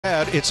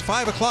bad. It's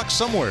 5 o'clock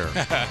somewhere.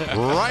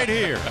 Right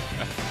here.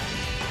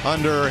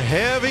 Under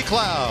heavy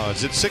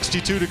clouds at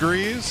 62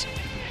 degrees.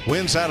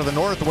 Winds out of the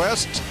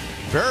northwest.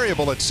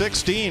 Variable at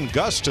 16.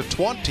 Gusts to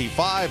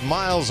 25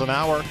 miles an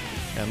hour.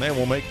 And they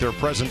will make their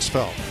presence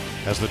felt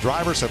as the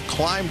drivers have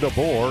climbed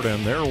aboard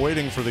and they're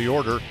waiting for the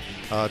order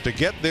to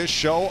get this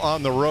show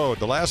on the road.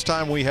 The last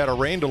time we had a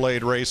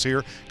rain-delayed race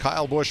here,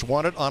 Kyle Busch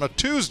won it on a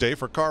Tuesday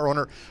for car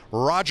owner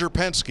Roger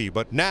Penske.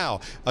 But now,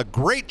 a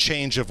great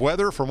change of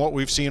weather from what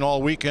we've seen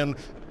all weekend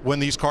when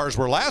these cars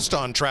were last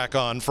on track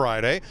on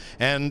Friday.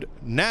 And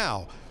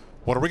now,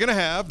 what are we going to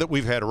have that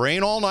we've had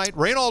rain all night,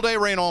 rain all day,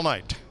 rain all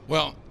night?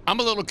 Well, I'm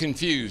a little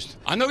confused.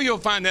 I know you'll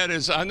find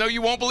that I know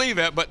you won't believe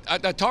that, but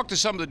I talked to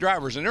some of the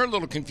drivers, and they're a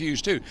little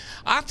confused too.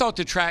 I thought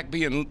the track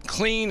being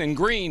clean and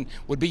green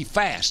would be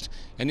fast,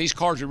 and these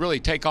cars would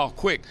really take off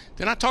quick.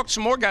 Then I talked to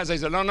some more guys. They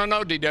said, no,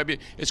 DW,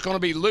 it's going to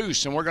be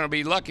loose, and we're going to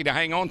be lucky to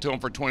hang on to them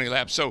for 20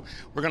 laps. So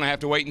we're going to have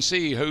to wait and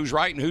see who's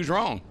right and who's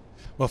wrong.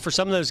 Well, for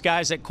some of those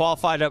guys that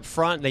qualified up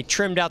front, they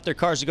trimmed out their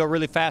cars to go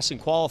really fast in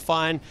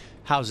qualifying.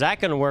 How's that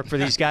going to work for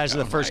these guys in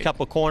the first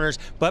couple corners?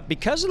 But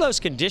because of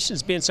those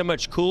conditions being so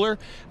much cooler,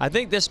 I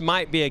think this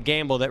might be a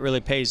gamble that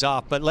really pays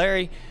off. But,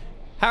 Larry,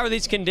 how are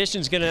these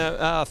conditions going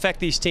to affect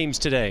these teams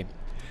today?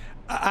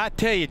 I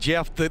tell you,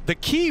 Jeff, the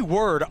key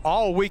word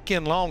all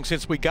weekend long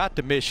since we got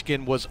to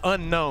Michigan was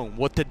unknown.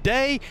 Well,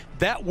 today,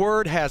 that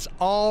word has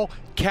all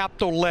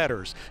capital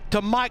letters.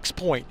 To Mike's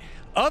point,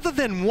 other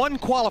than one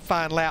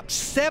qualifying lap,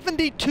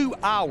 72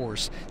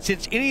 hours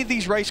since any of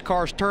these race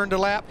cars turned a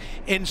lap,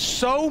 and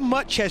so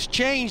much has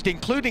changed,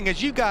 including,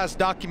 as you guys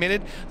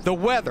documented, the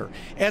weather.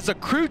 As a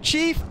crew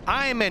chief,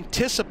 I am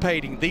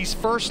anticipating these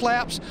first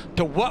laps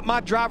to what my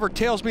driver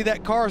tells me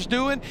that car is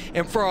doing,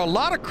 and for a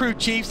lot of crew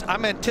chiefs,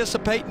 I'm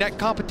anticipating that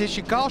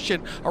competition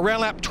caution around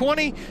lap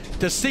 20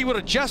 to see what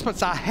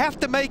adjustments I have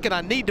to make and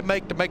I need to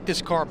make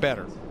this car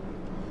better.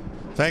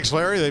 Thanks,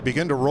 Larry. They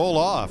begin to roll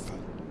off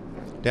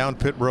down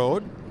pit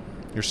road.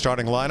 Your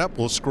starting lineup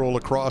will scroll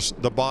across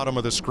the bottom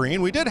of the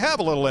screen. We did have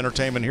a little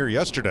entertainment here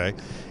yesterday,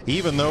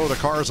 even though the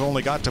cars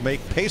only got to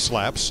make pace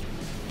laps.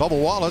 Bubba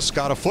Wallace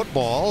got a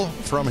football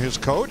from his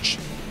coach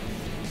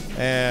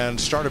and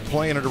started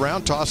playing it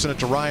around, tossing it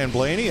to Ryan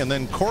Blaney, and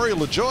then Corey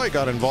LaJoie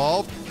got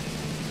involved.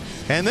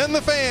 And then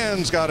the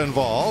fans got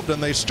involved,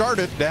 and they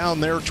started down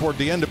there toward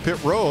the end of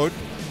pit road.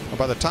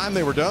 By the time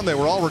they were done, they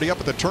were already up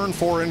at the turn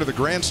 4 into the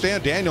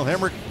grandstand. Daniel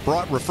Hemrick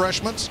brought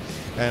refreshments,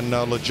 and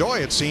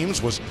LaJoie, it seems,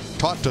 was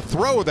taught to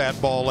throw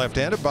that ball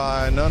left-handed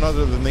by none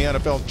other than the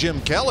NFL's Jim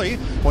Kelly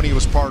when he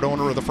was part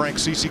owner of the Frank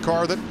Cece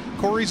car that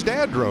Corey's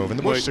dad drove in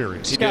the Busch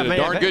Series. He did a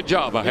darn good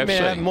job, I have to say.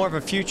 He may have more of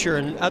a future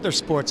in other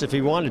sports if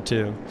he wanted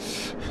to.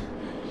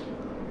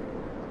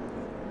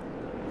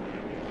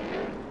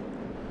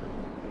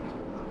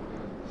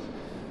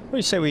 What do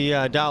you say we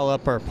dial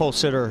up our pole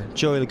sitter,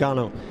 Joey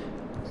Logano?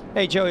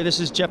 Hey, Joey, this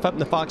is Jeff up in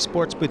the Fox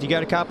Sports booth. You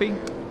got a copy?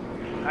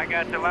 I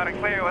got you loud and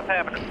clear. What's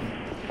happening?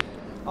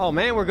 Oh,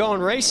 man, we're going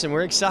racing.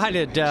 We're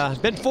excited. It's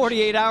been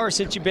 48 hours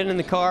since you've been in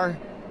the car.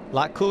 A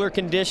lot cooler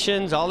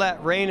conditions. All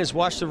that rain has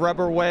washed the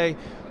rubber away.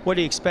 What are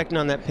you expecting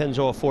on that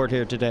Pennzoil Ford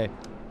here today?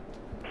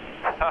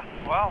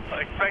 Well,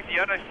 expect the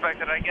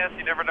unexpected, I guess.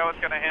 You never know what's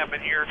going to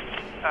happen here.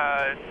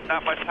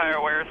 Not much tire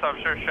wear, so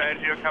I'm sure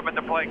strategy will come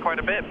into play quite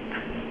a bit.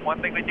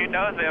 One thing we do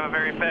know is we have a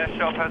very fast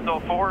show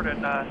Pennzoil Ford,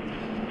 and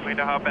we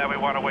know how bad we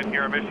want to win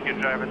here at Michigan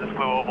driving this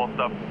blue oval,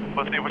 so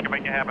we'll see if we can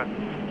make it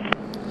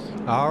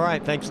happen. All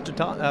right, thanks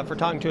for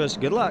talking to us.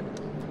 Good luck.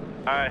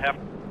 All right,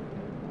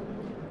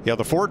 Yeah,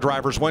 the Ford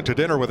drivers went to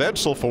dinner with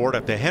Edsel Ford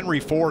at the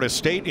Henry Ford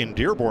Estate in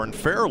Dearborn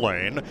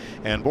Fairlane,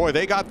 and boy,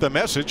 they got the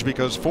message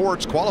because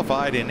Ford's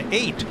qualified in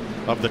 8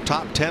 of the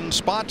top 10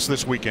 spots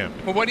this weekend.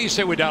 Well, what do you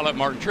say we dial up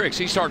Martin Truex?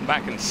 He's starting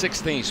back in the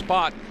 16th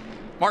spot.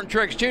 Martin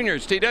Truex Jr.,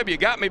 it's TW.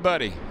 Got me,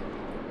 buddy?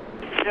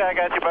 Yeah, I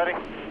got you, buddy.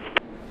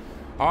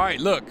 All right,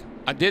 look,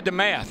 I did the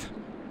math.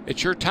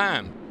 It's your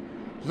time.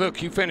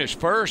 Look, you finished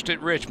first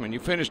at Richmond. You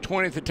finished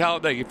 20th at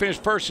Talladega. You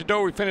finished first at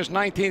Dover. You finished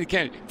 19th at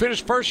Kansas. You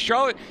finished first at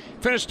Charlotte.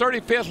 You finished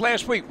 35th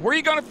last week. Where are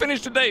you going to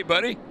finish today,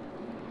 buddy?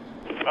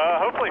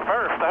 Hopefully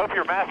first. I hope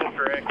your math is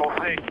correct. We'll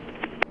see.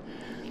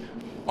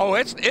 Oh,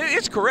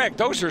 it's correct.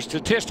 Those are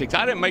statistics.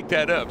 I didn't make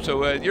that up.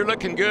 So you're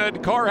looking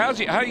good. Car, how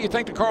do you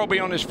think the car will be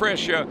on this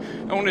fresh,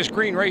 on this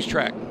green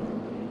racetrack?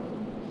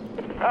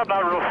 I'm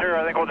not real sure.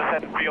 I think we'll just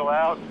have to feel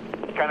out,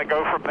 kind of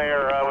go from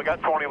there. We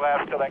got 20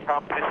 laps till that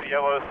competition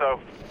yellow, so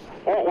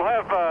we'll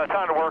have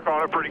time to work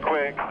on it pretty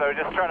quick. So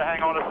just try to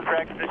hang on to some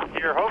track conditions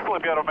here. Hopefully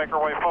be able to make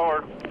our way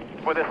forward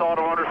with this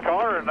auto owner's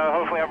car, and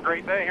hopefully have a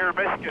great day here in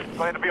Michigan.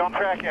 Glad to be on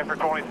track after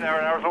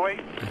 27 hours a week.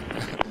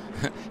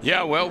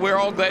 Yeah, well, we're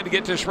all glad to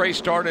get this race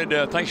started.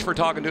 Thanks for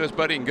talking to us,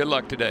 buddy, and good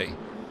luck today.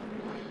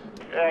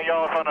 Yeah,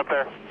 y'all have fun up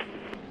there.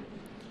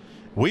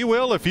 We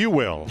will if you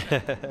will.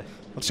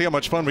 Let's see how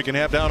much fun we can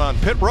have down on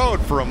pit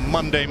road for a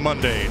Monday.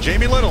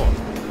 Jamie Little.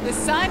 The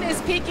sun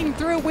is peeking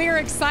through. We're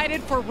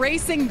excited for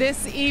racing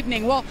this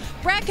evening. Well,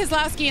 Brad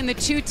Keselowski and the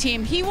 2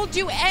 team, he will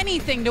do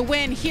anything to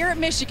win here at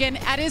Michigan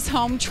at his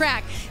home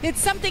track. It's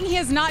something he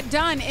has not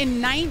done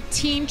in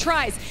 19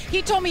 tries.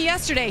 He told me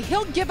yesterday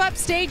he'll give up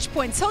stage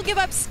points, he'll give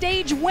up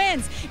stage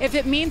wins if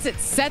it means it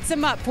sets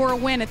him up for a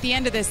win at the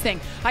end of this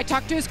thing. I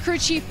talked to his crew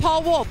chief,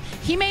 Paul Wolf.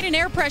 He made an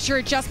air pressure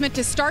adjustment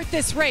to start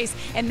this race,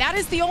 and that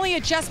is the only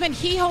adjustment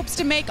he hopes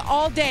to make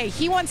all day.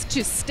 He wants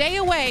to stay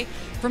away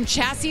from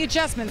chassis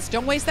adjustments.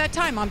 Don't waste that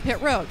time on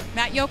pit road.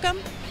 Matt Yoakum?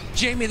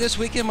 Jamie, this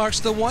weekend marks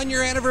the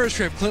 1-year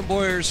anniversary of Clint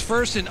Bowyer's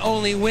first and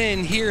only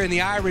win here in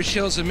the Irish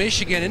Hills of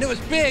Michigan. And it was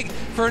big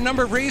for a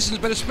number of reasons,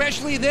 but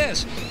especially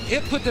this.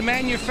 It put the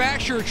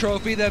manufacturer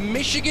trophy, the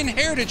Michigan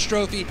Heritage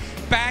Trophy,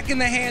 back in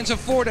the hands of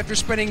Ford after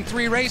spending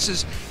 3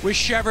 races with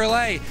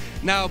Chevrolet.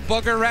 Now,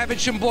 Booger,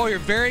 Ravitch, and Bowyer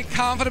very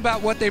confident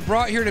about what they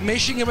brought here to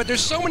Michigan, but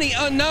there's so many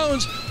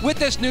unknowns with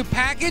this new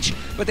package,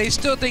 but they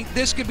still think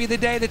this could be the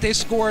day that they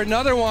score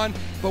another one.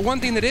 But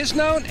one thing that is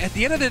known, at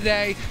the end of the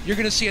day, you're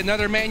going to see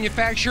another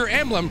manufacturer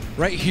emblem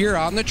right here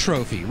on the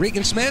trophy.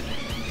 Regan Smith?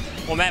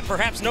 Well, Matt,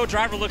 perhaps no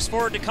driver looks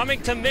forward to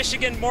coming to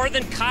Michigan more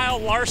than Kyle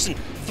Larson.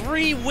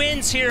 3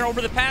 wins here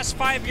over the past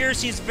 5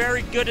 years. He's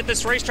very good at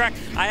this racetrack.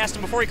 I asked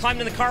him before he climbed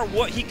in the car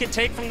what he could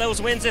take from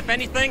those wins, if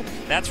anything.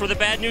 That's where the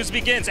bad news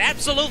begins.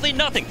 Absolutely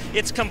nothing.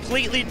 It's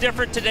completely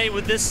different today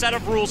with this set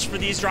of rules for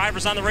these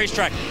drivers on the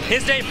racetrack.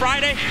 His day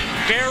Friday,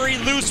 very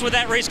loose with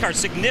that race car.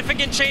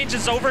 Significant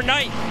changes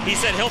overnight. He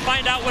said he'll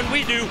find out when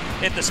we do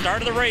at the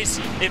start of the race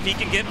if he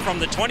can get from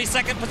the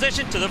 22nd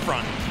position to the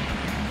front.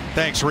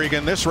 Thanks,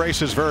 Regan. This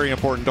race is very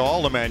important to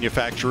all the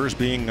manufacturers,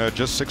 being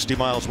just 60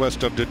 miles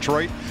west of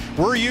Detroit.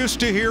 We're used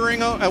to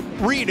hearing,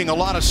 reading a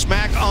lot of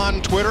smack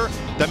on Twitter.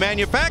 The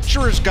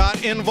manufacturers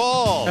got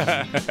involved.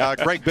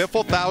 Greg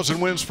Biffle,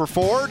 1,000 wins for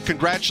Ford,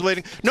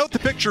 congratulating. Note the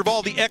picture of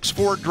all the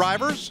ex-Ford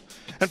drivers.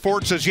 And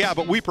Ford says, yeah,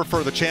 but we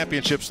prefer the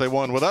championships they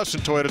won with us.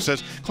 And Toyota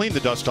says, clean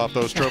the dust off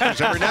those trophies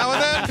every now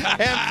and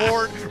then. And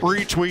Ford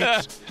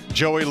retweets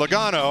Joey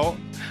Logano.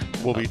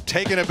 Will be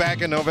taking it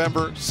back in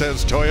November,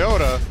 says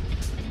Toyota.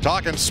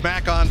 Talking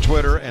smack on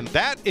Twitter, and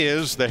that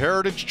is the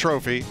Heritage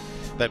Trophy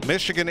that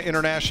Michigan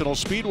International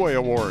Speedway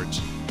awards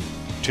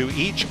to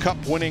each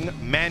Cup-winning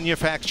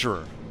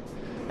manufacturer.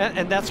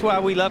 And that's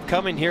why we love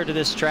coming here to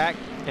this track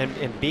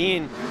and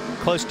being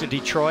close to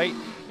Detroit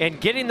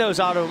and getting those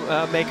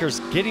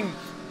automakers getting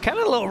kind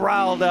of a little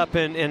riled up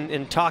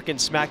and talking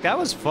smack. That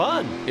was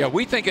fun. Yeah,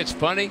 we think it's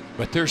funny,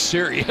 but they're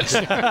serious.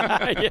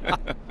 Yeah.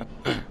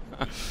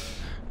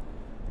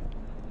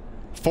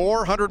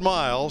 400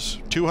 miles,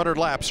 200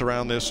 laps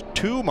around this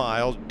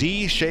 2-mile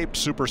D-shaped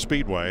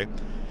superspeedway.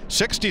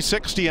 60,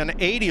 60, and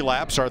 80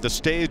 laps are the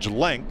stage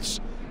lengths.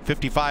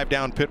 55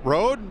 down pit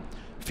road.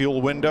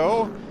 Fuel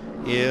window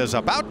is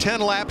about 10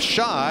 laps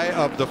shy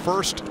of the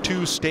first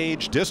 2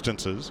 stage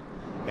distances,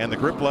 and the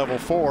grip level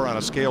 4 on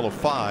a scale of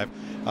 5.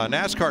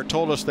 NASCAR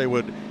told us they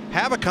would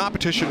have a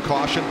competition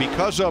caution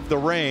because of the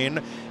rain,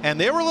 and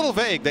they were a little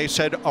vague. They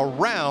said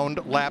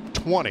around lap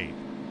 20.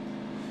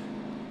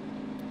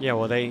 Yeah,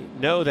 well, they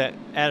know that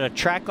at a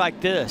track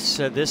like this,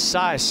 this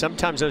size,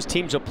 sometimes those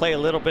teams will play a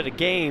little bit of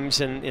games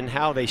in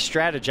how they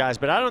strategize,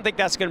 but I don't think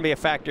that's going to be a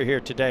factor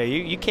here today.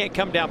 You can't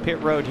come down pit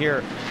road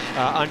here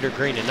under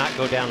green and not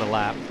go down a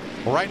lap.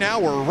 Well, right now,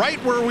 we're right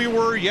where we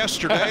were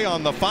yesterday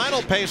on the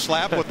final pace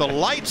lap with the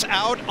lights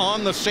out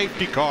on the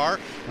safety car,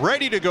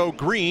 ready to go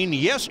green.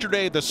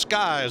 Yesterday, the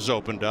skies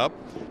opened up.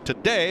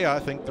 Today, I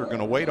think they're going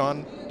to wait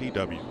on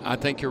DW. I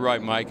think you're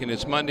right, Mike, and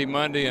it's Monday,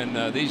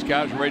 and these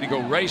guys are ready to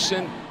go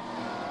racing.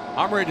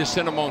 I'm ready to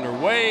send them on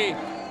their way.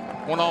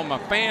 I want all my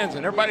fans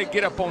and everybody to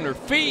get up on their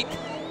feet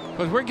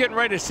because we're getting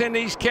ready to send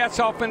these cats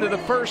off into the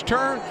first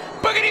turn.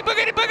 Boogity,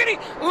 boogity, boogity.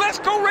 Let's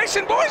go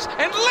racing, boys,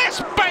 and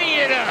let's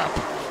bang it up.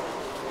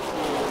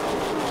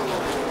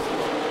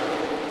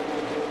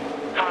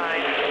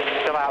 Mine,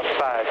 still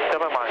outside,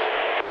 still in mine.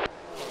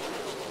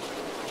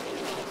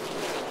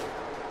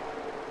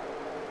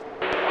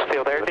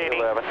 Still there, Denny.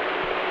 11.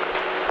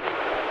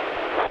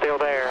 Still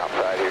there.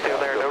 Outside here. Still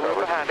there. No room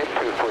behind him.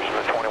 2 pushing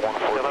the 21.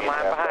 Still in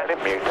line behind him.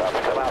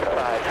 Still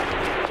outside.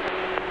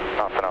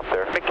 Nothing up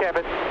there.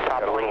 McKevin.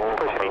 Top of the lead.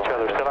 Pushing each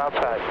other. Still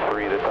outside.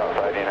 3 that's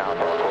outside in out.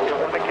 Still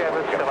on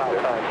McKevin. Still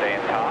outside.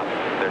 Staying top.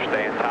 They're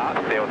staying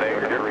top. Still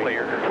there. You're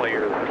clear.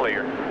 Clear.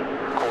 Clear.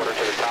 Quarter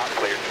to the top.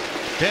 Clear.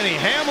 Denny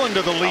Hamlin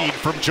to the lead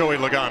from Joey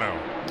Logano.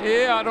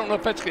 Yeah, I don't know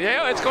if that's,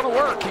 yeah, it's going to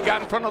work. He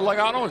got in front of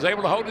Logano and was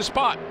able to hold his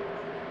spot.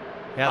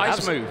 Yeah,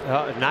 nice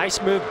move.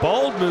 Nice move.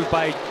 Bold move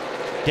by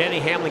Denny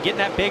Hamlin, getting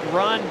that big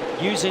run,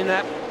 using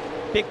that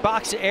big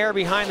box of air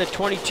behind the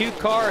 22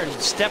 car and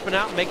stepping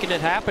out and making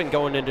it happen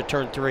going into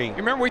turn 3. You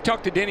remember we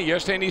talked to Denny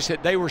yesterday and he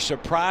said they were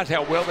surprised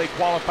how well they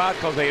qualified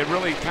because they had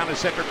really kind of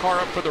set their car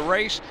up for the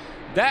race.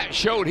 That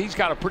showed he's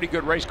got a pretty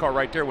good race car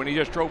right there when he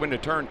just drove into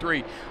turn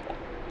 3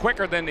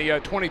 quicker than the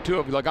 22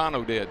 of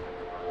Logano did.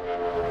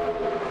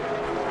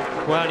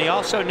 Well, and he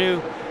also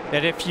knew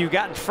that if you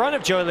got in front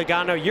of Joey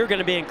Logano, you're going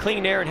to be in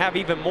clean air and have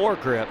even more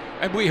grip.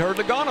 And we heard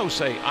Logano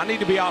say, I need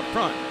to be out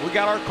front. We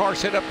got our car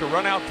set up to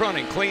run out front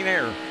in clean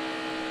air.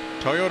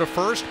 Toyota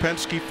first,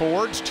 Penske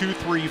Fords 2,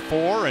 3,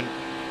 4, and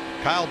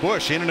Kyle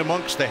Busch in and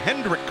amongst the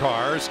Hendrick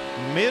cars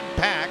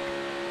mid-pack.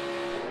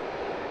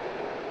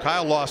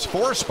 Kyle lost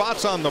 4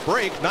 spots on the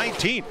break,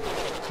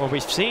 19th. Well,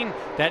 we've seen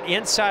that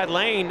inside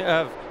lane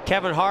of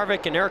Kevin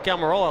Harvick and Aric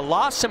Almirola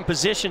lost some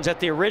positions at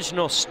the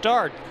original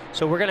start.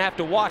 So we're going to have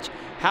to watch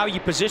how you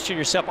position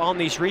yourself on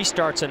these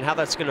restarts and how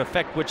that's going to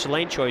affect which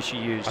lane choice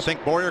you use. I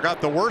think Boyer got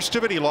the worst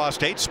of it. He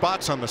lost 8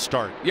 spots on the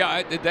start.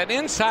 Yeah, that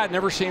inside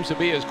never seems to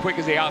be as quick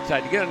as the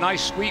outside. You get a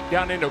nice sweep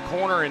down into a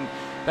corner, and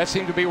that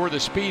seemed to be where the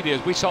speed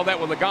is. We saw that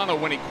with Logano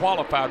when he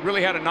qualified.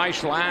 Really had a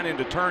nice line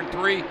into turn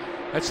 3.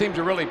 That seemed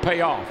to really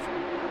pay off.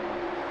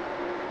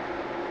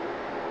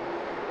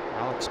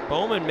 Alex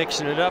Bowman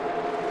mixing it up.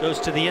 Goes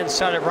to the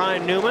inside of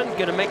Ryan Newman.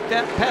 Going to make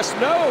that pass.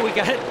 No, we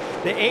got it.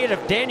 The aid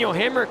of Daniel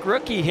Hemrick,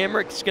 rookie.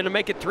 Hemrick's going to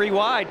make it 3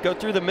 wide. Go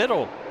through the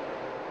middle.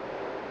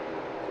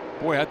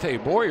 Boy, I tell you,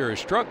 Boyer is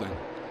struggling.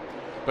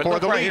 But for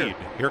the right lead.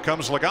 Here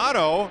comes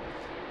Logano.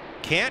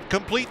 Can't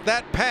complete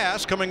that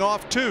pass coming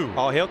off 2.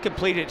 Oh, he'll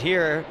complete it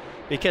here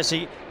because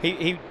he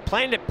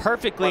planned it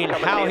perfectly in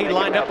how he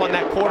lined up on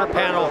that quarter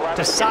panel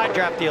to side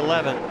draft the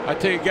 11. I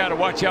tell you, got to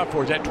watch out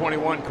for is that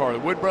 21 car, the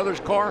Wood Brothers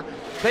car.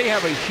 They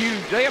have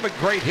a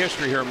great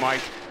history here,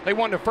 Mike. They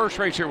won the first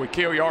race here with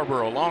Cale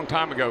Yarborough a long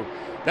time ago.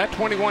 That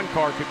 21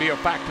 car could be a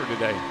factor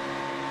today.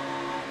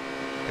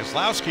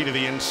 Keselowski to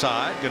the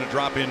inside, going to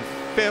drop in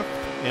 5th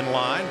in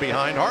line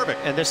behind Harvick.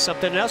 And there's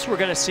something else we're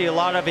going to see a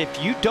lot of.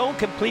 If you don't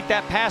complete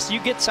that pass, you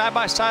get side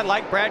by side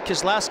like Brad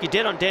Keselowski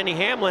did on Denny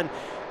Hamlin.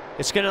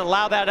 It's going to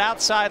allow that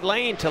outside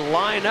lane to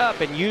line up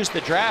and use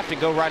the draft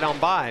and go right on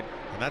by.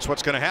 And that's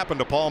what's going to happen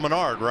to Paul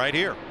Menard right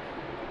here.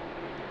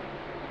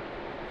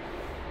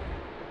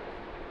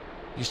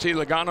 You see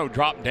Logano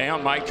drop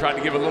down. Mike tried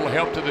to give a little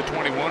help to the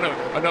 21.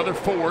 Another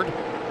Ford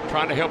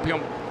trying to help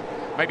him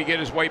maybe get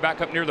his way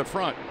back up near the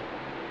front.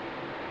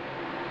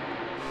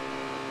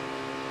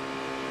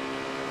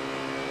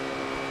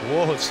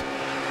 Whoa, it's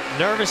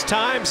nervous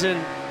times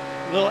and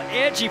a little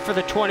edgy for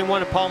the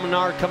 21 of Paul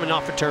Menard coming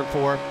off of turn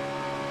 4.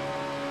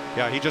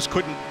 Yeah, he just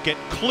couldn't get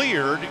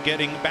cleared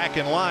getting back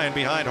in line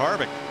behind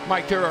Harvick.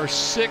 Mike, there are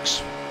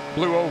 6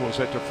 blue ovals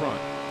at the front,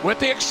 with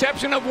the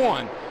exception of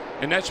one,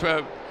 and that's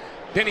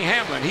Denny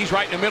Hamlin. He's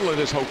right in the middle of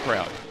this whole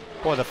crowd.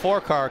 Boy, the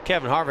 4 car,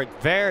 Kevin Harvick,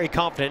 very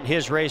confident in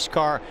his race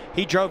car.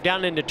 He drove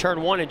down into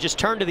turn 1 and just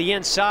turned to the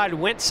inside,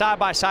 went side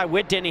by side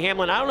with Denny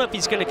Hamlin. I don't know if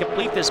he's going to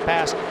complete this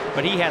pass,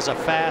 but he has a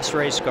fast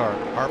race car.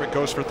 Harvick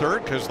goes for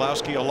 3rd.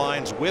 Keselowski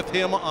aligns with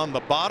him on the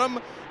bottom.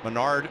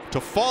 Menard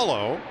to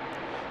follow.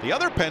 The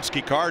other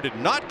Penske car did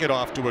not get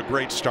off to a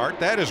great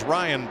start. That is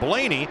Ryan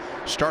Blaney.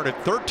 Started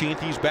 13th.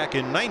 He's back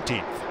in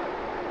 19th.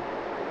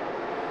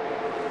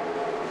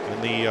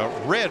 In the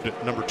red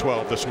number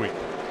 12 this week.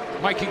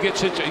 Mike, you get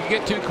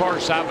 2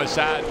 cars side by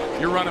side.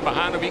 You're running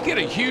behind them. You get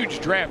a huge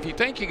draft. You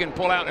think you can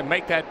pull out and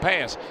make that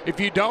pass. If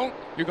you don't,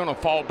 you're going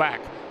to fall back.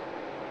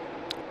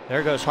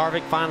 There goes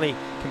Harvick finally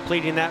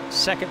completing that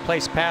 2nd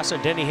place pass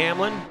on Denny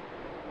Hamlin.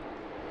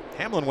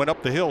 Hamlin went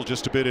up the hill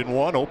just a bit in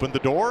 1, opened the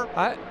door.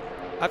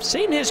 I've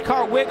seen his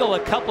car wiggle a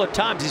couple of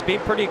times. He's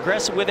being pretty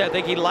aggressive with it. I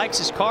think he likes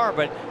his car,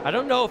 but I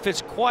don't know if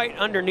it's quite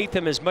underneath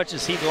him as much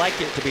as he'd like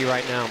it to be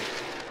right now.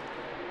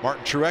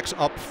 Martin Truex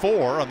up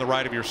 4 on the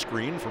right of your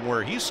screen from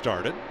where he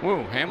started.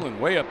 Whoa, Hamlin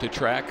way up the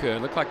track.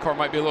 Looked like car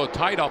might be a little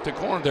tight off the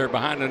corner there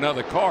behind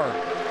another car.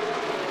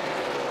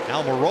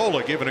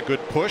 Almirola giving a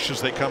good push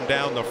as they come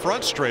down the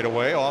front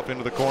straightaway off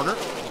into the corner.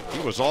 He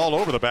was all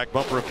over the back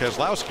bumper of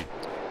Keselowski.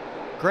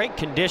 Great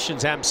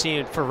conditions I'm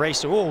seeing for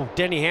racing. Oh,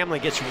 Denny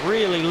Hamlin gets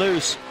really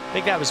loose. I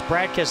think that was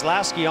Brad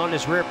Keselowski on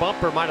his rear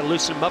bumper. Might have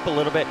loosened him up a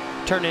little bit,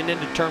 turning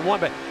into turn 1.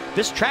 But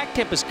this track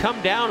temp has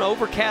come down,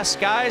 overcast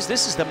skies.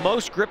 This is the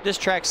most grip this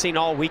track's seen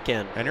all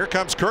weekend. And here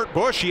comes Kurt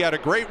Busch. He had a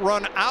great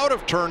run out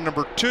of turn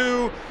number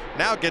 2.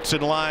 Now gets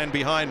in line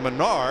behind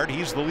Menard.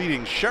 He's the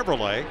leading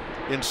Chevrolet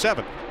in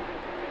 7th.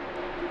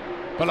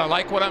 But I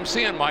like what I'm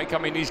seeing, Mike. I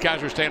mean, these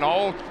guys are staying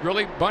all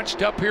really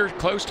bunched up here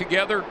close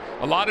together.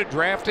 A lot of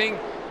drafting.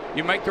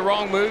 You make the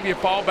wrong move, you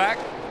fall back,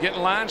 get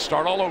in line,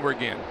 start all over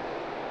again.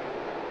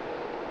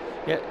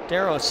 Yeah,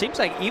 Darrell, it seems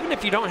like even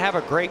if you don't have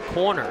a great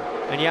corner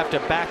and you have to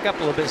back up a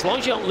little bit, as long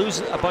as you don't lose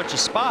a bunch of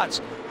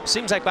spots, it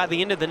seems like by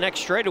the end of the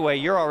next straightaway,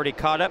 you're already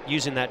caught up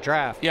using that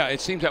draft. Yeah,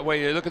 it seems that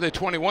way. Look at the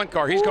 21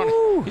 car. He's going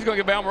to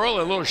give Almirola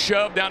a little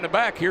shove down the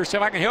back here. See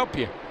if I can help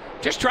you.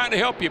 Just trying to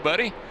help you,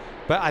 buddy.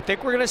 But I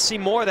think we're going to see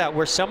more of that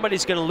where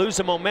somebody's going to lose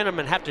the momentum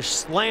and have to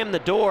slam the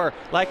door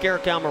like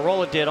Aric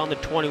Almirola did on the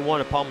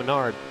 21 of Paul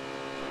Menard.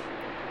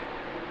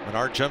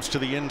 Menard jumps to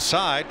the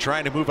inside,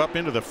 trying to move up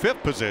into the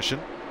 5th position.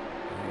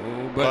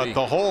 Oh, buddy. But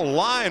the whole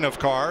line of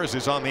cars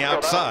is on the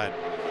outside.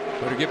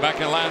 Better get back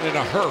in line in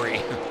a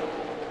hurry.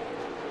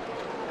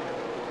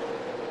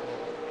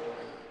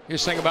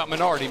 Here's the thing about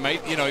Menard. He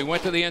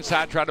went to the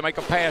inside, tried to make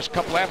a pass a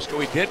couple laps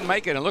ago. He didn't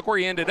make it, and look where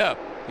he ended up.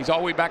 He's all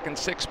the way back in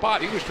 6th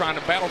spot. He was trying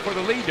to battle for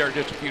the lead there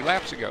just a few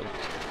laps ago.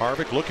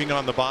 Harvick looking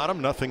on the bottom,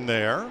 nothing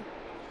there.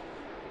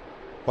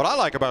 What I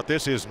like about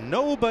this is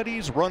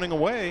nobody's running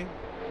away.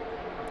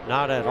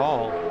 Not at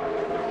all.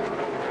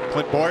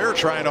 Clint Boyer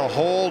trying to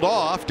hold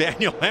off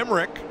Daniel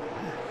Hemrick.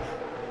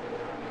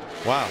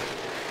 Wow.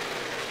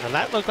 Now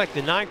that looked like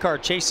the 9 car,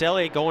 Chase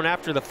Elliott, going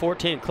after the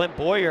 14, Clint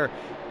Boyer.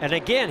 And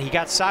again, he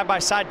got side by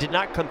side, did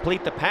not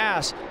complete the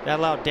pass. That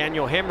allowed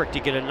Daniel Hemrick to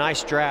get a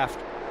nice draft.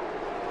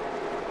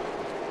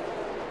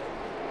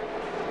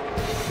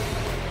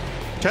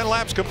 10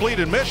 laps complete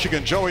in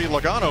Michigan. Joey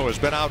Logano has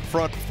been out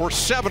front for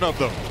 7 of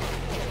them.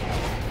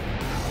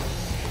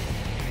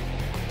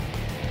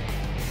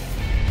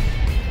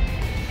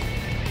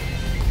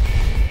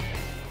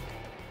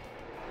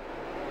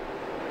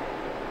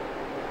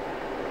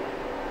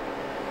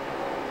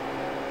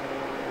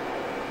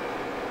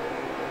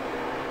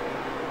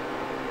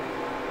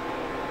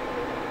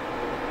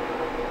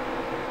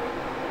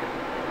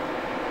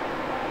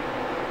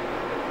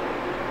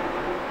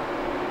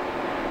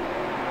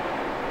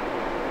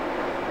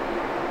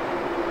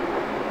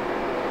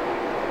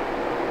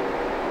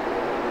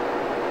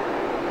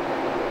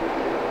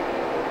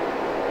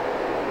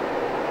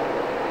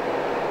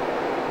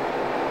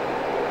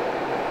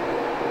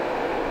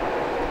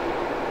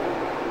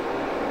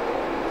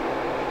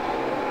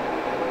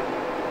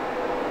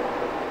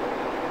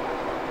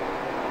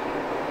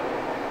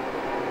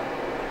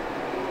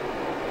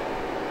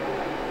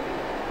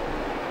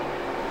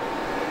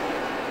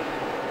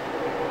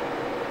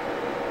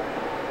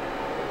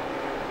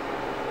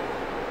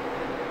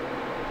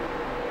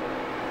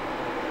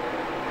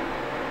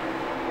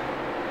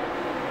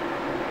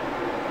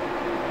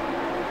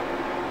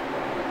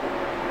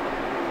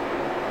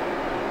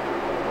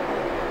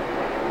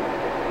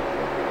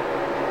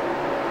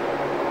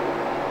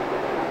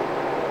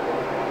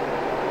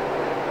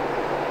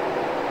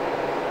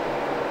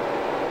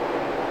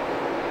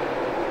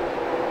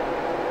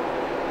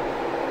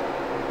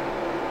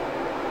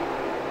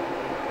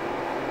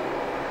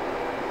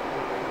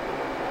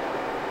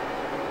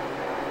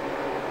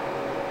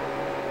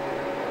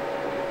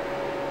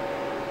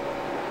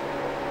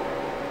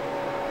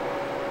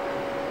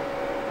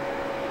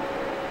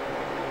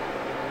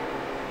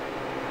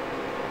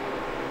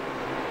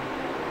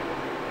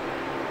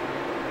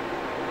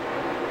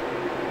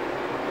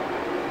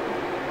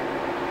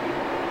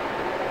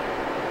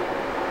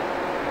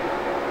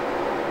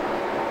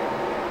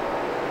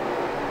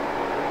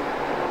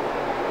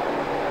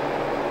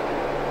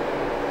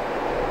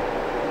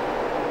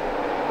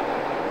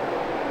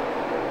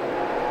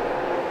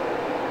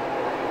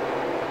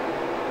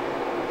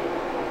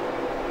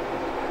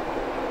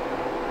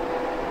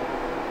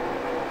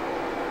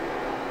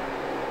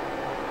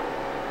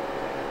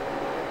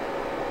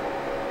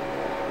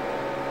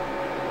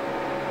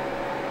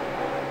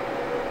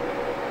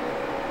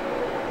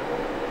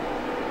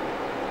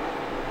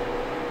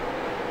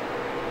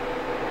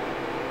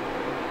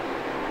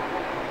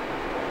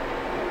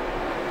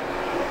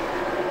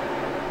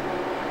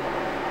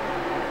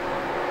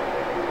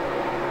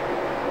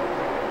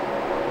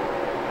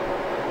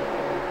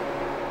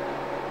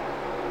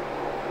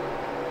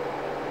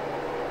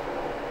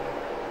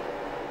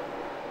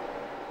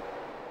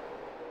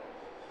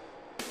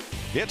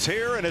 It's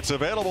here and it's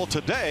available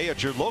today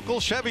at your local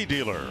Chevy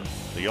dealer.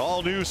 The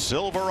all-new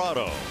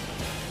Silverado.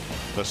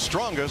 The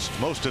strongest,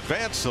 most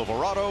advanced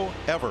Silverado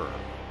ever.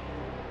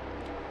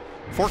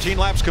 14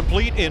 laps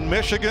complete in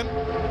Michigan.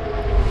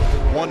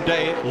 One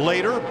day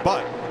later,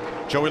 but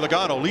Joey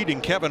Logano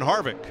leading Kevin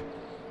Harvick.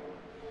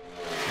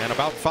 And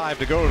about 5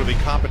 to go to the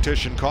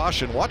competition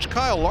caution. Watch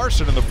Kyle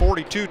Larson in the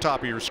 42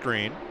 top of your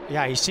screen.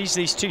 Yeah, he sees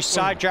these two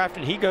side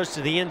drafting. He goes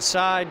to the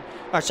inside.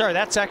 Sorry,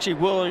 that's actually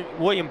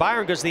William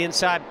Byron goes to the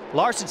inside.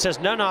 Larson says,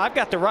 no, I've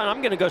got the run.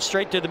 I'm going to go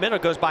straight to the middle.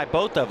 Goes by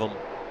both of them.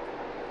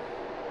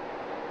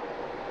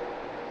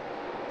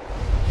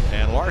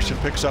 And Larson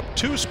picks up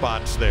 2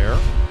 spots there.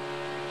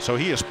 So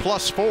he is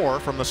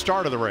 +4 from the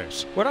start of the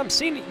race. What I'm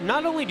seeing,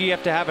 not only do you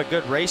have to have a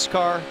good race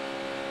car,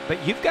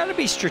 but you've got to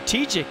be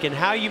strategic in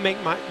how you make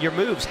your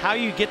moves, how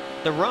you get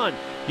the run.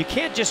 You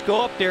can't just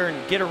go up there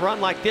and get a run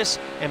like this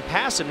and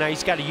pass him. Now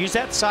he's got to use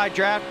that side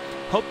draft,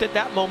 hope that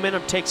that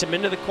momentum takes him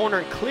into the corner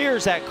and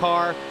clears that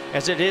car,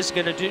 as it is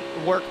going to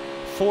work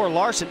for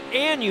Larson.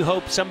 And you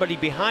hope somebody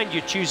behind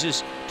you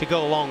chooses to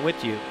go along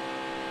with you.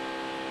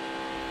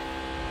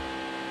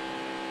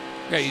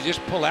 Yeah, you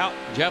just pull out,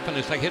 Jeff, and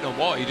it's like hitting a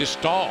wall. You just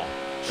stall.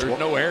 There's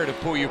no air to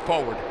pull you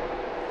forward.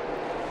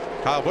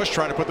 Kyle Busch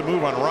trying to put the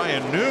move on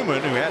Ryan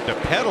Newman, who had to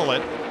pedal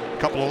it a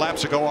couple of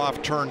laps ago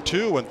off turn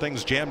 2 when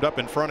things jammed up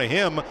in front of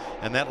him,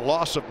 and that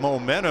loss of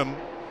momentum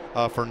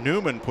for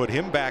Newman put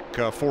him back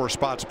 4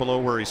 spots below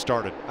where he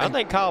started. I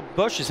think Kyle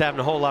Busch is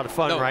having a whole lot of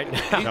fun right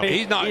now.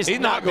 He's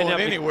not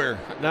going anywhere.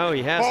 No,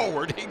 he hasn't.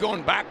 Forward, he's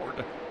going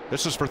backward.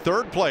 This is for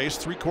 3rd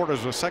place, 3/4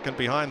 of a second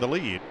behind the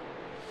lead.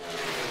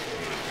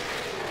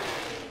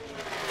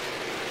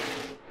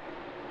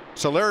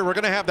 So, Larry, we're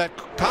going to have that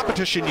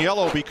competition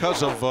yellow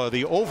because of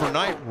the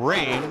overnight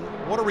rain.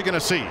 What are we going to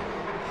see?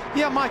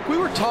 Yeah, Mike, we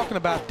were talking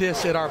about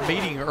this at our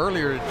meeting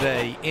earlier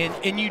today,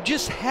 and you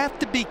just have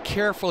to be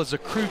careful as a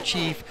crew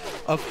chief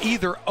of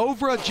either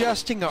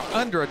over-adjusting or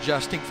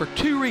under-adjusting for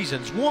two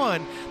reasons.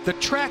 One, the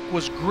track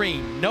was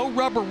green, no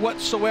rubber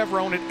whatsoever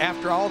on it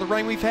after all the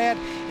rain we've had.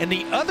 And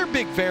the other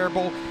big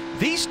variable,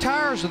 these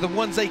tires are the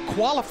ones they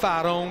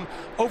qualified on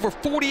over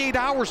 48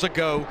 hours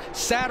ago,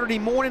 Saturday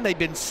morning. They've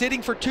been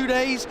sitting for 2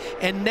 days,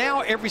 and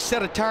now every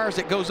set of tires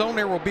that goes on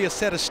there will be a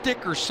set of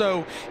stickers.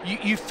 So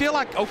you feel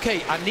like,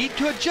 okay, I need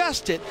to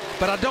adjust it,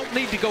 but I don't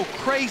need to go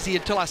crazy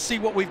until I see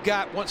what we've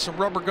got once some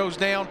rubber goes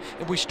down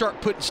and we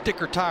start putting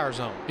sticker tires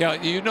on.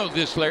 Yeah, you know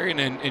this, Larry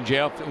and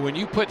Jeff, when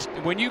you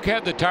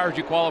have the tires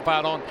you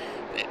qualified on,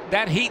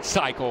 that heat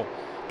cycle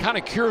kind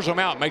of cures them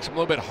out, makes them a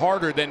little bit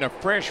harder than the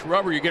fresh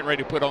rubber you're getting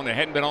ready to put on that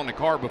hadn't been on the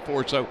car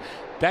before. So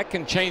that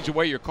can change the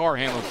way your car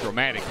handles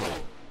dramatically.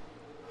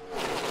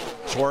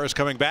 Suarez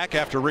coming back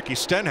after Ricky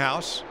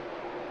Stenhouse.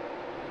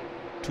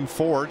 2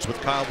 Fords with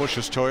Kyle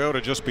Busch's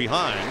Toyota just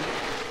behind.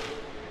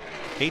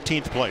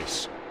 18th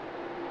place.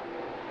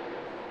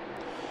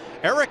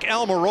 Eric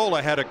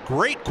Almirola had a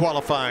great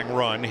qualifying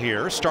run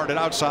here, started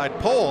outside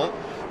pole,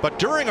 but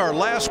during our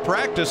last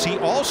practice he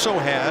also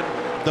had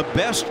the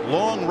best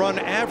long run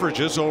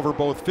averages over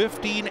both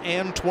 15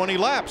 and 20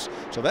 laps.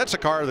 So that's a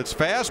car that's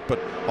fast, but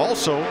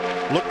also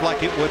looked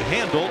like it would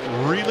handle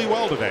really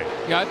well today.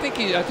 Yeah, I think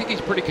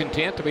he's pretty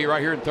content to be right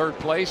here in 3rd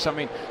place. I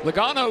mean,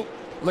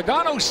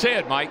 Logano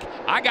said, Mike,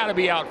 I got to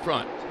be out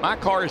front. My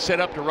car is set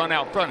up to run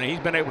out front, and he's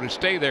been able to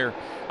stay there.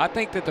 I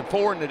think that the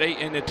 4 and the 8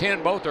 and the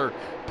 10 both are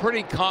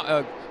pretty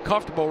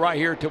comfortable right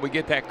here until we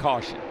get that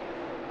caution.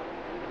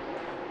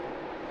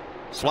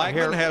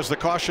 Flagman has the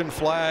caution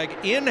flag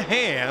in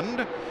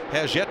hand,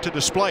 has yet to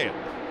display it.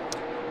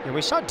 And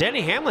we saw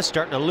Denny Hamlin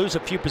starting to lose a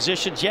few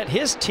positions, yet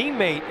his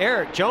teammate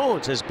Eric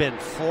Jones has been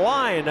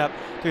flying up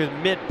through the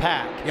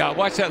mid-pack. Yeah,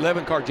 watch that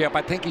 11 car, Jeff.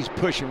 I think he's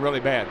pushing really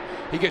bad.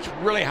 He gets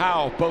really high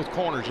off both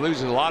corners,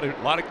 loses a lot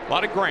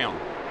of ground.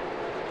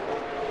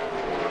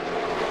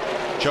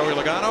 Joey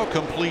Logano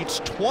completes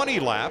 20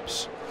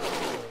 laps.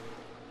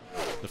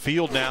 The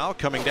field now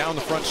coming down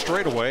the front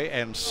straightaway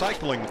and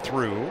cycling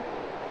through.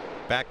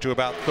 Back to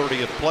about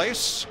 30th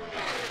place.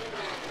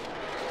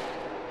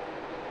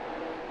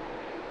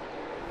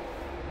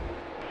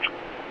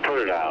 Put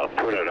it out,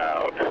 put it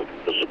out.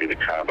 This will be the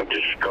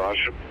competition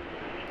caution.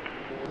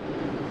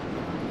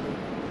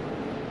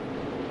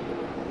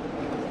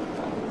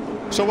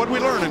 So what did we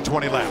learn in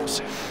 20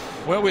 laps?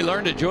 Well, we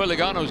learned that Joey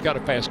Logano's got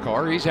a fast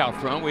car. He's out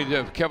front. We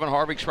have Kevin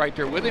Harvick's right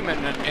there with him.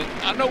 And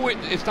I know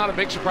it's not a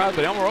big surprise,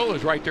 but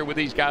Almirola's right there with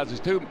these guys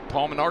too.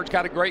 Paul Menard's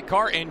got a great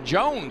car. And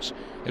Jones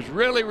has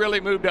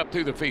really moved up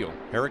through the field.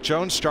 Eric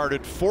Jones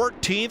started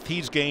 14th.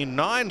 He's gained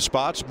 9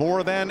 spots,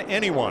 more than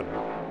anyone.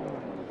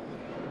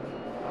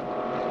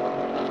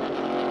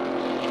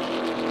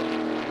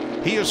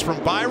 He is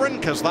from Byron.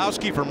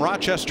 Kozlowski from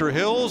Rochester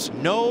Hills.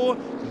 No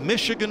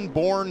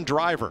Michigan-born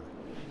driver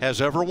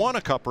has ever won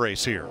a Cup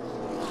race here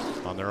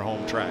on their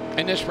home track.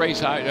 And this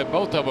race,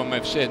 both of them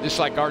have said, this is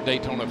like our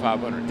Daytona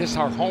 500. This is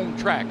our home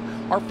track.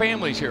 Our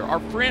family's here. Our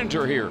friends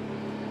are here.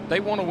 They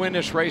want to win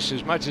this race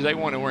as much as they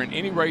want to win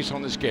any race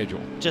on the schedule.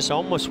 Just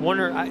almost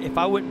wonder if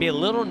I wouldn't be a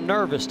little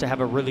nervous to have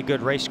a really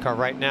good race car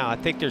right now. I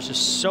think there's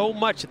just so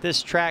much that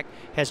this track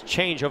has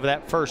changed over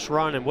that first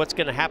run and what's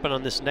going to happen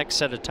on this next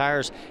set of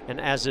tires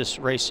and as this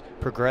race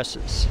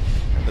progresses.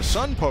 And the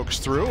sun pokes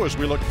through as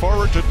we look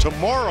forward to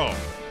tomorrow.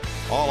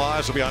 All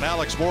eyes will be on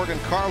Alex Morgan,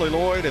 Carly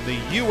Lloyd, and the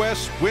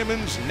U.S.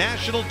 women's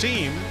national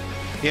team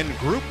in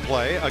group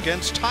play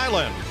against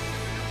Thailand.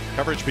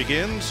 Coverage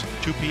begins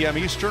 2 p.m.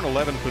 Eastern,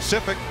 11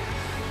 Pacific.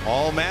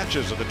 All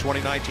matches of the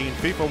 2019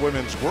 FIFA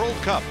Women's World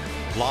Cup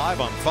live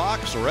on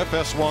Fox or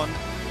FS1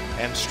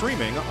 and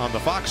streaming on the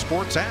Fox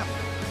Sports app.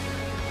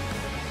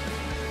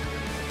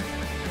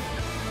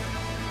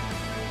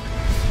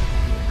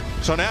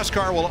 So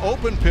NASCAR will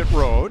open pit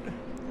road.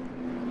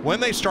 When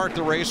they start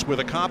the race with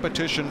a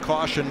competition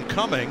caution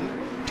coming,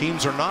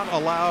 teams are not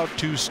allowed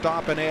to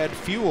stop and add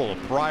fuel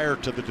prior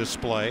to the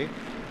display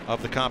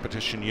of the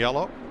competition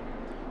yellow.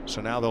 So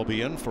now they'll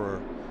be in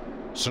for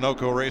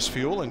Sunoco race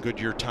fuel and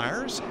Goodyear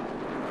tires.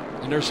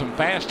 And there's some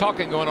fast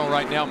talking going on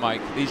right now,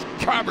 Mike. These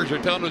drivers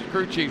are telling those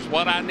crew chiefs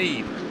what I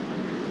need.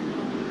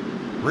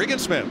 Regan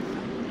Smith.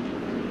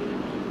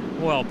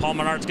 Well, Paul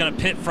Menard's going to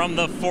pit from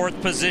the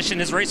 4th position.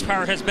 His race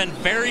power has been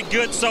very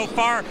good so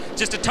far.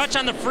 Just a touch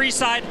on the free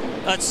side,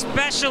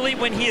 especially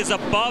when he is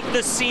above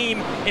the seam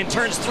in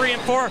turns 3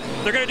 and 4.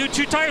 They're going to do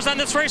 2 tires on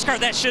this race car.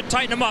 That should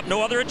tighten him up.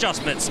 No other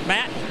adjustments.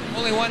 Matt?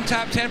 Only one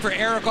top 10 for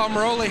Eric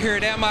Almirola here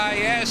at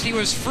MIS. He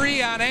was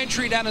free on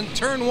entry down in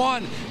turn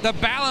 1. The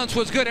balance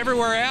was good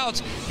everywhere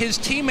else. His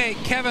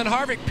teammate Kevin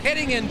Harvick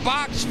pitting in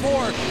box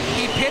 4.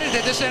 He pitted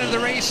at this end of the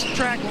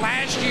racetrack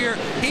last year.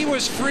 He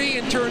was free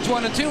in turns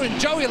 1 and 2. And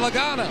Joey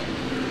Logano,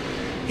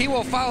 he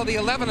will follow the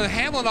 11 and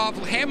Hamlin off.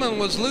 Hamlin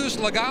was loose.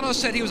 Logano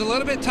said he was a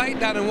little bit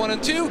tight down in 1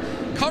 and 2.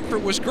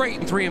 Comfort was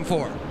great in 3 and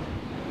 4.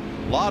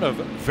 A lot of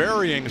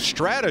varying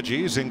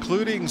strategies,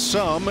 including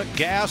some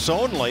gas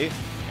only.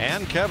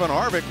 And Kevin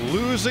Harvick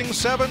losing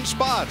 7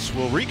 spots.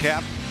 We'll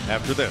recap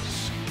after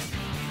this.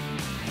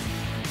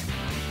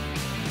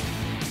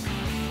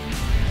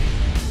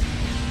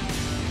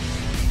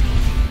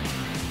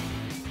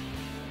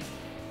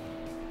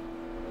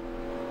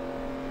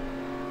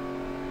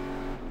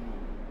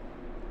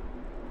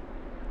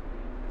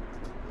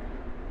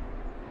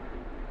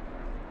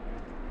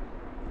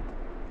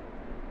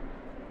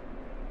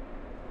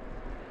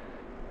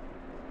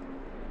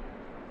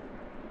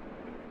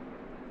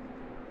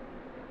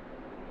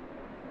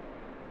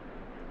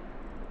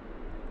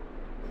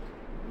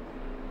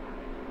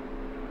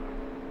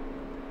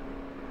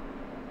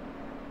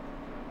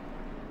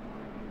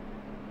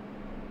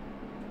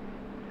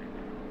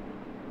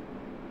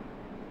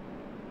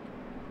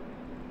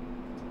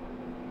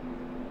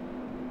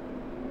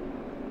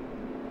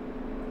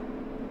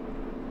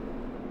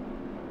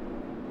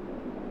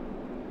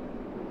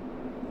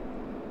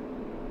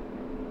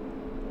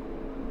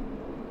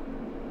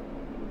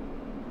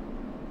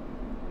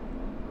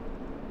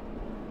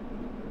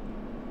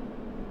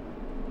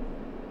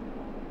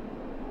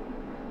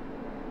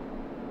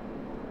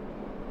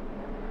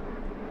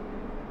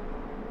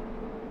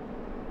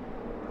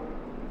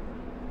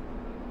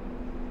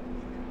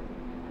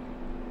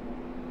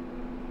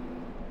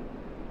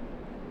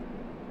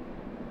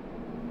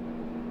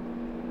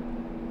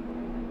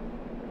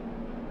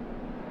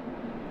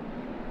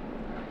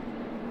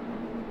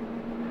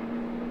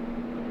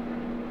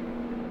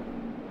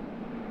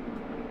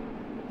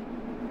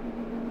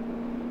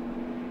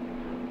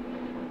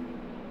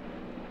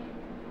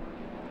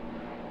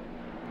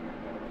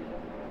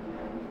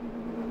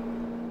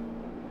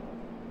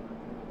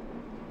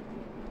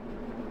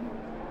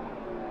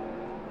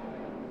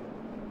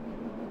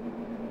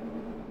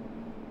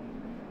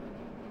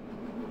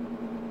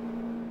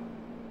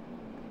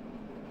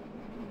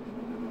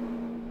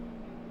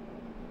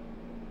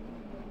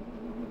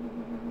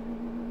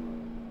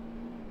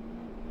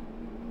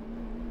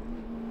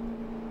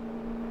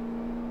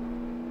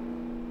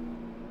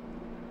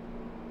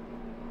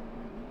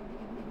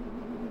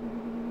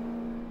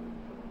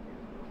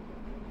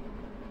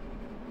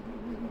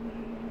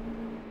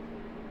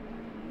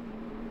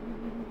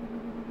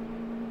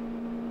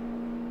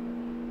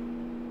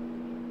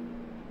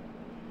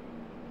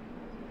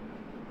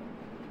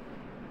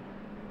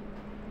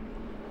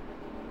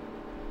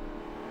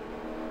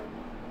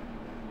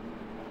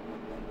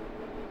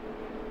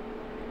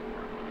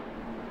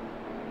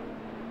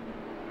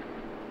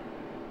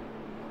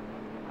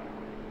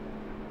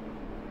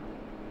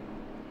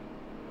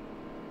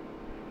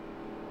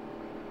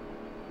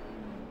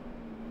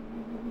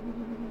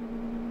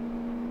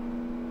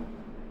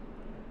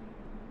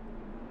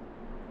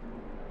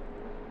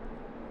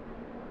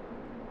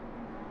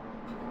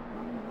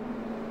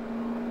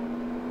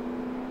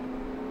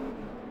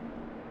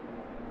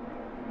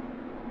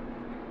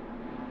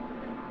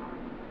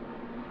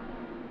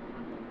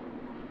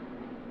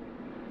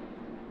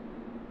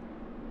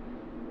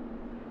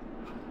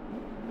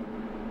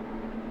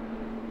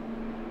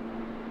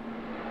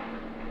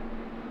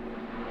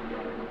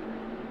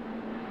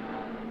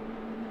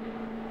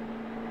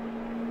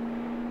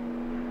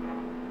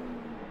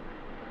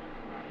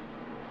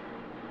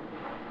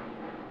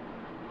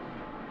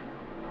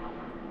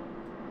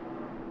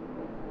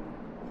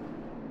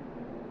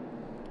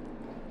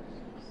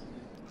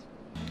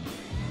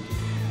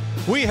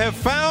 We have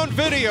found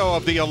video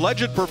of the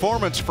alleged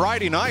performance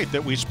Friday night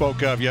that we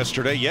spoke of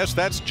yesterday. Yes,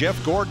 that's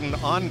Jeff Gordon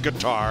on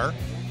guitar.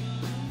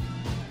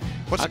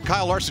 What's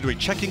Kyle Larson doing?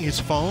 Checking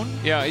his phone?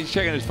 Yeah, he's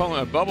checking his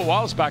phone. Bubba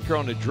Wallace back here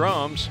on the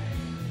drums.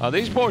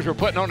 These boys were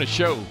putting on a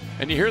show.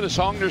 And you hear the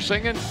song they're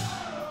singing?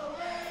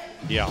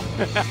 Yeah.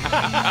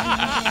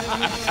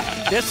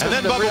 And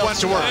then Bubba went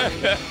to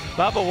work.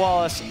 Bubba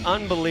Wallace,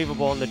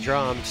 unbelievable on the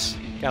drums.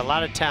 Got a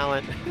lot of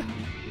talent.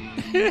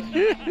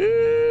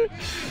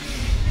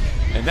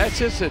 And that's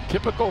just a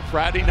typical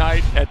Friday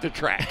night at the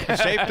track.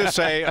 Safe to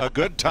say, a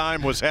good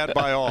time was had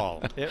by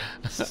all. Yep.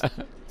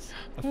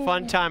 A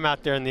fun time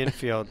out there in the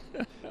infield.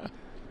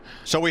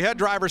 So we had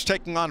drivers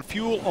taking on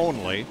fuel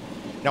only.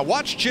 Now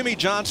watch Jimmy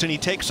Johnson. He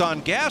takes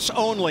on gas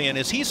only, and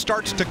as he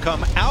starts to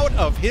come out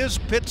of his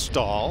pit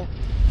stall,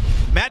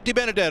 Matt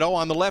DiBenedetto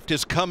on the left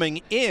is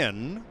coming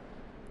in.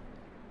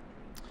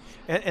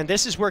 And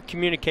this is where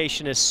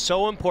communication is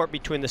so important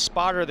between the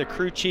spotter, the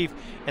crew chief,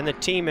 and the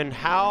team, and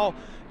how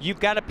you've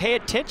got to pay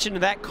attention to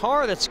that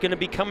car that's going to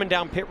be coming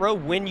down pit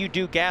road when you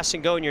do gas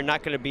and go, and you're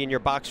not going to be in your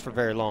box for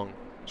very long.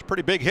 It's a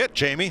pretty big hit,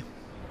 Jamie.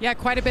 Yeah,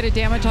 quite a bit of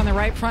damage on the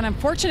right front.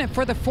 Unfortunate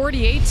for the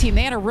 48 team.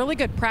 They had a really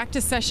good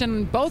practice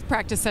session, both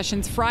practice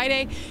sessions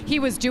Friday. He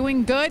was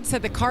doing good,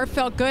 said the car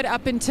felt good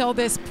up until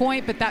this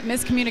point, but that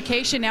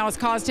miscommunication now has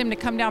caused him to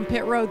come down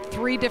pit road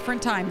 3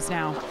 different times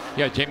now.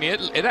 Yeah, Jamie,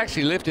 it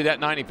actually lifted that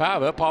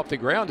 95 up off the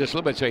ground just a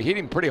little bit, so it hit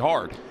him pretty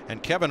hard.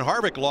 And Kevin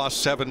Harvick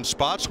lost 7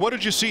 spots. What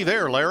did you see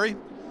there, Larry?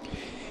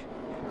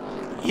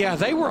 Yeah,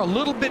 they were a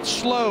little bit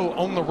slow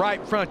on the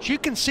right front. You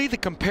can see the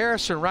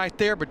comparison right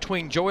there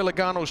between Joey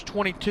Logano's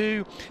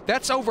 22.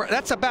 That's about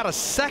a 1.5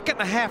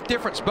 second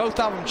difference, both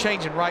of them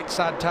changing right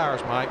side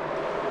tires, Mike.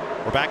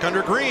 We're back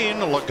under green.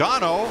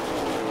 Logano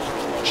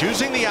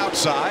Choosing the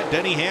outside.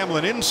 Denny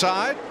Hamlin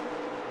inside.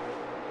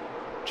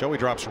 Joey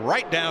drops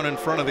right down in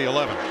front of the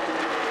 11.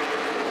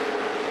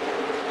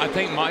 I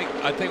think,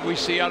 Mike, we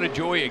see out of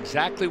Joey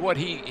exactly what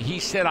he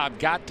said. I've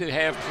got to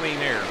have clean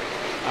air.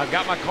 I've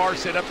got my car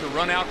set up to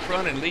run out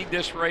front and lead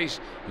this race,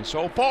 and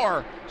so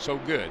far, so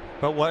good.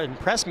 But what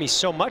impressed me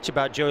so much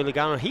about Joey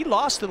Logano, he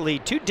lost the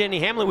lead to Denny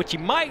Hamlin, which he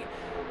might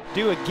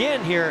do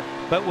again here,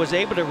 but was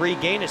able to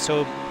regain it.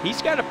 So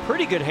he's got a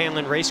pretty good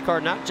Hamlin race car,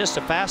 not just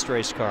a fast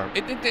race car.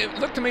 It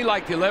looked to me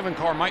like the 11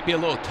 car might be a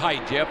little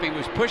tight, Jeff. He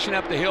was pushing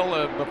up the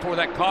hill before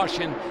that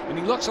caution, and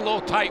he looks a little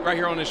tight right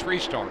here on this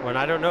restart. Well, and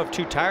I don't know if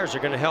 2 tires are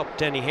going to help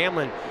Denny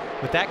Hamlin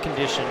with that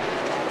condition.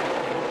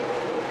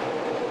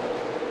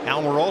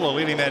 Almirola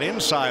leading that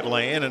inside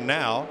lane, and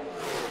now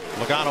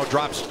Logano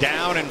drops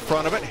down in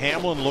front of it.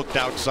 Hamlin looked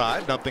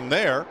outside, nothing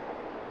there.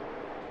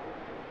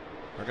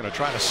 They're going to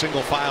try to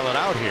single file it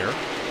out here.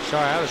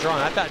 Sorry, I was wrong.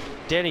 I thought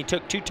Denny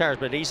took 2 tires,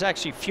 but he's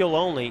actually fuel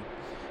only.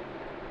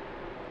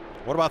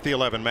 What about the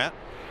 11, Matt?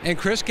 And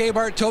Chris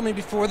Gabehart told me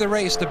before the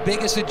race the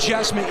biggest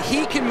adjustment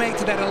he can make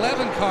to that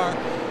 11 car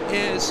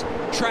is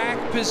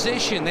track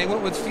position. They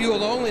went with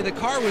fuel only. The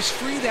car was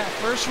free that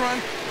first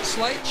run.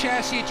 Slight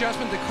chassis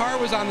adjustment. The car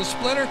was on the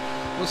splitter.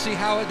 We'll see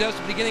how it does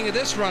at the beginning of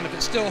this run if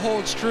it still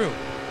holds true.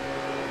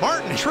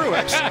 Martin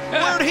Truex,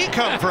 where'd he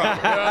come from?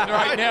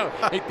 Right now,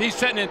 he's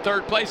sitting in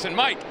 3rd place. And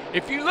Mike,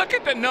 if you look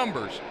at the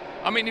numbers,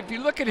 I mean, if you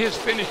look at his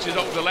finishes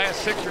over the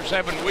last 6 or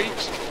 7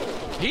 weeks,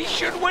 he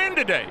should win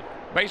today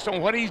based on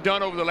what he's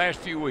done over the last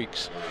few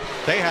weeks.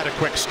 They had a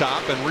quick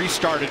stop and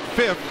restarted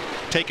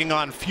 5th, taking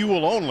on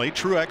fuel only.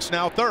 Truex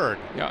now 3rd.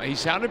 Yeah, he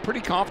sounded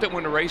pretty confident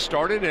when the race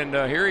started, and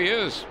here he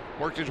is.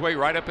 Worked his way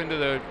right up into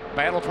the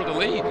battle for the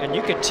lead. And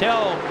you could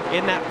tell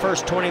in that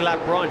first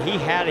 20-lap run, he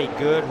had a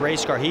good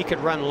race car. He could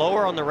run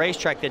lower on the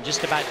racetrack than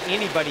just about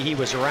anybody he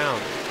was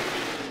around.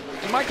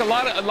 And Mike, a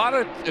lot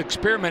of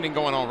experimenting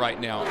going on right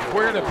now.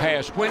 Where to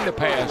pass, when to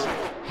pass,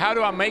 how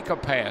do I make a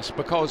pass?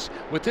 Because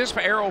with this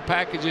aero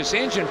package, this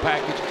engine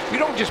package, you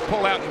don't just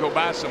pull out and go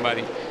by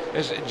somebody.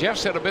 As Jeff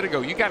said a bit ago,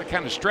 you got to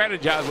kind of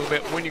strategize a little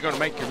bit when you're going to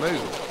make your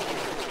move.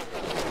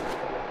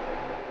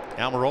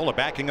 Almirola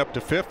backing up to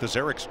 5th as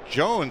Eric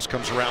Jones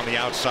comes around the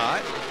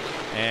outside,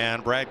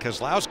 and Brad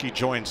Keselowski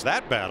joins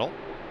that battle.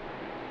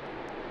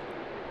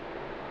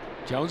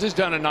 Jones has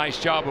done a nice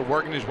job of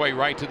working his way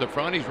right to the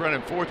front. He's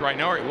running 4th right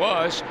now, or he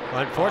was.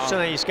 Well,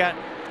 unfortunately, he's got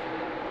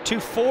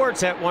 2 Fords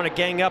that want to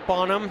gang up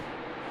on him.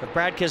 But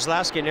Brad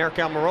Keselowski and Eric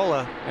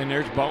Almirola. And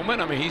there's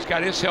Bowman. I mean, he's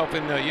got himself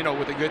in,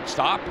 with a good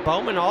stop.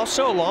 Bowman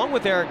also, along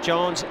with Eric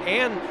Jones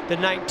and the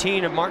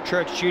 19 of Mark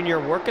Truex Jr.,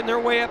 working their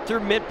way up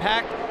through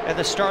mid-pack at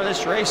the start of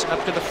this race,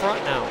 up to the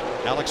front now.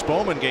 Alex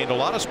Bowman gained a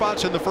lot of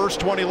spots in the first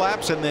 20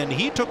 laps, and then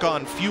he took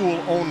on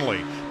fuel only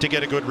to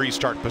get a good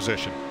restart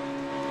position.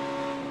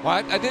 Well,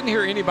 I didn't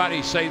hear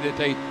anybody say that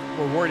they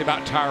were worried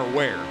about tire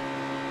wear.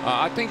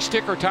 I think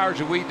sticker tires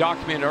that we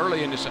documented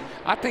early in this,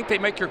 I think they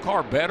make your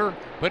car better.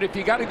 But if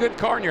you got a good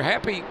car and you're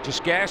happy,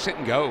 just gas it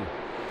and go.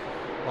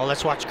 Well,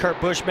 let's watch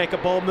Kurt Busch make a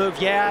bold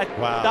move. Yeah,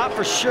 wow. Thought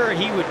for sure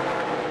he would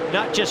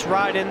not just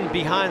ride in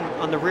behind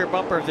on the rear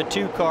bumper of the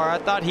 2 car. I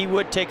thought he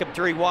would take him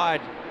 3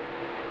 wide.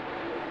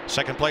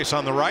 2nd place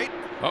on the right.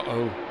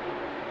 Uh-oh.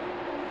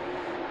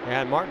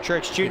 Yeah, Martin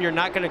Truex Jr.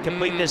 not going to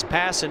complete this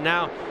pass, and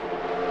now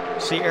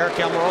see Eric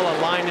Almirola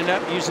lining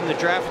up using the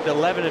draft with the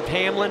 11 of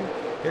Hamlin.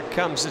 Here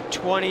comes the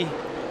 20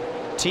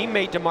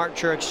 teammate to Mark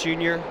Truex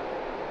Jr.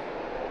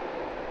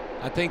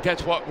 I think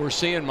that's what we're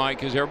seeing,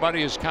 Mike, is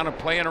everybody is kind of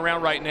playing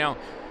around right now.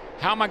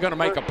 How am I going to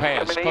make a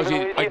pass? Because,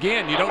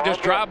 again, you don't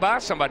just drive by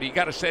somebody. You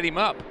got to set him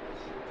up.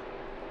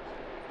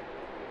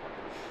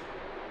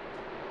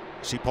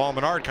 See Paul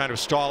Menard kind of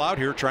stall out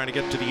here, trying to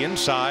get to the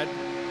inside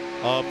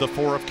of the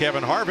 4 of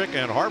Kevin Harvick,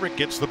 and Harvick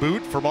gets the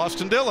boot from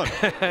Austin Dillon.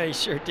 He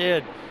sure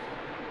did.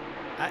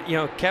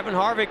 Kevin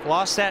Harvick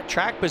lost that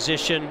track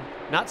position,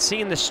 not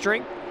seeing the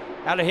strength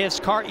out of his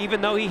car, even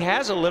though he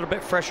has a little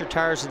bit fresher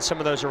tires than some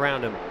of those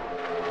around him.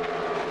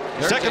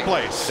 Second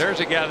place. There's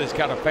a guy that's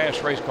got a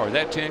fast race car.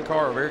 That 10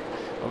 car of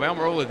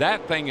Almirola,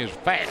 that thing is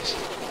fast.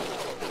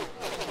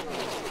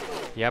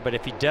 Yeah, but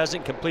if he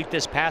doesn't complete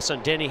this pass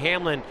on Denny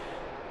Hamlin,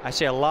 I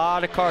see a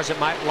lot of cars that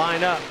might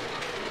line up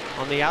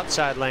on the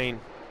outside lane.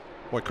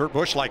 Boy, Kurt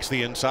Busch likes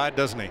the inside,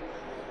 doesn't he?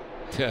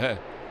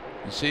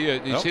 You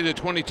see the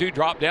 22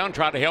 drop down,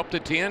 try to help the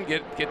 10,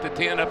 get the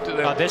 10 up to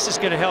the. This is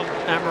going to help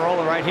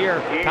Almirola right here.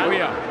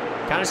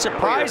 Kind of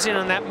surprising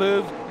on that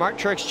move. Mark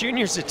Truex Jr.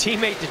 is a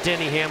teammate to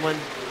Denny Hamlin.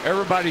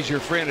 Everybody's your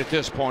friend at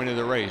this point of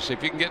the race.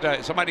 If you can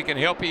get somebody can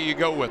help you, you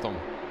go with them.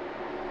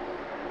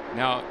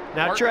 Now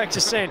Truex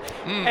is saying,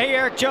 "Hey,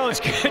 Eric Jones,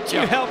 could you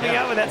help me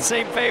out with that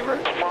same favor?"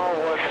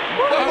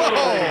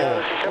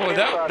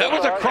 That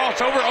was a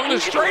crossover on the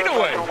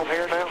straightaway.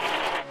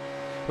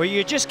 Well,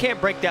 you just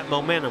can't break that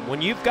momentum.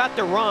 When you've got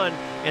the run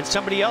and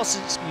somebody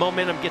else's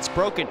momentum gets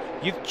broken,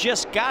 you've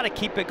just got to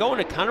keep it going.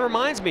 It kind of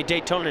reminds me of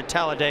Daytona and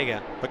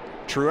Talladega. But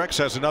Truex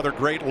has another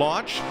great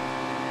launch.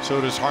 So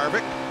does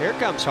Harvick. Here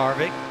comes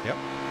Harvick. Yep.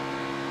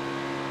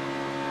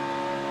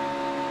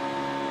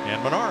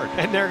 And Menard.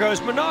 And there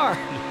goes Menard.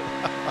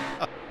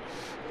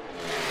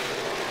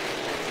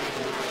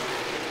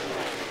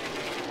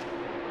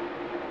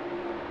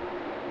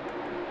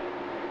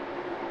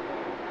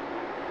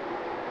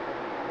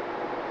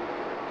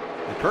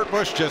 Kurt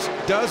Busch just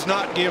does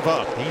not give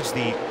up. He's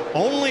the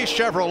only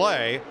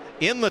Chevrolet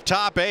in the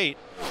top 8,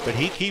 but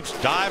he keeps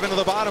diving to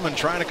the bottom and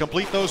trying to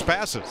complete those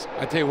passes.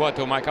 I tell you what,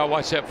 though, Mike, I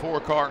watched that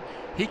 4 car.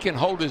 He can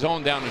hold his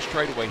own down the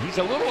straightaway. He's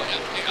a little,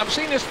 I've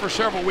seen this for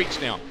several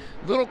weeks now,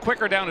 a little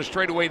quicker down the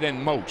straightaway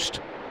than most.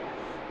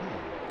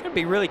 I'd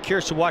be really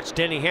curious to watch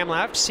Denny Hamlin.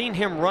 I've seen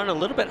him run a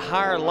little bit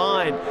higher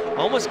line,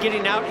 almost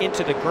getting out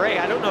into the gray.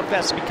 I don't know if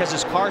that's because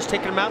his car's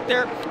taking him out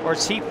there, or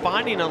is he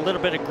finding a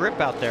little bit of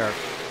grip out there.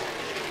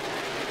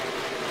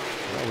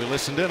 Well, we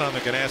listened in on the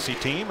Ganassi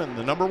team and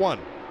the number 1.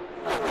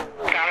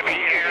 Gotta be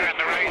air in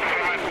the right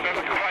front.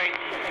 Doesn't quite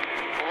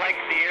like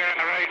the air in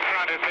the right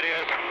front. If it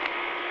is,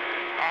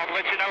 I'll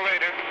let you know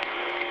later.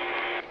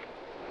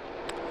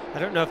 I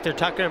don't know if they're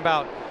talking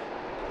about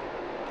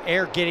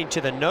air getting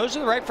to the nose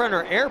of the right front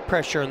or air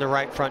pressure in the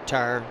right front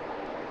tire.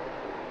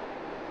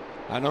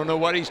 I don't know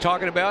what he's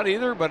talking about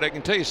either, but I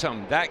can tell you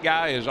something. That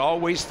guy is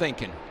always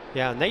thinking.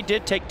 Yeah, and they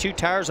did take 2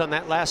 tires on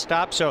that last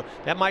stop, so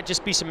that might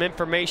just be some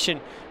information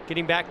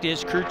getting back to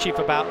his crew chief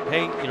about,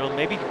 hey, you know,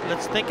 maybe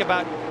let's think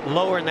about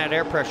lowering that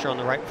air pressure on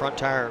the right front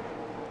tire.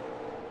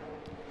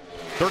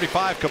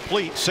 35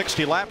 complete,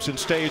 60 laps in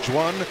stage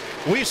 1.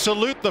 We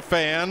salute the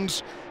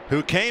fans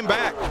who came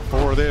back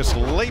for this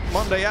late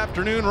Monday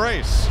afternoon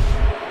race,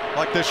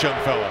 like this young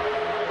fella.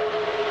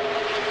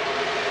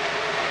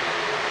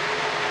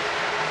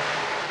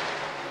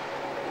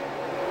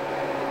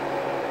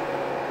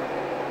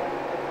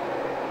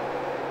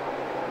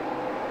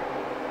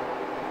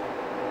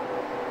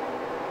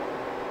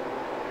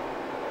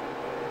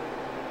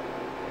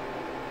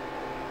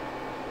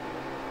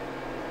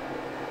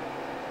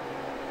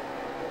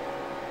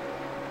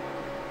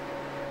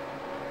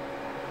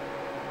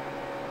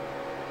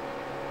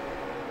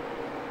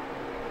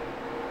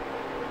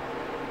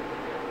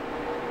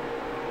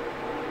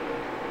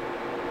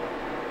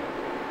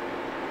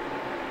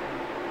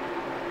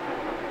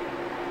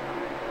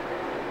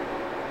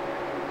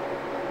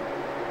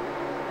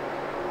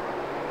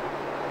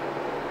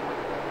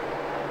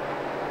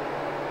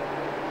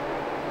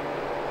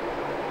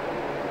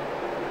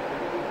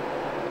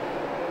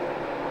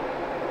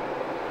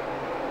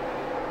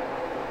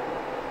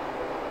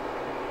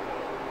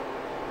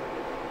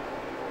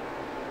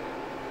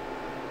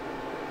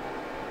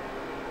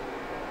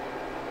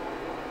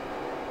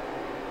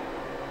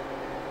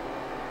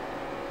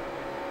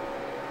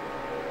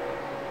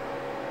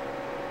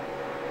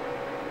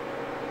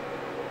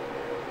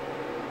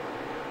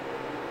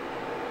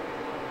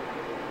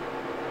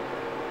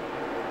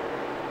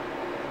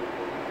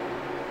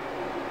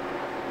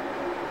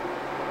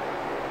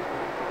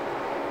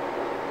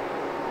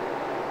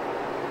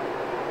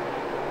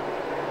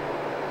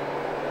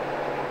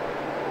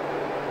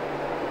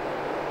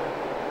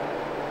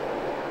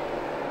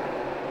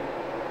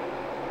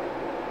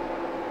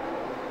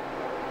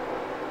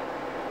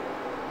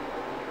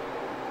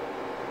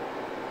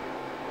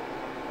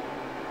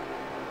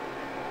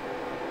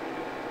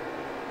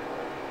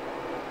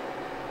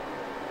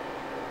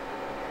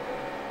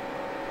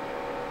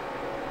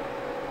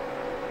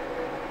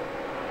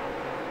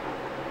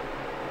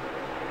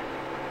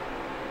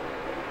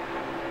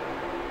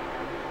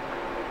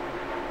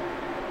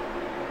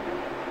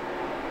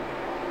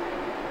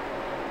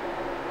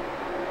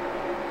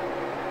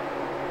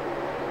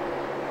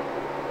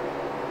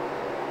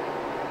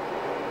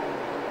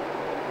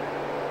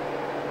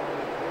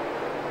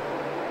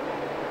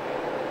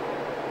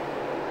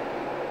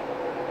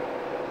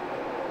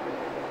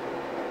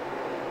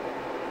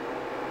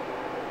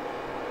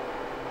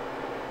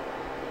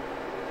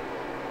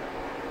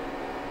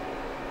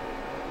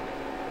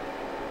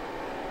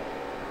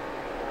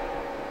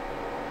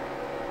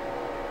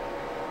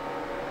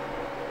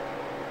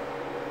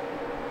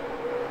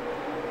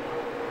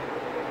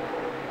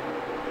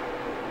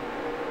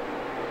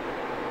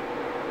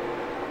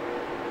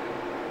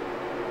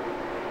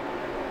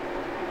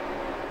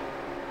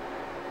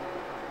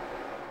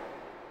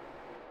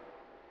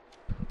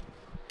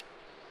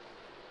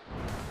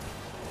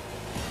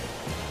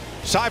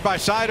 Side by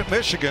side at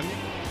Michigan.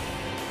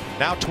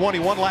 Now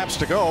 21 laps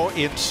to go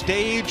in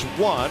stage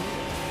 1.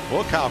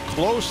 Look how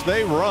close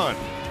they run.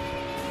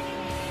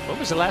 When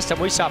was the last time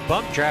we saw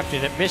bump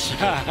drafting at Michigan?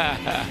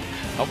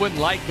 I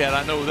wouldn't like that,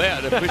 I know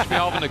that. It pushed me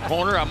off in the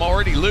corner. I'm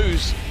already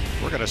loose.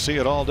 We're going to see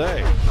it all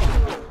day.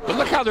 But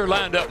look how they're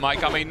lined up,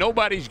 Mike. I mean,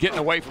 nobody's getting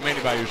away from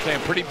anybody. They're staying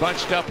pretty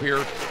bunched up here,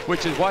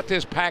 which is what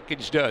this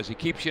package does. It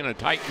keeps you in a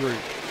tight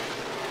groove.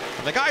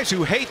 And the guys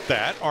who hate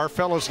that are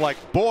fellows like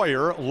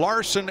Boyer,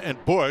 Larson,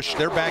 and Busch.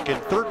 They're back in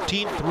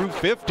 13th through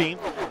 15th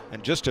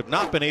and just have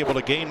not been able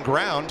to gain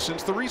ground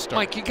since the restart.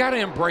 Mike, you got to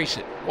embrace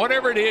it.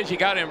 Whatever it is, you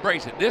got to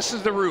embrace it. This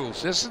is the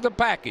rules. This is the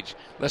package.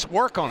 Let's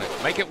work on it.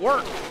 Make it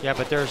work. Yeah,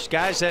 but there's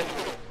guys that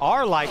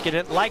are liking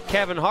it, like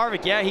Kevin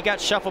Harvick. Yeah, he got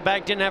shuffled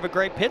back, didn't have a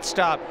great pit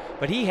stop,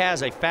 but he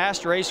has a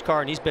fast race car,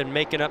 and he's been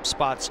making up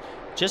spots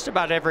just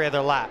about every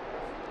other lap.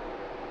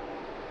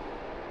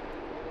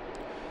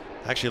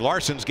 Actually,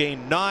 Larson's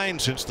gained 9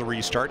 since the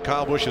restart.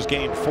 Kyle Busch has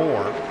gained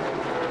 4.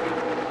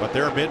 But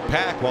they're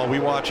mid-pack while we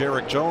watch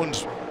Eric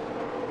Jones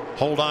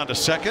hold on to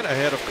second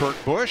ahead of Kurt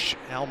Busch,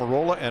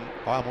 Almirola and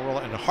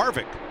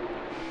Harvick,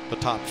 the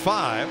top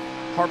 5.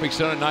 Harvick's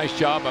done a nice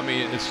job. I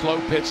mean, a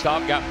slow pit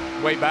stop, got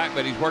way back,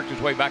 but he's worked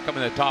his way back up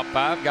in the top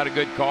 5. Got a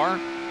good car.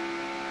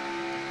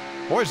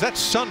 Boy, is that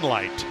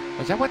sunlight?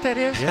 Is that what that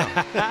is?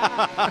 Yeah.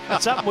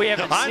 That's something we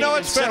haven't seen. I know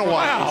it's been a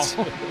while,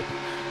 Wow.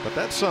 but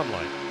that's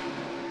sunlight.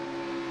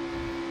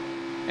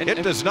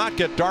 It does not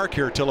get dark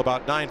here till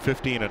about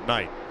 9:15 at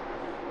night.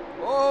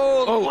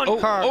 One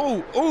car.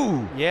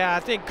 Oh. Yeah, I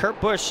think Kurt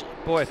Busch,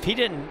 boy, if he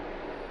didn't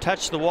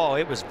touch the wall,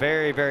 it was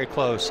very, very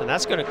close, and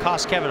that's going to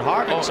cost Kevin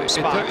Harvick some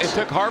spots. It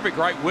took Harvick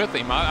right with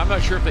him. I'm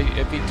not sure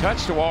if he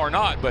touched the wall or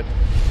not, but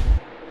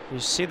you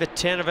see the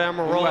 10 of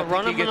Almirola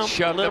running he gets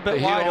shoved a little up bit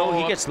the wide. hill.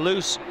 Oh, he gets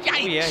loose.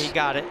 Yikes. Oh, yeah, he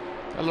got it.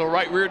 A little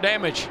right rear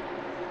damage.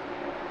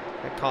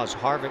 That caused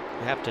Harvick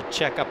to have to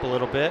check up a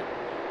little bit.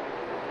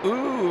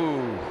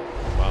 Ooh.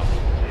 Wow.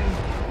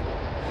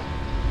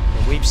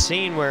 And we've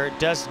seen where it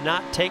does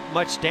not take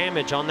much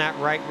damage on that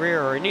right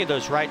rear or any of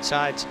those right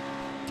sides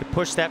to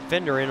push that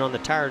fender in on the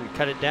tire and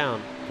cut it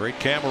down. Great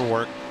camera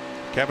work.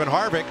 Kevin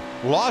Harvick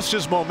lost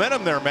his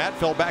momentum there, Matt.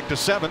 Fell back to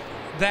 7th.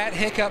 That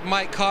hiccup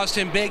might cost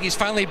him big. He's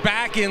finally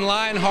back in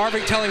line.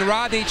 Harvick telling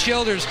Rodney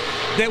Childers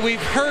that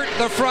we've hurt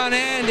the front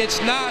end.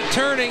 It's not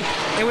turning,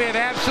 and we have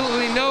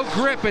absolutely no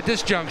grip at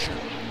this juncture.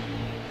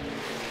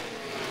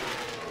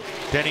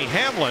 Denny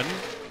Hamlin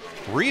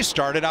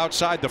restarted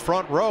outside the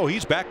front row.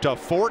 He's back to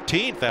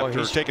 14th after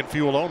he's taking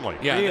fuel only.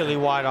 Yeah. Really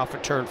wide off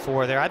of turn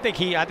 4 there. I think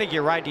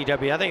you're right,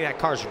 DW. I think that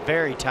car's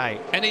very tight.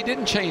 And he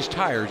didn't change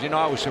tires. You know,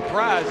 I was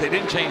surprised they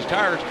didn't change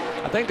tires.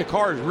 I think the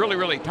car is really,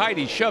 really tight.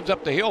 He shoves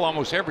up the hill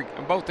almost on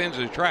both ends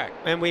of the track.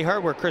 And we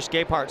heard where Chris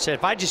Gapehart said,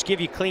 if I just give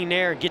you clean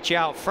air and get you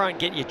out front,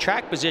 get you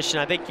track position,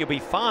 I think you'll be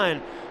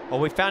fine. Well,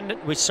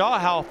 we saw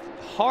how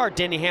hard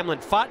Denny Hamlin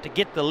fought to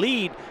get the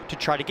lead to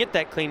try to get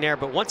that clean air,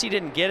 but once he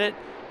didn't get it,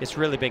 it's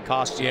really been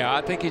costly. Yeah,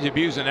 I think he's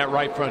abusing that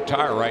right front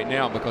tire right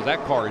now because that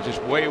car is just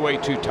way, way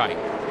too tight.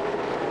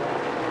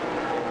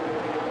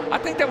 I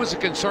think that was a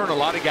concern a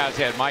lot of guys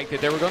had, Mike, that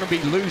they were going to be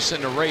loose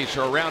in the race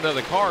or around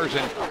other cars,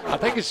 and I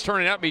think it's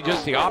turning out to be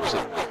just the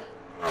opposite.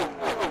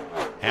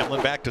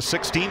 Hamlin back to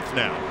 16th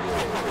now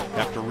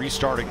after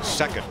restarting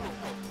 2nd.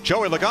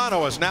 Joey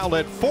Logano has now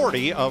led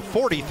 40 of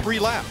 43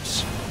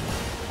 laps.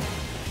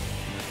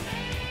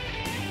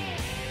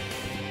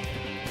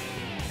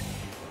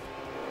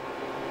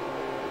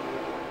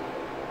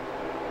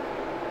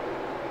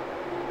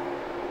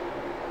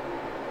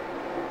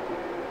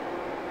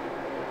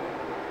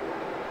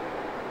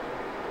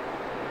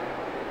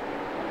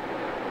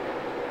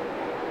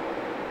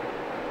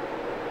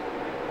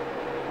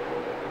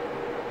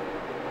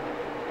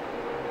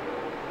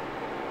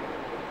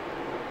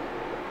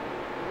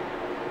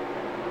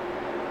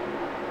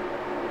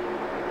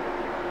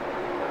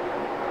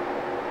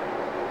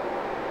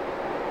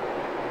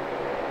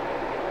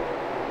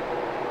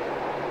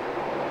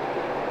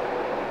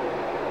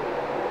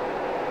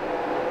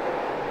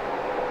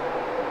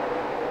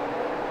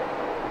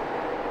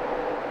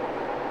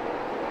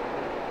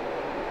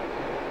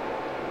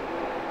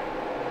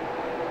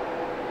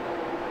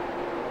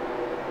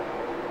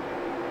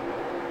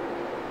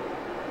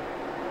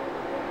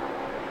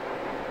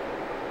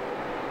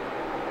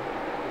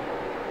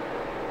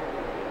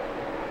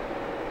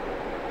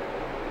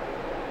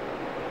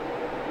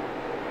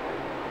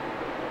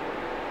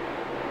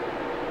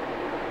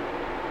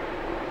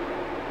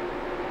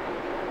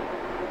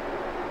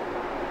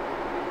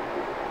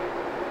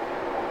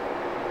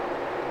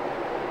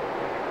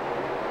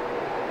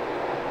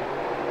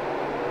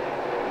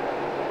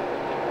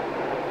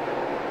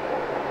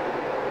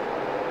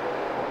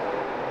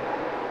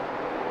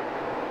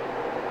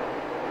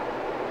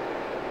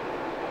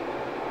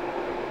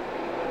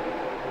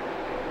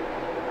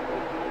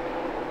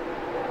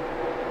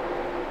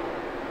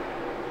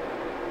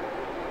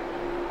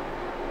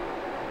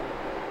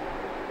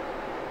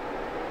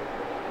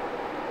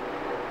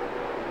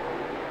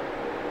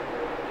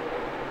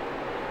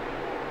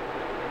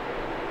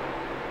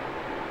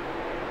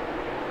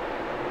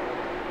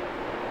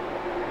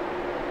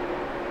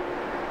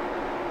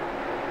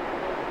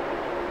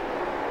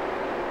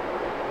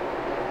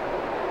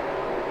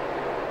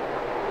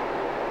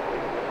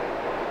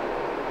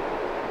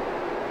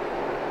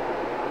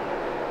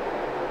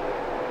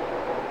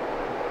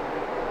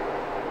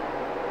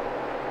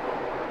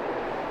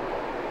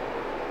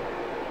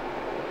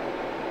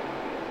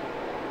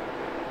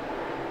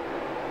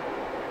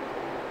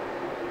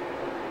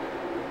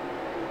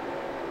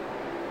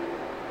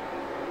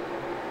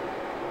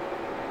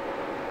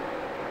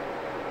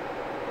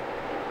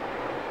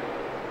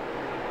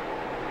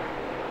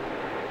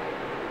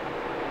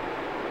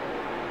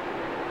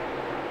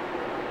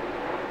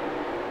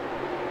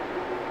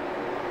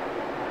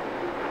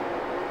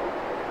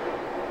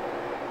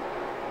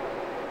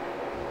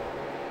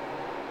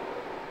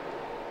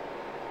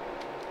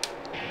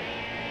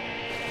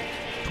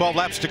 .12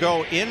 laps to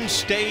go in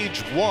stage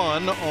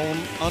 1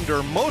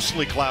 under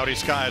mostly cloudy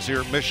skies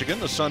here at Michigan.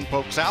 The sun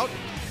pokes out.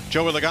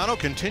 Joey Logano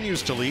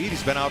continues to lead.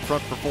 He's been out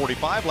front for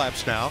 45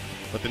 laps now.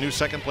 But the new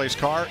second place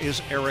car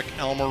is Eric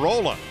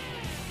Almirola.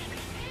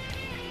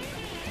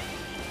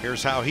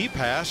 Here's how he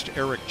passed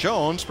Eric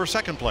Jones for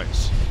second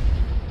place.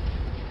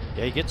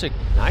 Yeah, he gets a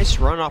nice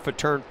run off of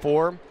turn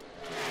 4.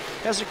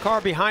 Has a car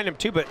behind him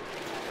too, but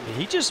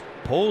he just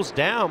pulls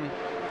down,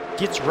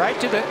 gets right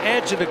to the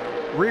edge of the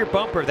rear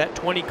bumper of that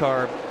 20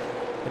 car,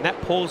 and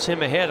that pulls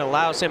him ahead,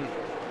 allows him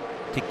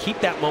to keep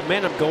that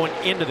momentum going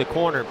into the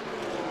corner.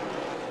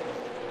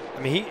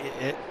 I mean,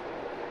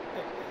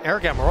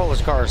 Eric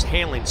Almirola's car is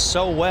handling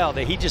so well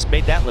that he just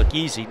made that look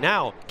easy.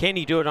 Now, can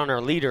he do it on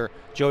our leader,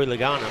 Joey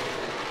Logano?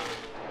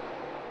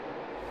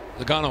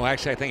 Logano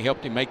actually, I think,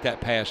 helped him make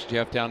that pass,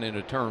 Jeff, down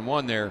into turn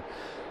 1 there.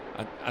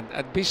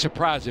 I'd be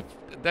surprised if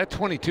that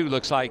 22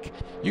 looks like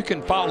you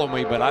can follow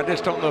me, but I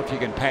just don't know if you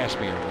can pass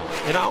me or not.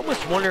 And I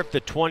almost wonder if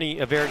the 20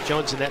 of Eric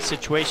Jones in that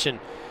situation,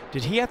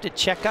 did he have to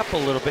check up a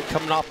little bit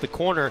coming off the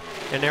corner,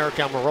 and Eric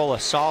Almirola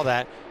saw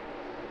that?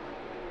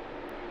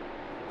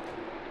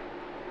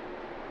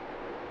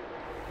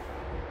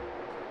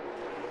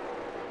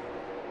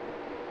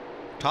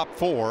 Top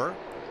 4,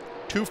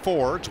 2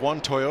 Fords,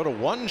 1 Toyota,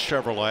 1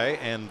 Chevrolet,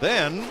 and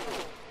then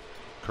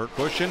Kurt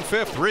Busch in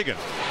 5th. Regan.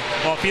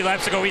 Well, a few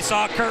laps ago, we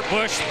saw Kurt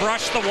Busch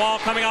brush the wall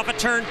coming off of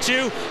turn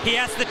 2. He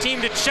asked the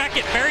team to check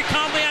it very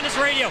calmly on his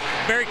radio.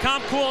 Very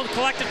calm, cool, and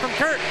collected from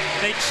Kurt.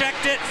 They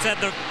checked it, said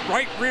the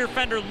right rear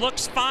fender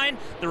looks fine.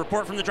 The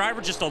report from the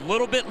driver, just a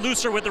little bit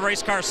looser with the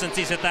race car since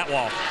he's hit that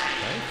wall.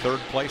 Okay, third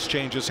place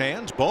changes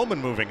hands.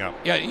 Bowman moving up.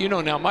 Yeah, you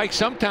know, now, Mike,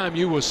 sometime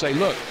you will say,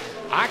 look,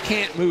 I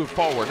can't move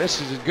forward.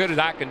 This is as good as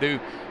I can do.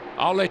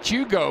 I'll let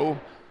you go.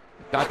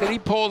 Not that he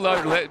pulled,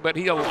 but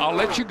I'll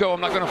let you go.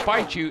 I'm not going to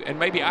fight you, and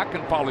maybe I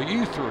can follow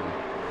you through.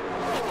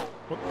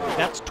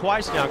 That's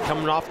twice now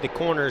coming off the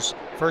corners.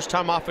 First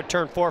time off of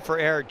turn 4 for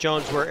Eric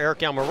Jones, where Eric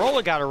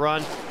Almirola got a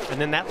run,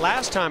 and then that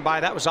last time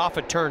by, that was off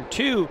of turn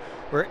 2,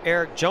 where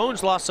Eric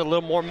Jones lost a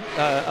little more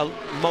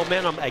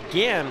momentum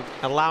again,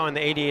 allowing the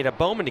 88 of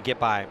Bowman to get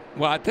by.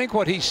 Well, I think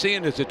what he's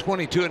seeing is the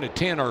 22 and the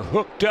 10 are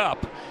hooked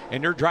up,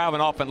 and they're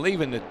driving off and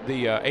leaving the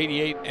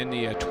 88 and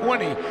the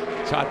 20.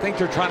 So I think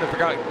they're trying to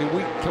figure out,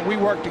 can we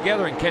work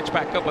together and catch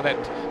back up with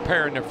that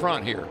pair in the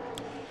front here?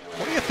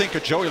 What do you think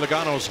of Joey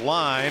Logano's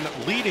line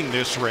leading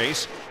this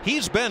race?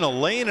 He's been a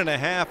lane and a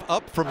half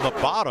up from the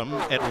bottom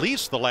at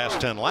least the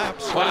last 10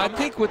 laps. Well, I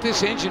think with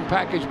this engine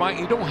package, Mike,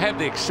 you don't have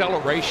the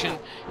acceleration.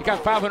 You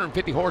got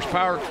 550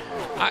 horsepower.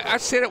 I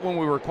said it when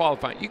we were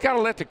qualifying. You got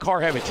to let the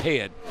car have its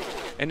head.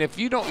 And if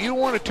you don't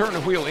want to turn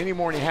the wheel any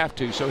more than you have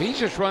to. So he's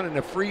just running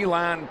a free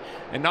line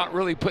and not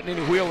really putting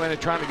any wheel in it,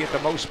 trying to get the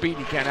most speed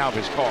he can out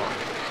of his car.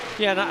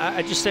 Yeah, and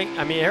I just think,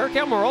 I mean, Eric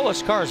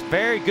Almirola's car is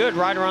very good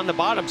right around the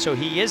bottom, so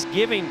he is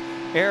giving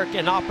Eric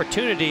an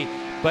opportunity,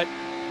 but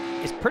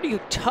it's pretty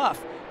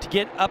tough to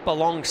get up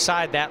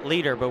alongside that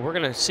leader. But we're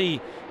going to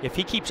see if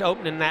he keeps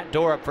opening that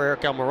door up for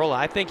Eric Almirola.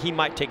 I think he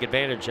might take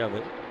advantage of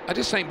it. I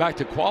just think back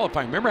to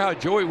qualifying. Remember how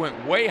Joey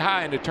went way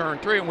high into turn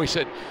 3, and we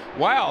said,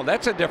 wow,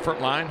 that's a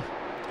different line.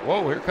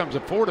 Whoa, here comes a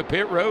Ford to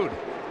pit road.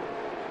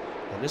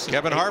 And this is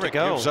Kevin Harvick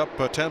gives up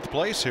 10th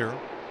place here.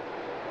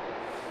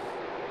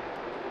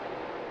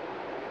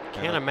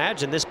 Can't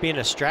imagine this being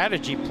a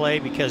strategy play,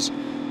 because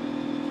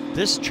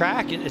this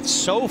track, it's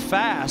so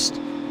fast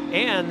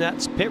and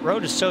that pit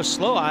road is so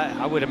slow.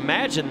 I would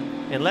imagine,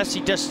 unless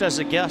he just does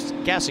a gas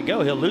and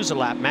go, he'll lose a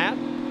lap. Matt?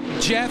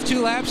 Jeff,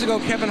 2 laps ago,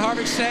 Kevin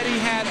Harvick said he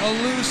had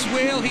a loose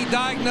wheel. He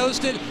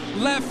diagnosed it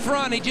left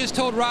front. He just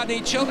told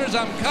Rodney Childers,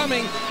 I'm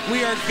coming.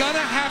 We are going to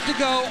have to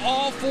go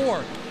all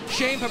 4.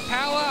 Shane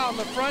Papala on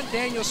the front,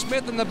 Daniel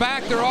Smith in the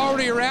back. They're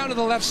already around to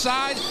the left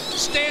side.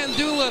 Stan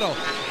Doolittle.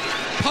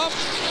 Pump,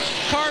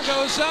 car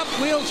goes up,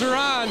 wheels are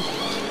on.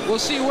 We'll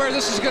see where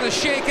this is going to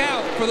shake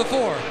out for the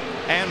 4.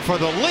 And for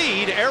the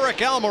lead, Eric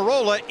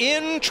Almirola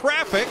in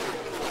traffic,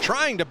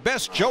 trying to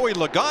best Joey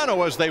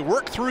Logano as they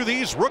work through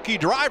these rookie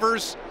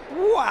drivers.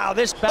 Wow,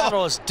 this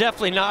battle is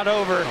definitely not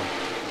over.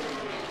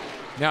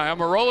 Now,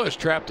 Almirola is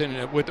trapped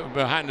in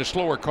behind the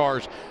slower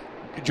cars.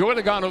 Joey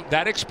Logano,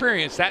 that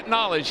experience, that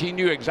knowledge, he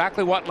knew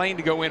exactly what lane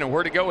to go in and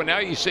where to go. And now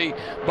you see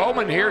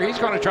Bowman here. He's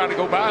going to try to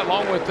go by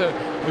along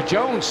with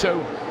Jones. So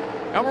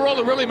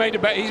Almirola really made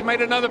he's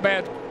made another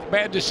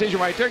bad decision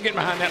right there, getting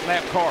behind that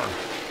lap car.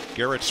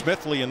 Garrett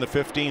Smithley in the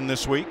 15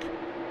 this week.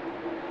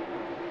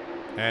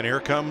 And here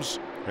comes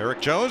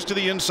Eric Jones to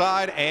the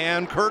inside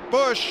and Kurt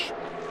Busch.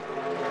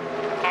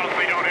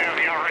 We don't have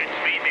the outright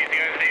speed these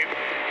guys do.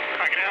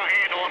 I can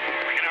out-handle them,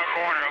 I can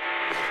out-corner them,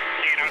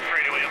 can't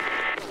out-straightaway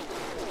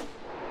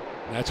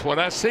them. That's what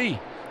I see.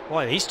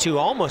 Boy, these two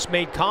almost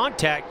made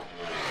contact.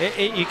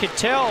 You could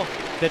tell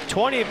that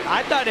 20,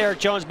 I thought Eric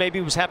Jones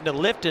maybe was having to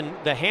lift and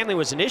the handling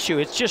was an issue.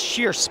 It's just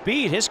sheer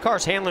speed. His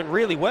car's handling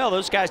really well.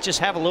 Those guys just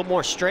have a little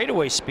more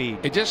straightaway speed.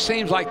 It just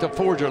seems like the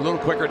Fords are a little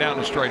quicker down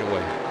the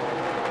straightaway.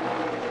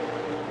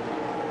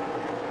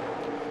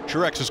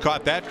 Truex has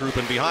caught that group,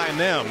 and behind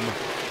them,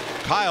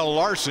 Kyle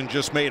Larson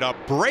just made a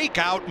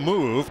breakout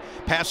move,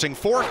 passing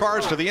 4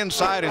 cars to the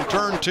inside in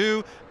turn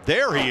 2.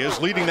 There he is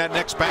leading that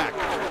next pack.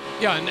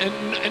 Yeah,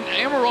 and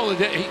Amarola,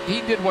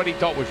 he did what he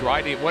thought was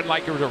right. It wasn't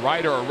like it was a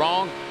right or a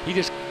wrong. He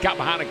just got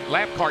behind a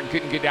lap car and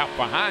couldn't get out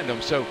behind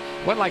him. So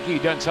it wasn't like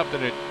he'd done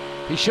something that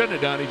he shouldn't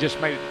have done. He just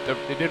made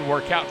it didn't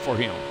work out for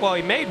him. Well,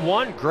 he made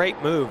one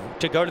great move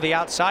to go to the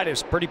outside. It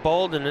was pretty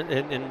bold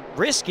and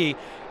risky,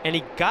 and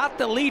he got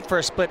the lead for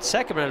a split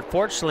second, but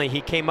unfortunately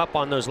he came up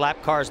on those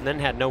lap cars and then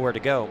had nowhere to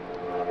go.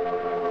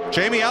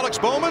 Jamie, Alex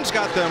Bowman's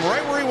got them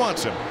right where he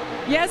wants him.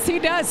 Yes, he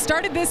does.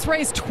 Started this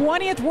race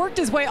 20th, worked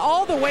his way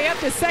all the way up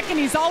to second.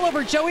 He's all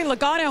over Joey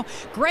Logano.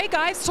 Greg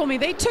Ives told me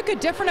they took a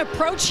different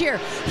approach here.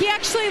 He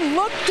actually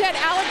looked at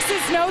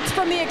Alex's notes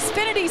from the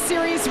Xfinity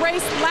Series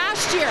race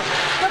last year.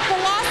 The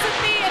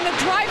philosophy and the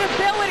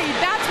drivability,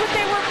 that's what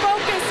they were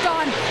focused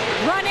on,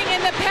 running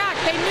in the pack.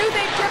 They knew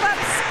they'd give up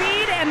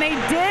speed, and they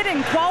did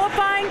in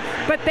qualifying,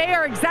 but they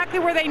are exactly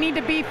where they need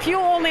to be.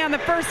 Fuel only on the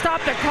first stop.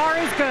 The car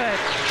is good.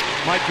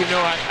 Mike, you know,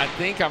 I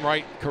think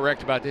I'm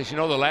correct about this. You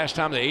know, the last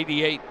time the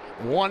 88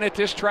 won at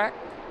this track,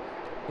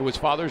 it was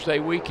Father's Day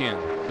weekend.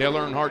 Dale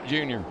Earnhardt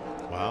Jr.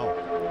 Wow.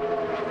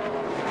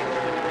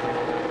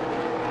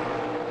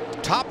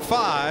 Top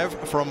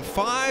 5 from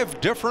 5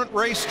 different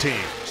race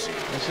teams.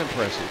 That's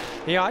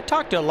impressive. You know, I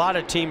talked to a lot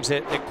of teams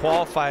that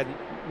qualified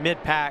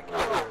mid-pack,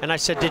 and I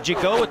said, did you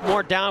go with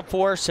more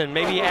downforce and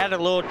maybe add a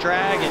little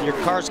drag and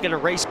your car's going to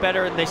race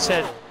better? And they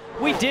said,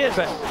 we did,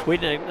 but we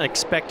didn't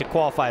expect to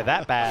qualify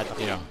that bad.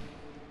 Yeah.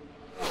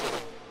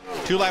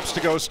 2 laps to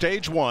go,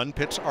 stage 1.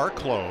 Pits are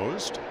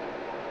closed.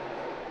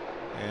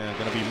 And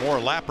going to be more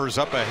lappers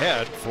up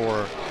ahead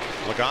for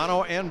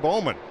Logano and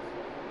Bowman.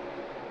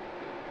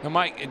 Now,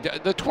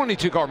 Mike, the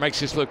 22 car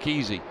makes this look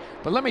easy.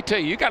 But let me tell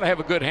you, you got to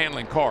have a good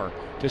handling car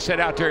to sit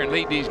out there and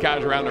lead these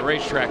guys around the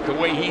racetrack the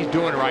way he's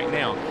doing right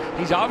now.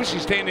 He's obviously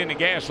staying in the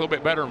gas a little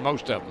bit better than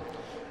most of them.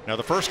 Now,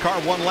 the first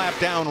car 1 lap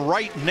down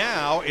right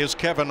now is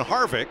Kevin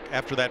Harvick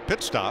after that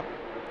pit stop.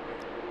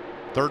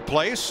 3rd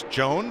place,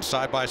 Jones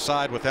side by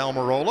side with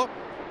Almirola.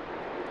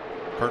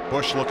 Kurt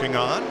Busch looking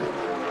on.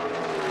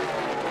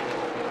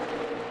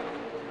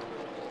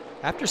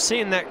 After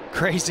seeing that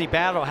crazy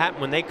battle happen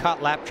when they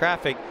caught lap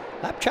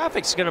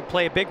traffic's going to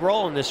play a big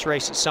role in this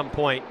race at some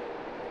point.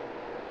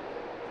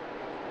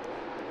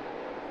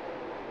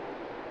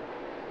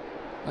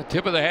 A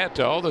tip of the hat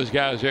to all those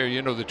guys there.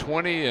 You know, the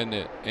 20 and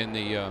the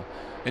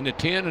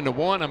 10 and the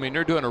 1. I mean,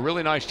 they're doing a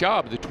really nice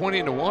job. The 20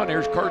 and the 1.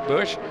 Here's Kurt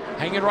Busch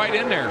hanging right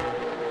in there.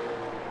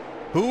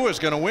 Who is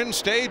going to win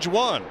stage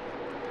 1?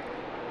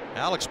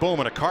 Alex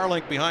Bowman, a car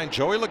length behind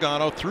Joey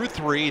Logano through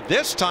 3.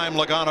 This time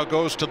Logano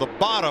goes to the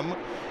bottom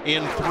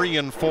in 3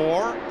 and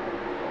 4.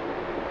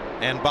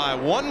 And by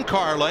 1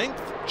 car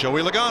length,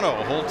 Joey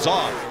Logano holds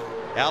off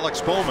Alex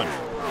Bowman,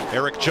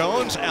 Eric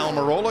Jones,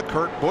 Almirola,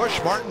 Kurt Busch,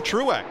 Martin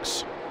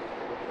Truex.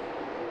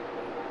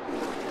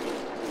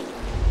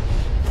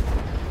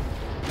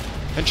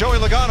 And Joey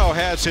Logano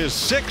has his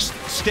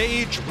 6th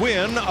stage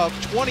win of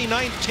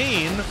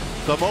 2019,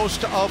 the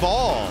most of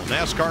all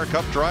NASCAR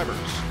Cup drivers.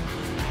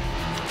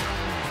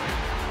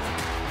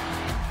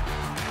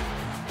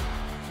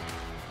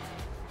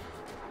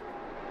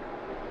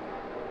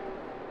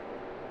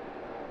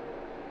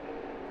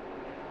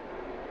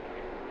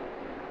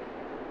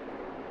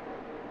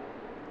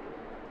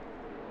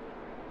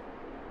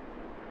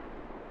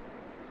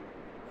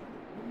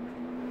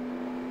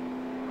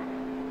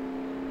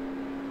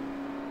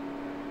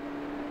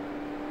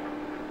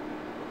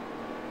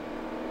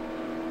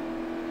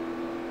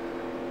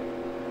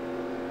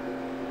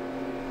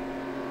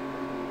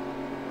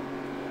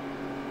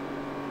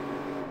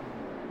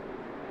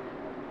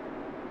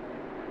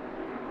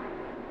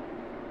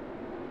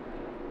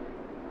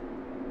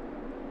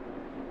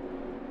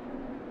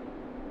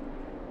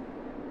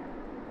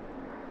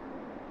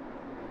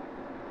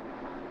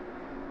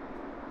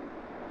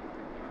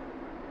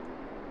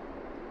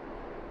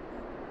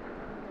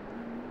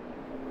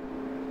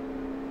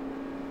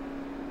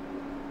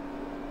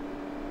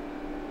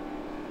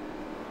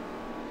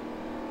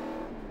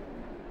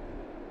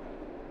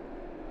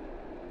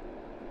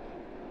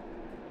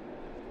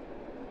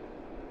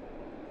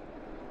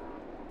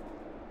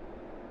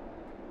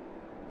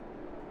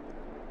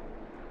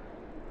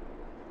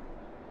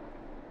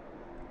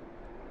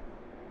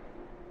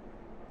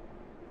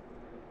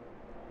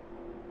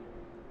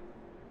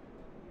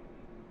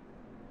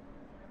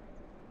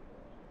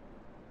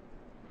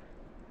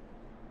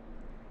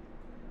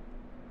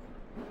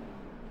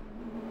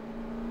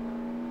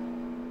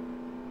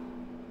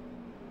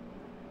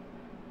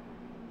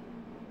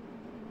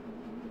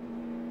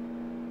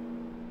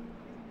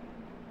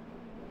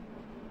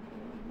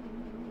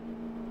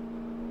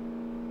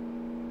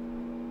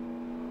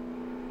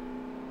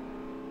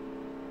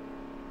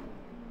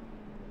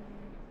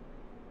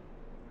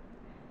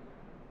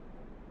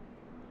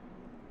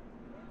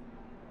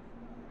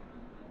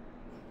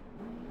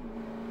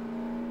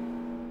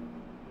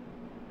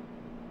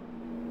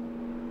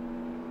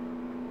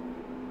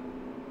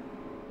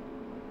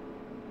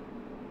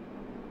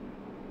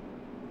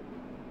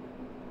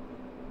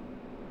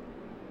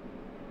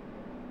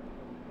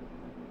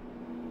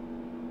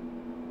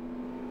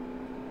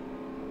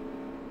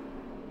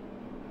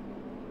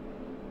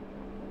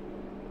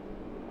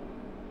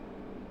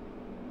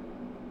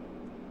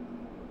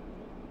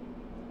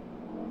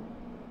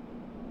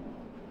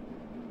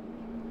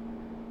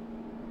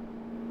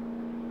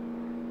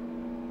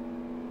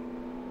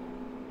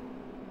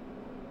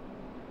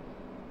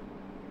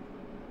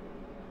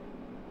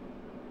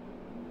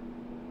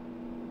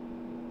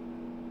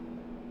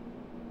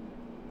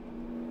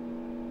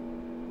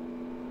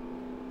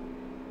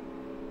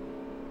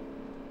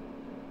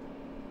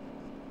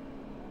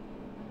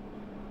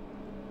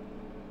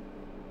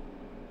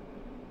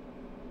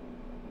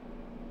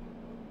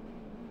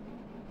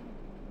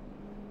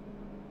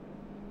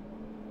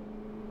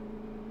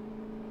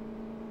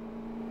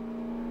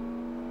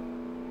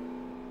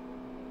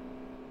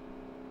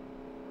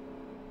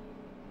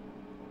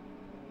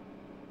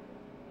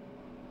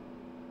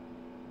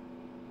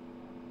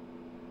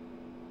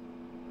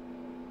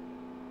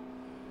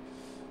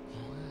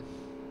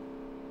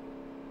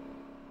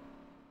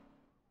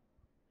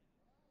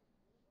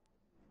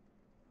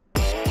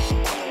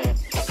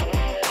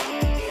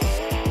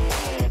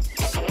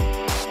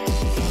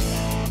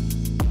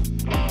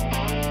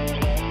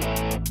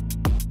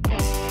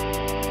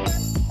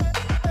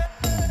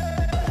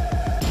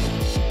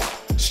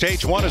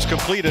 Stage 1 is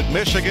completed.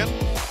 Michigan,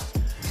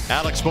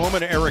 Alex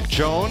Bowman, Eric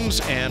Jones,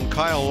 and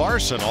Kyle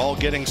Larson all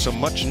getting some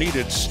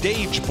much-needed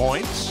stage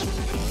points,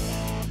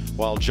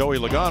 while Joey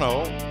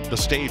Logano, the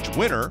stage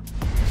winner,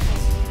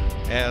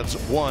 adds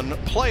 1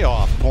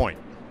 playoff point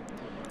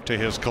to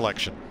his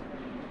collection.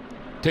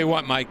 Tell you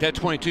what, Mike, that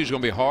 22 is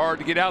going to be hard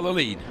to get out of the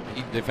lead.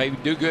 If they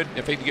do good,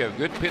 if they get a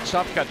good pit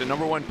stop, got the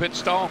 #1 pit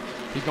stall,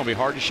 he's going to be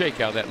hard to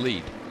shake out of that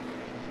lead.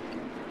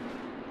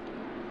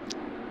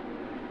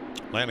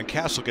 Landon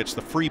Castle gets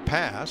the free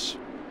pass.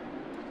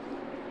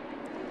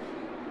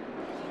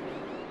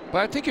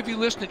 But I think if you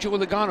listen to Joey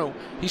Logano,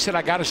 he said,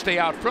 I got to stay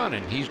out front,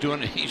 and he's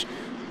doing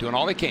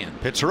all he can.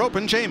 Pits are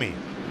open. Jamie.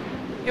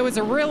 It was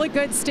a really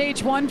good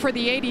stage 1 for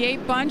the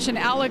 88 bunch, and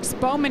Alex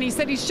Bowman, he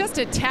said he's just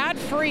a tad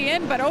free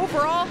in, but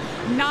overall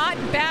not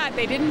bad.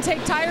 They didn't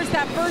take tires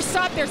that first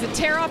stop. There's a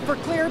tear off for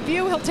clear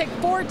view. He'll take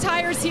 4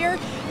 tires here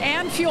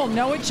and fuel,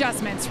 no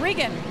adjustments.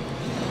 Regan.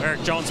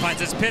 Eric Jones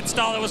finds his pit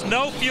stall. There was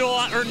no fuel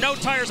or no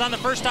tires on the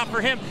first stop for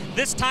him.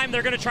 This time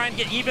they're going to try and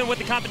get even with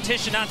the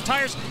competition on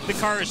tires. The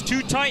car is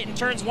too tight in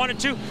turns 1 and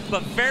 2,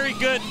 but very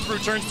good through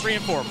turns 3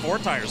 and 4. 4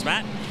 tires,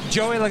 Matt.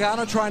 Joey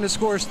Logano trying to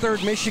score his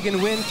 3rd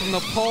Michigan win from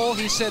the pole.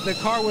 He said the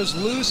car was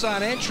loose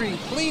on entry,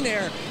 clean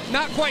air.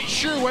 Not quite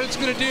sure what it's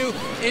going to do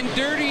in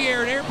dirty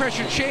air and air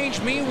pressure change.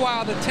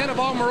 Meanwhile, the 10 of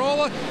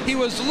Almirola, he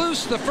was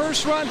loose the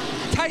first run,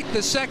 tight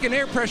the second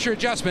air pressure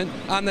adjustment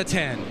on the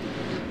 10.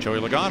 Joey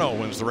Logano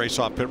wins the race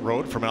off pit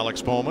road from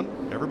Alex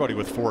Bowman. Everybody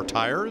with 4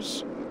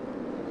 tires.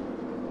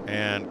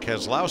 And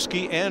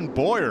Keselowski and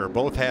Boyer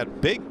both had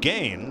big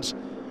gains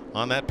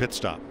on that pit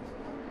stop.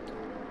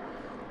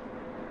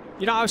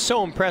 You know, I was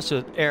so impressed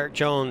with Eric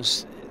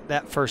Jones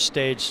that first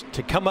stage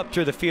to come up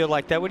through the field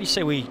like that. What do you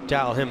say we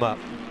dial him up?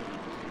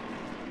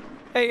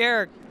 Hey,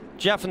 Eric,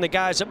 Jeff and the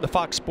guys up in the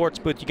Fox Sports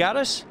booth, you got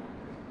us?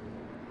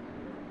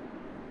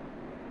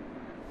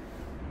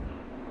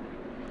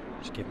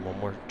 Just give him one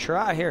more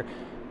try here.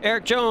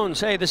 Eric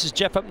Jones, hey, this is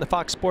Jeff up in the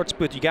Fox Sports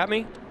booth. You got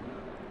me?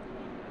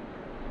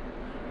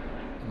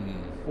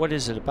 What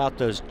is it about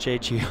those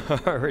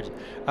JGR?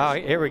 Oh,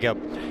 here we go.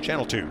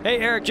 Channel 2. Hey,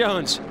 Eric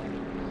Jones.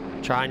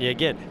 Trying you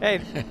again.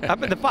 Hey,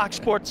 up in the Fox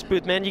Sports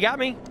booth, man. You got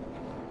me?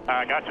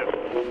 I got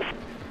you.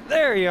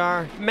 There you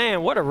are.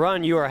 Man, what a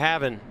run you are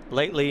having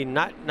lately.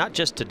 Not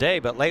just today,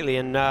 but lately.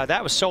 And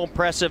that was so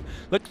impressive.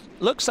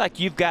 Looks like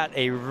you've got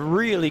a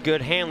really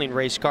good handling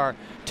race car.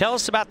 Tell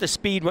us about the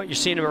speed, what you're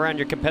seeing around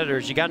your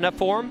competitors. You got enough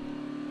for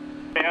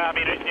them? Yeah, I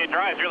mean, it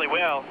drives really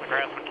well. The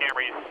Grassman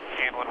Camry's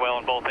handling well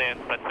on both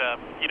ends. But,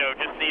 you know,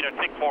 just need a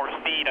tick more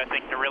speed, I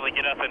think, to really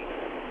get up and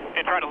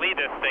try to lead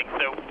this thing.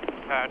 So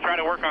try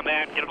to work on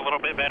that, get it a little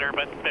bit better.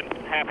 But been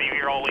happy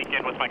here all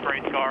weekend with my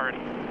race car.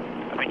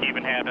 And I think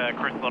even had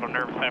Chris a little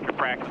nervous after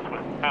practice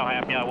with how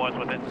happy I was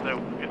with it.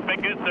 So it's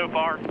been good so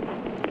far.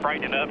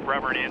 Brightening up,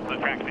 rubbering in, so the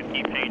track's going to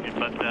keep changing.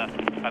 But I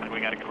think we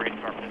got a good race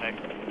car for today.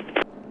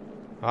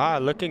 All right,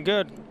 looking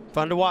good.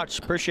 Fun to watch.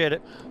 Appreciate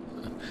it.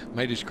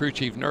 Made his crew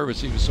chief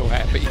nervous. He was so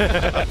happy.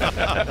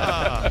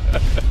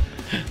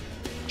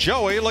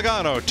 Joey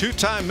Logano,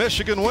 2-time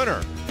Michigan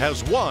winner,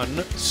 has won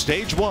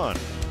stage 1.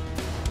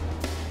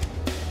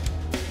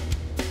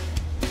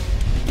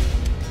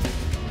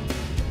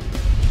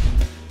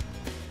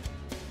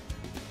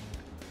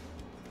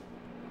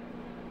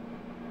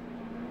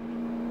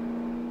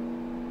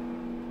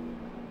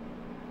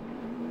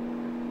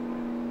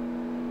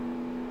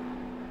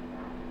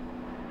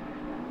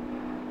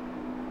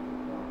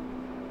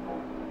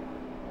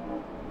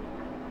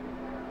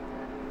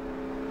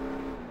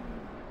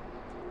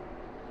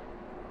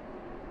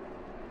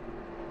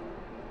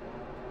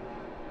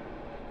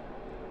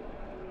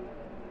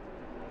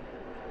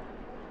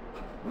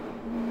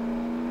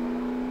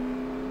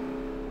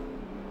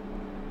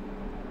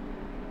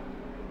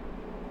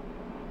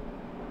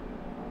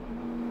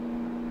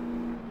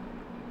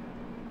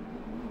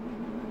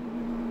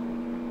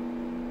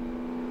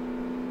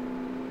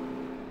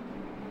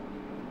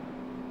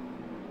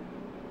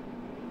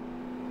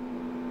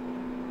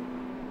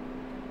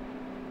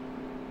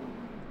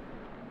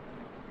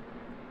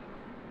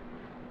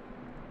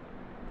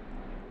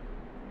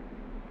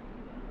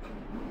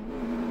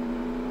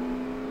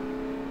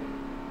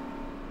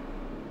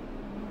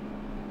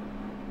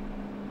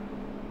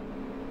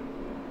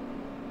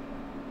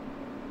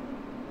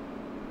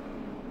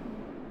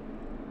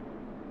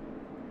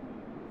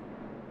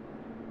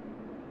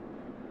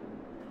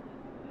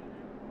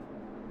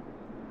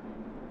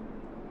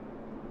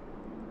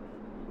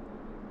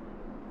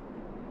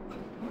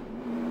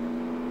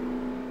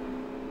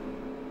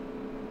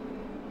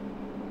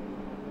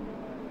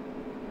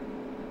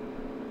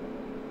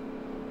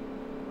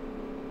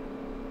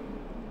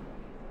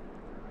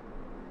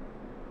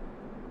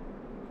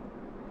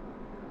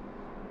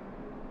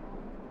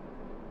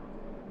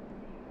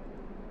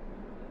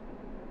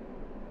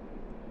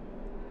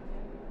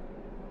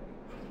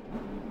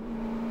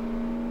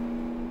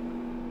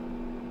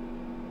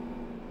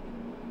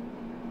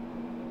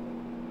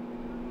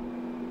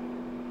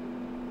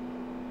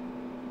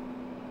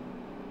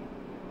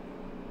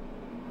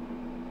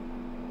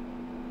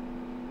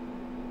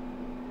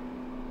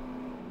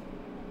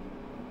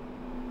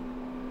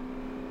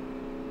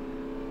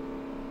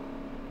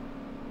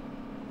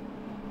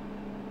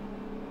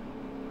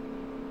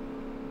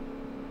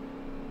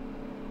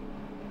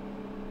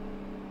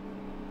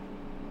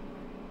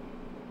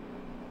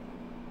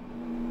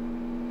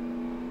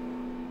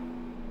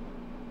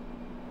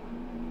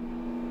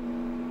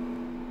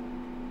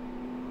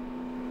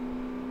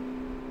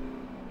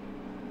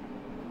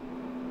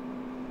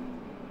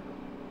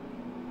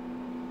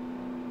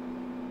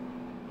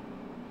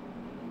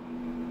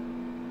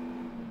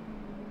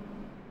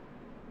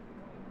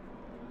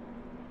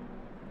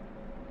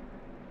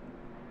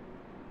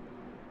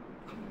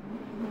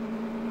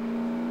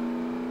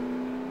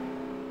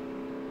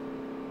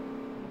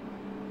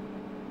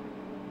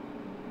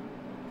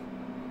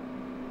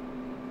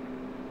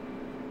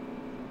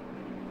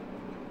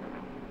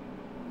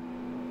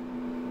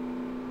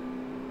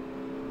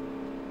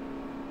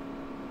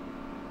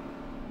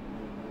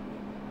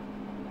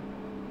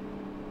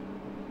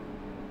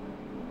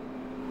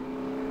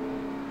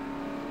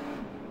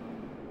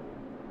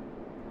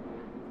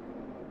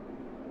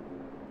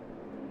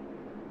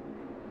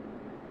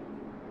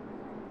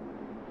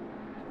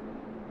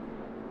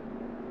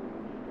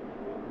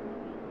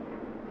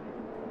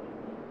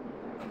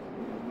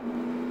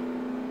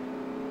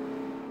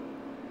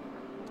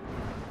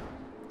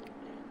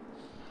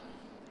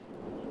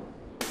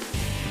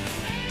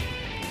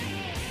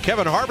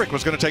 Kevin Harvick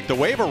was going to take the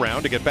wave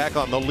around to get back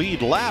on the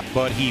lead lap,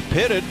 but he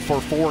pitted for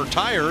 4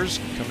 tires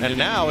and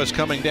now is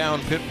coming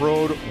down pit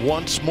road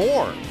once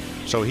more.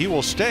 So he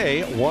will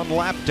stay 1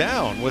 lap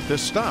down with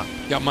this stop.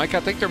 Yeah, Mike, I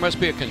think there must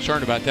be a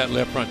concern about that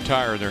left front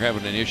tire. They're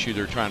having an issue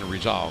they're trying to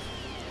resolve.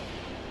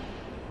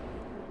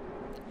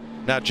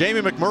 Now,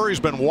 Jamie McMurray's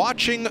been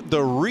watching the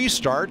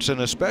restarts,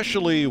 and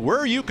especially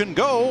where you can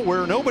go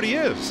where nobody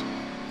is.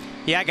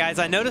 Yeah, guys,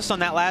 I noticed on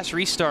that last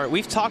restart,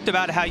 we've talked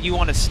about how you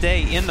want to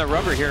stay in the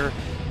rubber here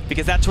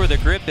because that's where the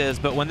grip is.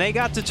 But when they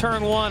got to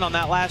turn 1 on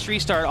that last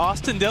restart,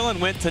 Austin Dillon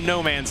went to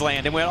no man's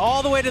land and went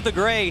all the way to the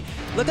gray.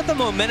 Look at the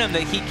momentum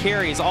that he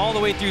carries all the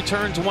way through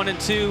turns 1 and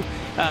 2.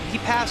 He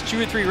passed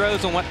 2 or 3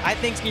 rows, and what I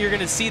think you're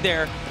going to see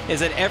there is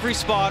that every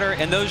spotter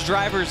and those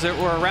drivers that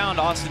were around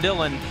Austin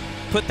Dillon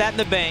put that in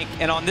the bank,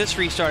 and on this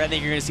restart, I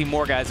think you're going to see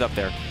more guys up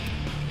there.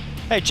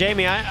 Hey,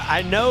 Jamie,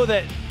 I know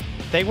that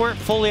they weren't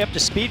fully up to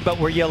speed, but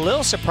were you a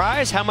little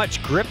surprised how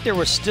much grip there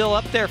was still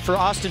up there for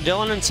Austin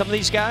Dillon and some of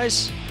these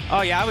guys?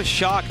 Oh yeah, I was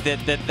shocked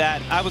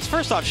I was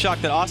first off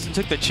shocked that Austin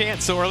took the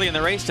chance so early in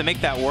the race to make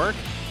that work.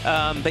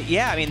 But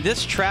yeah, I mean,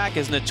 this track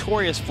is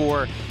notorious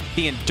for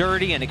being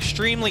dirty and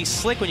extremely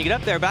slick when you get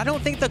up there, but I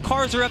don't think the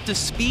cars are up to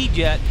speed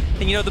yet.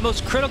 And you know, the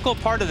most critical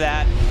part of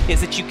that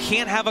is that you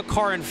can't have a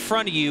car in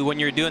front of you when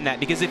you're doing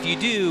that, because if you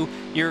do,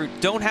 you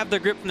don't have the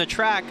grip from the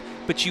track,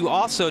 but you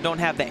also don't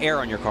have the air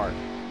on your car.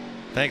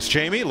 Thanks,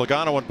 Jamie.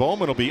 Logano and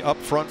Bowman will be up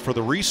front for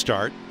the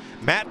restart.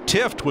 Matt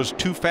Tifft was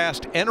too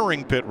fast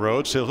entering pit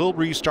road, so he'll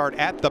restart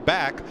at the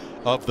back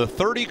of the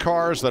 30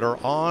 cars that are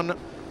on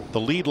the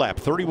lead lap.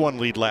 31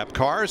 lead lap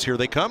cars. Here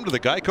they come to the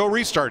Geico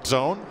restart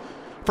zone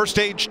for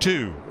stage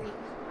 2.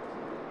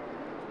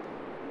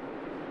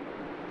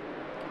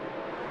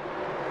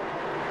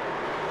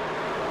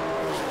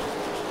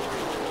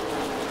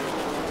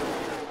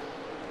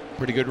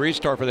 Pretty good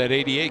restart for that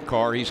 88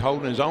 car. He's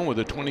holding his own with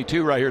a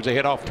 22 right here as they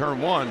head off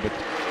turn 1, but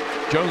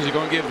Jones is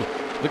going to give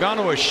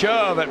Logano a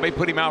shove that may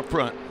put him out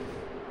front.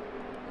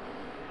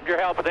 Your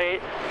help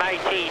at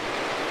 19.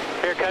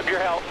 Here comes your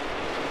help.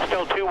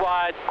 Still too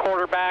wide.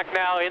 Quarterback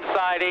now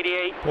inside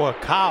 88. Boy,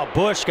 Kyle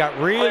Busch got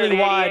really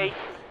wide.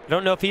 I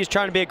don't know if he's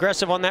trying to be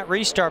aggressive on that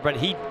restart, but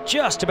he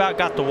just about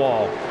got the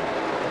wall.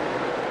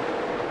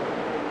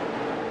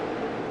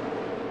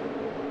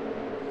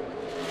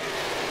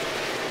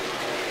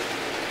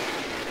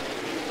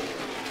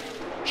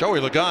 Joey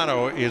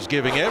Logano is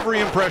giving every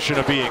impression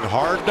of being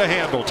hard to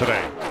handle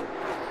today.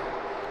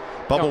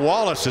 Bubba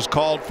Wallace is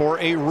called for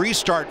a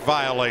restart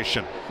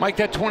violation. Mike,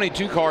 that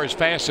 22 car is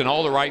fast in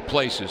all the right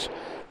places.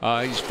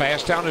 He's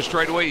fast down the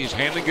straightaway. He's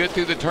handling good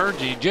through the turns.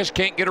 You just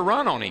can't get a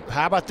run on him.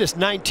 How about this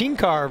 19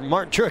 car,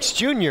 Martin Truex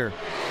Jr.?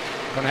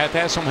 Gonna have to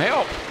have some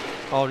help.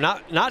 Oh,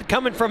 not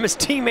coming from his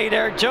teammate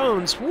Eric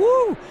Jones.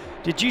 Woo!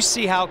 Did you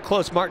see how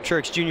close Martin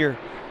Truex Jr.?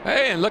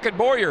 Hey, and look at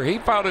Boyer. He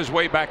fought his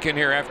way back in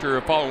here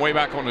after falling way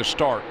back on the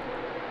start.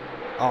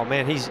 Oh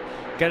man, he's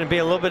going to be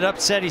a little bit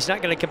upset. He's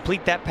not going to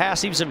complete that pass.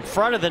 He was in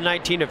front of the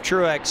 19 of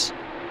Truex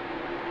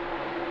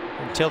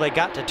until they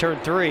got to turn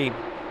 3.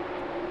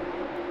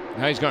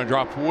 Now he's going to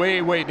drop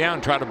way, way down,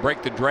 try to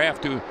break the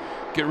draft to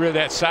get rid of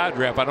that side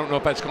draft. I don't know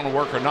if that's going to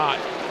work or not.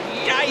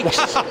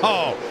 Yikes!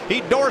 Wow,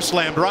 he door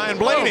slammed Ryan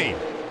Blaney.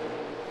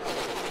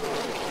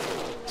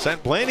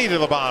 Sent Blaney to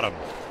the bottom.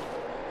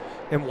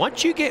 And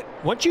once you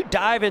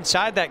dive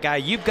inside that guy,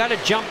 you've got to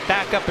jump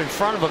back up in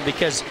front of him,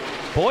 because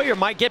Boyer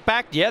might get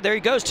back. Yeah, there he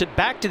goes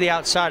back to the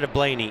outside of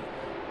Blaney.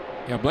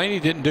 Yeah, Blaney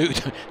didn't do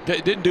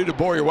to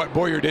Boyer what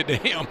Boyer did to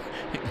him.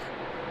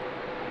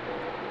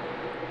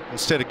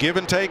 Instead of give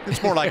and take,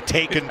 it's more like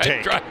take and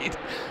take. That's right.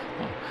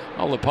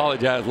 I'll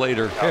apologize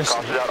later. Crosses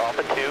out off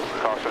at 2.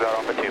 Crosses out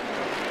off at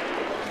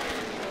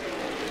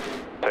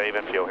 2.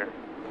 Saving fuel here.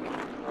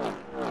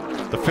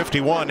 The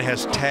 51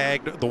 has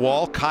tagged the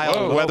wall.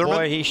 Kyle Weatherman. Oh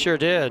boy, he sure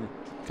did.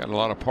 Got a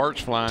lot of parts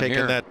flying taking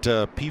here. That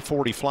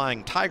P40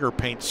 Flying Tiger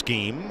paint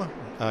scheme.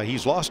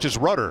 He's lost his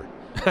rudder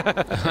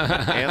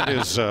and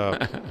his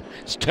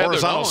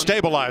horizontal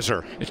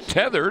stabilizer. It's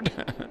tethered.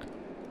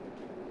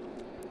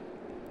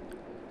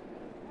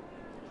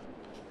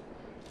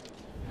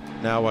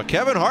 Now,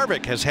 Kevin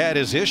Harvick has had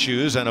his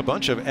issues and a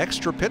bunch of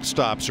extra pit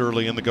stops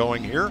early in the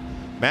going here.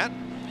 Matt?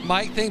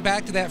 Mike, think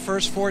back to that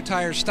first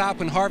 4-tire stop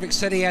when Harvick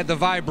said he had the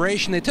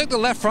vibration. They took the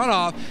left front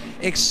off.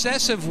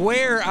 Excessive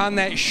wear on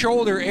that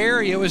shoulder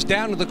area. It was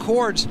down to the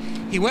cords.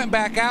 He went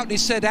back out and he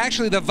said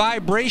actually the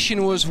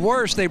vibration was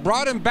worse. They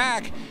brought him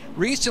back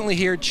recently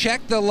here,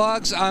 checked the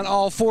lugs on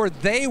all 4.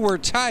 They were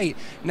tight.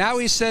 Now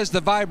he says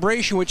the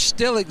vibration, which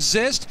still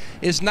exists,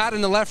 is not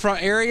in the left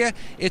front area.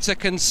 It's a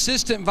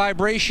consistent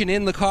vibration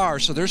in the car,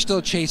 so they're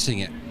still chasing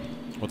it.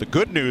 Well, the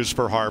good news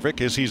for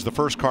Harvick is he's the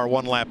first car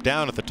 1 lap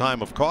down at the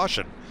time of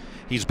caution.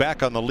 He's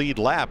back on the lead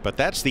lap, but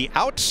that's the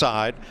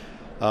outside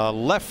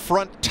left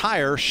front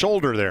tire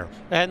shoulder there.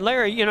 And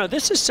Larry, you know,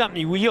 this is something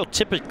you'll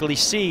typically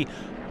see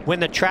when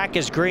the track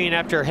is green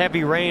after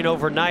heavy rain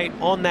overnight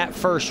on that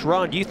first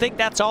run. Do you think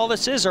that's all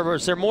this is, or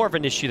is there more of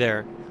an issue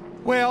there?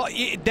 Well,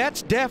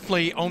 that's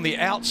definitely on the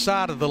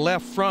outside of the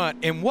left front.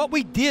 And what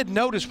we did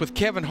notice with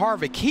Kevin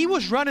Harvick, he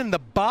was running the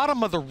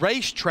bottom of the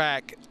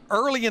racetrack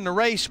early in the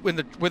race when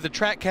the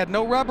track had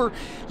no rubber.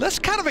 Let's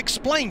kind of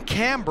explain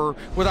camber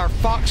with our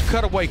Fox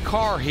cutaway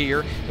car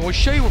here, and we'll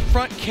show you a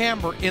front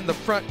camber in the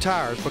front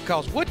tires,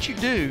 because what you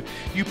do,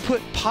 you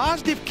put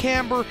positive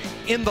camber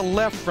in the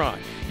left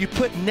front. You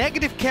put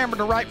negative camber in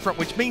the right front,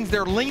 which means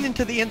they're leaning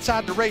to the inside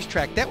of the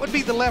racetrack. That would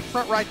be the left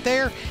front right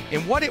there,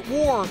 and what it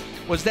wore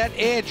was that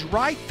edge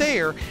right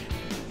there.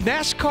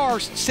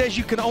 NASCAR says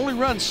you can only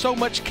run so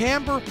much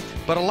camber,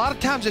 but a lot of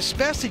times,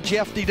 especially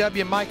Jeff,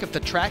 DW, and Mike, if the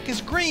track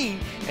is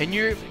green and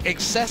you're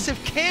excessive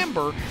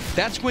camber,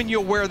 that's when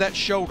you'll wear that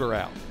shoulder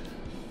out.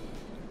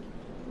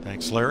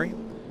 Thanks, Larry.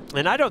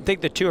 And I don't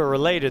think the two are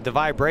related. The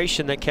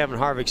vibration that Kevin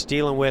Harvick's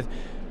dealing with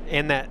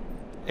and that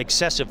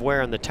excessive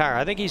wear on the tire.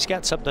 I think he's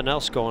got something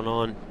else going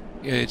on.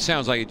 Yeah, it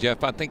sounds like it,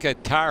 Jeff. I think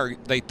that tire,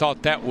 they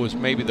thought that was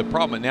maybe the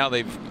problem. And now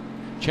they've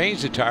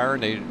changed the tire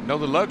and they know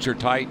the lugs are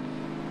tight.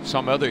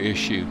 Some other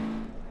issue.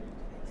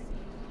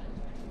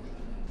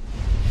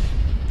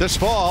 This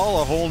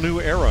fall, a whole new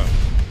era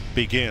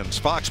begins.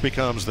 Fox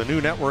becomes the new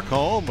network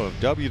home of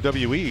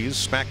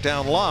WWE's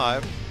SmackDown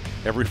Live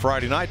every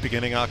Friday night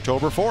beginning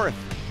October 4th,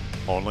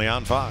 only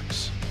on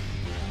Fox.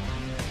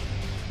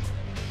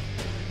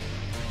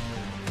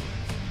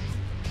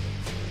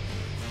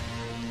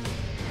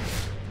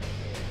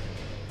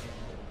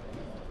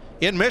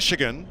 In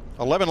Michigan,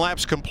 11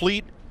 laps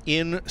complete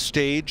in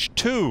stage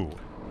 2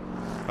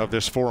 of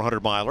this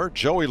 400-miler.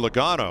 Joey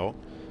Logano,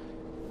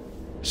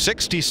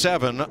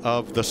 67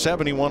 of the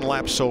 71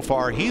 laps so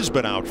far. He's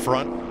been out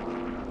front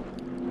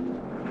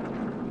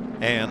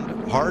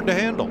and hard to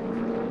handle.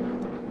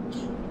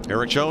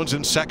 Eric Jones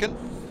in second,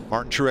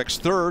 Martin Truex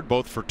third,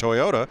 both for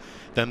Toyota.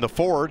 Then the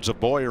Fords of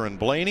Boyer and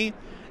Blaney.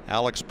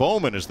 Alex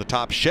Bowman is the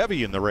top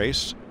Chevy in the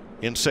race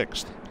in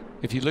sixth.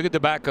 If you look at the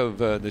back of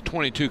the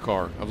 22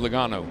 car of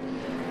Logano,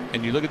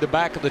 and you look at the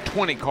back of the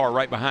 20 car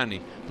right behind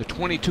him, the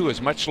 22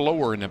 is much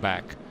lower in the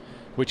back,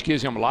 which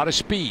gives him a lot of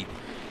speed.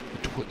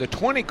 The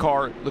 20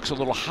 car looks a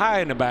little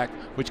high in the back,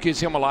 which gives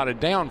him a lot of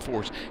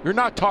downforce. You're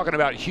not talking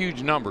about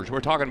huge numbers.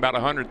 We're talking about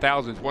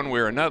 100,000s one way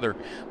or another.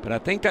 But I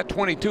think that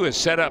 22 is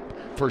set up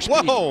for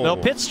speed. Whoa! No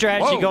pit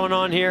strategy going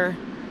on here.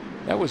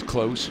 That was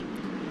close.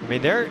 I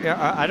mean,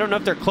 I don't know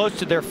if they're close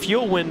to their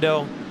fuel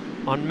window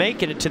on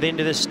making it to the end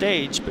of this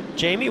stage. But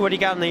Jamie, what do you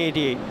got in the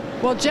 88?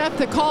 Well, Jeff,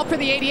 the call for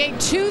the 88,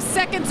 2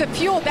 seconds of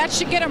fuel. That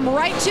should get them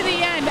right to the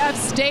end of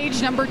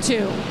stage number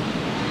 2.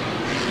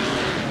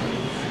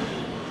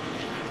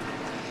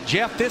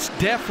 Jeff, this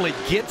definitely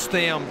gets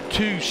them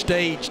to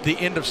the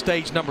end of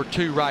stage number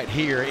 2 right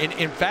here.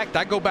 In fact,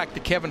 I go back to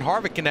Kevin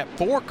Harvick in that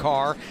 4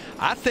 car.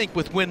 I think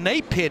with when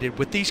they pitted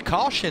with these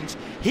cautions,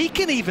 he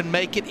can even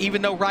make it,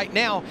 even though right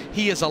now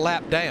he is a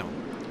lap down.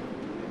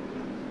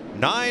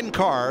 9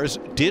 cars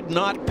did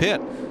not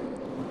pit.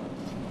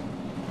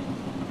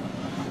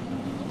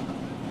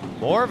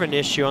 More of an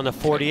issue on the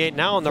 48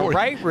 now on the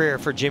right rear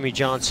for Jimmy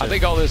Johnson. I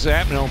think all this is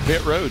happening on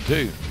pit road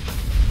too.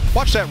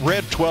 Watch that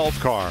red 12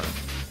 car.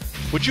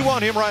 Would you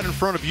want him right in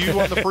front of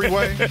you on the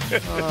freeway?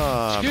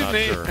 I'm not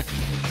sure.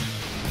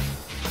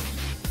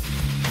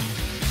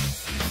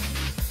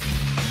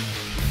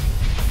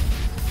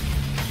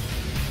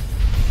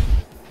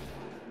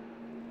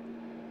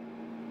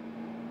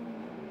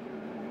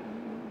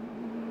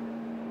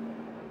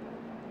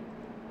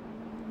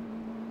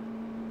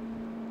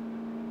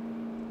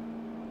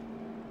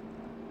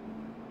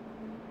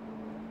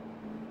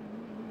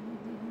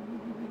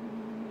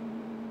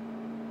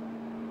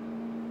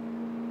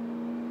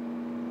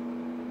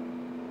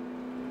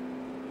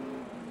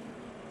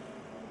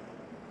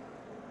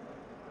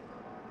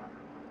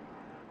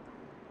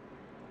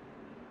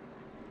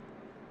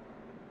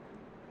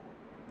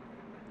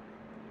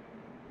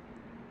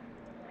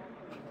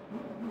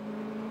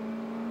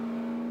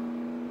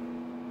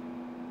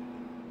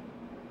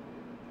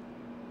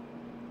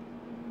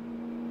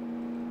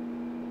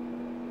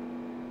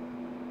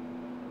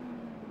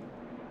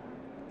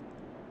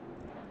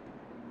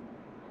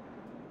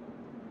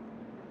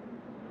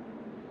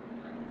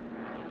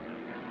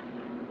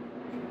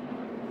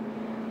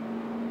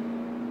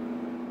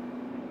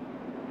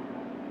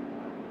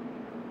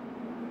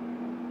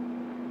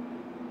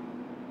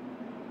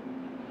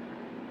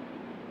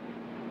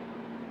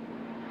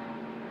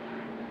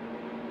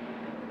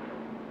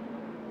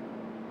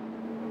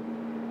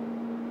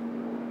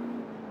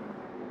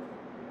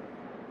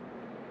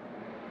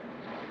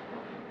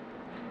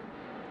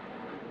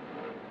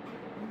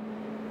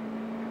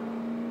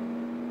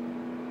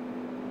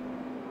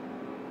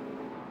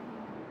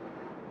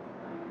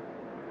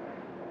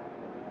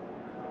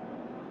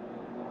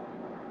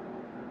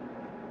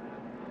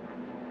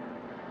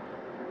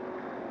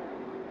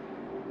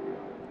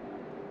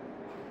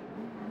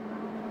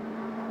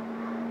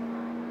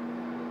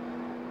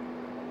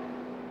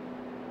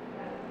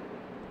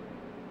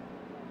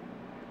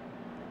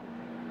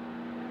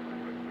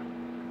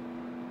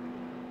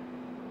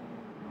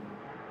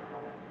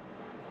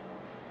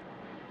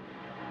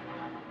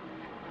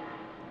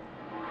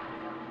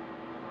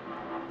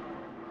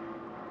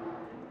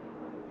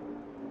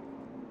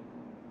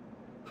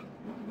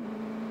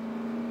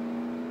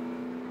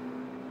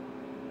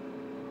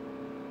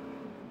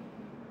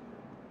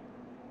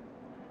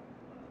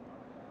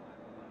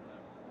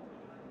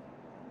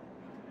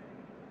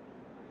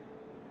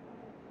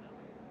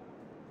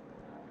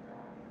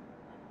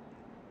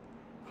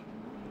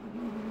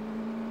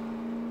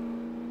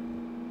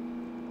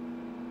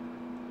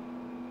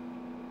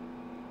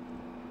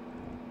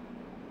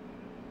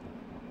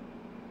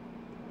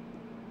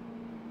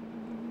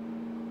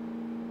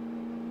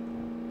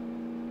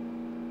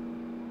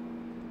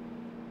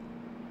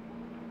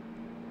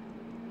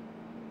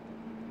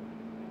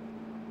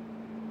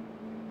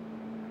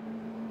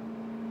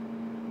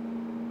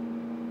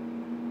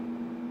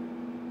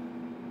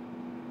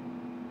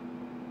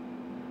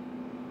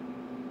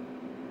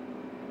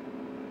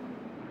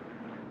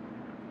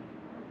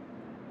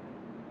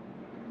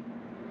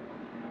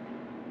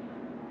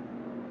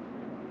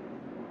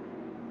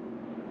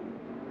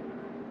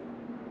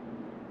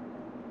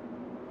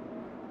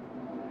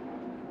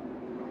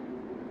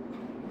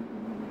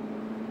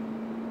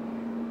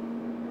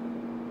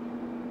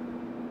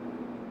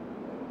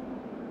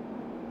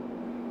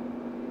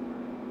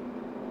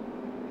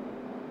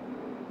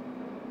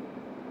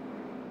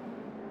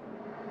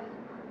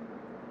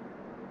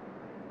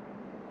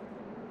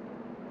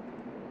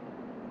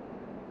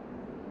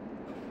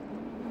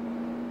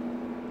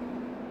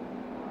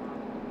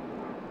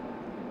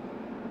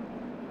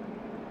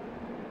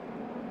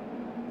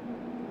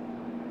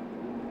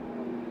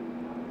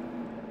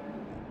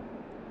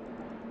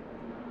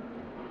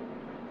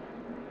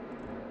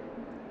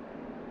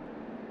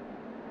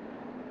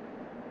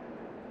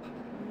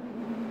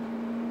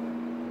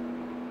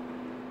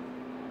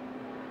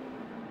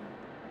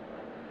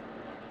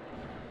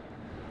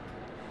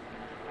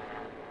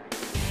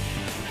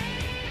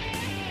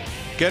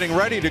 getting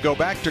ready to go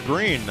back to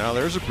green. Now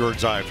there's a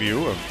bird's eye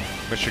view of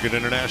Michigan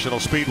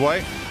International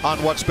Speedway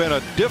on what's been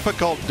a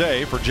difficult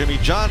day for Jimmy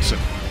Johnson.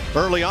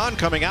 Early on,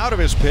 coming out of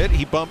his pit,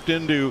 he bumped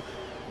into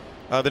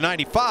the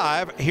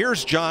 95.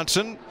 Here's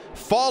Johnson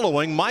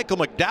following Michael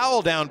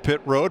McDowell down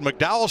pit road.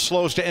 McDowell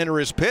slows to enter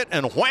his pit,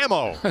 and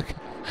whammo!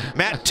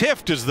 Matt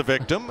Tifft is the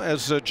victim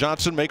as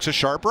Johnson makes a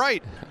sharp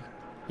right.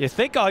 You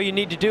think all you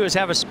need to do is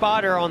have a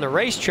spotter on the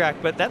racetrack,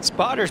 but that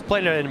spotter's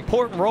playing an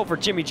important role for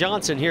Jimmy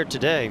Johnson here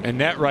today. And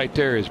that right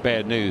there is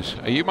bad news.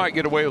 You might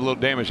get away with a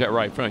little damage that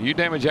right front. You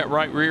damage that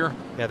right rear.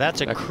 Yeah,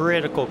 that's a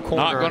critical corner.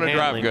 Not going to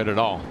drive good at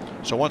all.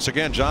 So once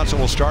again, Johnson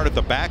will start at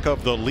the back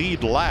of the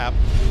lead lap.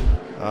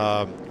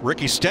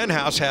 Ricky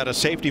Stenhouse had a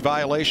safety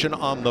violation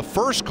on the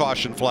first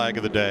caution flag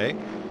of the day.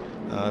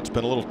 It's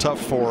been a little tough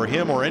for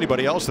him or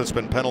anybody else that's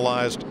been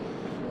penalized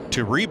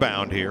to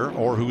rebound here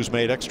or who's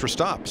made extra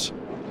stops.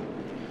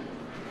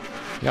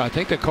 Yeah, I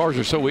think the cars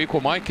are so equal,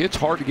 Mike, it's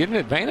hard to get an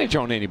advantage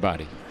on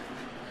anybody.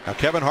 Now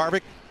Kevin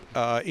Harvick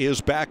is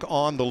back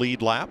on the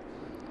lead lap.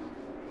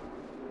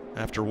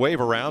 After wave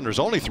around, there's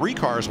only 3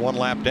 cars 1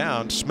 lap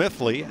down: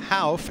 Smithley,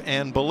 Hauff,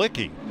 and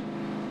Balicki.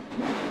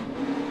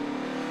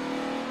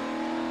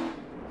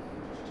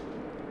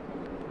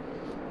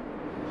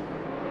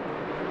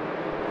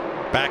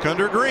 Back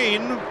under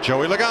green,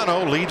 Joey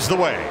Logano leads the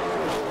way.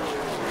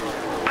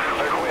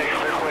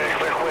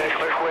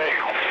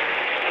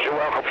 You're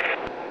welcome.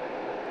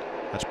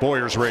 That's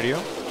Boyer's radio.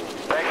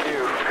 Thank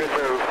you. Good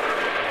move.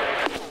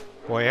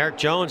 Boy, Eric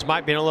Jones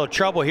might be in a little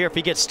trouble here if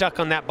he gets stuck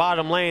on that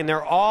bottom lane.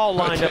 They're all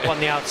lined up on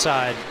the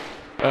outside.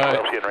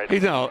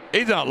 He's in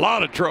a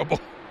lot of trouble.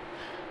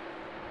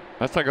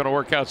 That's not going to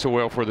work out so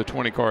well for the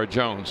 20 car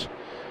Jones.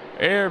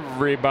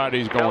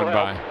 Everybody's going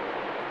by.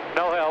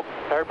 No help.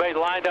 Everybody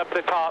lined up at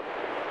the top.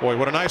 Boy,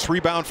 what a nice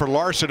rebound for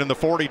Larson in the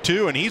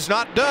 42, and he's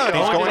not done.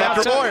 He's going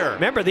after Boyer.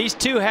 Remember, these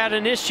two had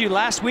an issue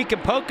last week in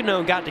Pocono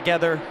and got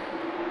together.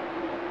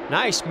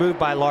 Nice move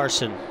by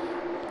Larson.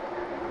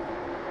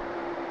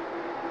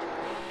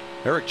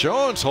 Eric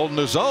Jones holding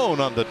his own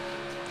on the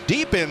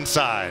deep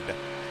inside.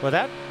 Well,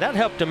 that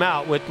helped him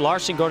out with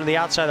Larson going to the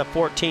outside of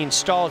 14,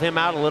 stalled him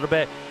out a little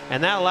bit,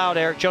 and that allowed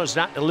Eric Jones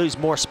not to lose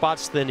more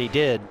spots than he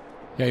did.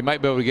 Yeah, he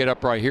might be able to get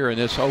up right here in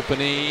this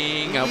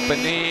opening,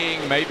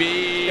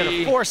 maybe. Going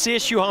to force the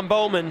issue on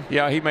Bowman.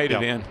 Yeah, he made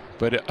it in,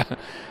 but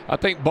I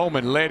think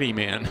Bowman let him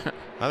in.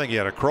 I think he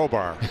had a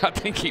crowbar. I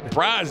think he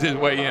prized his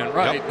way in,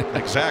 right? Yep,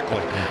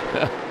 exactly.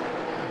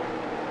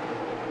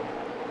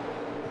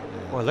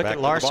 Boy, look at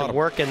Larson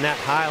working that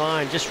high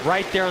line just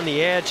right there on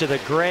the edge of the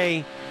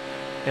gray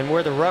and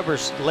where the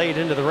rubber's laid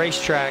into the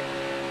racetrack.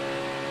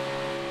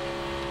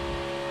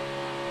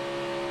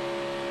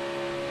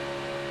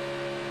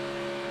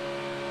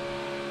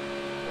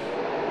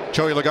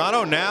 Joey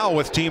Logano now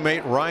with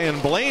teammate Ryan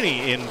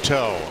Blaney in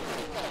tow.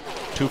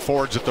 2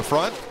 Fords at the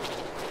front.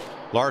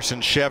 Larson,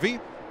 Chevy,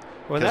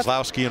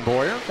 Keselowski, and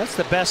Boyer. That's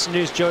the best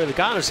news Joey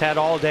Logano's had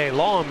all day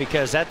long,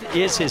 because that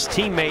is his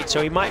teammate,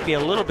 so he might be a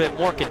little bit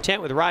more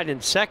content with riding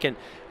in second.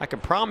 I can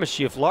promise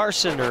you if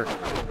Larson or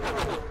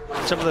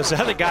some of those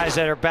other guys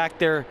that are back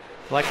there,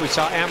 like we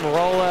saw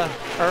Amarola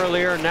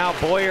earlier, now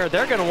Boyer,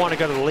 they're going to want to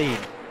go to the lead.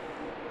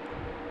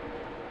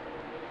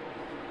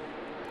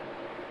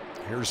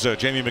 Here's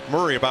Jamie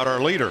McMurray about our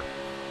leader.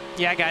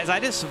 Yeah, guys, I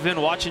just have been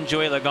watching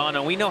Joey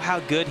Logano. We know how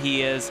good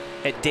he is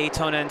at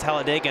Daytona and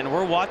Talladega, and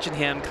we're watching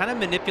him kind of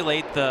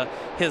manipulate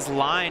his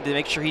line to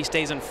make sure he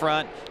stays in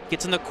front,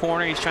 gets in the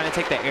corner, he's trying to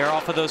take the air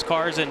off of those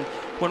cars. And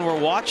when we're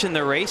watching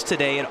the race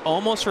today, it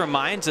almost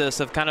reminds us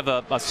of kind of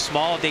a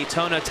small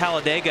Daytona,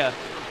 Talladega,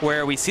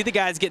 where we see the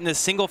guys getting this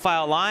single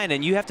file line,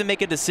 and you have to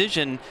make a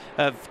decision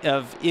of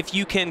if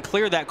you can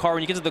clear that car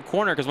when you get to the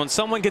corner, because when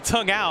someone gets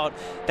hung out,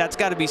 that's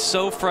got to be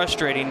so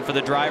frustrating for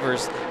the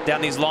drivers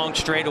down these long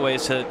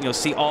straightaways to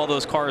see all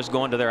those cars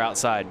going to their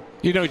outside.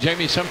 You know,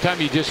 Jamie,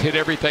 sometimes you just hit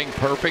everything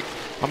perfect.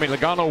 I mean,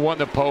 Logano won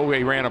the pole.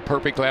 He ran a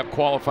perfect lap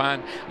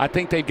qualifying. I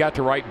think they've got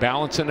the right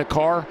balance in the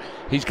car.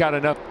 He's got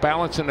enough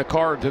balance in the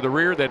car to the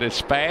rear that it's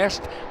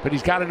fast, but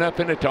he's got enough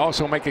in it to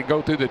also make it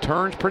go through the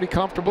turns pretty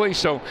comfortably.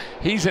 So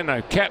he's in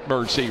a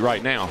catbird seat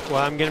right now. Well,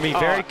 I'm going to be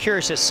very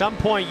curious. At some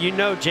point,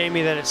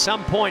 Jamie, that at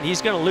some point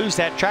he's going to lose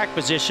that track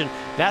position.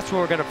 That's where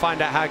we're going to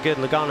find out how good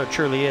Logano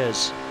truly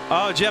is.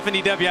 Oh, Jeff and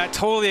DW, I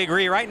totally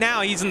agree. Right now,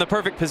 he's in the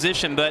perfect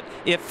position, but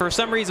if for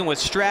some reason with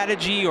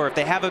strategy or if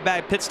they have a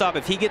bad pit stop,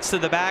 if he gets to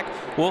the back,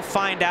 we'll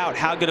find out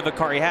how good of a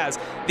car he has.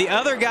 The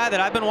other guy that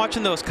I've been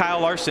watching, though, is Kyle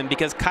Larson,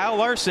 because Kyle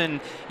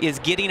Larson is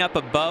getting up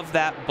above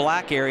that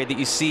black area that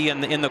you see in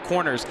the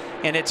corners,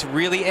 and it's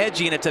really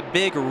edgy, and it's a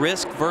big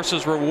risk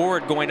versus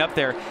reward going up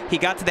there. He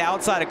got to the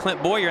outside of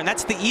Clint Boyer, and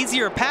that's the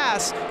easier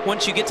pass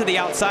once you get to the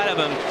outside of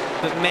him,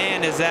 but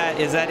man, is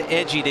that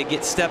edgy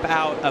to step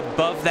out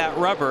above that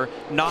rubber,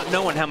 not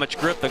knowing how much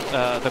grip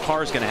the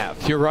car is going to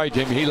have. You're right,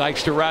 Jamie. He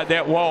likes to ride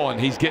that wall, and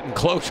he's getting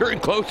closer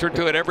and closer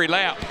to it every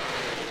lap.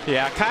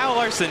 Yeah, Kyle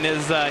Larson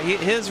is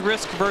his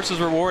risk versus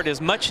reward is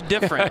much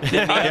different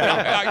than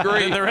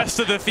the rest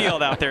of the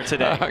field out there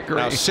today. I agree.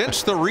 Now,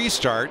 since the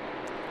restart,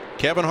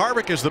 Kevin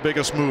Harvick is the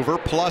biggest mover,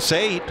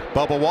 +8.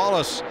 Bubba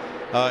Wallace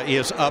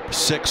is up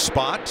 6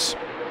 spots.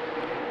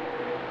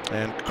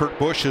 And Kurt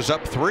Busch is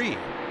up 3.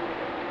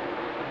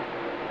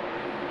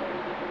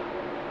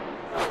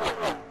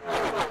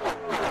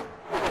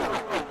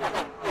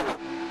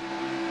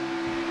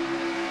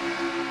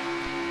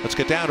 Let's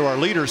get down to our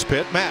leaders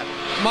pit. Matt.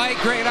 Mike,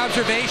 great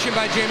observation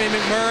by Jamie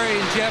McMurray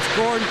and Jeff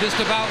Gordon just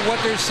about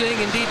what they're seeing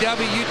in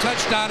DW. You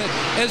touched on it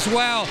as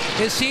well.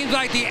 It seems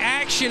like the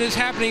action is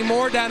happening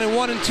more down in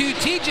 1 and 2.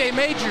 TJ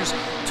Majors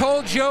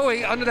told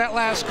Joey under that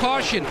last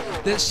caution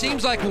that it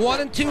seems like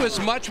 1 and 2 is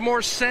much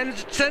more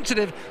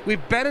sensitive.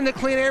 We've been in the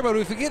clean air, but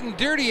if we get in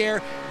dirty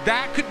air,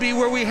 that could be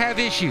where we have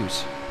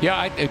issues.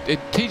 Yeah,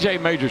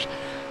 TJ Majors,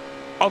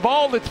 of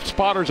all the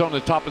spotters on the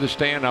top of the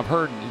stand, I've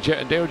heard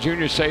Dale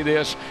Jr. say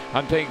this.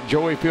 I think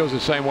Joey feels the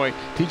same way.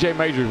 TJ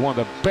Majors is one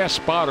of the best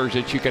spotters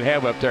that you could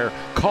have up there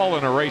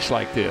calling a race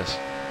like this.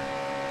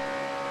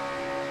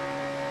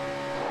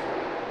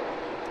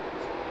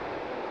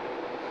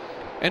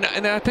 And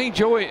I think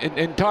Joey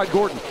and Todd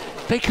Gordon,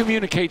 they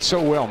communicate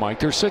so well, Mike.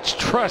 There's such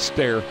trust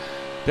there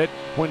that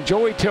when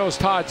Joey tells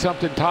Todd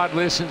something, Todd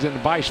listens, and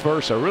vice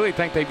versa. I really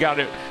think they've got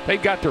it.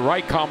 They've got the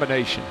right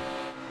combination.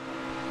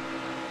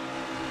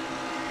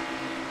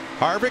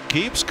 Harvick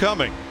keeps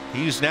coming.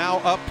 He's now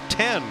up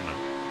 10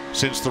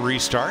 since the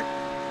restart.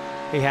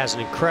 He has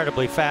an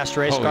incredibly fast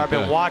race car. I've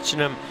been watching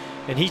him,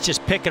 and he's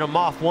just picking them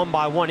off one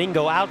by one. He can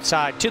go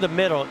outside, to the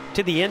middle,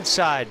 to the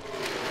inside.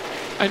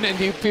 And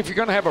if you're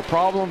going to have a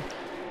problem,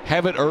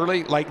 have it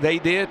early like they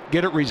did,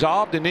 get it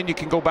resolved, and then you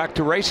can go back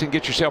to race and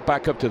get yourself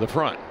back up to the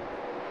front.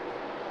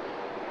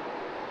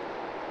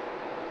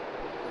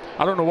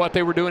 I don't know what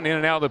they were doing in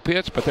and out of the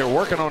pits, but they were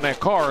working on that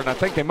car, and I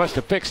think they must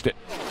have fixed it.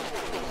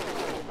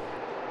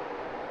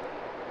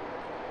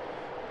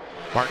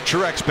 Martin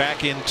Truex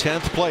back in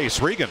 10th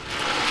place. Regan.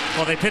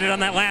 Well, they pitted on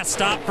that last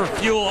stop for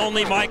fuel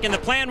only, Mike, and the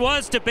plan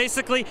was to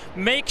basically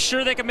make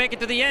sure they could make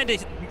it to the end.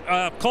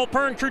 Cole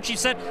Pern, crew chief,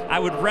 said, I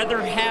would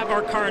rather have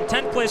our car in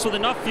 10th place with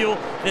enough fuel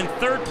than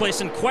 3rd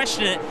place and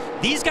question it.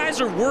 These guys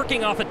are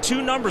working off of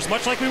 2 numbers,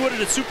 much like we would at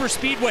a super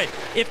speedway.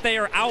 If they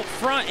are out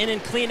front and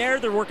in clean air,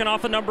 they're working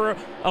off a number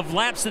of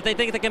laps that they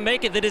think they can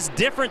make it that is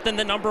different than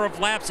the number of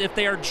laps if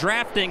they are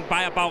drafting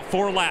by about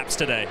 4 laps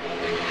today.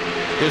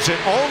 Is it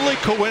only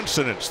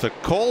coincidence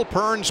that Cole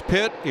Pern's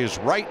pit is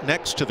right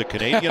next to the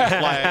Canadian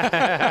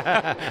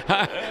flag?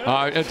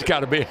 It's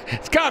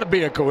got to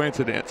be a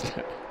coincidence.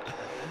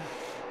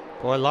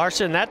 Boy,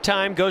 Larson that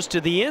time goes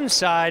to the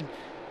inside,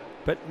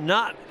 but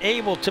not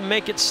able to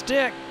make it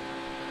stick.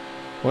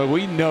 Well,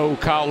 we know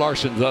Kyle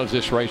Larson loves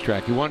this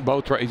racetrack. He won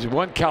both races. He's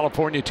won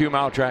California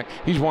 2-mile track.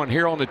 He's won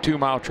here on the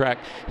 2-mile track.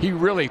 He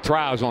really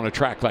thrives on a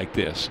track like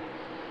this.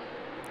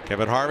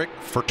 Kevin Harvick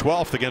for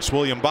 12th against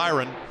William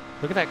Byron.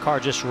 Look at that car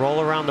just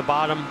roll around the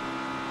bottom.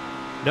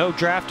 No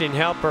drafting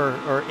help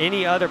or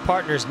any other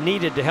partners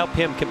needed to help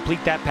him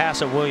complete that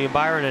pass of William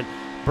Byron and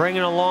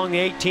bringing along the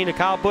 18 of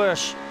Kyle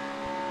Busch.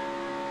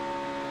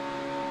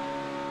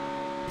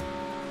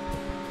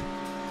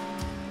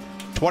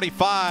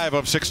 .25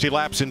 of 60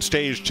 laps in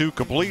stage 2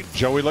 complete.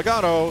 Joey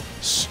Logano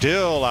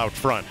still out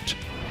front.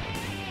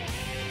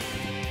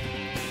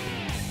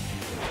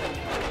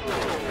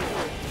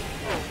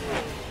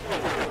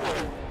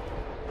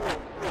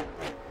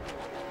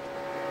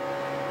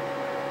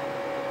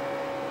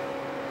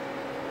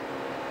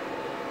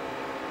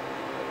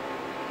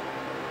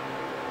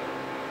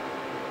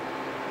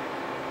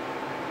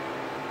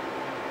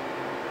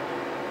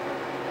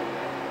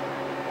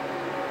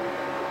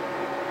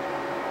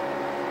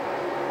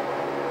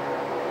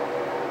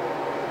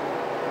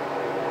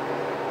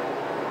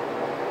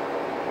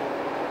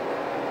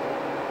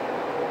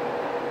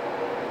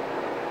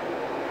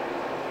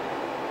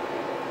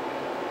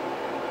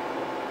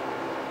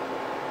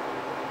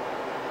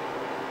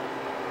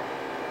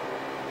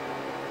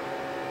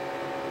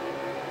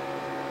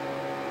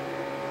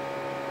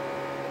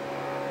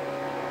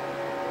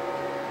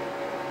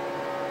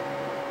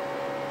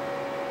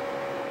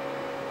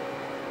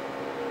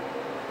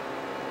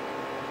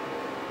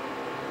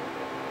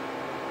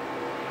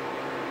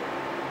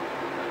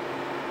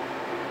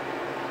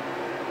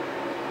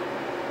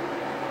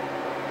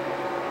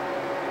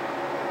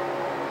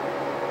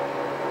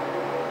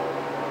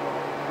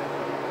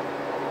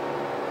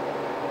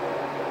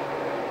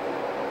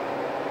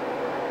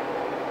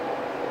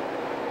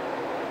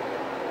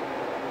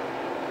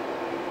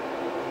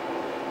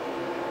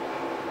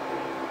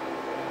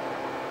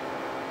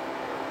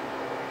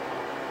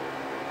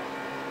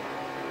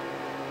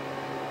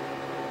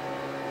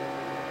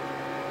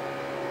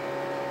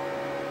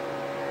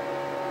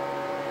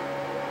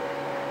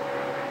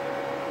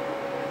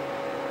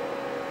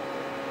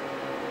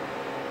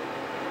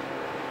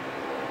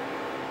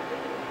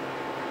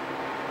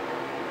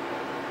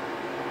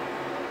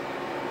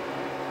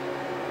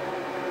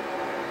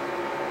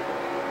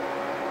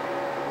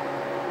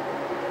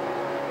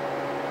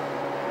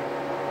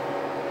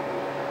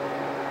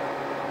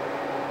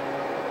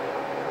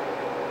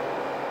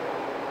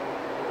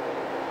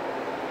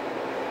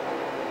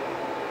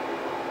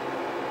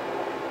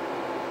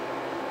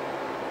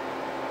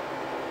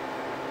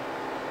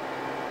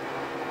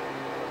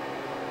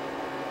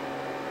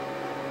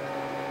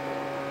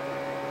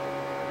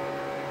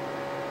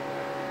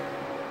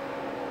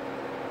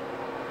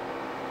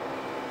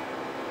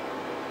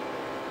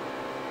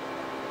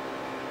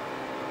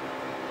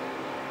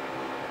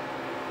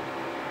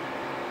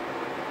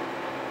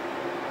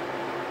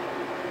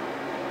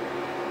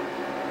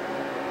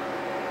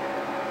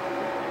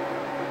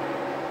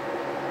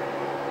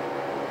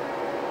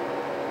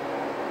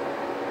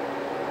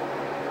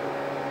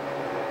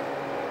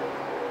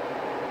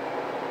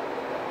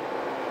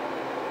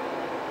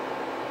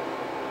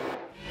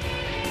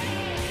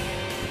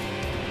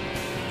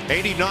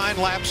 89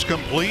 laps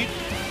complete.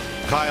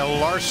 Kyle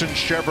Larson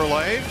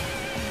Chevrolet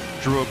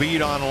drew a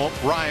bead on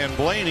Ryan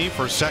Blaney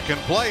for second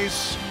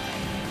place.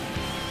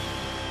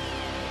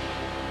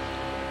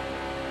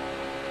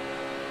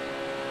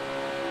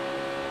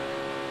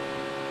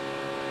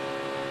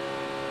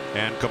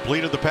 And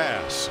completed the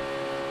pass.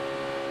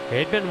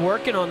 He'd been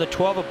working on the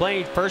 12 of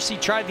Blaney. First he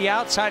tried the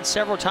outside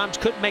several times,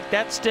 couldn't make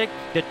that stick.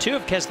 The 2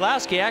 of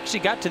Keselowski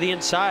actually got to the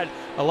inside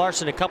of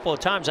Larson a couple of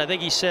times. I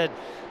think he said,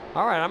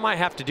 all right, I might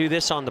have to do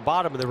this on the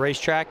bottom of the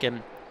racetrack,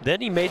 and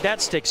then he made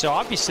that stick. So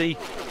obviously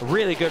a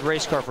really good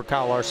race car for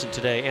Kyle Larson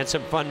today, and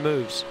some fun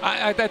moves.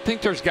 I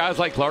think there's guys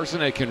like Larson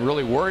that can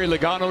really worry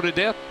Logano to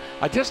death.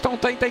 I just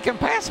don't think they can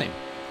pass him.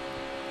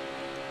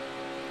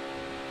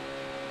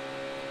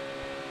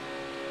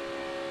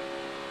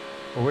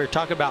 Well, we were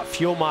talking about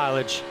fuel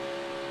mileage.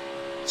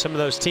 Some of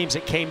those teams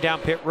that came down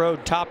pit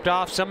road topped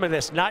off. Some of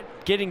this not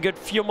getting good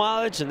fuel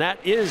mileage, and that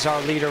is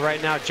our leader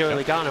right now,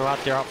 Joey Logano, out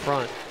there out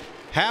front.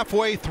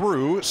 Halfway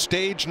through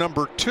stage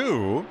number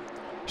 2,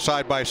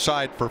 side by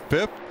side for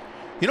 5th.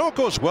 You know what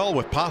goes well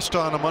with pasta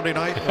on a Monday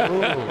night?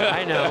 Ooh,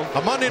 I know.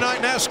 A Monday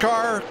night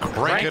NASCAR,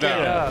 crank it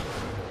up.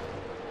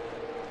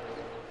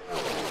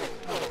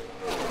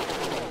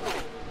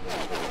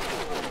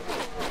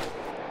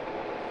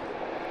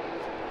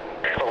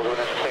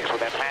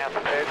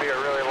 It'd be a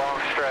really long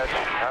stretch.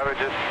 I would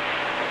just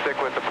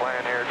stick with the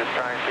plan here, just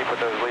try and keep with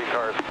those lead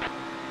cars.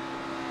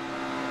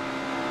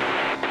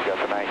 Got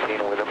the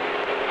 19 with him,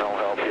 no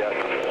help yet.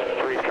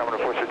 3's coming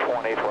to push the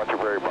 20th, watch your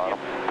very bottom.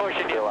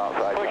 Pushing still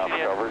outside, top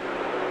covered.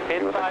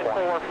 Inside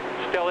 4,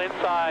 still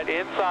inside,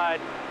 inside,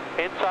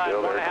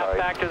 still 1.5 tight.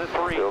 back to the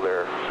 3. Still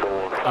there,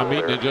 I'm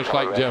eating it just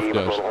like Jeff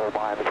does. So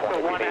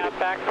 1.5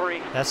 back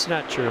 3. That's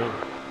not true.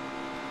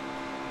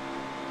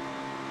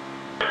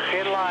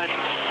 In line.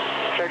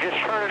 They're just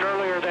turning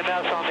earlier than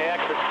us on the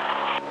exit.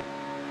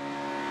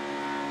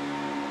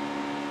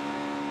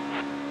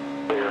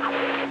 Clear.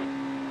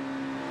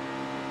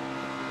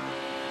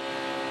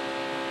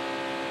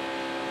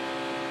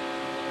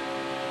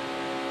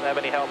 Have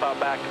any help out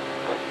back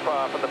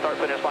from the start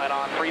finish line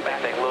on 3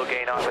 back? A little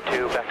gain on the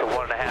 2, back to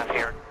 1.5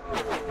 here.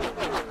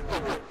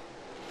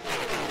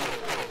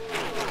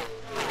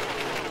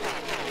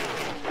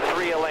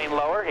 A lane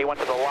lower. He went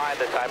to the line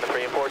this time at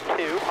 3 and 4. 2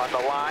 on the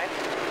line.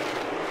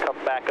 Come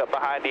back up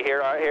behind you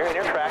here, here in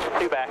your track.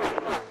 2 back.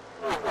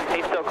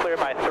 He's still clear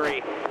by 3.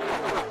 1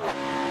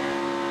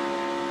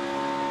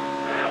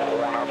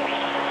 up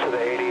to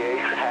the 88,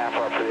 half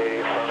up to the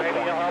 88. Maybe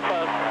he'll help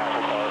us.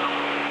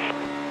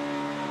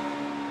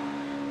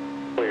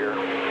 Clear.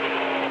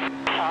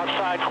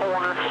 Outside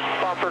corner,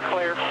 bumper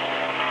clear.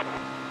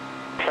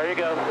 There you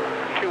go.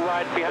 2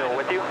 wide behind. Still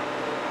with you?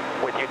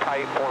 With you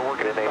tight, 4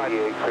 working at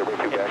 88, clear by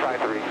 2 back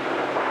to 3.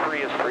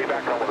 3 is 3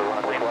 back over the run,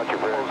 watch your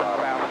very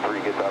bottom.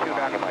 3 gets up. 2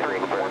 back to 3,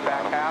 1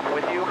 back half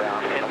with you,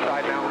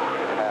 inside now.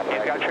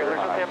 You've got trailers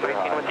with him, but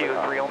he's in with you,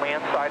 3 only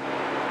inside.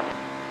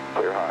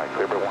 Clear high,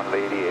 clear by 1 to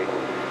 88.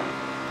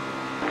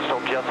 So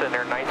just in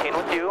there, 19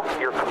 with you,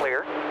 you're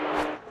clear.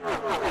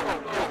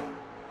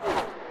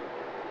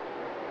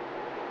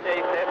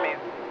 Hey, that means.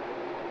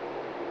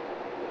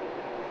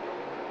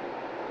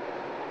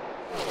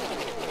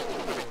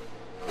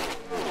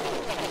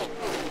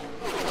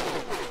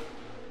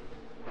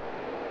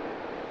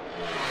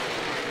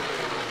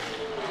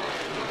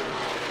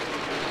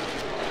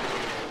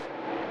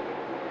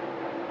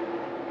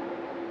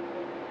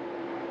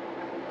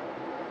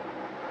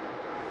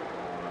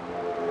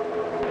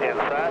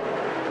 Inside.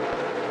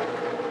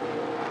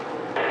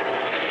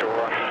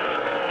 Door.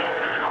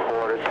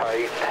 Quarter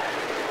tight.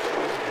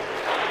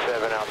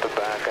 7 out the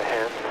back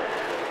ahead.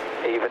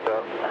 Evened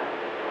up.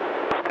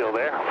 Still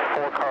there.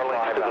 4 car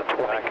lengths to the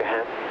 20. Back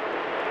ahead.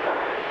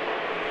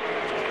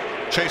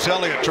 Chase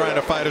Elliott trying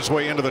to fight his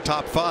way into the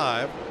top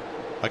 5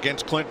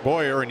 against Clint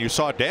Boyer, and you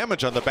saw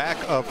damage on the back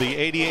of the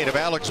 88 of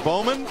Alex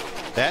Bowman.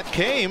 That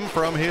came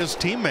from his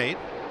teammate,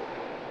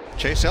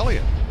 Chase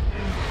Elliott.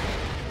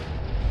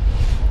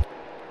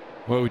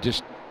 Well,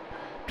 just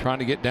trying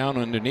to get down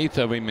underneath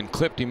of him and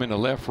clipped him in the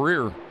left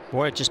rear.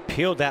 Boy, it just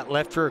peeled that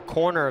left rear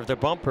corner of the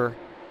bumper.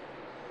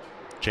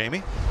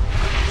 Jamie?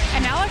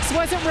 And Alex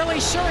wasn't really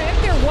sure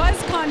if there was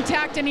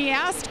contact, and he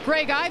asked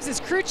Greg Ives, his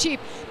crew chief,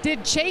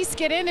 did Chase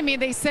get into me?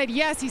 They said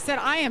yes. He said,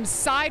 I am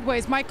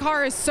sideways. My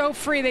car is so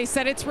free. They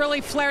said it's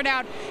really flared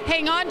out.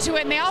 Hang on to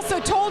it. And they also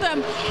told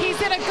him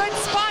he's in a good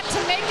spot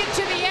to make it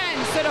to the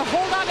end, so to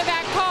hold on to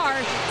that car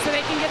so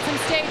they can get some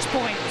stage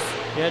points.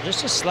 Yeah,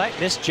 just a slight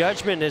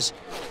misjudgment as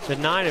the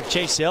 9 of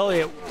Chase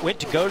Elliott went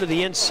to go to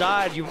the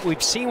inside.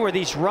 We've seen where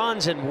these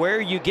runs and where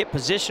you get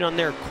position on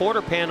their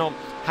quarter panel,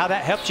 how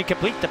that helps you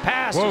complete the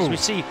pass. Whoa. As we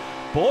see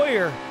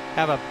Boyer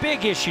have a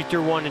big issue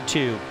through 1 and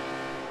 2.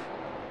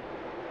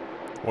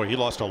 Boy, he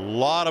lost a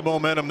lot of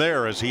momentum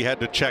there as he had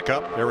to check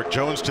up. Eric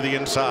Jones to the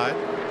inside.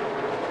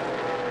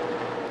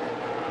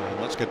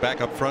 Let's get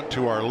back up front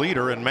to our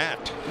leader and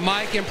Matt.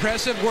 Mike,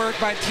 impressive work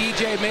by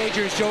TJ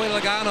Majors, Joey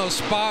Logano,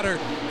 spotter.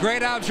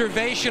 Great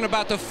observation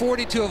about the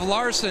 42 of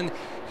Larson.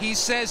 He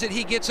says that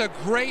he gets a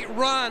great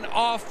run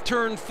off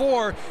turn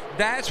 4.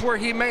 That's where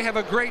he may have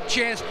a great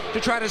chance to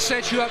try to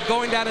set you up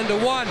going down into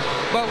 1.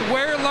 But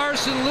where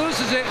Larson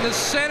loses it in the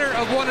center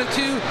of 1 and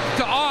 2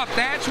 to off,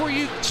 that's where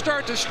you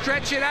start to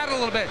stretch it out a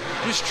little bit.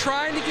 Just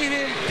trying to give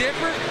him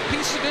different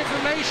pieces of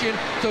information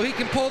so he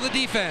can pull the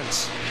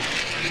defense.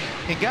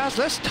 And guys,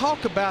 let's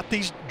talk about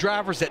these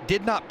drivers that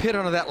did not pit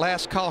under that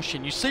last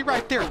caution. You see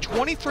right there,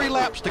 23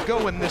 laps to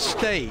go in this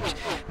stage.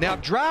 Now,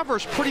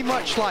 drivers pretty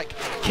much like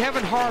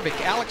Kevin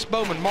Harvick, Alex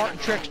Bowman, Martin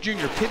Truex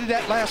Jr. pitted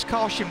that last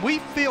caution. We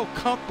feel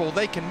comfortable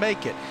they can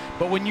make it.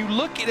 But when you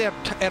look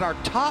at our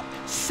top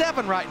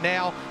 7 right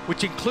now,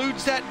 which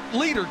includes that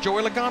leader,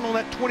 Joey Logano, on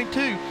that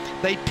 22,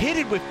 they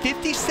pitted with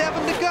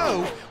 57 to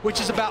go,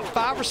 which is about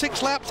 5 or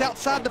 6 laps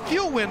outside the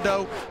fuel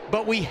window.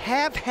 But we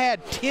have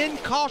had 10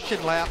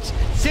 caution laps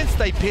since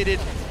they pitted,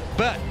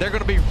 but they're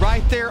going to be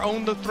right there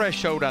on the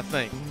threshold, I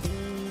think.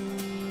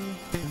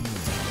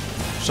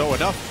 So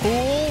enough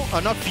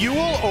fuel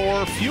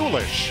or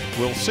fuelish?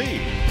 We'll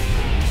see.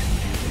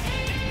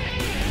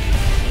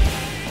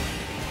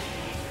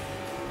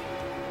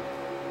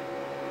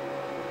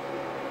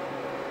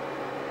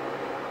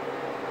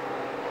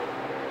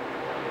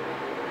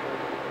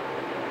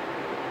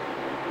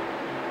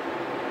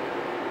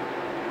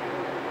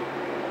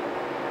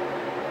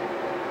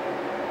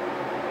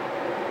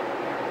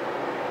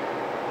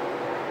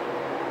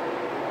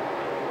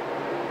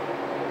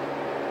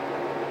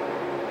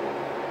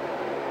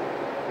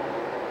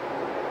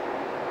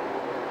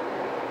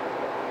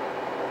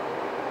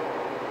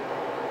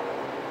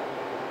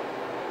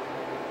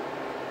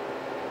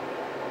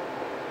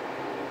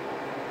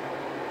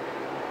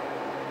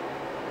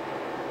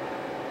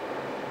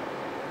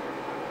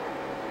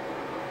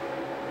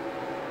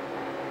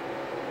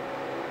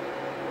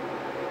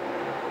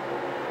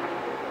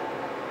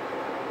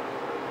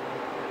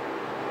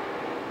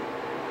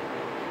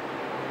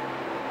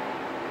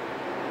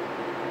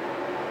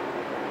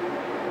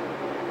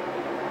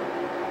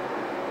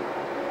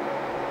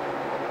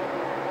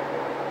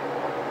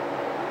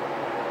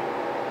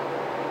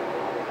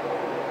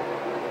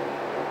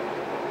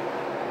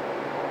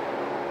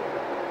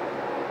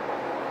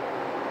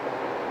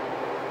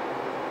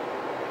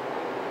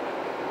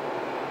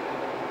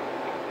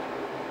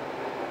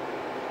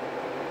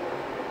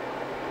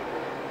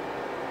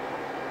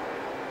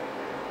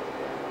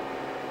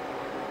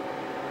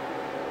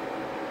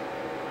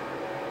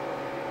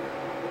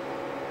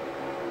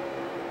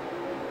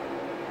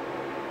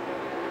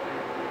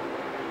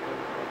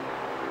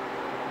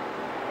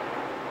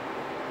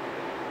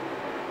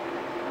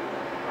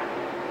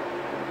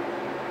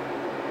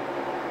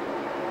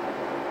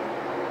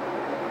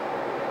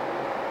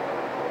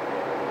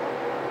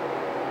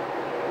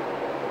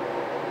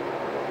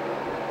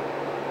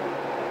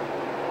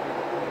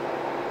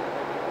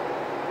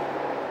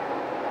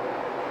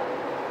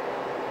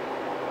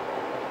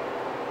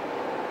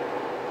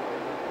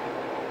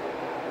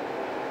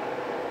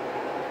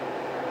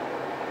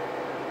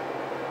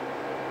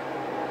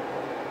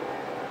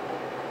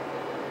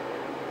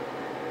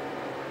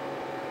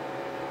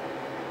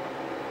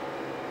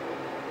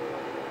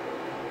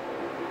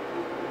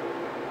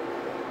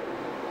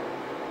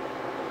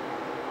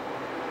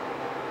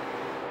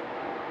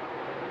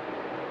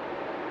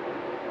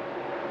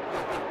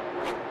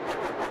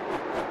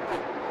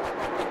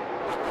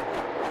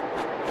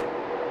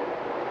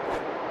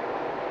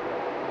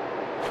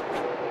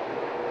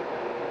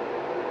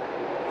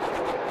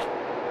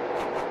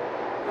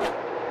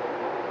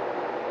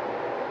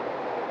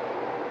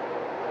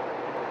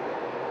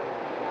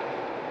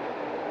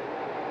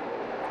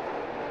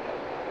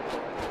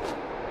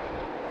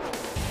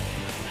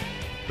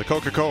 The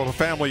Coca-Cola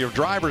family of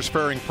drivers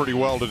faring pretty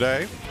well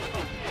today.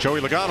 Joey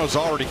Logano's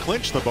already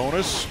clinched the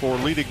bonus for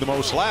leading the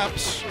most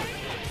laps.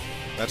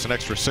 That's an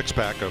extra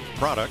 6-pack of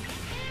product.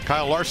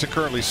 Kyle Larson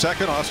currently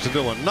second, Austin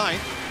Dillon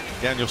ninth,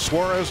 Daniel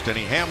Suarez,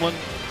 Denny Hamlin,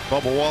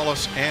 Bubba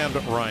Wallace, and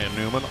Ryan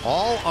Newman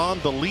all on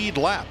the lead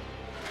lap.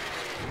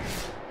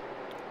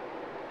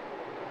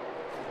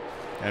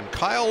 And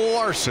Kyle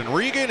Larson,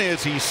 Regan,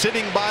 is he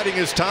sitting biding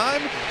his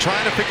time,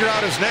 trying to figure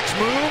out his next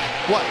move?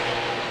 What?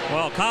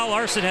 Well, Kyle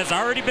Larson has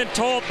already been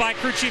told by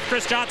crew chief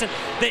Chris Johnson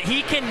that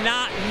he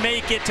cannot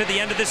make it to the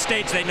end of this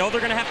stage. They know they're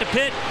going to have to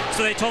pit,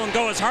 so they told him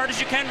go as hard as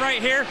you can right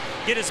here,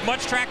 get as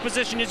much track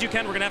position as you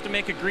can. We're going to have to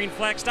make a green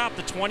flag stop.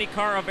 The 20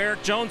 car of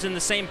Eric Jones in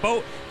the same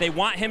boat. They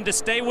want him to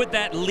stay with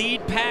that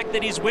lead pack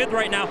that he's with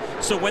right now,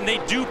 so when they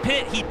do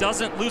pit, he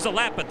doesn't lose a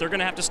lap, but they're going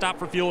to have to stop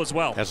for fuel as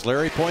well. As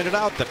Larry pointed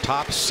out, the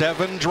top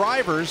 7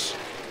 drivers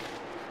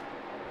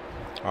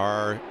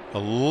are a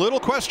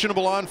little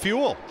questionable on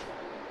fuel.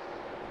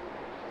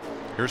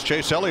 Here's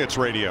Chase Elliott's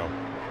radio.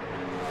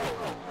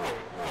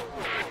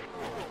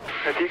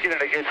 If you get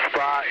in a good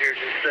spot here,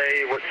 just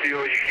say what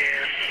fuel you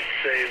can.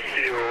 Save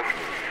fuel.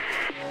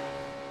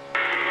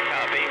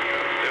 Copy.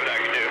 See what I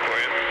can do for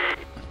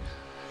you.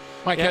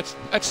 Mike,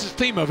 that's the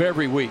theme of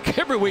every week.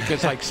 Every week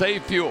it's like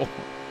save fuel.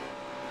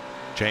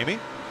 Jamie?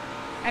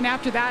 And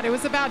after that, it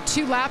was about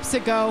 2 laps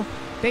ago.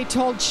 They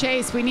told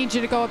Chase, we need you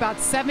to go about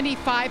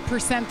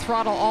 75%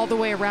 throttle all the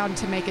way around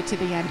to make it to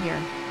the end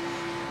here.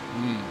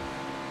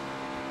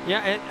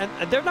 Yeah,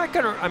 and they're not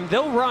going to, I mean,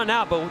 they'll run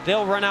out, but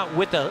they'll run out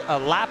with a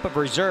lap of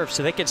reserve,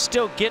 so they can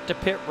still get to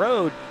pit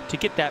road to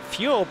get that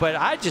fuel. But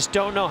I just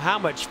don't know how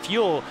much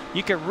fuel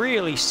you can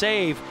really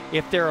save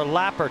if they're a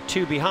lap or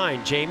two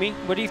behind. Jamie,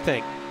 what do you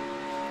think?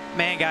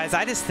 Man, guys,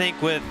 I just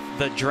think with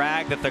the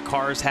drag that the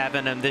cars have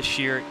in them this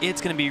year,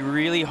 it's going to be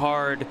really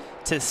hard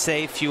to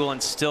save fuel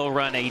and still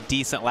run a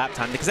decent lap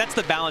time, because that's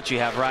the balance you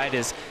have, right?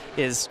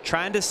 Is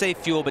trying to save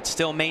fuel but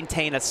still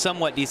maintain a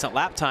somewhat decent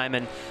lap time,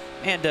 and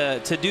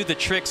to do the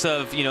tricks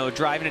of, you know,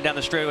 driving it down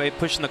the straightaway,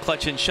 pushing the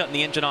clutch in, shutting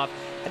the engine off.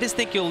 I just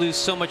think you'll lose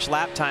so much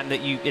lap time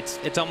that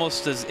it's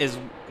almost as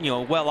you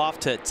know, well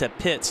off to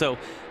pit. So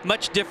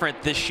much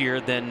different this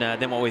year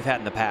than what we've had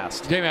in the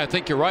past. Jamie, I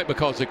think you're right,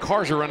 because the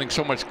cars are running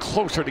so much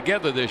closer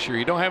together this year.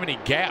 You don't have any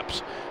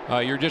gaps.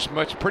 You're just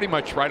pretty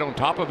much right on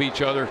top of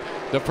each other,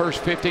 the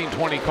first 15,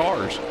 20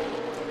 cars.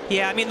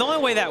 Yeah, I mean, the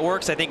only way that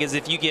works, I think, is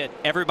if you get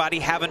everybody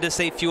having to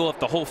save fuel if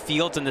the whole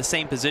field's in the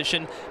same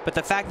position. But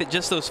the fact that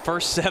just those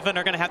first 7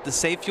 are going to have to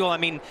save fuel, I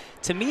mean,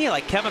 to me,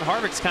 like, Kevin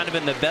Harvick's kind of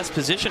in the best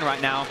position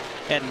right now.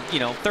 And, you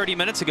know, 30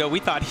 minutes ago,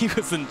 we thought he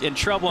was in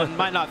trouble and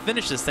might not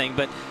finish this thing.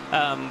 But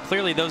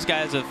clearly those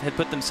guys have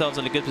put themselves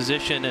in a good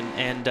position,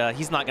 and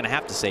he's not going to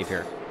have to save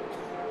here.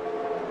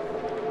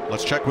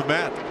 Let's check with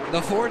Matt.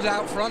 The Ford's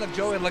out front of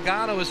Joey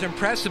Logano is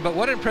impressive, but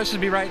what impresses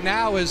me right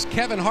now is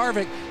Kevin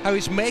Harvick, how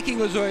he's making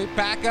his way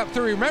back up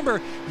through.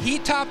 Remember, he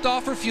topped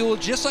off for fuel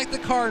just like the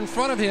car in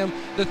front of him.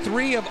 The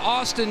 3 of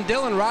Austin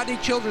Dillon. Rodney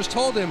Childers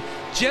told him,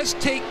 just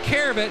take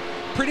care of it.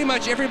 Pretty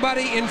much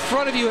everybody in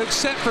front of you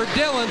except for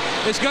Dillon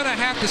is going to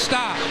have to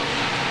stop.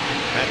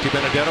 Matt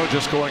DiBenedetto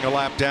just going a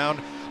lap down.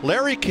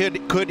 Larry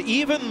could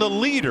even the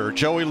leader,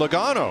 Joey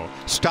Logano,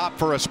 stop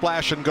for a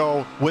splash and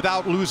go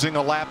without losing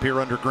a lap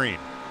here under green.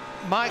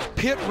 Mike,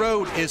 pit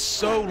road is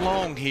so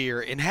long here,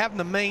 and having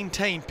to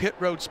maintain pit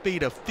road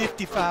speed of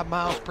 55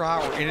 miles per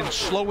hour and then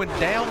slowing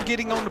down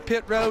getting on the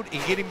pit road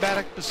and getting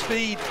back up to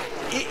speed,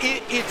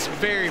 it's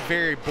very,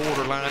 very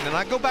borderline. And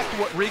I go back to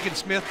what Regan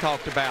Smith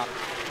talked about.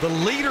 The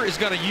leader is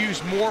going to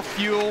use more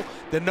fuel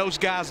than those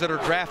guys that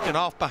are drafting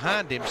off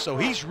behind him, so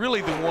he's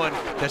really the one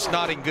that's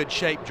not in good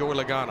shape, Joey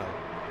Logano.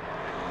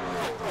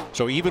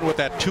 So even with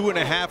that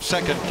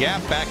 2.5-second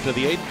gap back to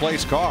the 8th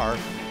place car,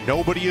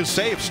 nobody is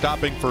safe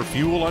stopping for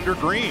fuel under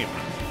green.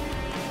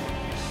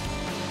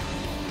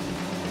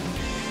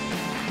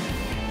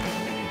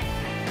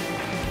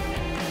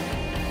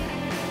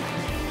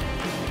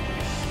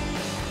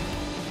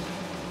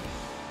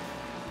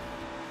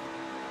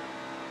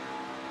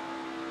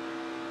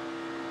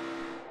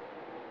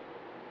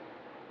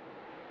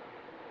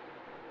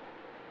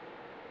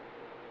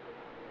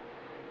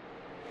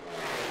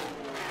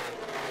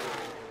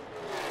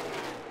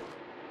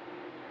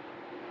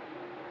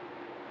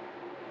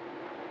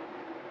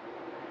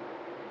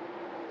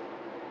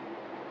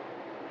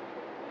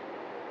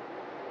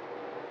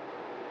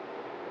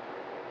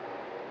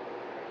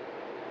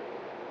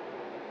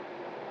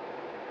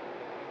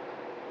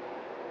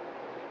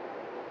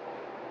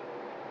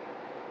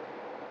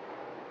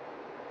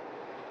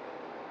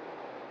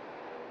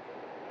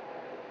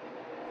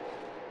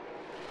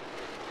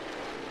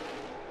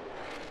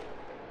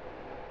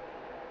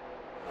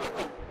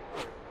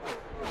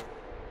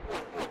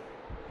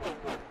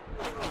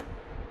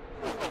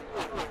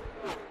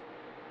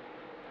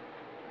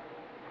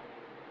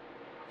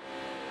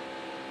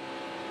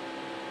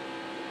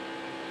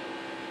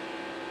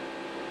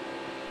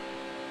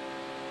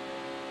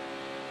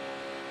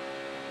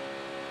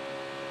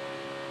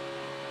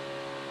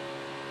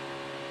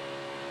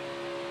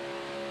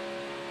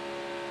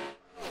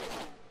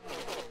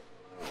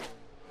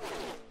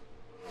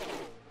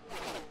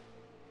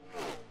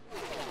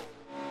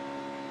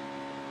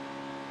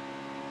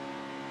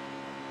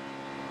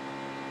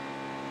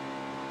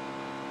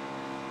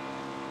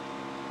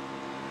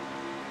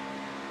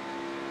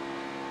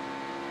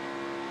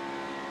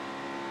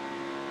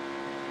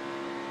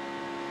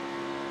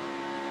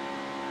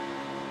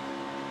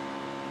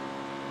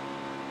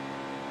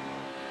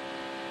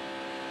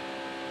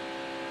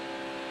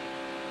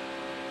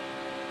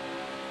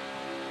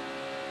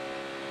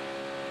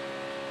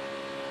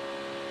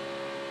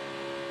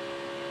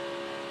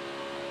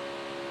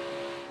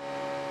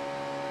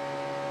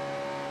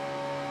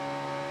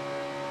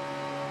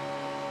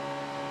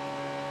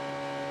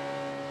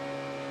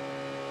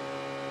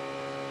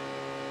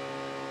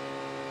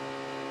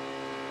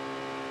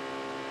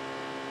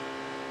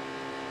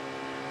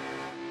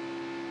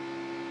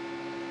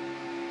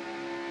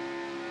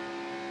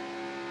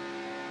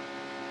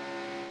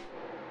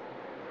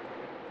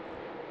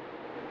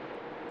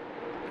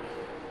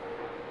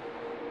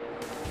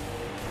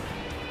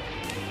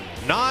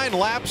 Nine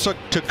laps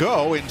to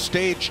go in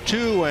stage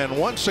 2, and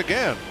once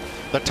again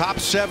the top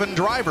 7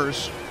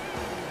 drivers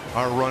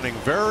are running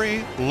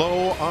very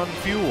low on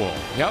fuel.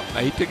 Yep,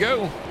 8 to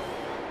go.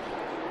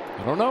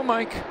 I don't know,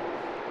 Mike.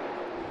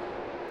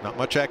 Not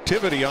much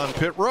activity on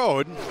pit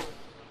road.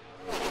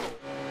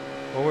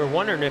 Well, we're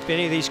wondering if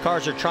any of these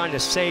cars are trying to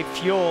save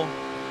fuel.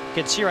 You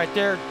can see right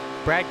there,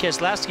 Brad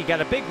Keselowski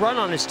got a big run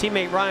on his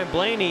teammate Ryan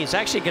Blaney. He's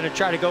actually going to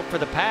try to go for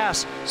the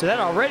pass. So that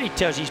already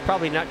tells you he's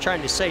probably not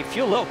trying to save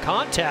fuel. A little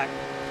contact.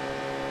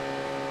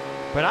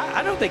 But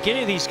I don't think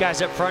any of these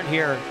guys up front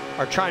here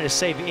are trying to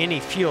save any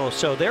fuel.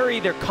 So they're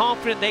either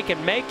confident they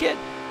can make it,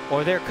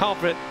 or they're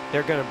confident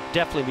they're going to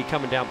definitely be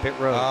coming down pit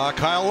road.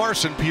 Kyle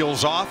Larson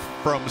peels off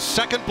from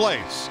second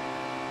place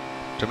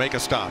to make a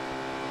stop.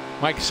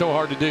 Mike, it's so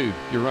hard to do.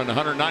 You run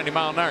 190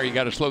 mile an hour. You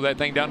got to slow that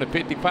thing down to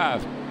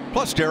 55.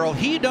 Plus, Darrell,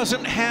 he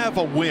doesn't have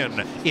a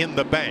win in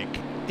the bank.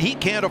 He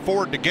can't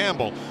afford to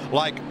gamble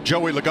like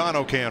Joey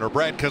Logano can or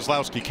Brad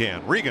Keselowski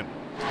can. Regan.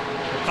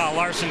 Kyle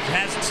Larson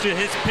has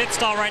his pit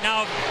stall right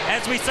now.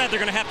 As we said, they're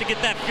going to have to get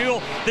that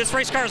fuel. This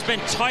race car has been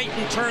tight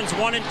in turns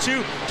 1 and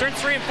 2. Turns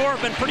 3 and 4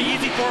 have been pretty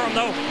easy for them,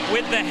 though,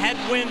 with the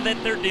headwind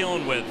that they're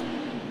dealing with.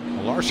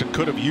 Well, Larson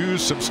could have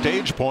used some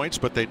stage points,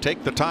 but they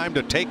take the time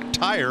to take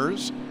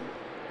tires.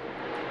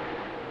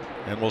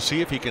 And we'll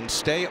see if he can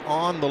stay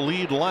on the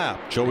lead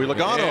lap. Joey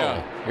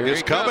Logano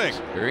is coming.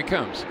 Here he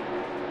comes.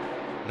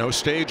 No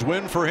stage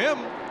win for him.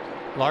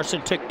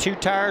 Larson took 2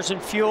 tires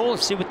and fuel.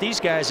 Let's see what these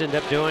guys end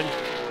up doing.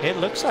 It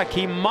looks like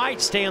he might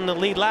stay on the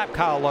lead lap,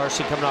 Kyle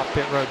Larson, coming off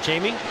pit road.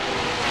 Jamie?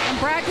 And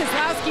Brad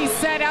Keselowski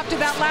said after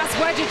that last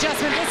wedge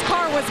adjustment, this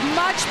car was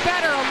much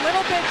better. A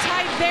little bit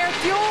tight there.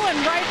 Fuel and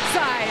right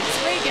sides.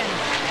 Regan.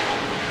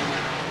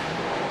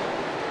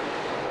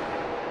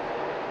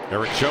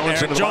 Eric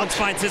Jones. Eric Jones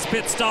finds his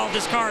pit stall.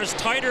 This car is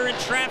tighter in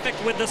traffic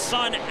with the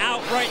sun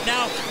out right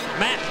now.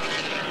 Matt.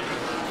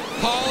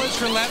 Paul is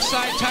for left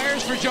side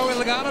tires for Joey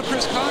Logano.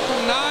 Chris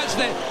Conklin nods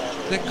that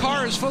the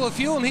car is full of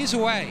fuel and he's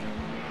away.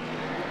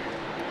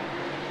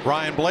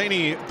 Ryan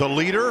Blaney, the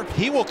leader,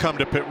 he will come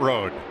to pit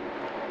road.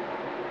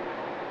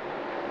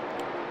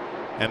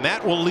 And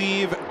that will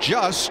leave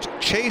just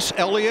Chase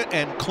Elliott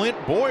and Clint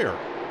Boyer,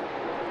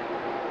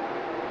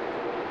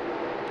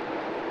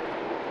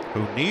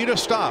 who need a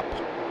stop.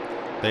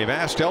 They've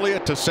asked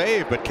Elliott to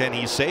save, but can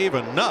he save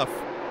enough?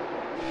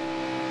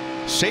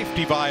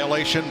 Safety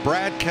violation,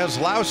 Brad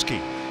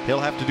Keselowski. He'll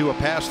have to do a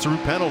pass-through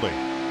penalty.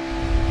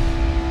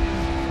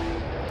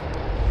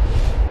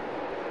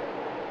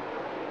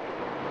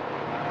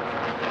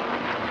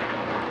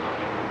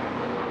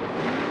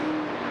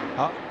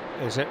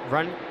 Is it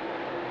run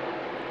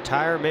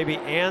tire maybe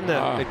and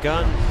the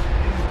gun?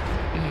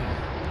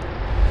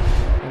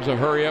 It was a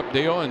hurry-up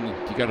deal, and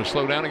you got to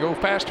slow down and go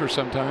faster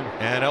sometime.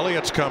 And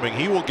Elliott's coming.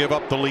 He will give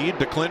up the lead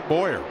to Clint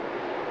Boyer.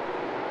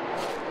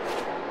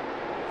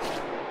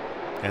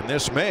 And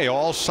this may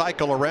all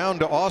cycle around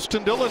to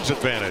Austin Dillon's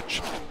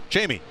advantage.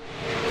 Jamie.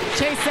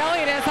 Chase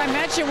Elliott, as I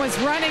mentioned, was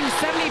running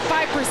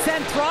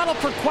 75% throttle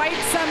for quite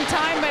some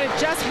time, but it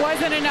just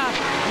wasn't enough.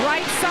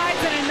 Right sides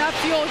and enough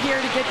fuel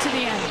here to get to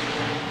the end.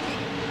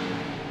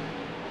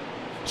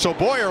 So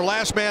Boyer,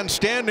 last man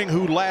standing,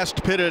 who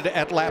last pitted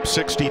at lap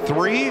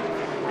 63.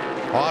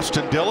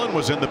 Austin Dillon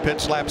was in the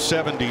pits lap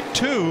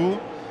 72,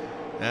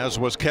 as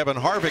was Kevin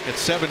Harvick at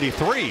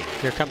 73.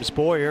 Here comes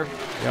Boyer.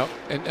 Yep.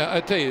 And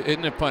I tell you,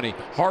 isn't it funny?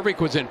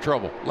 Harvick was in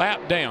trouble.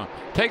 Lap down,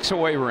 takes a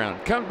wave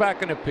around, comes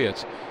back in the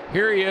pits.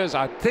 Here he is.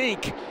 I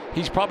think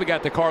he's probably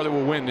got the car that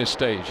will win this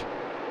stage.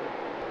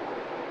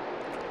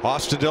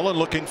 Austin Dillon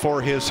looking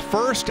for his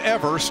first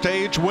ever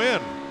stage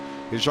win.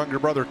 His younger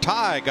brother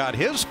Ty got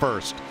his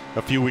first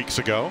a few weeks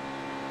ago.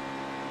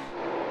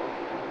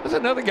 There's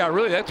another guy,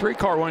 really, that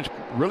 3-car one's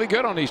really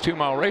good on these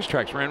 2-mile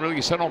racetracks. Ran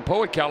really set on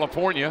Poet,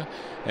 California,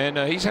 and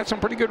he's had some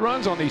pretty good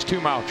runs on these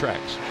 2-mile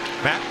tracks.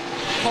 Matt?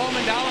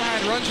 Coleman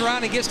Dollarhide runs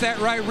around and gets that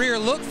right rear.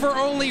 Look for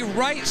only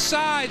right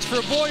sides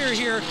for Boyer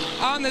here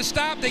on the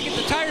stop. They get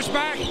the tires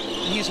back, and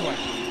he's away.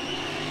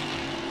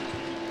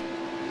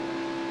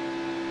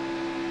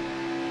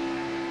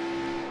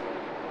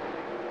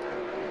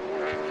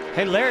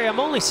 Hey, Larry, I'm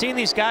only seeing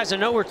these guys. I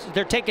know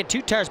they're taking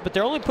 2 tires, but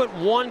they're only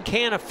putting 1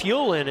 can of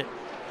fuel in it.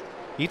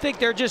 You think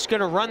they're just going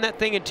to run that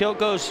thing until it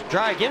goes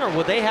dry again, or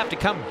will they have to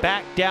come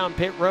back down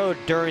pit road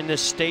during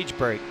this stage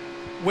break?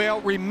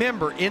 Well,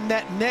 remember, in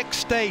that next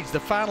stage, the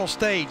final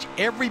stage,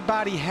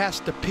 everybody has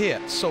to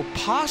pit. So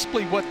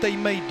possibly what they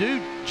may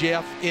do,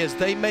 Jeff, is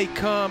they may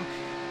come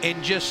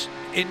and just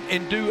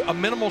and do a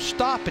minimal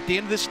stop at the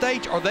end of this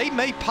stage, or they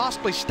may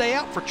possibly stay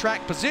out for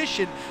track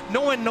position,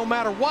 knowing no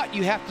matter what,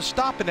 you have to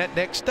stop in that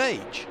next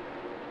stage.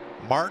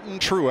 Martin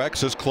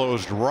Truex has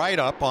closed right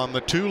up on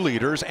the 2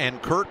 leaders,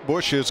 and Kurt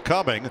Busch is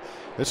coming.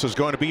 This is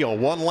going to be a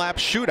 1-lap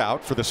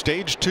shootout for the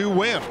stage 2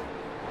 win.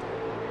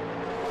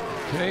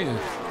 Okay,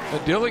 the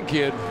Dillon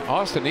kid,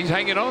 Austin, he's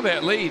hanging on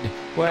that lead.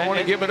 Well, don't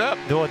want to give it up.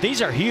 Well,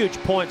 these are huge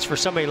points for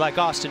somebody like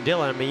Austin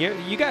Dillon. I mean,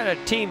 you got a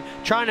team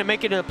trying to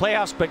make it in the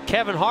playoffs, but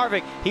Kevin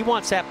Harvick, he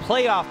wants that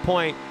playoff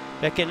point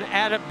that can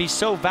add up, be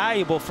so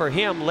valuable for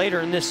him later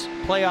in this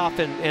playoff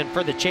and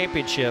for the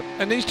championship.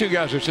 And these 2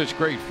 guys are such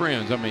great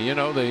friends. I mean, you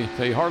know,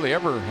 they hardly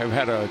ever have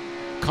had a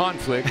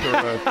conflict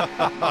or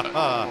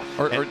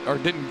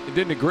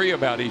didn't agree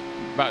about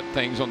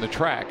things on the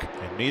track.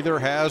 And neither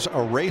has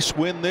a race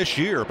win this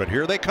year, but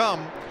here they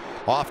come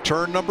off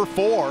turn number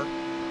 4.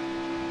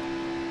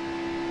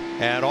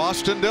 And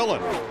Austin Dillon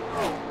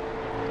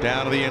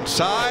down to the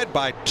inside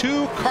by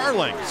 2 car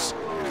lengths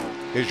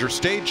is your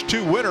Stage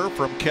 2 winner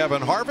from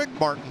Kevin Harvick,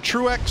 Martin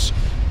Truex,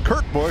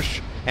 Kurt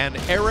Busch, and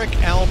Eric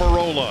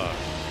Almirola.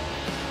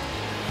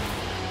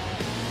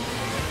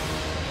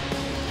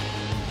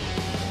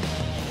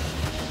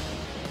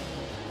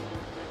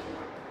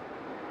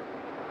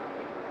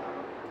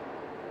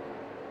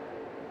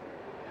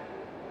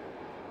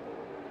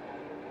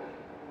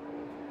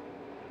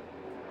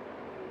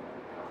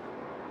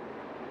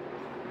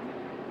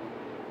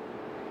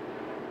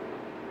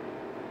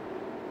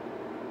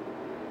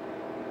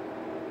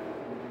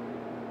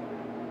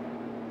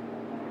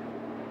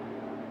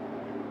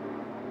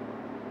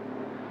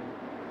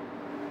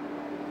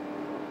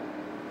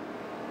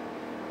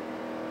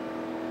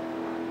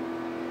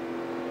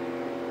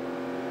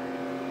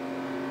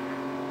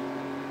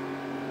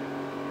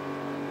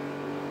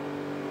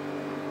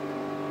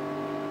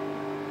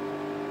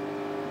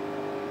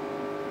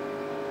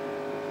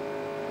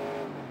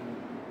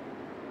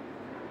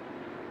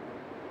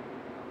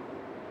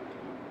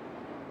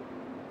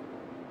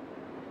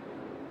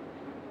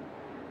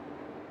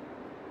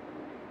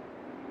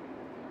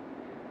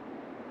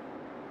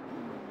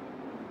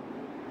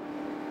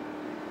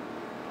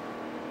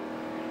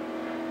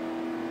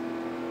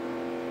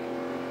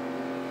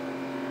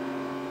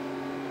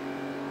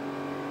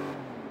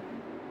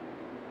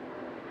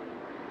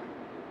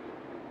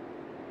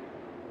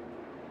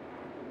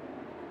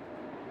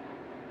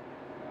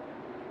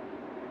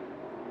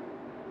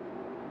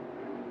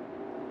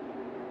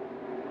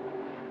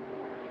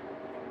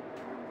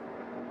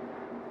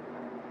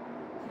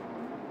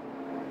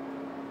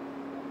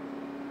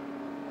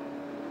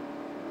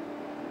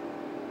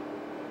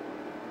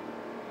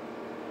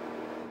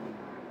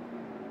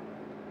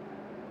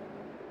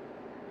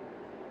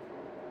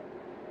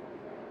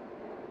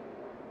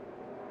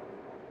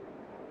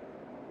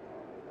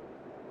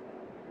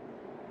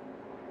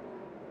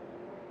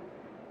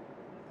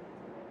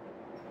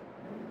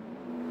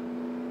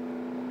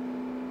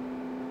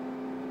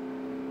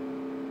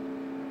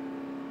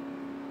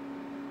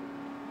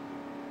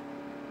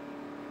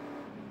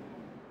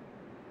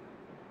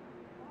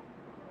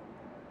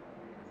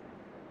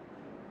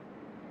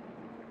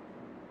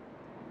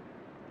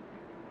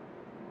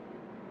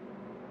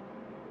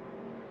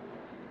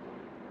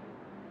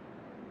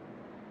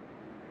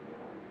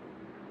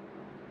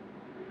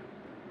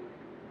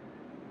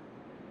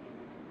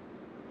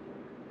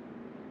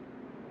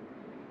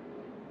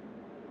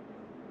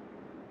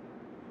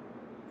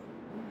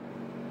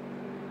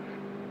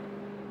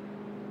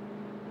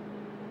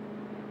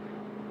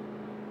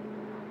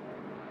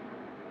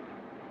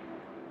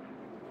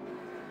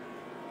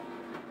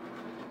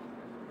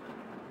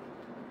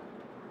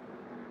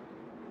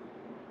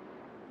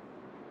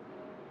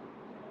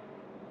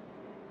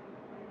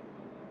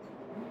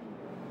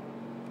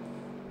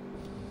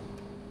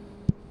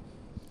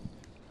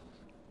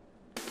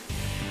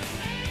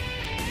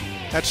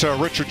 That's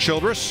Richard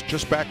Childress,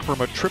 just back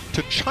from a trip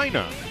to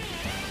China,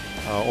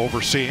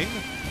 overseeing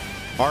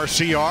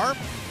RCR.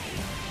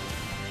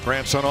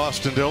 Grandson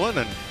Austin Dillon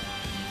and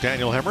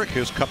Daniel Hemrick,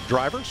 his Cup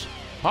drivers.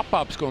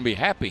 Pop-Pop's going to be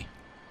happy.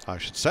 I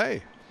should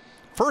say.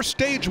 First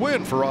stage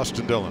win for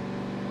Austin Dillon.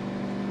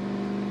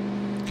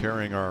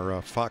 Carrying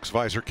our Fox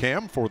visor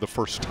cam for the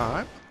first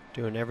time.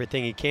 Doing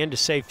everything he can to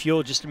save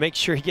fuel just to make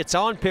sure he gets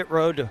on pit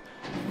road to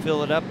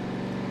fill it up,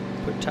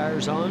 put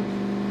tires on.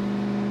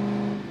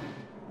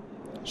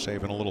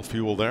 Saving a little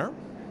fuel there.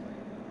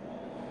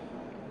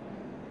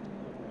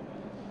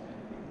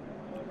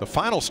 The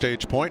final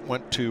stage point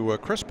went to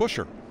Chris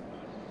Buescher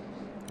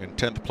in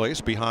 10th place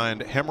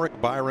behind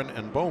Hemrick, Byron,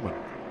 and Bowman.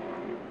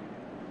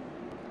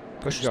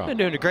 Buescher's been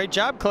doing a great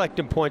job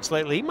collecting points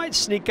lately. He might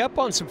sneak up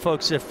on some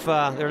folks if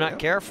they're not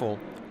careful.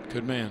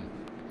 Good man.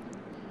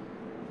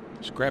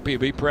 Scrappy would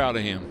be proud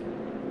of him.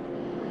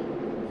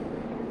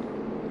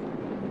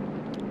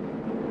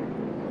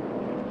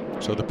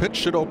 So the pit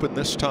should open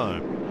this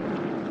time.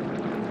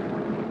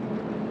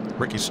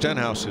 Ricky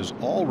Stenhouse is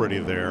already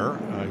there.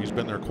 He's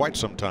been there quite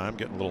some time,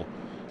 getting a little,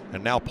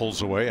 and now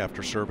pulls away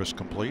after service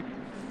complete.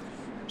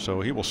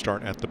 So he will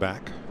start at the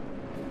back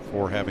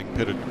for having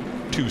pitted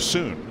too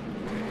soon.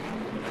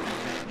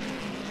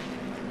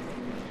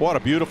 What a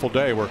beautiful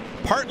day. We're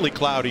partly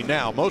cloudy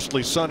now,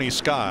 mostly sunny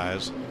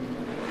skies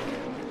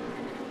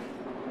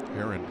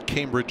here in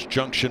Cambridge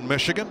Junction,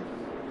 Michigan.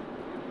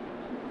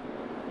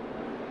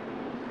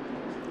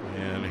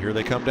 And here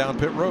they come down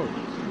pit road.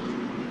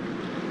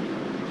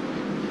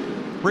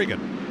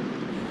 Regan.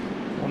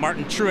 Well,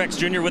 Martin Truex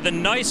Jr. with a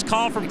nice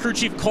call from crew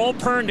chief Cole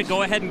Pern to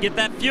go ahead and get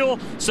that fuel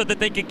so that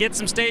they could get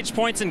some stage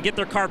points and get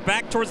their car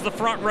back towards the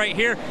front right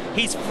here.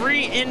 He's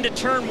free into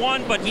turn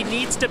 1, but he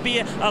needs to be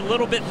a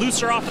little bit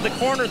looser off of the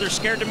corner. They're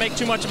scared to make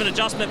too much of an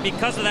adjustment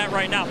because of that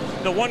right now.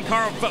 The one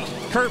car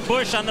of Kurt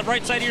Busch on the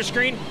right side of your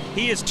screen,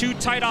 he is too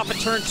tight off of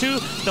turn 2.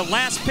 The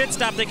last pit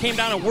stop, they came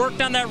down and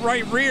worked on that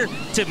right rear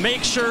to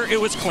make sure it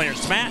was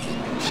clearance. Matt?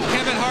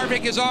 Kevin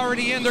Harvick is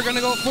already in. They're going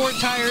to go 4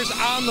 tires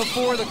on the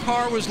 4. The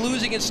car was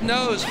losing its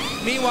nose.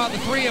 Meanwhile, the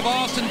 3 of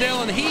Austin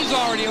Dillon, he's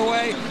already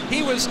away.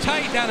 He was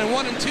tight down in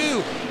 1 and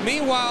 2.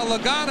 Meanwhile,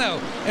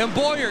 Logano and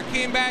Boyer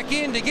came back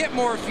in to get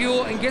more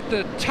fuel and get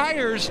the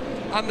tires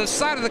on the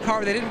side of the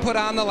car they didn't put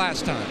on the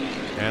last time.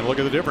 And look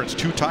at the difference.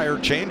 2 tire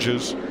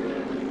changes.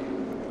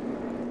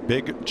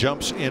 Big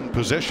jumps in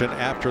position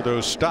after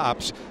those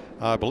stops.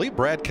 I believe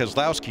Brad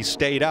Keselowski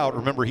stayed out.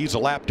 Remember, he's a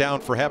lap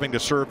down for having to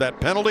serve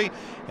that penalty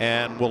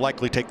and will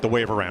likely take the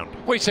wave around.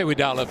 We say we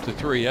dial up to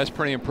 3. That's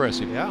pretty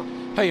impressive. Yeah.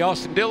 Hey,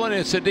 Austin Dillon,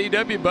 it's a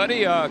DW,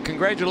 buddy.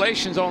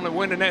 Congratulations on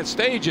winning that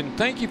stage, and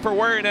thank you for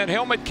wearing that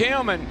helmet,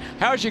 Kim. And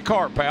how's your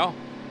car, pal?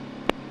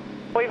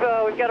 We've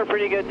got a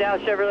pretty good Dow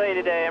Chevrolet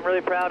today. I'm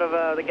really proud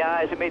of the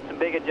guys who made some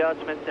big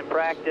adjustments in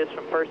practice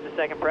from first to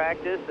second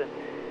practice. And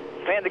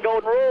man, the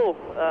golden rule,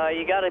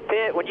 you got to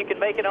pit when you can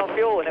make it on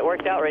fuel, and it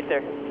worked out right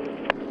there.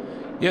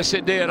 Yes,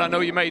 it did. I know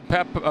you made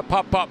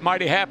Pop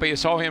mighty happy. I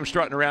saw him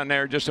strutting around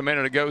there just a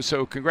minute ago.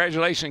 So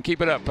congratulations.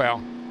 Keep it up,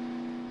 pal.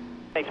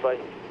 Thanks, buddy.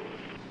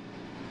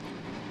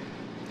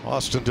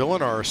 Austin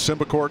Dillon, our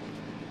Symbicort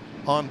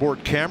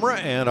onboard camera,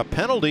 and a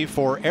penalty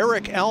for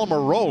Eric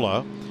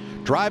Almirola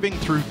driving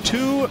through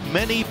too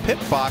many pit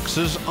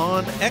boxes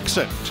on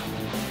exit.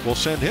 We'll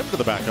send him to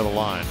the back of the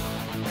line.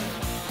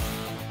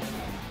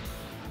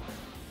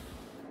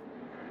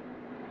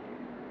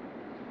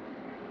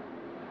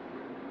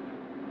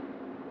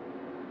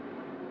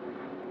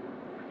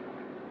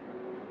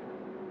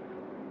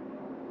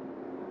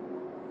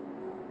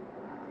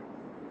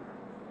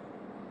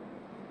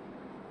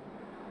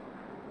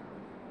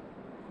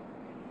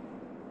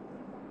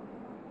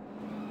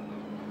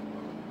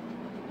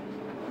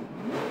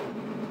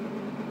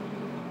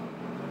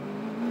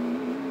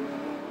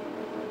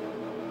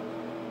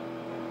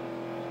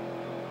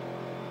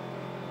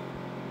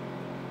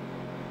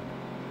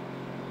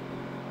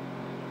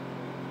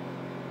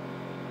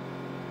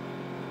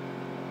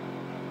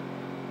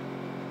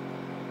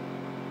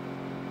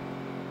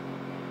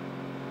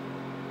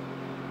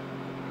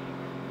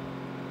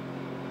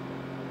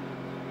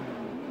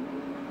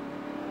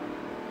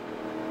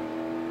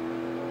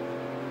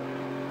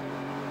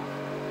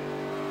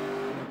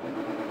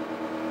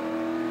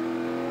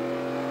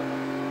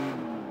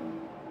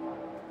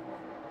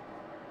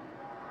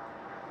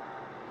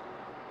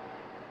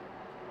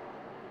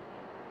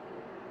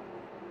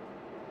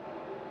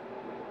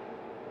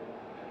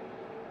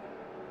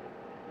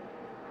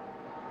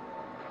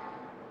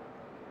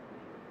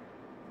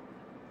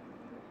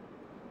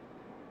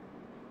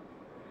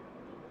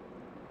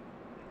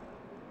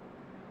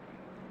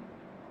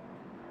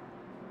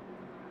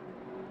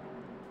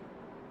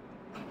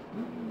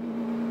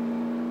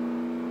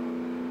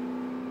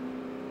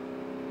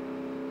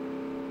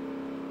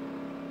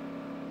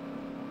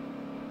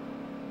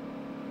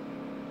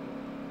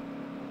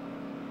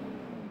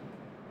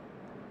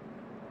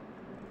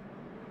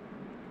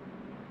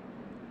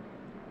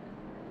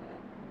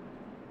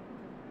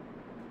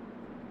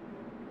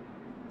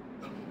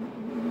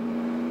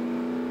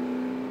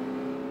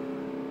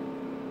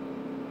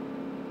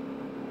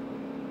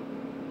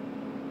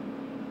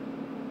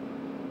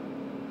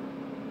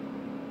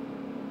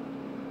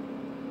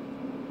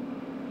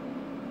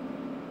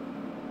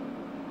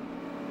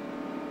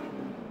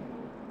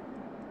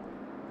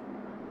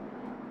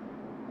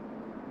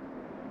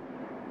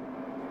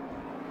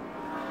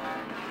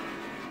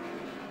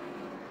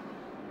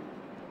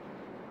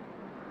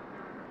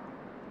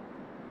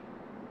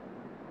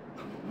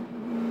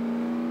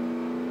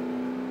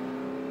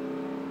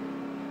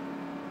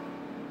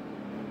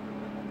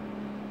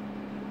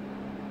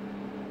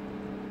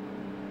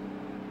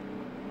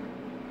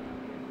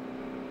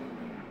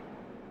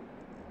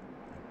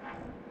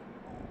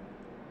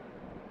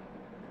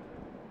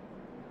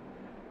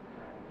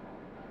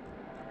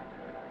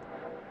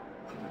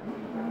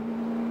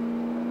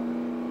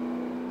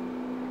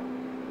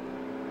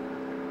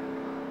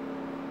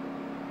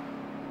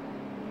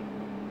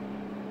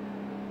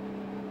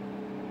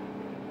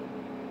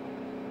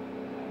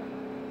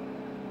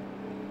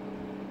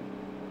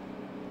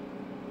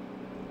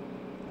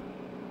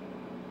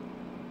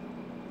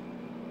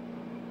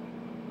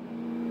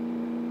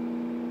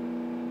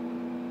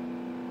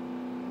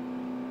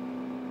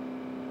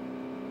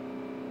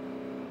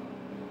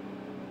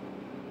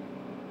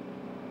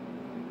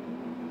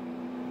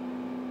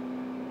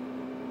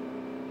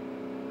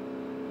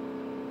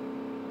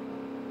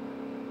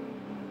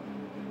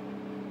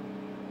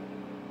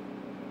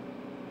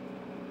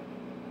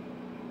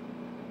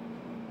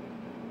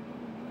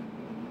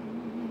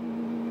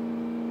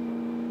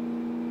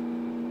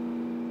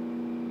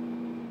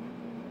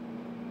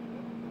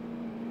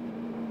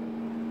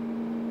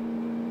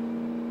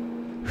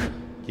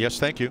 Yes,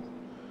 thank you.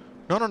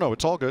 No,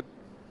 it's all good.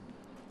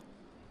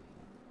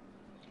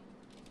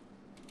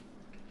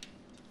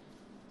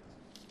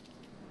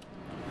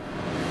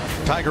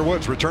 Tiger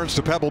Woods returns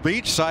to Pebble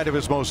Beach, site of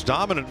his most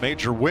dominant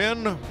major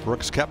win.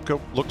 Brooks Koepka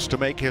looks to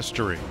make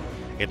history.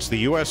 It's the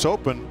U.S.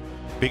 Open,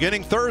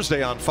 beginning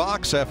Thursday on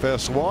Fox,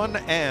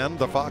 FS1, and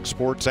the Fox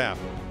Sports app.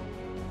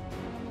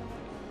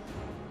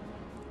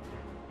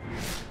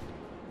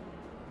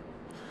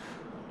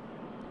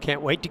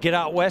 Can't wait to get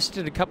out west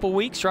in a couple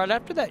weeks right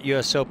after that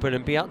U.S. Open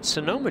and be out in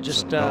Sonoma,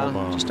 just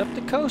up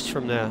the coast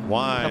from the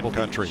wine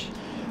country.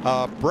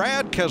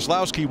 Brad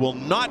Keselowski will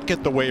not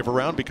get the wave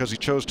around because he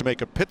chose to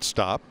make a pit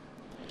stop.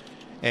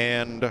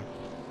 And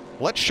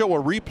let's show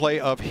a replay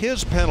of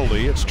his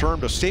penalty. It's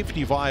termed a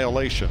safety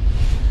violation.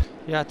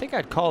 Yeah, I think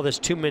I'd call this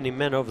too many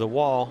men over the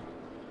wall.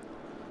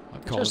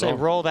 Because they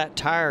roll that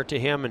tire to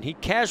him, and he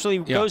casually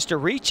goes to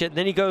reach it, and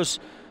then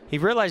he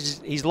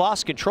realizes he's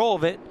lost control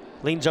of it,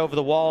 leans over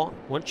the wall.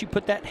 Once you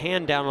put that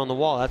hand down on the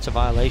wall, that's a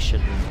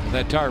violation.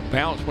 That tire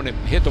bounced when it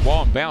hit the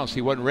wall and bounced.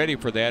 He wasn't ready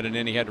for that, and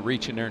then he had to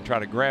reach in there and try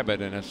to grab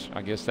it, and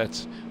I guess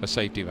that's a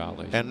safety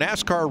violation. And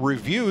NASCAR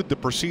reviewed the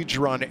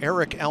procedure on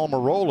Eric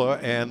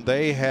Almirola, and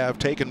they have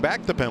taken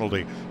back the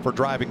penalty for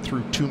driving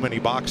through too many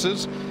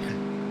boxes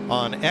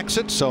on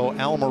exit, so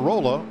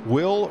Almirola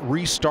will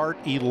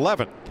restart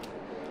 11th.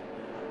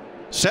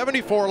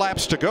 74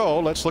 laps to go.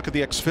 Let's look at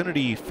the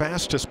Xfinity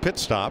fastest pit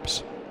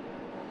stops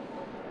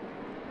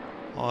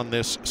on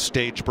this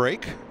stage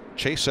break.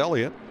 Chase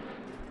Elliott,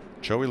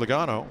 Joey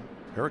Logano,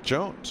 Eric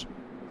Jones.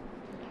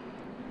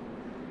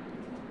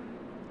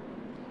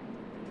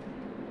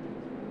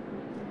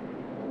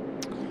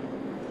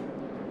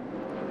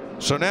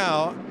 So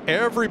now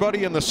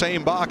everybody in the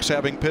same box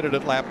having pitted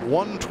at lap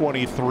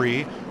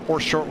 123 or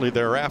shortly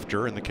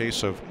thereafter in the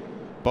case of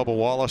Bubba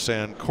Wallace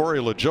and Corey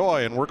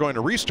LaJoie, and we're going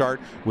to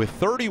restart with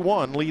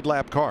 31 lead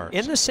lap cars.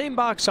 In the same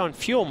box on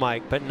fuel,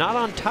 Mike, but not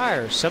on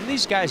tires. Some of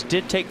these guys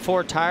did take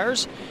 4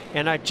 tires,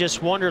 and I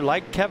just wonder,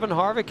 like Kevin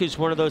Harvick, who's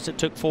one of those that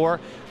took 4,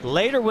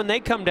 later when they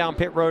come down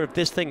pit road, if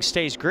this thing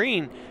stays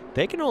green,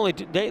 they can only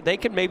they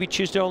can maybe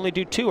choose to only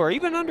do 2 or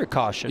even under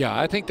caution. Yeah,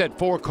 I think that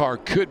 4 car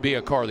could be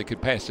a car that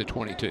could pass the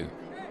 22.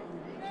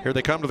 Here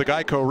they come to the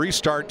Geico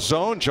restart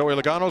zone. Joey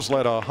Logano's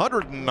led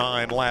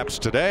 109 laps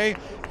today.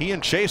 He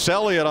and Chase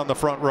Elliott on the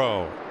front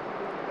row.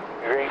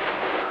 Green.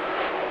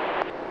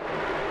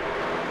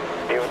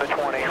 You in the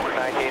 20,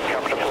 19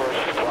 coming to force.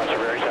 Watch your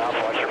very top,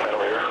 watch your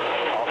middle here.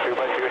 All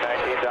 2x2,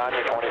 19's on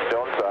you, 20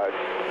 still inside.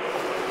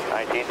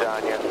 19's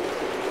on you.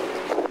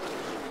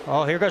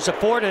 Oh, here goes the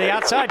 4 to the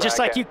outside, just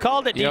like you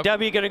called it,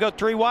 DW. Going to go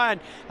 3 wide.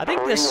 I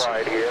think 3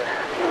 wide here.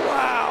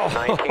 Wow.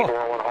 19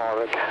 rolling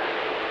Harvick.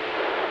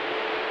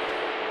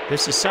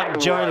 This is something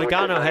Joey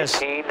Logano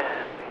has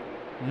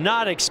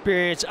not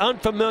experienced.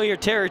 Unfamiliar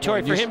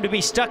territory for him to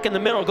be stuck in the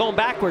middle, going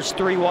backwards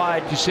 3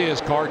 wide. You see his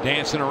car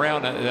dancing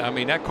around. I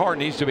mean, that car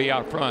needs to be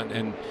out front,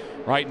 and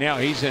right now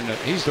he's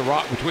the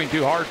rock between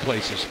 2 hard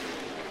places.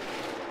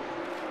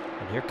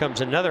 And here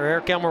comes another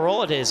Eric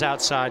Almirola to his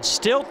outside,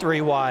 still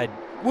 3 wide.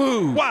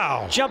 Woo!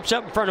 Wow! Jumps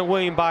up in front of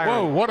William Byron.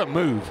 Whoa! What a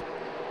move!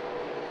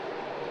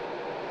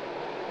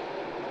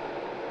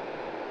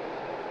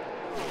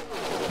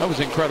 That was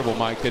incredible,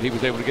 Mike, that he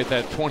was able to get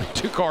that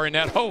 22 car in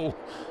that hole.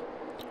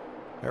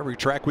 Every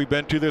track we've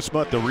been to this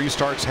month, the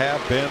restarts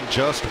have been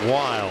just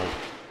wild.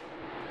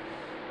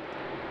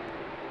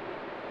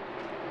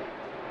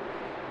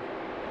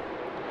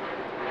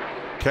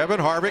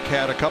 Kevin Harvick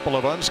had a couple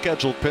of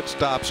unscheduled pit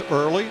stops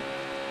early,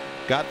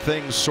 got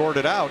things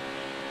sorted out,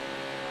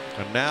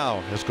 and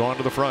now has gone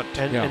to the front.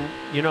 And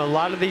you know, a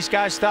lot of these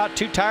guys thought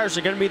 2 tires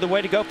are going to be the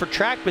way to go for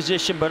track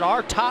position, but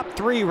our top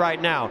 3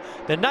 right now,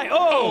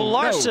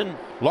 Larson. No.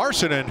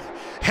 Larson and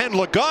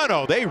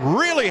Logano, they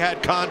really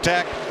had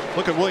contact.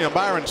 Look at William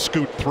Byron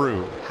scoot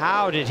through.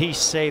 How did he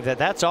save that?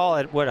 That's all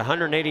at, what,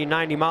 180,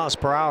 90 miles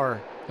per hour.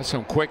 That's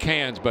some quick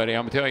hands, buddy.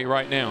 I'm going to tell you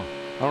right now.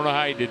 I don't know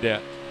how he did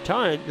that. I'm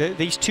telling you,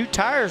 these 2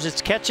 tires,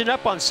 it's catching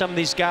up on some of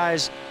these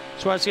guys.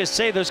 That's what I was going to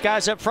say. Those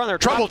guys up front, they're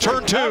trouble.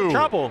 Turn 2.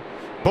 Trouble.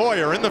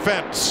 Boyer in the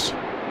fence.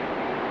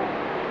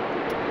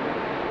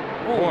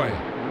 Boy,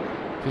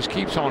 just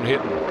keeps on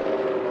hitting.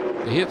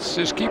 The hits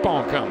just keep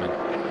on coming.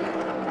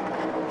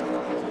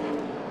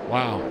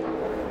 Wow.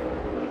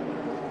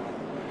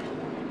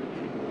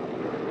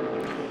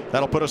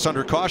 That'll put us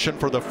under caution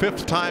for the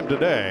 5th time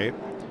today.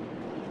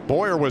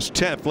 Boyer was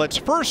 10th. Let's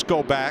first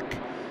go back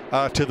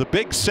to the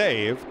big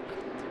save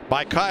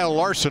by Kyle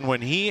Larson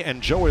when he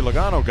and Joey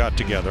Logano got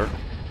together.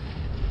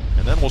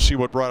 And then we'll see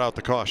what brought out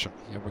the caution.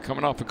 Yeah, we're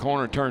coming off the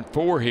corner, turn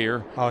 4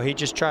 here. Oh, he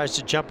just tries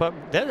to jump up.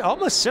 That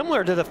almost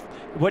similar to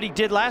what he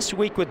did last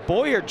week with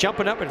Boyer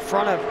jumping up in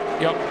front of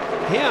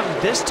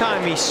him. This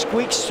time he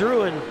squeaks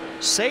through and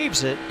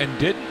saves it. And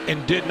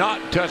did not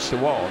touch the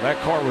wall.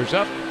 That car was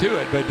up to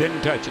it, but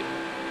didn't touch it.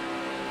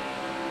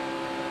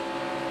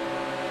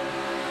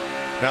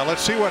 Now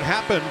let's see what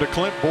happened to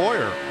Clint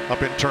Boyer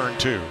up in turn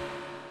 2.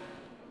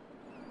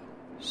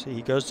 See,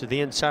 he goes to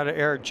the inside of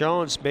Eric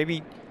Jones.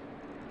 Maybe.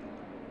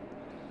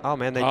 Oh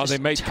man, they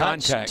made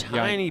contact.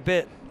 Tiny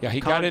bit. Yeah,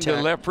 he got into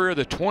the left rear of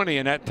the 20,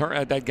 and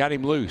that got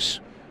him loose.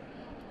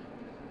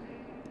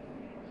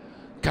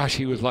 Gosh,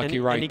 he was lucky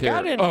right there.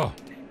 Got in,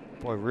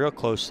 boy, real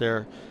close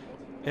there.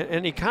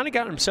 And he kind of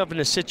got himself in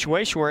a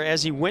situation where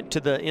as he went to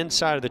the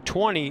inside of the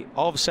 20,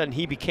 all of a sudden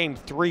he became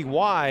 3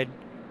 wide.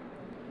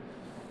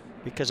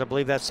 because I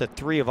believe that's the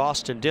 3 of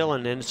Austin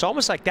Dillon. And it's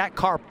almost like that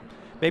car,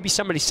 maybe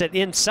somebody said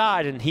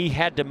inside and he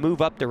had to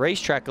move up the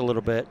racetrack a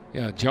little bit.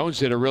 Yeah, Jones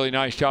did a really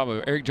nice job.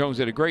 Eric Jones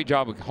did a great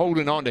job of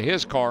holding on to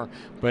his car,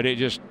 but it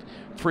just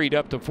freed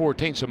up the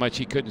 14 so much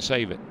he couldn't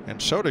save it.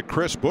 And so did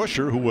Chris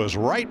Buescher, who was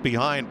right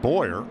behind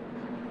Boyer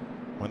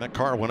when that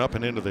car went up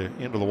and into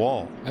the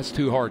wall. That's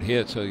 2 hard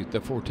hits. So the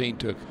 14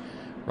 took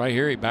right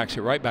here. He backs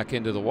it right back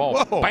into the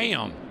wall. Whoa.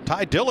 Bam!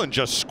 Ty Dillon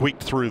just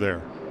squeaked through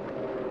there.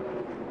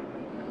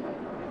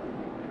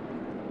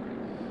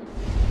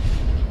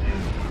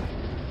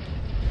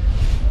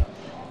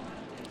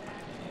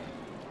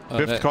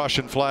 Fifth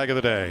caution flag of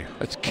the day.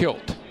 That's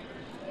kilt.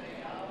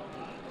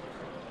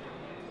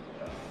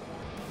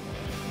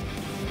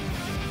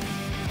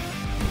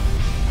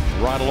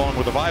 Right along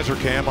with the visor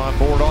cam on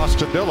board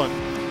Austin Dillon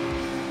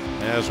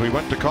as we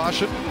went to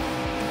caution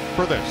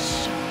for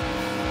this.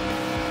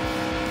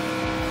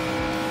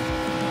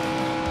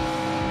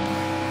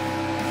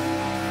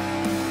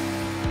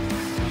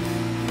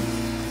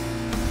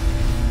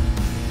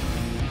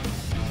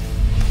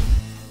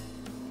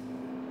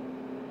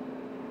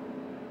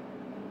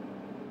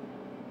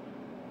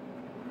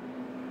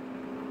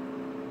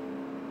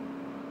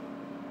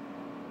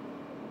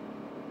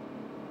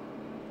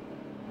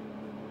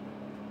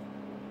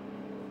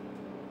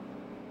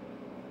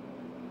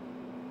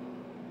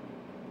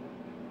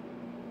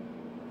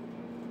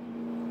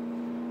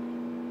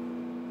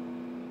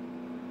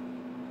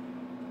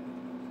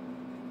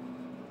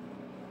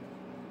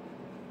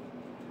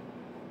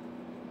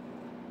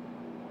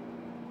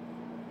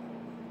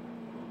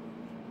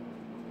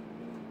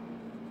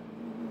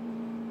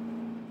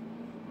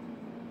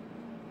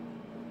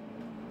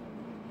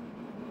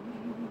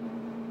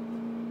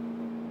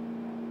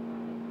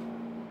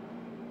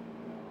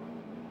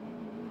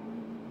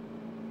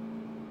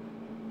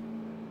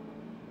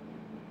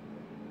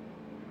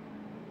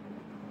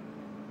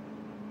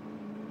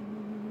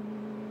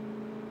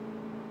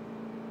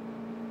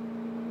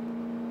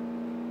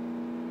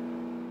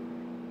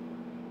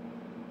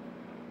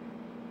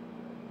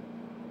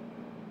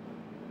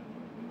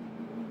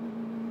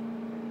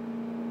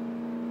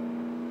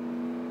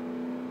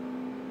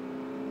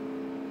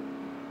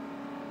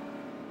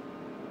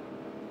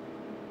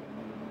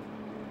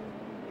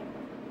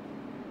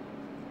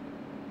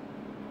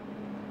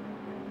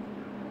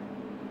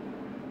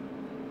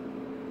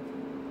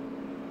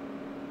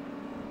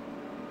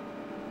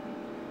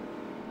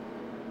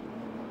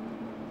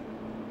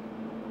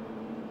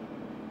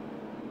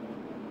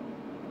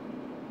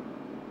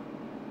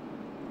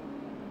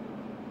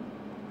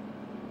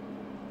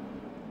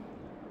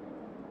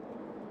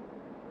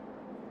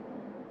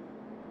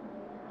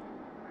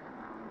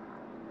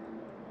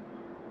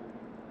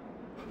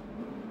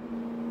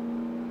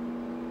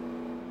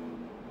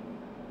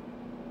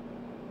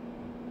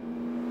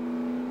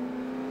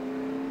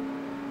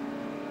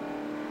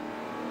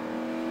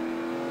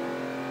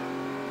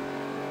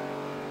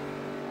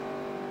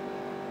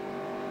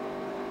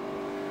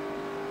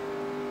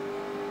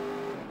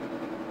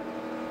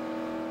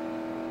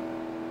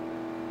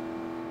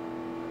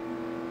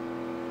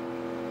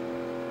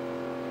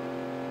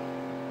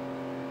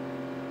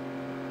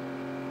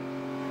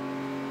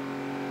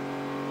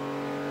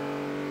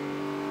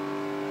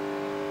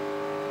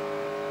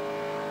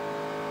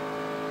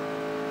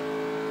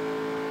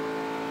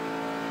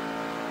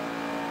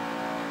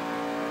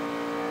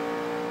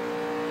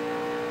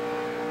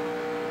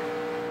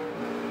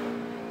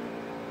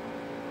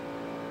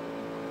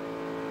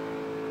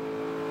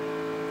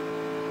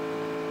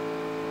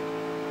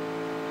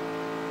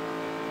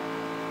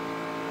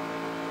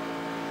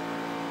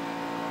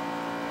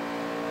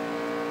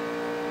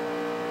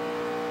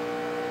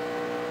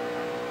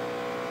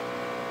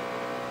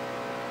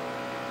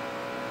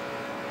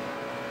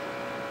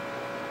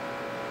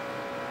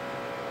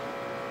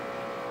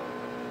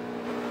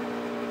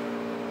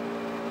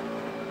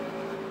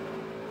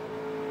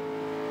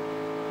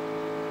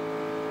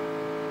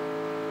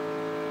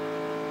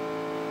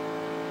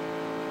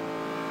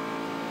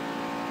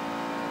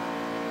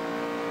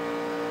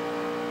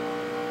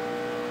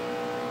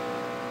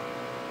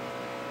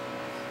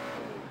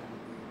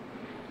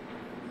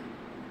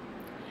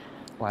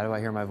 Why do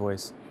I hear my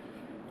voice?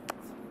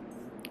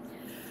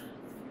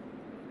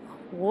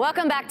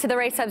 Welcome back to the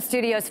Race Hub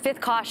Studios.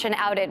 5th caution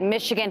out at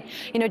Michigan.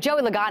 You know,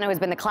 Joey Logano has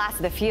been the class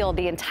of the field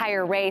the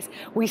entire race.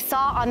 We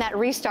saw on that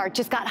restart,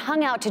 just got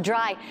hung out to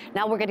dry.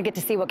 Now we're going to get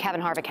to see what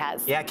Kevin Harvick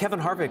has. Yeah, Kevin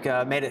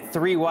Harvick made it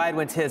 3 wide,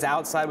 went to his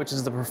outside, which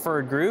is the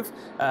preferred groove.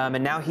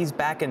 And now he's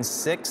back in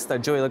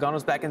 6th. Joey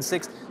Logano's back in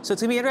 6th. So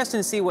it's going to be interesting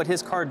to see what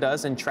his car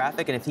does in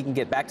traffic and if he can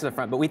get back to the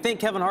front. But we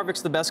think Kevin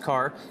Harvick's the best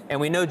car, and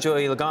we know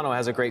Joey Logano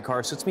has a great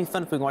car. So it's going to be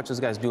fun if we can watch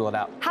those guys duel it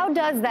out. How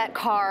does that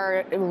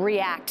car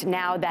react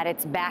now that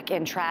it's back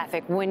in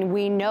traffic when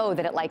we know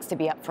that it likes to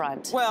be up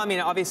front? Well, I mean,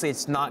 obviously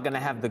it's not going to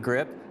have the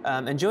grip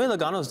And Joey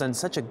Logano's done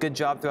such a good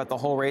job throughout the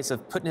whole race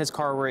of putting his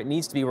car where it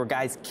needs to be, where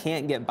guys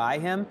can't get by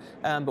him.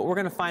 But we're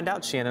going to find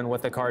out, Shannon,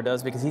 what the car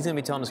does, because he's going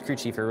to be telling his crew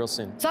chief here real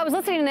soon. So I was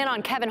listening in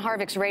on Kevin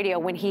Harvick's radio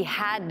when he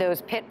had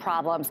those pit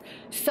problems.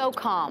 So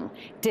calm,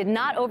 did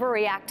not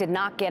overreact, did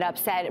not get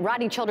upset.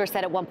 Rodney Childers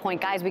said at one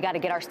point, guys, we got to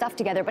get our stuff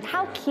together. But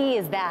how key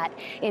is that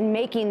in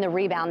making the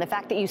rebound, the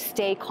fact that you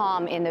stay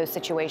calm in those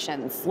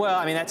situations? Well,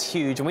 I mean, that's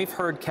huge. And we've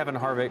heard Kevin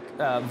Harvick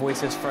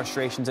voice his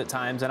frustrations at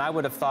times. And I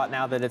would have thought,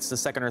 now that it's the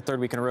second or third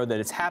week in a row that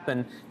it's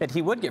happened, that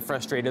he would get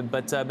frustrated.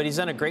 But he's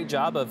done a great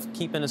job of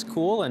keeping his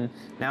cool. And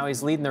now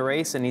he's leading the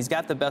race, and he's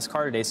got the best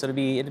car today. So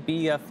it'd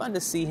be fun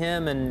to see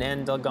him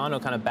and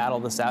Logano kind of battle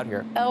this out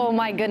here. Oh,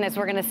 my goodness.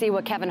 We're going to see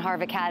what Kevin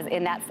Harvick has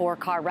in that 4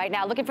 car right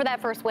now. Looking for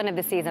that first win of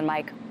the season,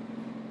 Mike.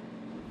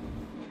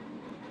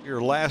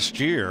 Last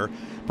year,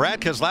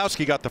 Brad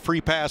Keselowski got the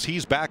free pass.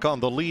 He's back on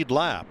the lead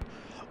lap.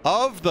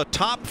 Of the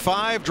top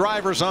 5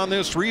 drivers on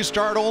this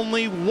restart,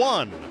 only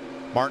one,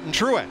 Martin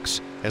Truex,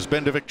 has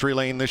been to victory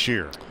lane this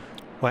year.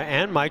 Well,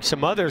 and Mike,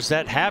 some others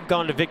that have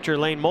gone to victory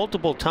lane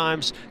multiple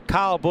times: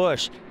 Kyle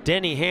Busch,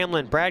 Denny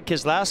Hamlin, Brad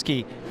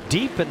Keselowski,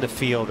 deep in the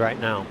field right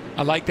now.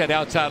 I like that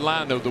outside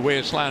line, though, the way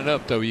it's lined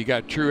up, though. You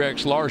got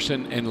Truex,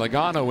 Larson, and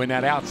Logano in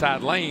that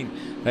outside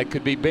lane. That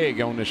could be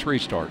big on this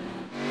restart.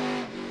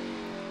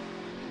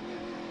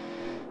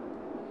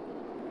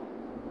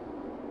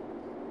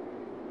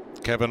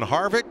 Kevin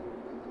Harvick,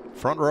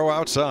 front row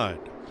outside.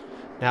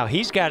 Now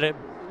he's got it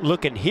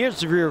look in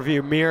his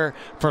rearview mirror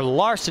for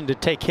Larson to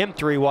take him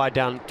 3 wide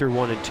down through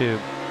 1 and 2.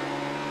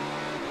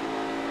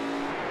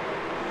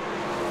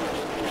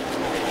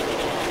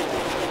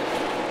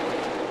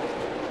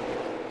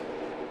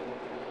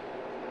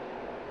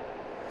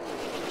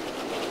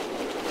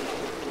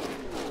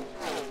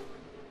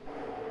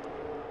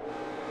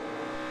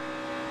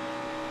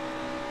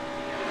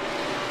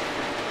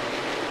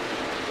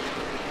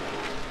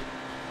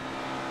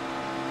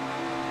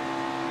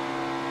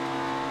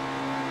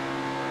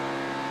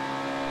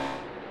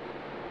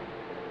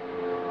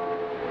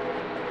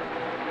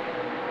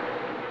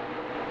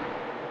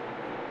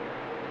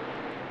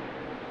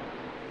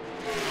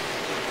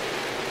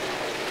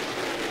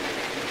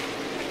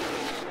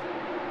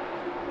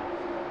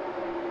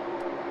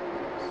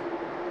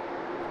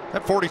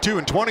 That 42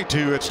 and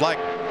 22, it's like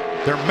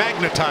they're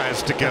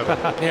magnetized together.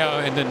 Yeah,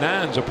 and the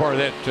 9's a part of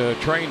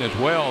that train as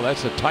well.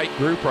 That's a tight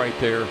group right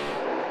there.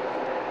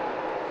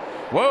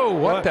 Whoa,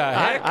 what the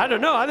heck? I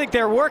don't know. I think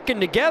they're working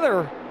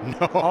together.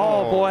 No.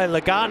 Oh, boy,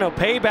 Logano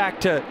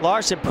payback to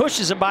Larson,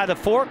 pushes him by the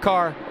 4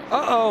 car.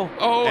 Uh-oh.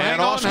 Oh, and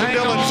Austin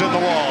Dillon's in the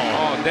wall.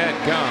 Oh,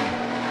 that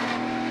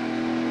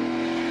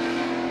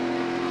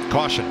gum.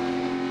 Caution.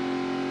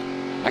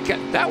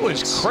 That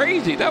was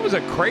crazy. That was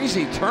a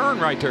crazy turn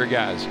right there,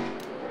 guys.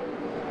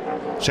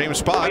 Same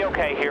spot. We'll be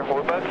okay here.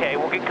 We'll be okay.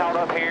 We'll get caught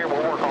up here.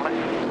 We'll work on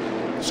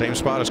it. Same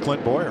spot as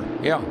Clint Boyer.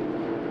 Yeah.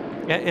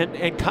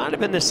 And kind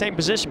of in the same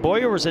position.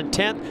 Boyer was in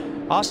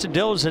 10th. Austin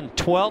Dillon was in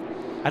 12th.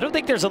 I don't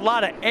think there's a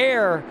lot of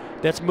air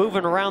that's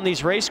moving around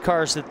these race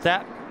cars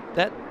that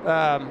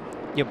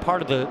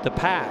part of the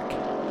pack.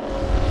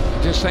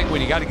 I just think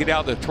when you got to get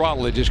out of the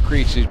throttle, it just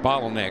creates these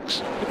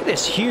bottlenecks. Look at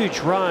this huge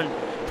run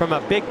from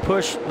a big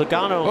push,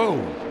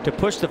 Logano, to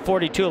push the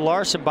 42 of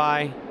Larson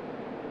by.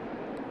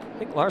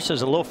 I think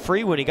Larson's a little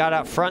free when he got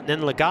out front,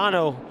 and then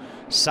Logano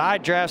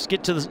side drafts,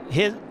 get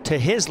to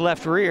his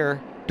left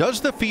rear. Does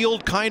the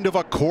field kind of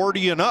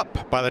accordion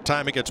up by the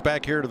time it gets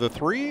back here to the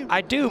 3? I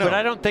do, but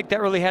I don't think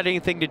that really had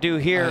anything to do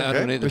here. I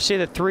don't either. We see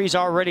the 3's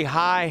already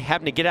high,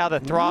 having to get out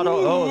of the throttle.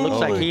 Oh, it looks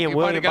like he and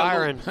William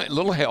Byron. A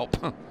little help.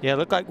 Yeah, it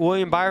looked like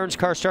William Byron's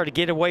car started to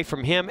get away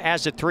from him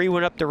as the 3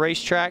 went up the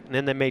racetrack, and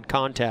then they made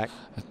contact.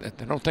 I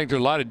don't think there's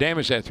a lot of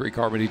damage to that 3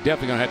 car, but he's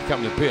definitely going to have to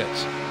come to the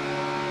pits.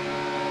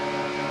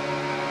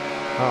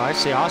 Oh, I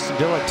see. Austin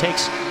Dillon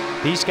takes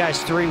these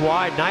guys 3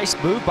 wide. Nice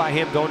move by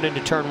him going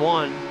into turn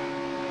 1.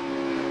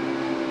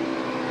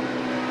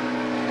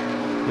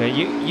 Yeah,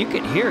 you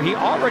could hear he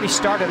already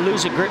started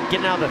losing grip,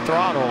 getting out of the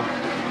throttle.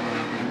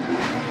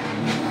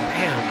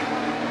 Bam.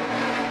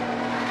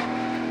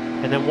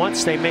 And then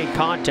once they made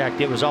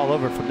contact, it was all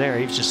over from there.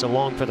 He was just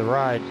along for the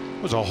ride.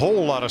 There was a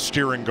whole lot of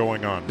steering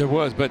going on. There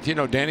was, but you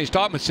know, Danny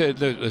Stockman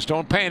said, let's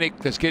don't panic.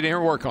 Let's get in here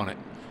and work on it.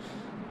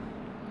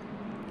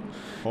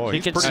 Oh,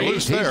 he's pretty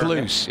loose there. He's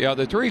loose. Yeah,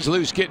 the 3's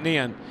loose getting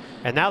in.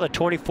 And now the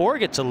 24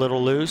 gets a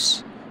little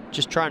loose,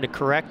 just trying to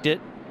correct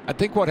it. I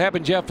think what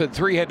happened, Jeff, the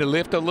 3 had to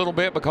lift a little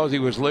bit because he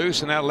was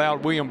loose, and that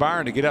allowed William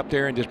Byron to get up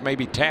there and just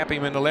maybe tap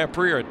him in the left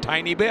rear a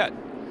tiny bit.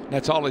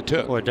 That's all it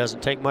took. Well, it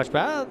doesn't take much,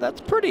 but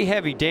that's pretty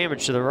heavy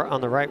damage to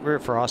on the right rear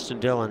for Austin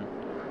Dillon.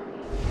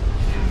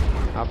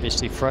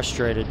 Obviously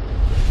frustrated.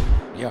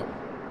 Yeah.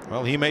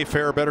 Well, he may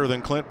fare better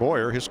than Clint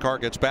Boyer. His car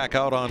gets back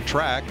out on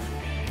track.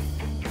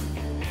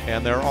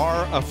 And there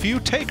are a few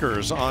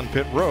takers on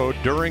pit road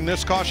during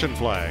this caution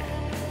flag.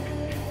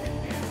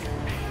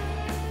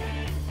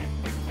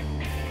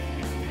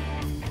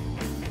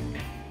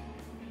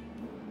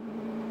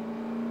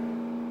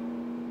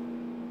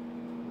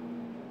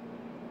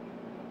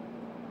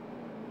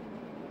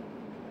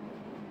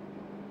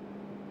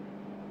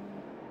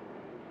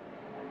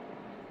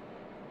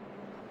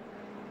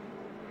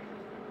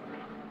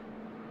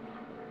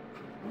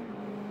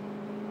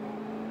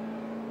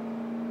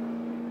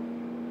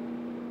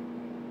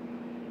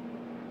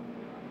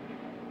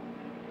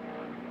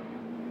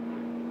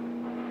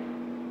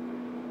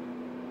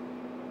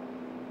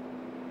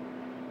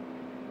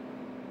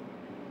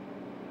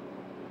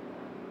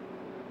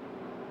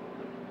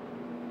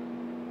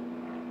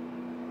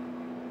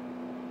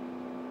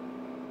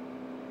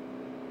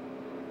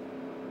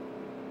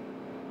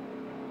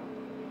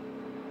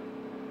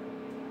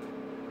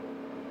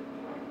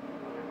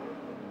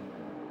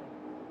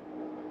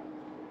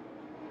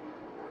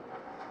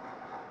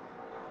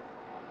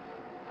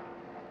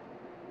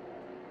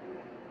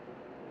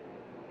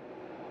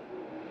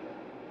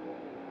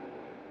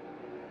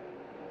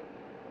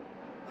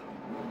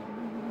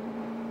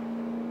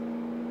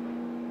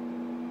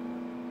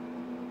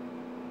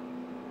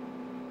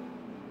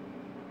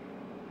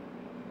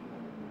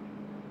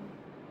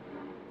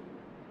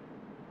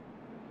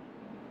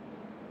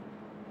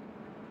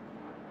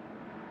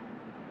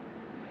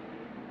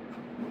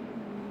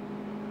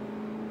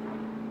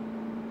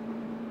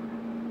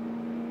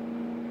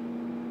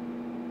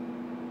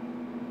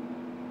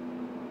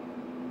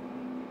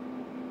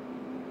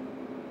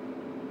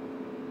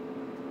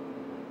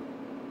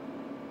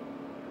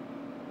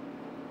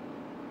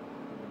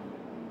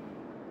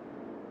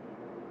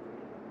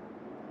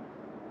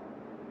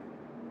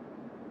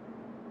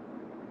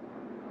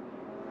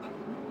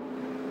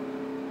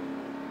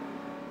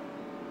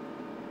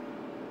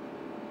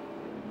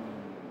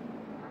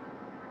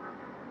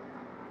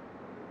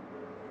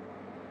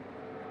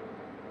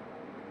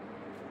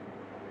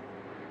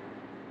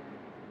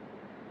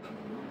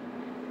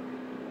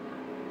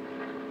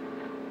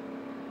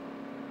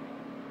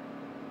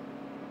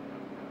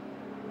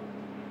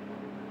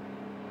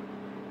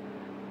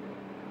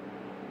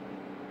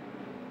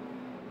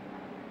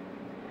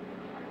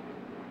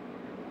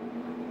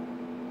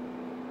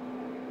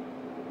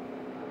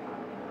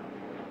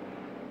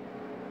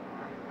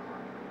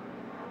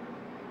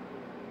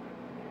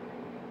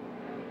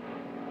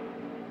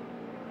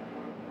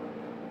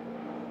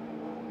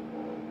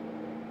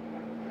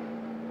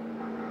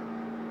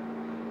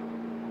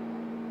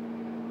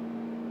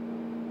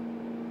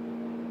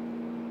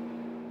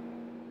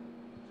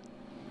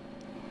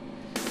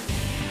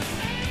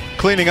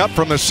 Cleaning up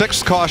from the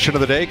 6th caution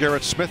of the day,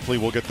 Garrett Smithley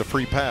will get the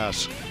free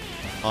pass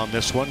on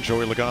this one.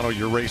 Joey Logano,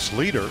 your race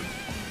leader.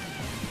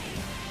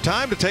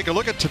 Time to take a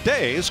look at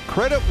today's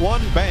Credit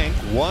One Bank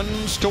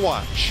ones to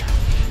watch.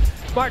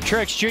 Martin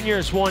Truex Jr.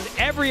 has won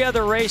every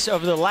other race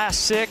over the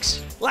last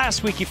 6.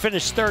 Last week he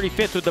finished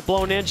 35th with the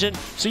blown engine,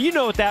 so you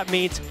know what that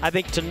means. I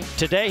think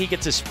today he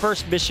gets his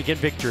first Michigan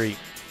victory.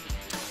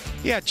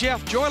 Yeah,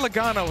 Jeff, Joey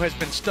Logano has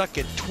been stuck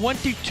at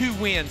 22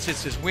 wins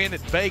since his win at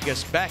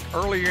Vegas back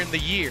earlier in the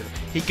year.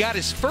 He got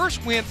his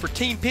first win for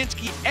Team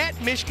Penske at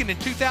Michigan in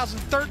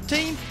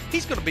 2013.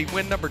 He's going to be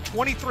win number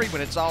 23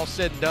 when it's all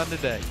said and done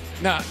today.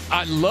 Now,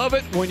 I love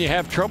it when you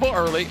have trouble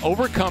early,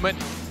 overcome it,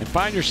 and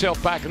find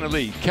yourself back in the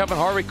lead. Kevin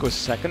Harvick was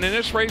second in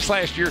this race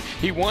last year.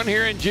 He won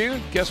here in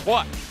June. Guess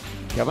what?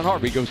 Kevin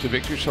Harvick goes to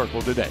victory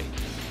circle today.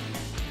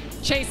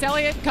 Chase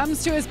Elliott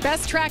comes to his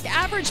best track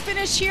average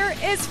finish here,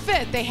 is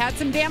 5th. They had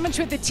some damage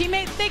with the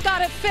teammate. They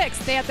got it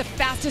fixed. They had the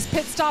fastest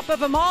pit stop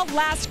of them all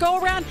last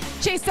go around.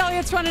 Chase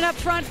Elliott's running up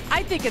front.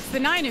 I think it's the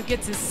 9 who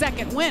gets his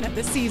 2nd win of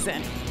the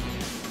season.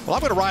 Well,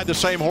 I'm going to ride the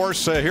same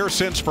horse here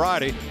since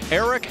Friday.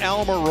 Eric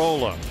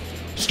Almirola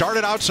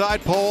started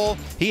outside pole.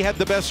 He had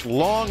the best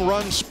long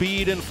run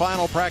speed in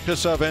final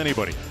practice of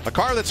anybody. A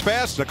car that's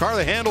fast, a car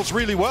that handles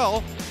really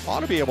well, ought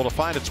to be able to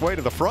find its way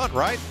to the front,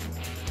 right?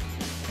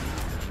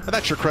 And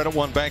that's your Credit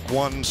One Bank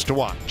ones to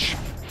watch.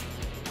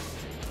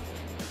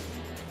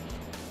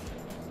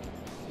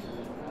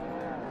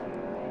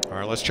 All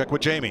right, let's check with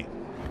Jamie.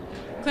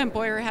 Clint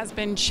Boyer has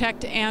been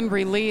checked and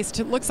released.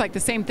 It looks like the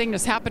same thing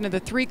just happened to the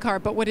 3 car,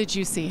 but what did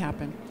you see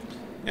happen?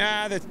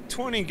 Yeah, the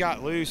 20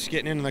 got loose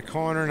getting into the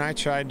corner, and I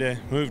tried to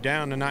move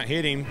down to not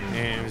hit him,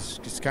 and it was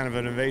just kind of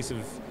an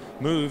evasive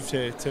move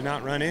to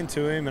not run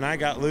into him, and I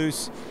got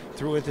loose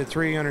with the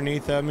 3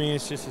 underneath of me.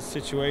 It's just a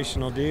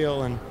situational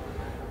deal, and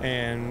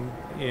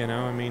you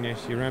know, I mean,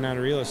 if you run out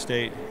of real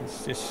estate,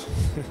 it's just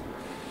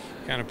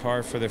kind of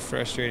par for the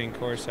frustrating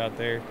course out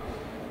there.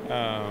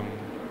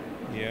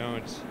 You know,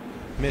 it's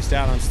missed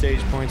out on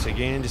stage points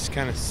again. Just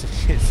kind of,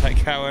 it's like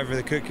however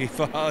the cookie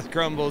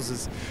crumbles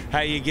is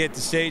how you get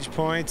the stage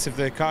points. If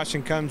the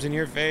caution comes in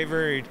your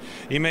favor,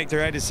 you make the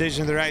right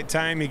decision at the right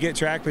time, you get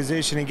track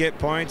position and get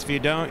points. If you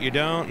don't, you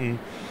don't. And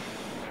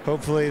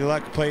hopefully the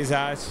luck plays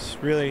out. It's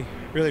really,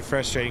 really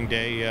frustrating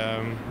day.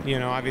 You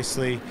know,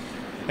 obviously,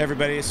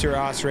 everybody at Stuart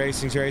Haas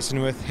Racing's racing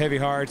with heavy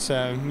hearts.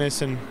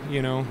 Missing,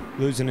 you know,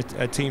 losing a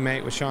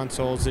teammate with Sean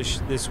Souls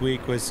this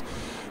week was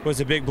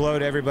a big blow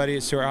to everybody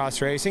at Stuart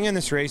Haas Racing and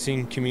this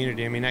racing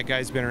community. I mean, that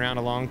guy's been around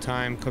a long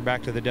time, go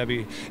back to the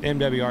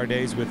MWR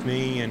days with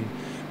me,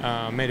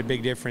 and made a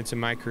big difference in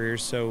my career.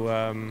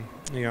 So,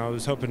 you know, I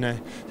was hoping to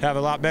have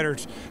a lot better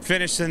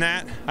finish than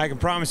that. I can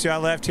promise you I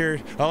left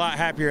here a lot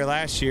happier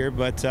last year,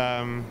 but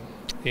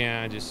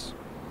yeah,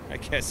 I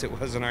guess it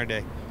wasn't our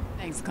day.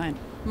 Thanks, Clint.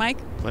 Mike?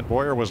 Clint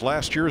Boyer was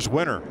last year's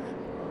winner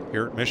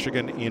here at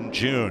Michigan in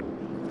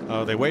June.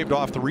 They waved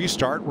off the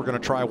restart. We're going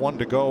to try one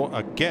to go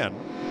again,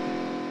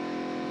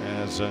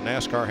 as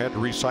NASCAR had to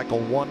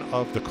recycle one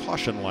of the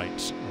caution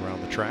lights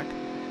around the track.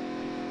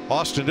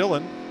 Austin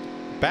Dillon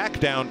back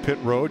down pit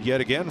road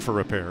yet again for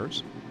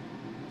repairs.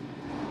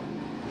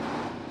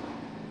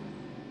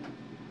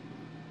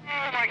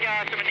 Oh my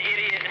gosh, I'm an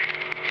idiot.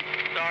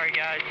 Sorry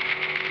guys.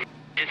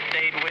 Just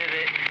stayed with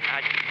it.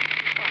 I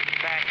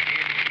back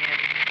here again.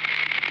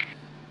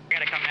 I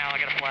gotta come now, I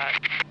got a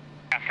flat.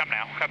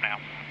 Yeah, come now.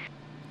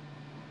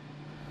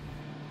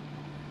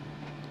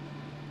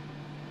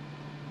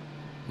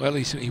 Well,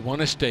 he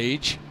won a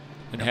stage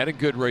and had a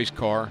good race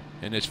car,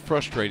 and it's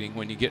frustrating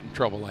when you get in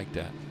trouble like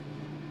that.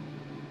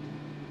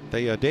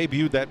 They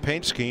debuted that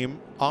paint scheme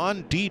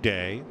on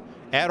D-Day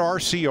at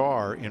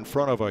RCR in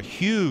front of a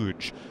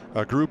huge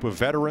group of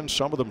veterans,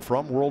 some of them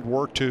from World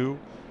War II.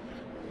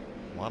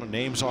 A lot of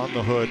names on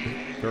the hood.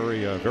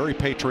 Very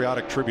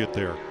patriotic tribute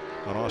there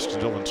on Austin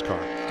Dillon's car.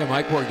 And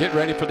Mike, we're getting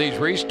ready for these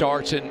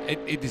restarts, and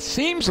it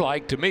seems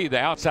like to me the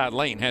outside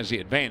lane has the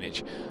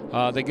advantage.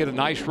 They get a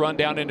nice run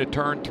down into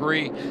turn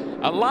 3.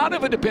 A lot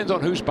of it depends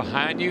on who's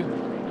behind you.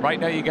 Right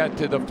now you got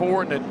the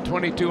 4 and the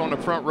 22 on the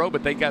front row,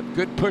 but they got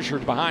good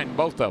pushers behind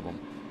both of them.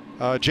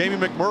 Jamie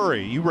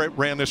McMurray, you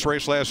ran this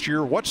race last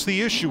year. What's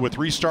the issue with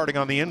restarting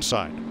on the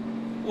inside?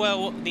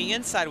 Well, the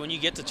inside, when you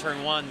get to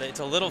turn 1,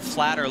 it's a little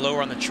flatter,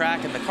 lower on the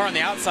track, and the car on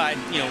the outside,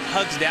 you know,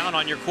 hugs down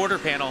on your quarter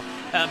panel.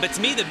 But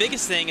to me, the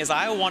biggest thing is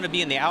I want to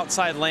be in the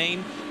outside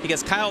lane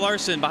because Kyle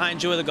Larson behind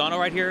Joey Logano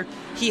right here,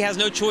 he has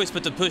no choice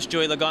but to push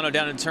Joey Logano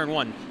down into turn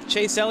 1.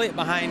 Chase Elliott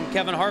behind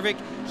Kevin Harvick,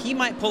 he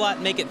might pull out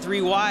and make it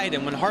 3 wide,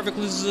 and when Harvick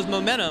loses his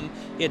momentum,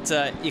 you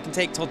can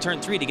take till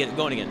turn 3 to get it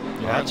going again.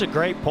 Yeah, that's a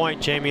great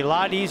point, Jamie. A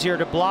lot easier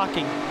to block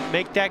and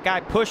make that guy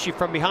push you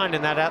from behind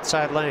in that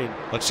outside lane.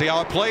 Let's see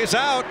how it plays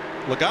out.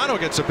 Logano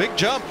gets a big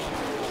jump.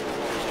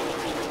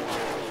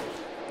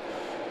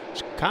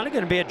 It's kind of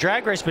going to be a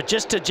drag race, but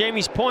just to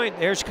Jamie's point,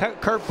 there's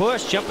Kurt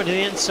Busch jumping to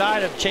the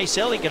inside of Chase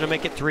Elliott, going to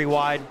make it 3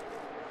 wide.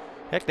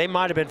 Heck, they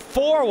might have been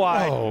 4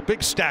 wide. Oh,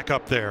 big stack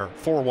up there,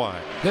 4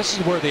 wide. This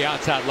is where the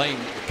outside lane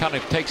kind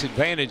of takes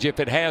advantage, if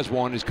it has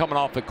one, is coming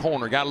off the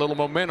corner. Got a little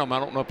momentum. I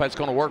don't know if that's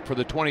going to work for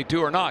the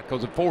 22 or not,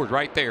 because the 4 is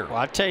right there. Well,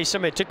 I'll tell you,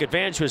 somebody took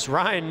advantage was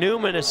Ryan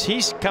Newman as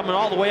he's coming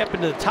all the way up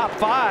into the top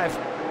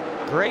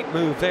 5. Great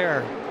move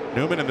there.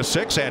 Newman in the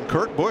 6 and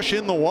Kurt Busch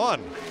in the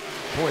 1.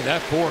 Boy,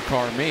 that 4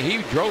 car, man,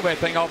 he drove that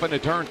thing off into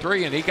turn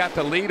 3, and he got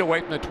the lead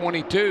away from the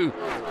 22.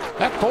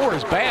 That 4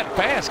 is bad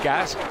fast,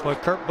 guys. Well,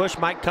 Kurt Busch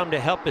might come to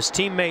help his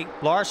teammate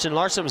Larson.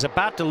 Larson was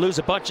about to lose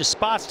a bunch of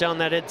spots down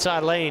that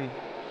inside lane.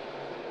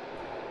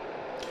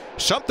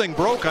 Something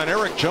broke on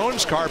Eric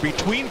Jones' car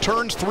between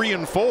turns 3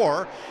 and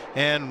 4,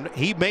 and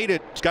he made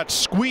it, got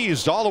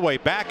squeezed all the way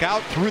back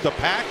out through the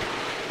pack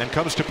and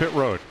comes to pit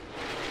road.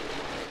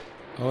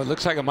 Oh, it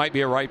looks like it might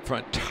be a right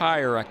front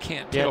tire. I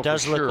can't tell. Yeah, it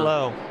does for look sure.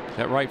 low.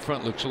 That right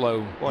front looks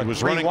low. Boy, he was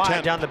 3 running wide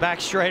 10. down the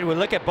back straightaway.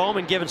 Look at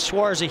Bowman giving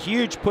Suarez a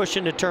huge push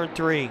into turn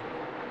 3.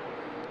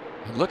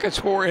 Look at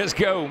Suarez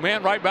go,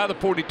 man, right by the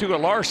 42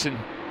 of Larson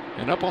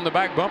and up on the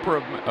back bumper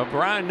of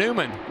Ryan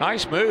Newman.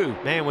 Nice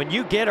move. Man, when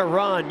you get a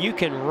run, you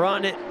can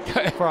run it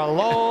for a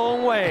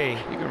long way.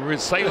 You can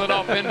sail it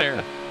off in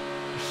there.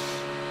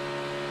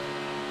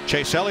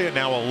 Chase Elliott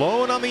now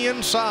alone on the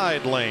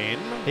inside lane.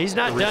 He's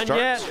not done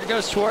yet. There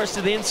goes Suarez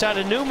to the inside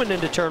of Newman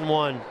into turn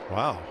 1.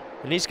 Wow.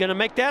 And he's going to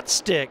make that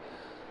stick.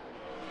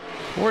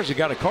 Suarez has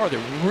got a car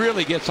that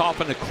really gets off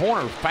in the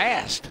corner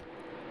fast.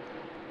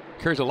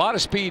 Carries a lot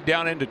of speed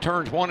down into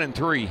turns 1 and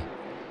 3.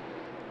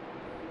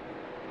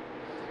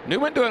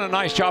 Newman doing a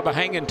nice job of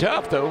hanging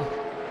tough, though,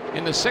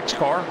 in the 6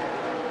 car.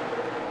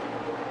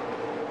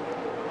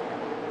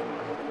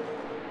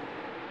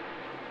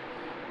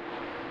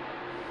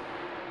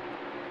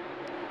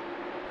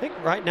 I think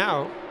right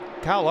now,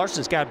 Kyle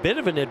Larson's got a bit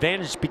of an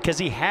advantage because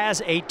he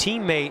has a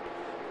teammate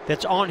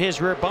that's on his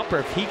rear bumper.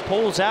 If he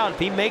pulls out, if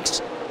he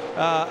makes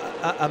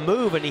a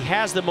move and he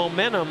has the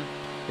momentum,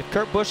 if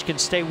Kurt Busch can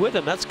stay with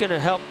him, that's going to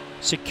help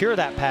secure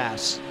that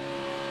pass.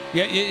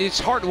 Yeah, it's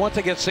hard once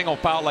they get single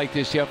file like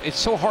this, Jeff. It's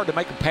so hard to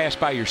make a pass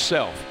by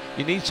yourself.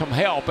 You need some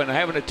help, and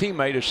having a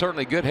teammate is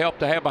certainly good help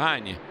to have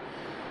behind you.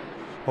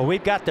 Well,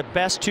 we've got the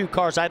best 2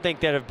 cars, I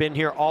think, that have been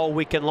here all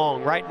weekend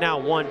long. Right now,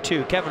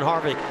 1-2. Kevin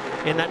Harvick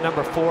in that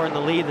number 4 in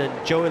the lead,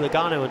 and Joey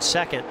Logano in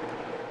 2nd.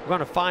 We're going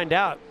to find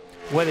out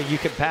whether you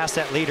can pass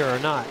that leader or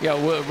not. Yeah,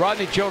 well,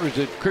 Rodney Childers,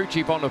 the crew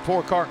chief on the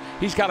 4 car,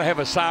 he's got to have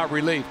a sigh of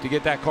relief to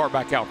get that car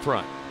back out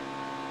front.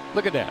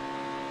 Look at that.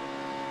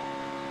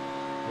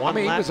 I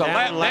mean, he was a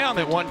lap down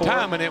at one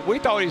time, and we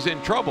thought he was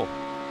in trouble.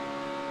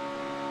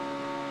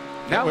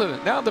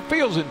 Now the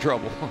field's in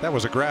trouble. That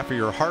was a graph of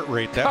your heart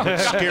rate. That would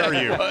scare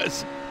you. I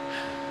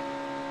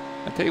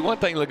tell you one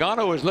thing,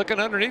 Logano was looking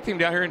underneath him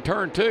down here in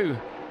turn 2.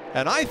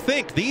 And I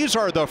think these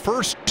are the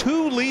first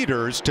 2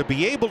 leaders to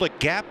be able to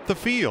gap the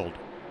field.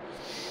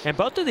 And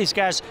both of these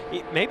guys,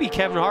 maybe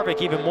Kevin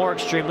Harvick even more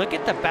extreme. Look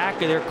at the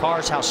back of their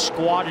cars, how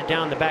squatted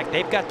down the back.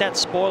 They've got that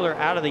spoiler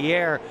out of the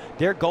air.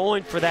 They're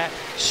going for that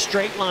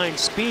straight line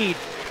speed.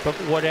 But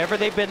whatever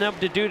they've been able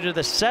to do to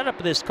the setup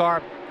of this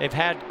car, they've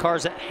had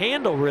cars that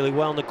handle really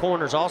well in the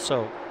corners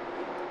also.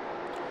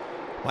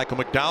 Michael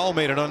McDowell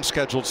made an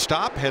unscheduled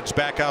stop, heads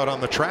back out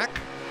on the track.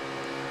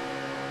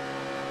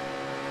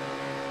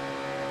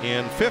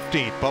 In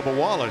 15th, Bubba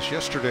Wallace,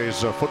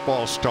 yesterday's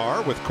football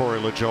star with Corey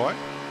LaJoie.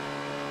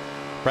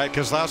 Brad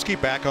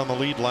Keselowski back on the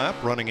lead lap,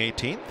 running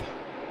 18th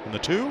in the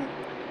 2.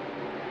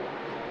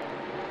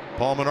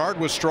 Paul Menard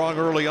was strong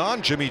early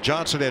on. Jimmy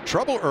Johnson had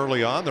trouble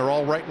early on. They're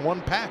all right in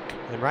 1 pack.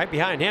 And right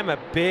behind him, a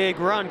big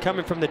run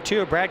coming from the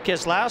 2 of Brad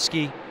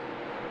Keselowski,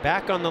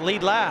 back on the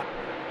lead lap.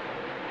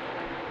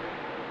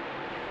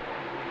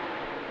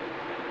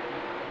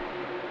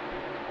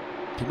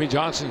 Jimmy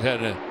Johnson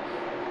had a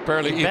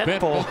fairly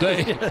eventful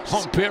day yes.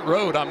 on pit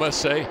road, I must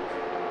say.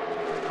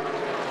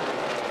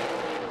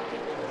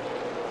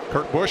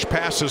 Kurt Busch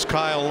passes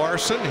Kyle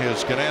Larson,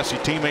 his Ganassi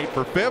teammate,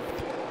 for 5th.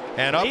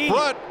 And up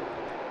front,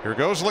 here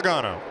goes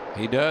Logano.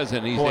 He does,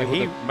 and he's able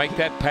to make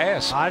that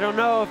pass. I don't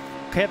know if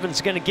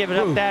Kevin's going to give it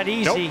up that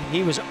easy. Nope.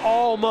 He was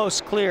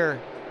almost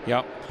clear.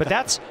 Yep. But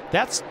that's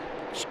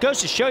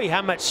goes to show you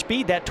how much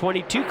speed that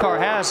 22 car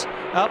has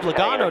of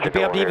Logano to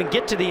be able to even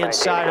get to the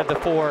inside of the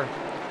 4.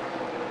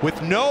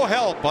 With no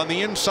help on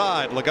the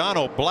inside,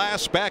 Logano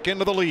blasts back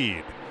into the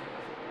lead.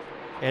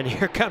 And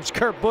here comes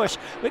Kurt Busch.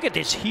 Look at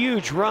this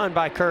huge run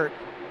by Kurt.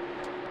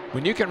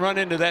 When you can run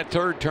into that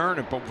 3rd turn,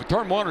 and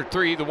turn 1 or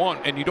 3, either one,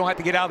 and you don't have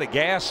to get out of the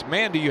gas,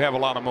 man, do you have a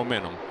lot of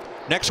momentum.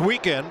 Next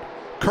weekend,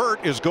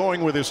 Kurt is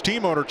going with his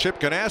team owner Chip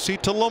Ganassi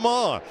to Le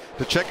Mans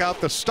to check out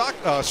the stock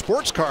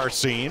sports car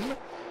scene.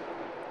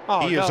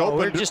 Oh, he no, is open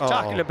we're just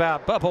talking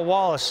about Bubba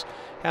Wallace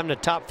having a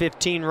top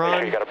 15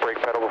 run. You got a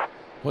brake pedal.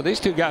 Well,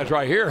 these two guys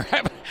right here,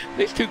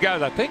 these two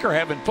guys I think are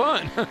having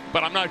fun,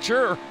 but I'm not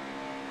sure.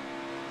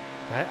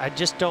 I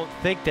just don't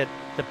think that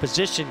the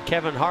position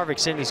Kevin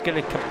Harvick's in, he's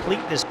going to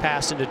complete this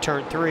pass into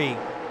turn 3.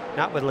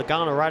 Not with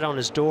Logano right on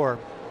his door.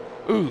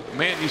 Ooh,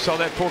 man, you saw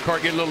that 4-car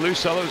get a little loose.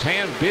 Saw those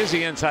hands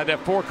busy inside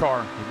that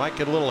 4-car. You might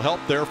get a little help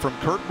there from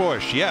Kurt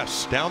Busch.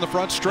 Yes, down the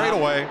front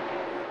straightaway.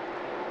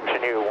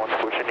 Pushing you, one's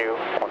pushing you,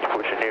 one's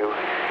pushing you.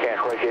 Can't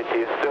quite get to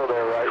you. Still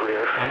there, right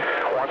rear.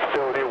 One's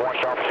still with you, one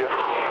jumps you.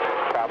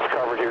 Top's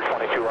covered here,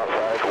 22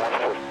 outside.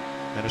 One's pushing.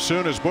 And as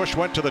soon as Busch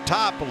went to the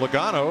top,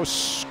 Logano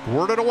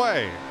squirted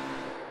away.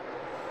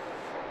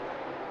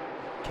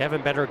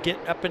 Kevin better get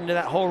up into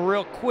that hole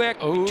real quick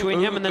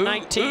between him and the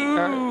 19.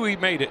 Ooh, he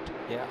made it.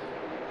 Yeah.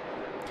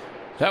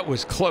 That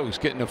was close,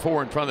 getting the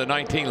 4 in front of the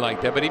 19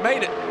 like that, but he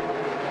made it.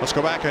 Let's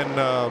go back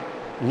and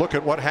look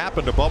at what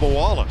happened to Bubba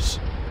Wallace.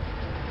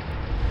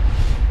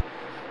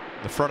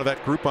 The front of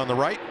that group on the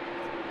right.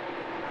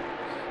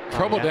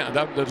 Trouble down.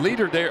 The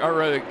leader there,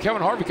 or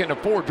Kevin Harvick in the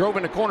 4, drove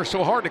in the corner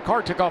so hard the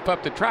car took off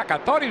up the track. I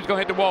thought he was going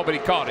to hit the wall, but he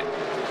caught it.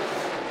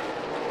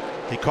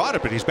 He caught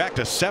it, but he's back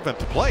to 7th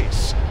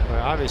place.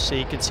 Well, obviously,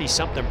 you can see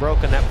something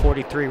broke in that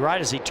 43 right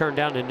as he turned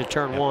down into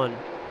turn 1.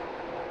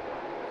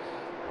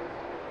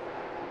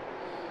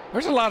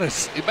 There's a lot of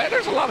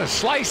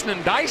slicing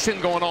and dicing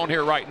going on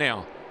here right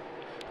now.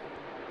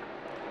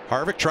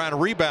 Harvick trying to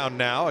rebound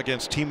now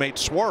against teammate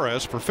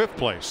Suarez for 5th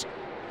place.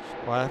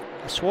 Well,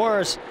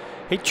 Suarez,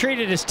 he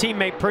treated his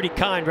teammate pretty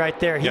kind right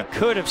there. He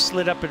could have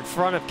slid up in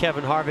front of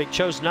Kevin Harvick,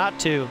 chose not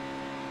to.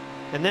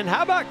 And then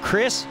how about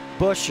Chris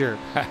Buescher?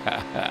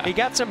 He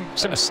got some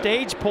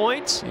stage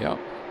points. Yep.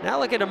 Now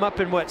look at him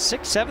up in what,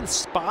 6th, 7th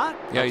spot?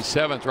 Yeah, he's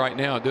 7th right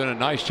now, doing a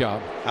nice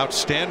job.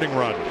 Outstanding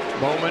run.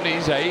 Bowman,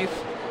 he's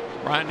 8th.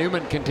 Ryan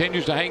Newman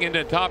continues to hang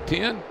into the top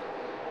 10.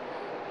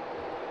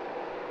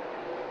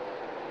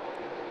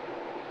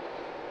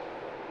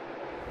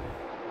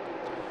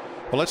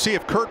 Well, let's see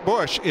if Kurt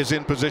Busch is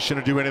in position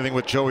to do anything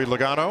with Joey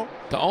Logano.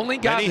 The only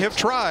guy Many have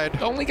tried.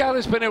 The only guy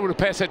that's been able to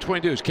pass that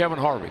 22 is Kevin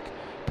Harvick.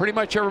 Pretty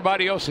much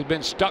everybody else has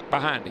been stuck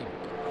behind him.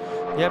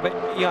 Yeah, but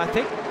I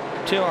think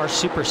to our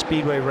super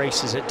speedway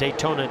races at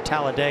Daytona and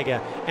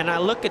Talladega, and I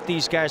look at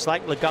these guys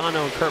like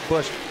Logano and Kurt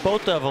Busch,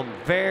 both of them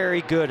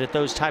very good at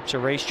those types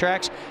of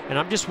racetracks, and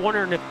I'm just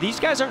wondering if these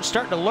guys aren't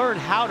starting to learn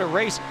how to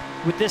race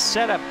with this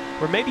setup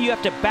where maybe you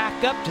have to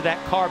back up to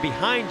that car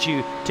behind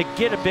you to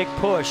get a big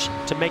push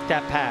to make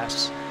that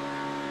pass.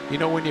 You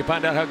know when you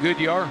find out how good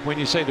you are? When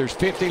you say there's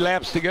 50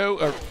 laps to go,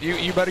 or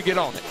you better get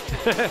on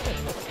it.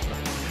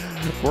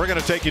 We're going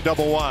to take you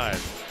double wide.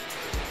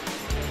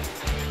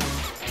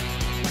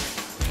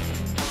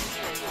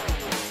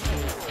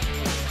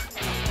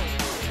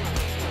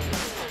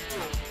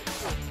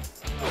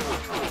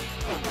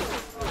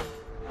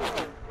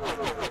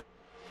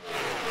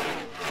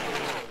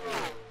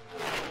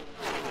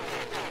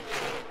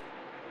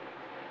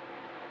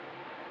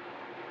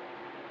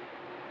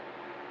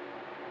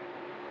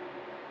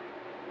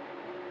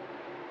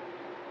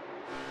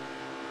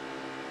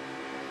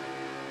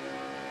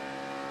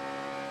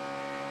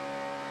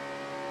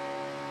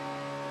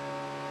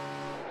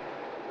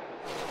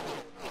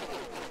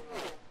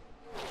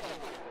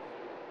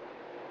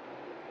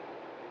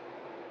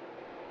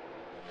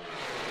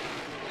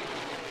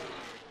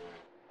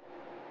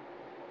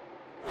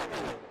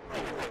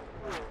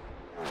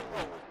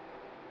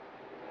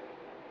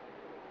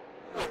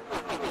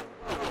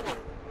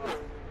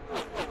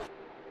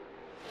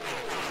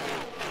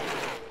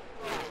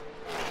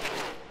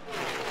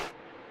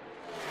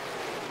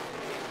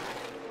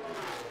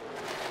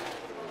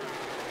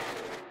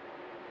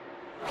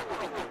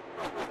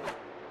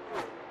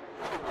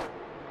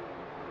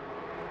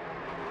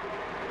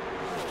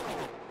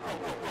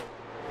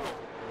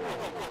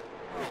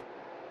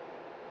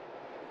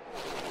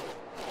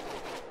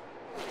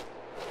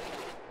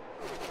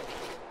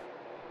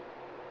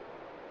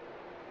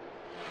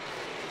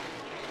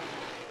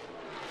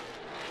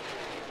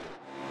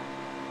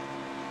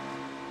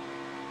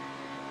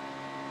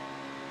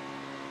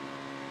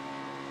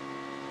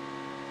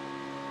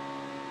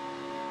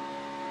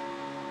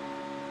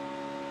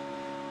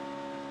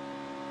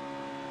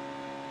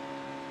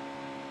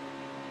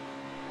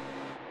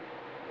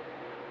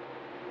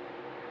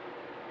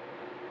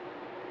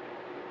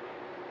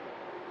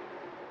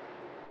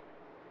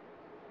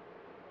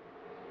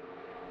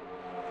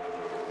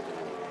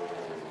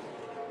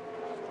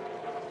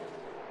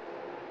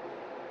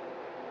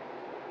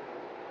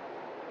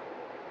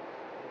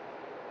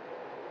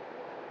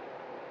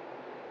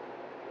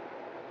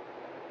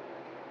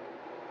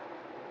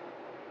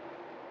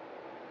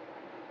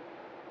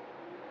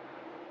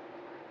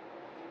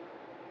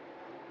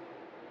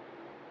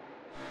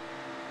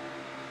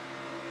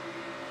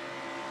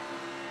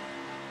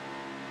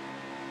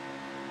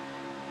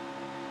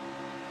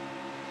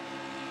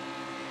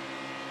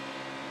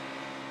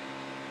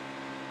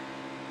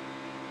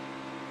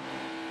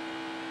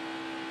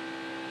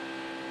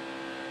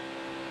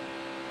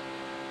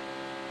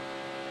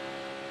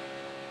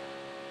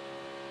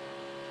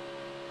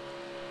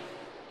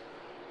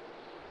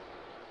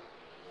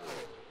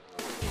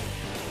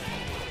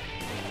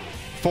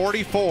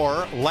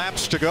 144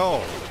 laps to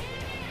go.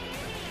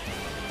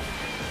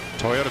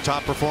 Toyota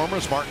top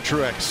performers, Martin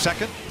Truex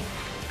second,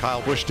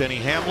 Kyle Busch, Denny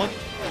Hamlin,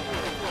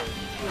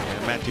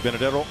 and Matt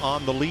DiBenedetto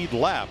on the lead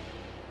lap.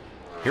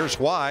 Here's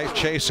why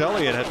Chase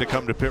Elliott had to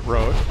come to pit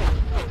road.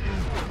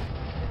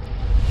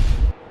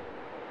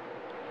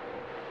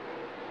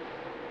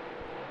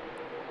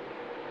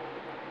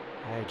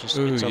 Just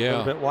gets a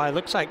little bit wide.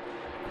 Looks like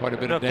quite a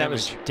bit of damage. That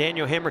was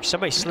Daniel Hemrick.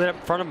 Somebody slid up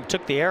in front of him,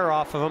 took the air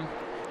off of him.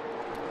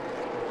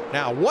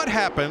 Now, what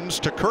happens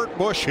to Kurt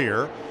Busch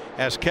here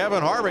as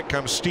Kevin Harvick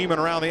comes steaming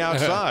around the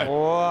outside?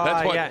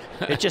 Yeah,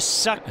 it just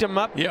sucked him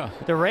up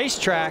the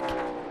racetrack,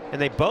 and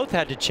they both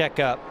had to check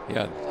up.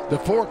 Yeah, the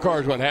 4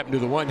 cars, what happened to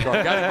the 1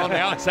 car? Got him on the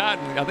outside,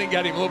 and I think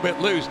got him a little bit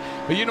loose.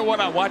 But you know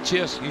what? I watch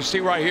this. You see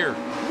right here.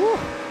 Woo.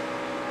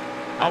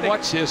 I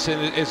watch this,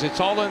 and as it's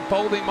all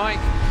unfolding, Mike,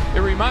 it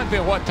reminds me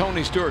of what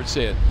Tony Stewart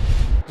said.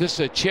 This is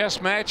a chess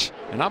match,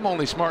 and I'm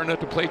only smart enough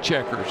to play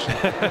checkers.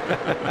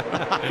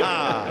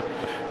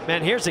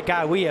 Man, here's a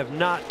guy we have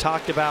not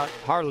talked about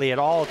hardly at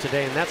all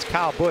today, and that's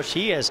Kyle Busch.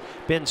 He has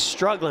been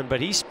struggling,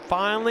 but he's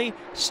finally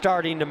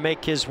starting to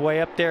make his way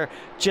up there.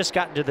 Just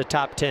got into the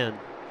top 10.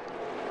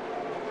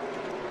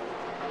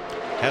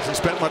 Hasn't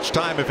spent much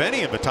time, if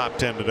any, in the top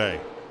 10 today.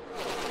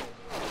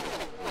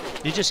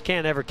 You just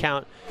can't ever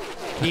count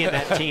he and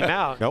that team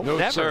out. Nope.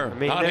 Never. Sir. I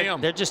mean, Not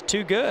him. They're just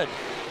too good.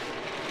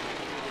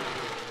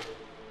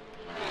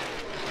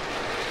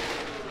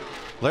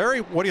 Larry,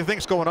 what do you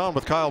think's going on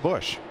with Kyle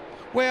Busch?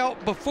 Well,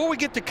 before we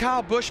get to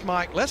Kyle Busch,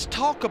 Mike, let's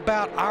talk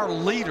about our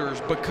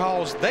leaders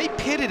because they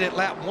pitted at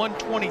lap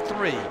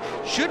 123.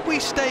 Should we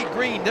stay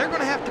green, they're going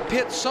to have to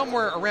pit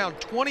somewhere around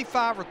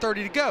 25 or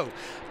 30 to go.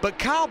 But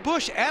Kyle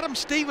Busch, Adam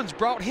Stevens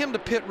brought him to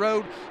pit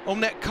road on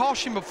that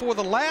caution before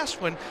the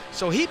last one,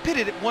 so he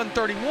pitted at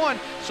 131,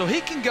 so he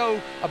can go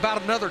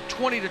about another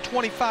 20 to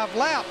 25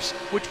 laps,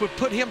 which would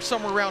put him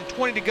somewhere around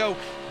 20 to go.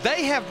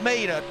 They have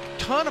made a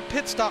ton of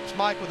pit stops,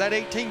 Mike, with that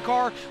 18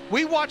 car.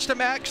 We watched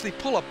them actually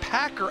pull a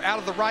Packer out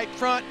of the right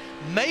front.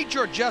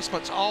 Major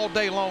adjustments all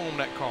day long on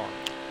that car.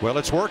 Well,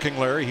 it's working,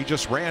 Larry. He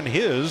just ran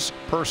his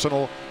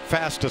personal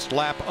fastest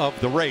lap of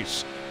the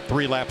race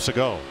 3 laps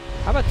ago.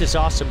 How about this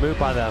awesome move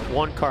by the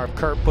 1 car of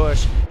Kurt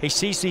Busch? He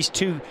sees these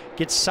two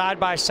get side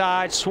by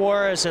side,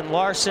 Suarez and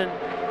Larson.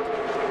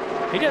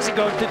 He doesn't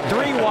go to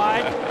 3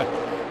 wide.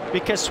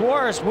 Because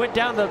Suarez went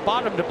down the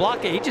bottom to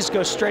block it. He just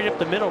goes straight up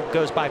the middle,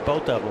 goes by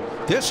both of them.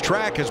 This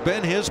track has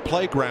been his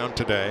playground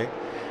today.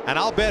 And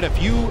I'll bet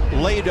if you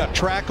laid a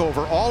track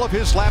over all of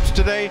his laps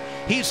today,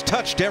 he's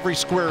touched every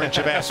square inch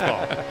of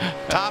asphalt.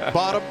 Top,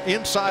 bottom,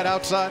 inside,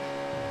 outside.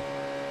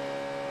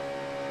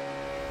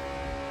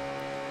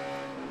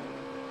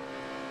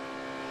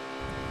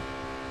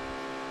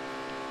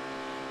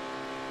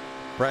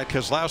 Brad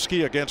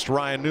Keselowski against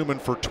Ryan Newman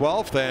for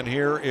 12th. And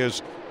here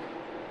is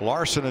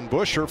Larson and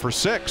Buescher for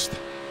 6th.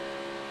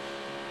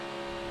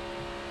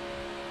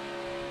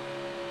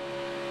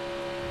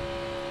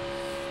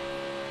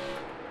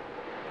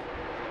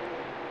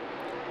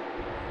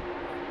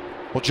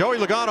 Well, Joey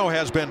Logano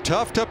has been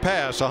tough to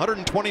pass.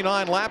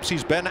 129 laps.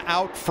 He's been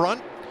out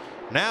front.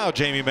 Now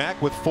Jamie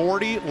Mack with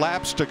 40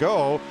 laps to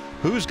go.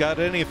 Who's got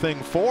anything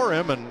for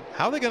him, and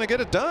how are they going to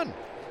get it done?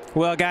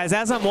 Well, guys,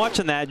 as I'm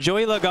watching that,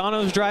 Joey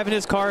Logano's driving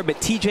his car, but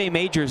TJ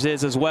Majors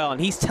is as well. And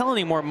he's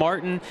telling him where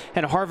Martin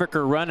and Harvick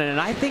are running. And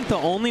I think the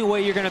only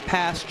way you're going to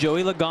pass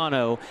Joey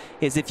Logano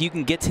is if you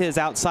can get to his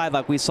outside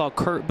like we saw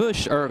Kurt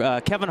Busch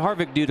or Kevin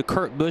Harvick do to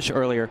Kurt Busch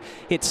earlier.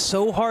 It's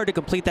so hard to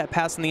complete that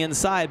pass on the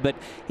inside, but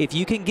if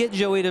you can get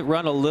Joey to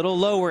run a little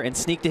lower and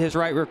sneak to his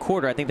right rear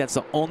quarter, I think that's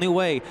the only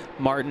way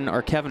Martin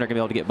or Kevin are going to be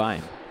able to get by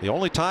him. The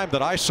only time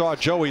that I saw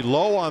Joey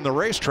low on the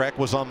racetrack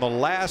was on the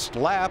last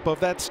lap of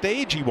that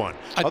stage he won.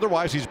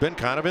 Otherwise, he's been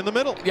kind of in the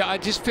middle. Yeah, I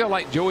just feel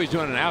like Joey's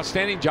doing an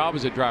outstanding job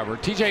as a driver.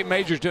 TJ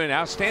Major's doing an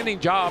outstanding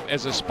job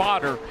as a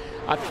spotter.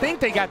 I think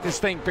they got this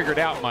thing figured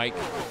out, Mike,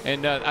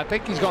 and I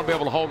think he's going to be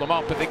able to hold them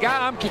off. But the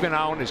guy I'm keeping an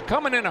eye on is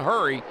coming in a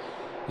hurry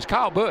is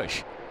Kyle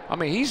Busch. I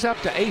mean, he's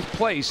up to 8th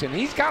place, and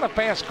he's got a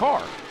fast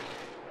car.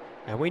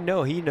 And we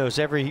know he knows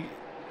every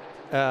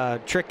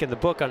trick in the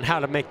book on how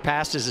to make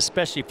passes,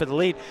 especially for the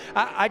lead.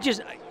 I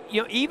just,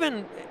 you know,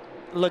 even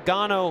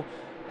Logano,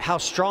 how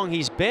strong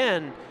he's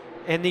been,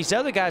 and these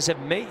other guys have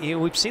made, you know,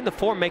 we've seen the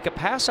 4 make a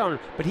pass on him,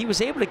 but he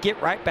was able to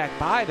get right back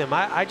by them.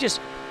 I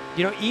just,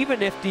 you know,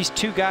 even if these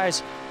 2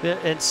 guys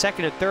in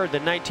 2nd and 3rd, the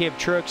 19 of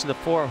Truex and the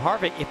 4 of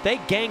Harvick, if they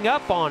gang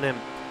up on him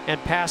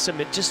and pass him,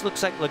 it just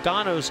looks like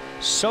Logano's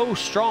so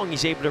strong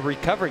he's able to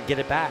recover and get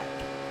it back.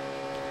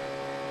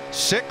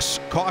 6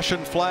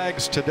 caution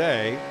flags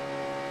today,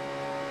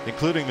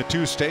 including the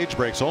 2 stage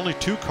breaks. Only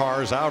 2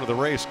 cars out of the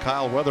race.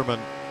 Kyle Weatherman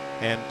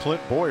and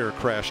Clint Boyer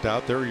crashed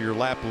out. They're your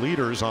lap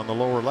leaders on the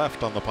lower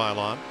left on the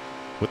pylon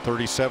with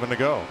 37 to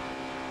go.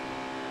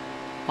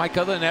 Mike,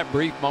 other than that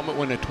brief moment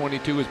when the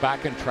 22 was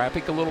back in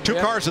traffic a little bit. 2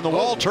 cars in the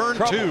wall, turn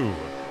trouble. 2.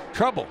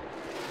 Trouble.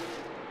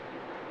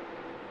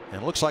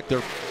 And it looks like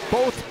they're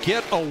both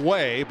get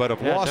away, but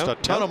have lost a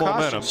ton of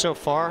momentum so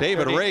far.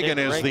 David Reagan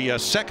is the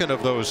second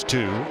of those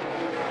 2.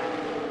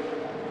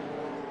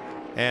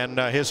 And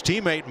his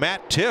teammate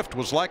Matt Tifft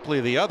was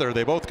likely the other.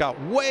 They both got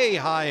way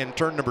high in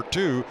turn number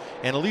 2,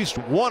 and at least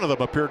one of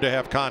them appeared to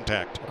have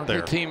contact there.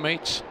 Their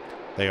teammates?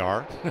 They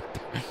are.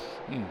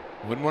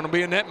 Wouldn't want to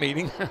be in that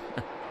meeting.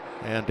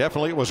 And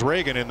definitely it was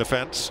Reagan in the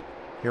fence.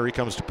 Here he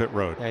comes to pit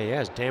road. Yeah, he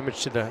has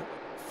damage to the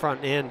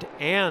front end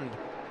and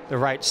the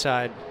right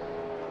side.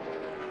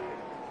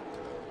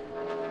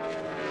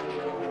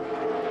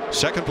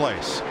 Second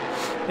place.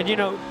 And you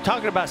know,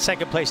 talking about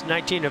second place,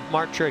 19 of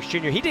Mark Truex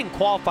Jr., he didn't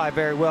qualify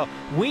very well.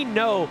 We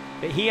know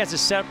that he has a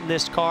setup in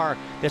this car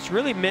that's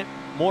really meant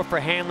more for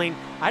handling.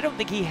 I don't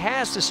think he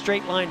has the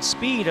straight line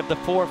speed of the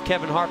 4 of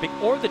Kevin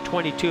Harvick or the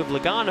 22 of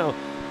Logano.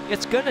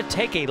 It's going to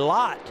take a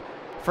lot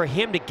for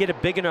him to get a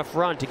big enough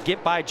run to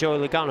get by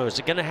Joey Logano. Is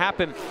it going to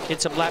happen in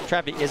some lap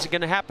traffic? Is it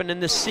going to happen in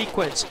this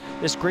sequence,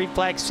 this green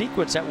flag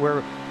sequence that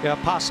we're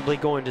possibly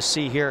going to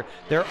see here?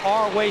 There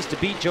are ways to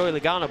beat Joey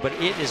Logano, but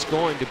it is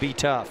going to be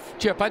tough.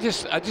 Jeff, I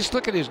just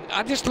look at his.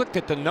 I just looked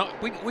at the.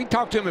 We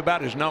talked to him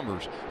about his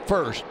numbers.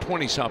 First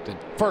 20-something.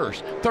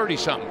 First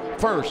 30-something.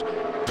 First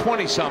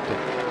 20-something.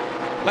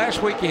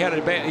 Last week he had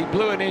a bad. He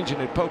blew an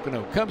engine at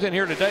Pocono. Comes in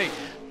here today.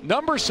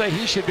 Numbers say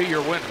he should be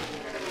your winner.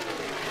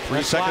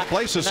 3 second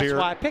places here.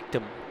 That's why I picked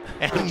him.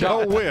 And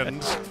no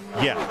wins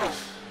yet.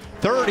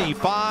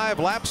 35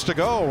 laps to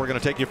go. We're going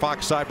to take you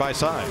Fox side by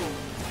side.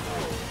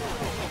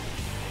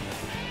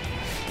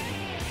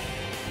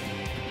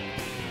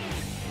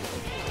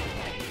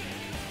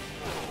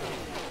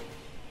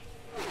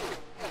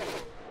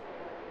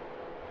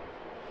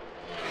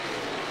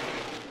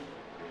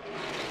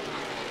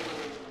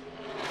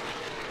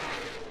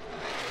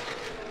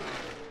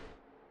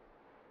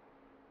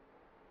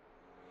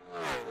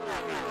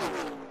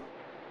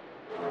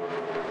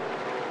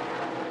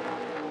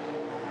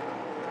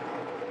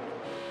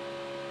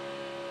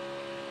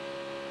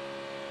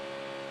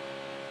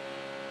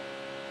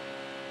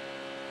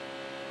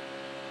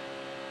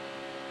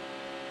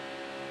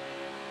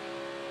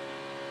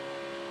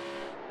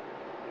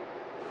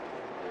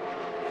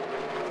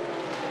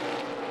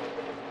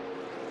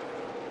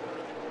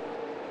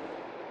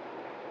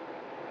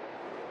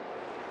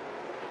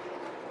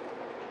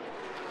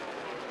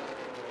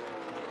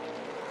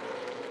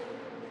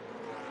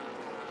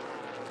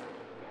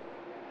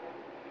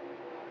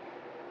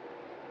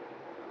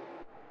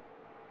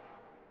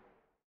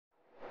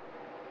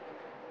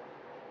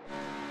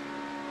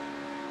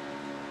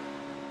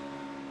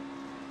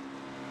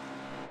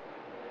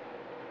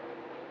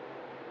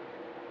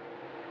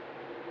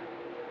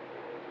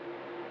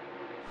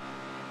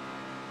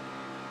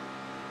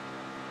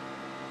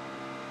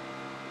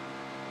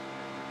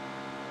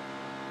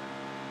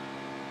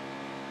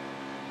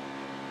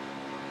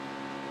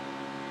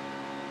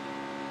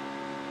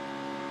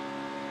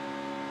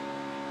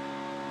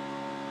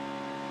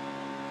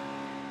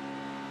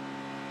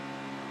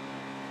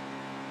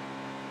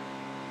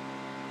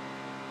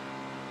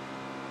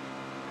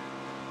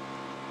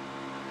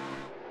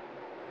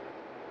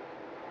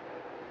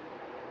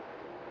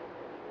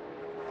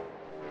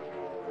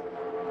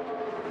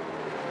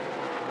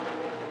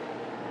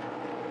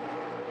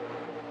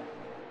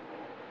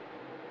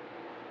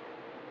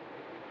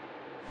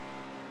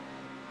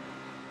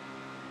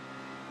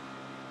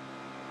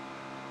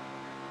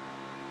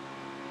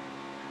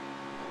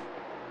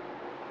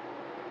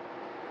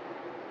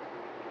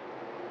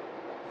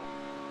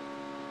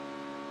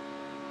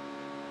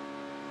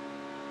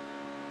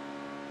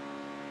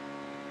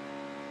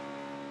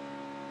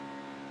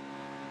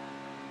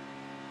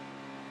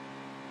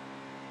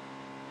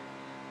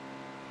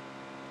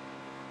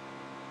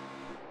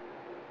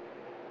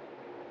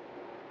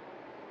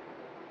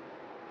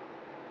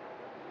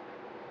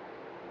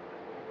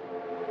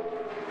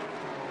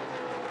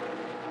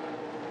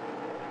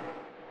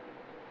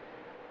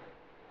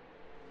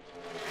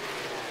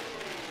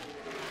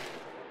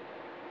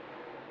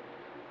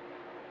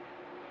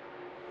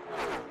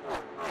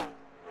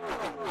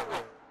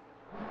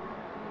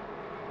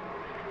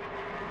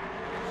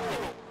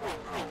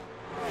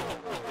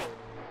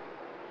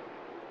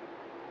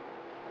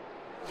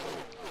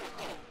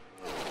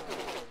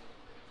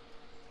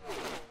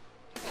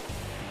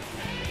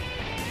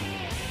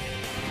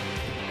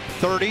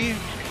 .30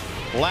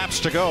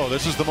 laps to go.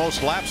 This is the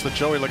most laps that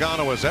Joey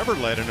Logano has ever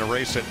led in a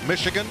race at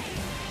Michigan.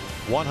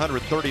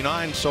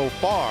 139 so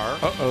far.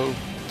 Uh-oh.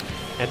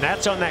 And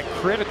that's on that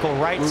critical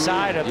right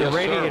side of the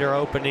radiator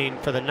opening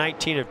for the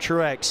 19 of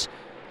Truex.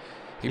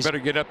 He better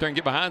get up there and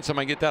get behind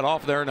somebody and get that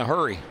off there in a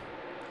hurry.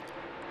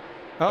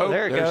 Oh,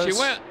 there it goes. She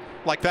went.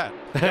 Like that.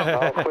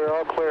 All clear,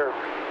 all clear.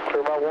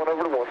 Clear by 1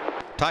 over to 1.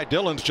 Ty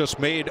Dillon's just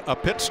made a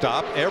pit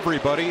stop.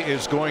 Everybody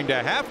is going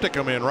to have to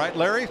come in, right,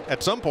 Larry,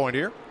 at some point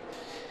here?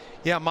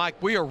 Yeah,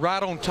 Mike, we are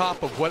right on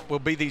top of what will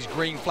be these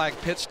green flag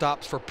pit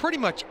stops for pretty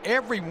much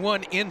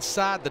everyone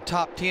inside the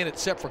top 10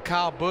 except for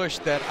Kyle Busch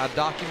that I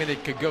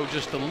documented could go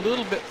just a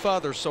little bit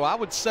further. So I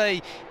would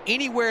say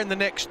anywhere in the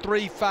next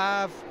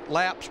 3-5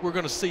 laps, we're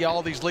going to see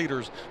all these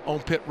leaders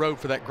on pit road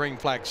for that green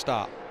flag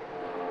stop.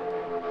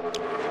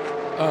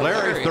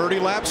 Larry, 30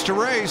 laps to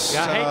race.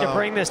 I hate to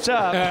bring this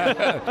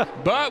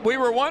up. But we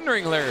were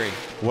wondering, Larry.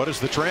 What is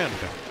the trend?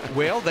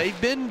 Well, they've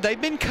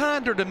been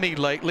kinder to me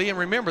lately, and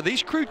remember,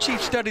 these crew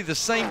chiefs study the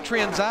same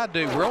trends I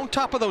do. We're on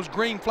top of those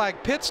green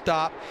flag pit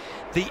stop.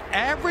 The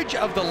average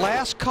of the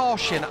last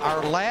caution,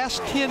 our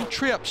last 10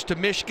 trips to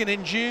Michigan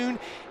in June,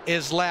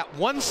 is lap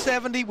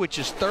 170, which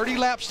is 30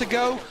 laps to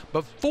go,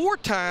 but 4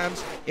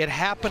 times it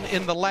happened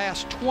in the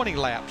last 20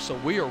 laps, so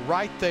we are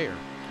right there.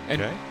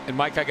 And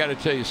Mike, I got to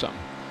tell you something.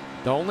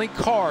 The only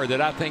car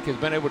that I think has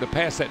been able to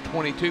pass that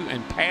 22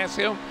 and pass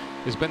him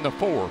has been the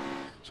 4.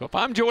 So if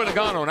I'm Joey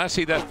Logano and I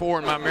see that 4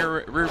 in my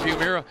rearview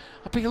mirror,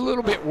 I'll be a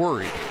little bit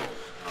worried.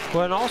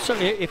 Well, and also,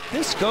 if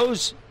this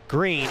goes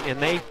green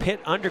and they pit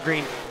under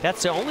green,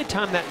 that's the only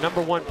time that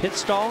 #1 pit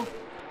stall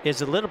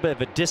is a little bit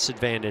of a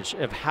disadvantage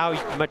of how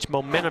much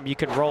momentum you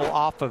can roll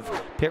off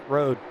of pit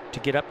road to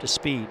get up to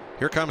speed.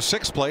 Here comes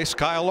 6th place,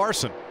 Kyle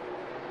Larson,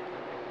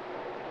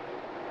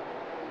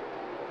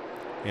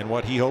 in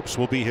what he hopes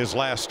will be his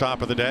last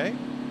stop of the day.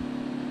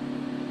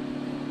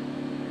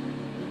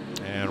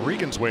 And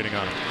Regan's waiting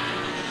on him.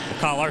 Well,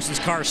 Kyle Larson's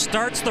car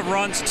starts the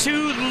runs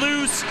too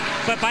loose,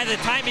 but by the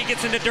time he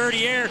gets into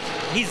dirty air,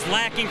 he's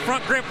lacking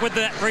front grip with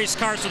that race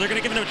car, so they're going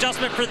to give him an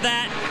adjustment for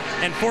that,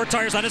 and 4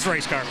 tires on his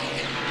race car.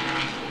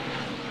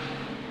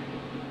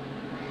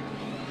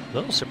 A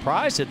little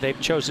surprised that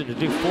they've chosen to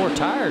do 4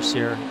 tires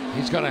here.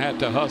 He's going to have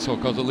to hustle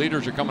because the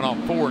leaders are coming off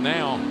 4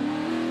 now.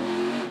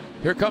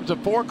 Here comes a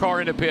 4 car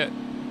in the pit.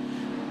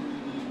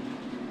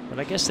 But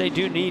I guess they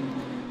do need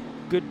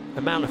good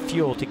amount of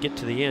fuel to get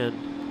to the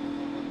end.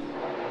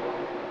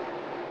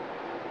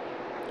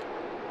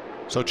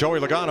 So Joey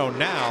Logano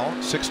now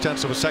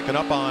 0.6 of a second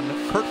up on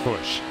Kurt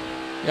Busch.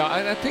 Yeah,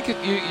 I think you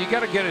got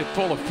to get it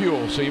full of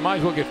fuel, so you might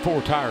as well get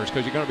 4 tires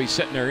because you're going to be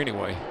sitting there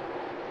anyway.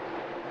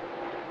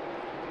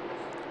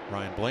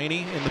 Ryan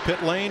Blaney in the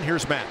pit lane.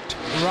 Here's Matt.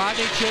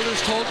 Rodney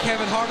Childers told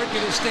Kevin Harvick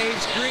get it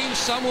staged green.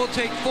 Some will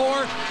take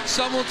 4,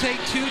 some will take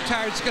 2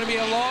 tires. It's going to be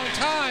a long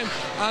time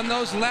on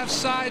those left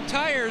side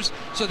tires,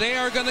 so they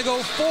are going to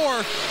go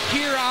 4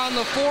 here on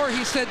the 4.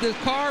 He said the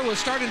car was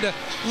starting to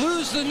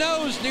lose the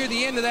nose near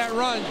the end of that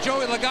run.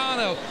 Joey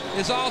Logano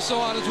is also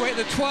on his way.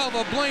 The 12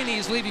 of Blaney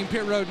is leaving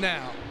pit road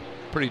now.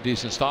 Pretty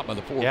decent stop by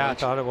the 4. Yeah, I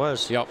thought it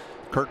was. Yep.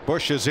 Kurt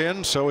Busch is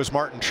in, so is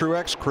Martin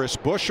Truex, Chris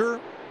Buescher,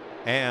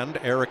 and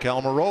Eric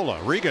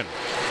Almirola. Regan.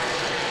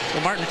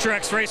 Well, Martin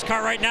Truex race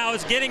car right now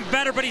is getting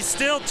better, but he's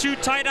still too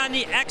tight on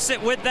the exit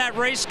with that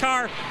race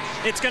car.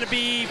 It's going to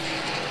be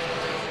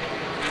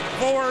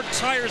 4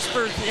 tires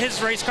for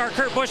his race car.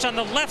 Kurt Busch on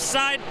the left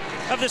side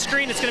of the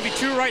screen. It's going to be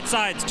 2 right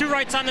sides. 2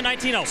 rights on the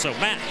 19 also.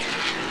 Matt.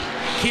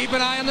 Keep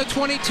an eye on the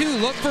 22.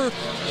 Look for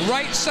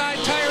right side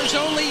tires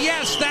only.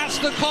 Yes, that's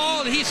the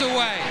call, and he's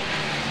away.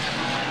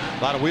 A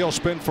lot of wheel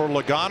spin for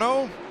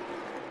Logano.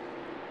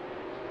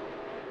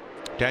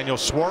 Daniel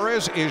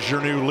Suarez is your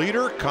new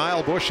leader.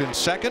 Kyle Busch in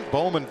 2nd,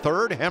 Bowman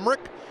 3rd, Hemrick,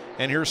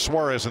 and here's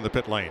Suarez in the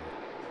pit lane.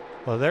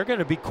 Well, they're going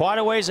to be quite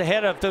a ways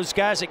ahead of those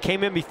guys that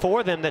came in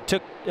before them that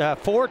took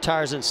 4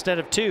 tires instead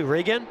of 2.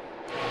 Regan?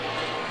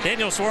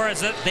 Daniel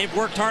Suarez, they've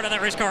worked hard on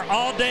that race car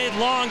all day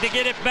long to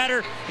get it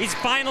better. He's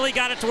finally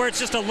got it to where it's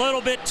just a little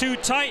bit too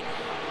tight.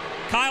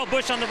 Kyle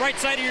Busch on the right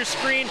side of your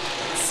screen,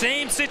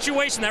 same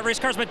situation. That race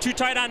car's been too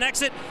tight on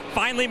exit,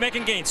 finally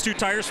making gains. 2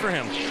 tires for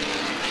him.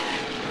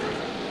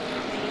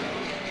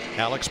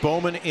 Alex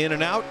Bowman in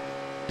and out.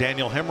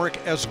 Daniel Hemrick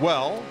as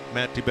well.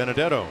 Matt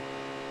DiBenedetto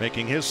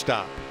making his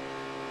stop.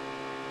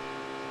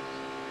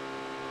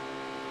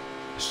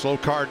 Slow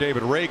car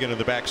David Reagan in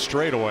the back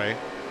straightaway.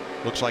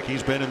 Looks like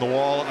he's been in the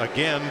wall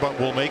again, but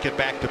will make it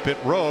back to pit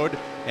road,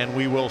 and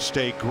we will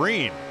stay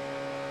green.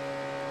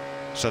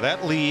 So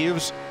that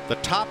leaves the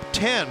top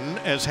 10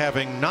 as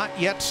having not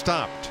yet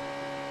stopped.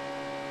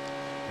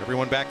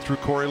 Everyone back through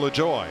Corey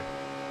LaJoie.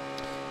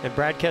 And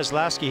Brad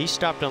Keselowski, he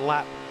stopped on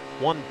lap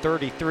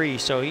 133,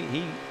 so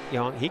he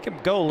can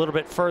go a little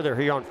bit further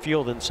here on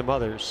fuel than some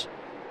others.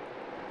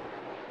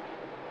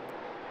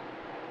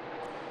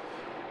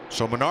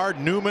 So Menard,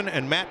 Newman,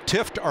 and Matt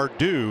Tifft are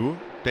due.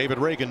 David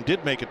Reagan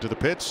did make it to the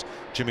pits.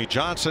 Jimmy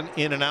Johnson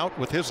in and out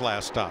with his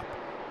last stop.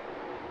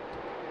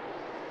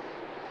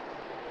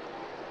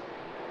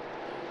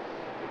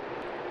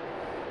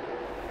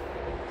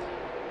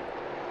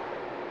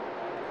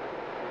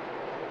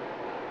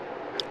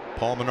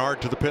 Paul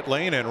Menard to the pit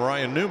lane and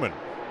Ryan Newman.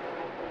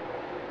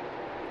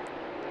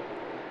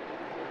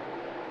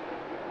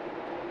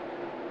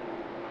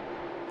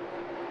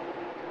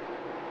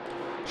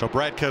 So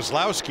Brad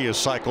Keselowski has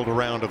cycled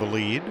around to the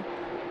lead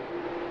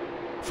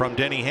from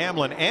Denny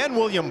Hamlin and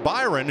William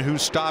Byron, who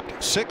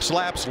stopped 6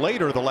 laps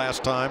later the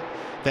last time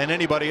than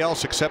anybody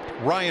else except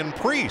Ryan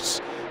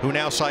Preece, who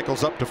now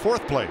cycles up to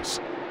 4th place.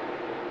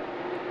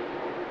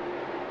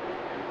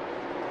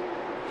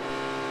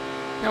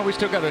 Now we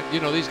still got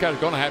to, these guys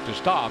are going to have to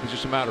stop. It's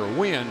just a matter of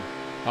when.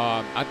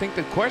 I think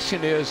the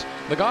question is,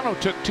 Logano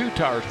took 2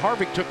 tires.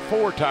 Harvick took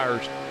 4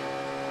 tires.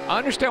 I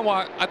understand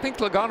why. I think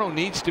Logano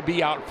needs to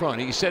be out front.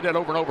 He said that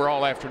over and over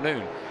all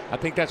afternoon. I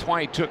think that's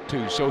why he took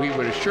 2, so he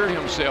would assure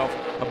himself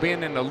of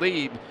being in the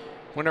lead.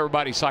 when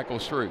everybody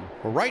cycles through.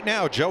 Well, right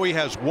now, Joey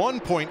has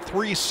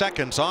 1.3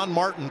 seconds on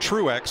Martin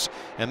Truex,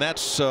 and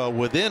that's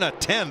within a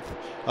tenth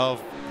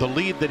of the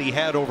lead that he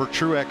had over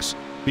Truex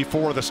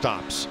before the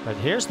stops. But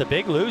here's the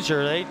big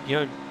loser.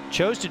 They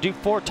chose to do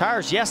 4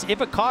 tires. Yes,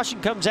 if a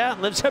caution comes out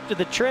and lives up to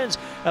the trends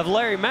of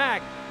Larry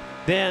Mack,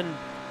 then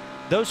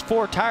those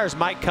 4 tires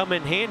might come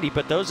in handy.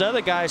 But those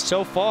other guys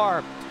so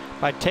far,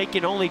 by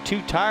taking only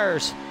 2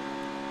 tires,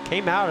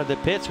 came out of the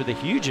pits with a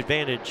huge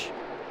advantage.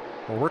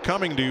 Well, we're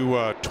coming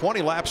to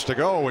 20 laps to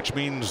go, which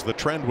means the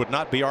trend would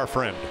not be our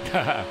friend.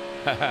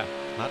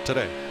 Not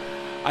today.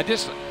 I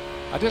just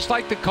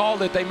like the call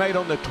that they made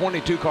on the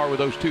 22 car with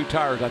those 2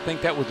 tires. I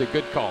think that was a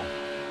good call.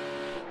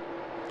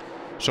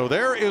 So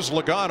there is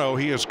Logano.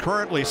 He is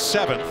currently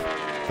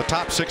 7th. The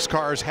top 6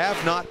 cars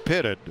have not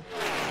pitted.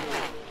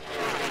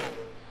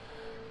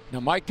 Now,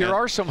 Mike, there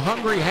are some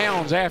hungry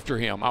hounds after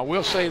him. I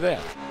will say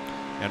that.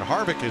 And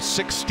Harvick is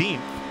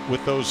 16th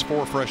with those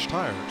 4 fresh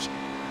tires.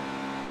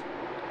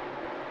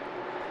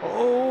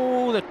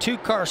 Oh, the 2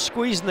 car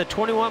squeezing the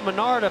 21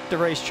 Menard up the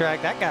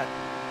racetrack. That got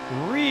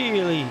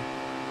really,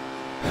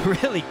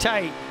 really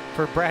tight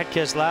for Brad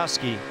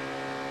Keselowski.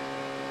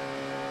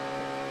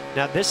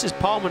 Now this is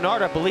Paul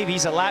Menard. I believe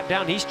he's a lap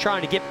down. He's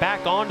trying to get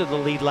back onto the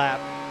lead lap.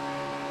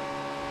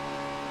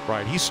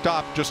 Right, he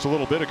stopped just a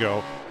little bit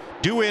ago.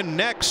 Due in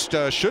next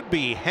should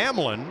be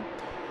Hamlin,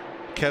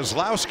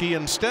 Keselowski,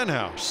 and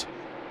Stenhouse.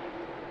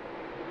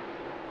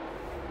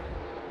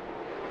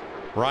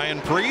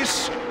 Ryan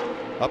Preece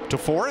up to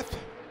 4th.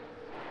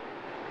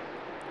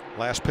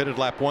 Last pitted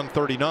lap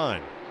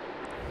 139.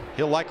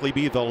 He'll likely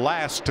be the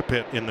last to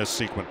pit in this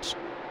sequence.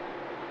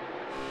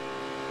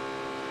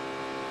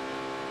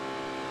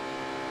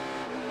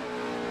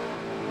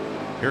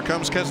 Here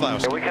comes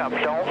Keselowski. Here we come.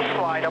 Don't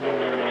slide him.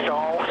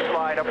 Don't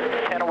slide him.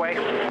 10 away.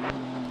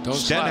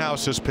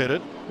 Stenhouse is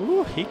pitted.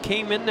 Ooh, he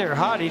came in there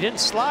hot. He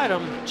didn't slide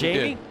him,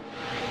 Jamie.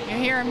 You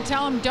hear him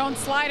tell him don't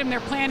slide him.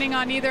 They're planning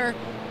on either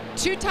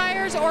 2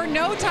 tires or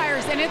no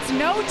tires, and it's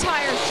no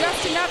tires,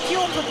 just enough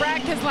fuel for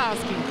Brad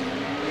Keselowski.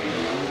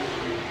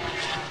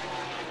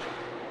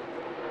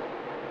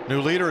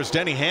 New leader is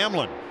Denny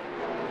Hamlin.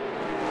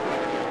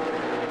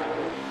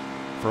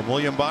 From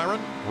William Byron,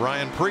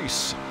 Ryan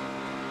Preece.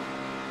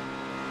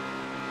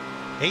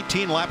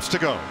 18 laps to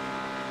go.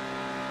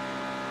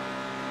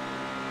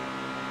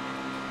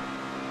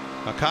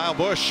 Now, Kyle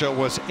Busch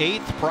was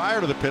 8th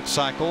prior to the pit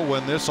cycle.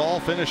 When this all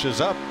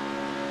finishes up,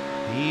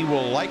 he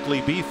will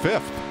likely be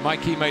 5th.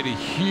 Mike, he made a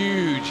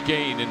huge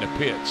gain in the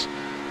pits.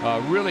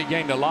 Really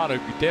gained a lot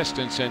of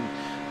distance, and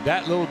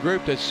that little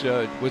group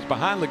that was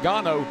behind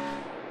Logano,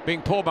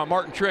 being pulled by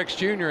Martin Truex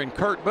Jr. and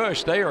Kurt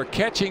Busch, they are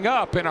catching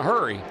up in a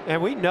hurry.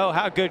 And we know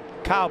how good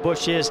Kyle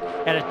Busch is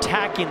at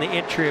attacking the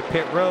entry of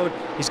pit road.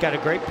 He's got a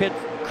great pit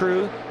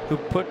crew who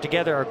put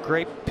together a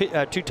great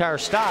 2-tire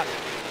stop.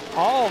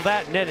 All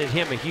that netted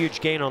him a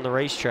huge gain on the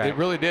racetrack. It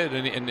really did,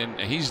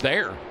 and he's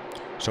there.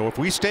 So if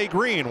we stay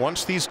green,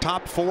 once these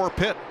top 4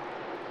 pit,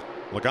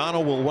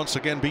 Logano will once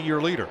again be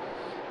your leader.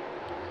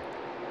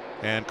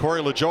 And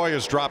Corey LaJoie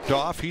has dropped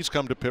off. He's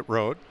come to pit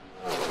road.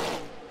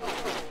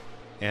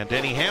 And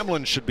Denny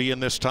Hamlin should be in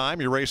this time,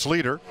 your race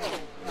leader.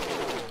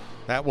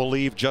 That will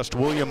leave just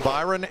William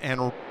Byron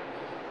and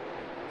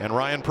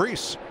Ryan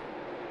Preece.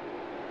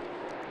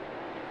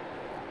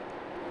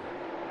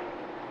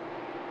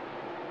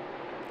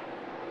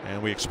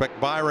 And we expect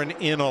Byron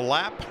in a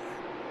lap.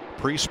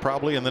 Preece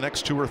probably in the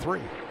next 2 or 3.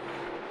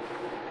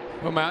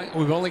 Well, Matt,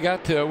 we've only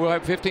got we'll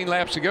have 15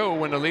 laps to go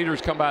when the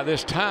leaders come by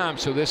this time.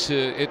 So this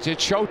it's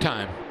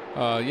showtime.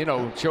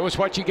 Show us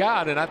what you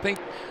got. And I think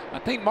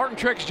Martin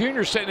Truex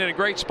Jr. is sitting in a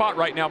great spot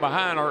right now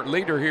behind our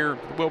leader here.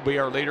 Will be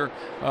our leader,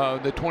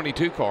 the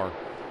 22 car.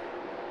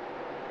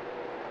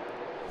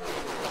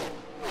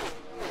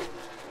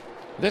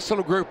 This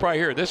little group right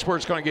here. This is where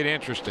it's going to get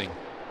interesting.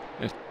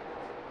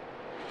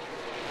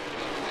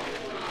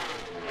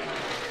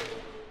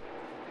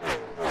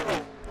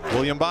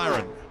 William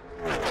Byron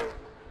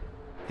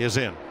is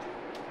in.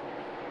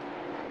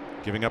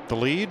 Giving up the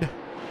lead.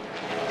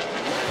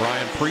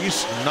 Ryan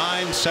Preece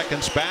 9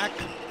 seconds back.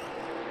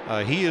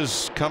 He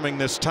is coming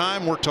this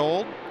time, we're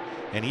told,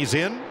 and he's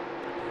in.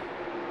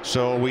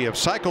 So we have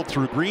cycled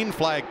through green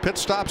flag pit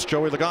stops.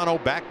 Joey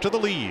Logano back to the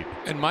lead.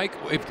 And Mike,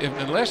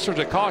 unless there's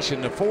a caution,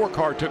 the 4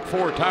 car took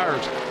 4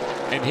 tires,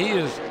 and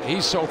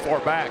he's so far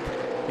back.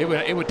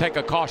 It would take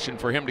a caution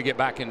for him to get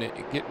back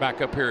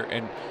up here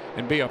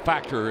and be a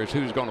factor as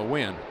who's going to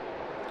win.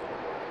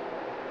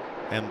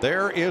 And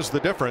there is the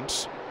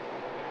difference.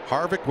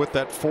 Harvick with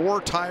that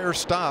 4-tire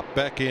stop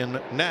back in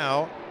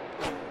now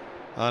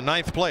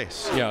 9th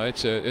place. Yeah,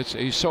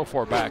 he's so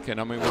far back,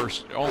 and I mean we're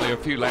only a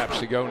few laps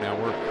to go now.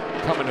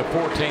 We're coming to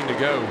 14 to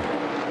go.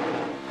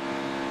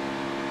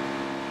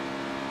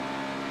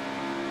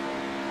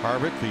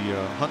 Harvick,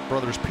 the Hunt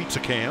Brothers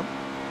Pizza Cam.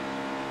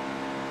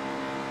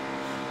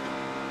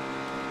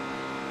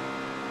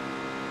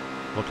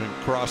 Looking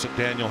across at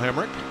Daniel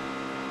Hemrick.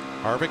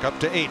 Harvick up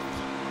to 8th.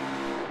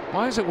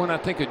 Why is it when I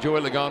think of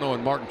Joey Logano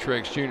and Martin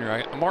Truex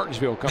Jr.,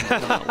 Martinsville comes to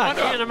mind? I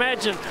can't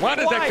imagine. Why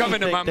did that come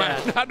into my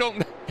mind? I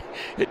don't.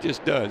 It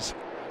just does.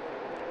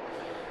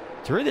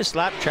 Through this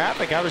lap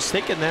traffic, I was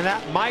thinking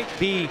that might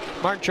be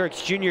Martin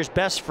Truex Jr.'s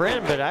best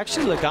friend, but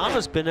actually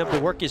Logano's been able to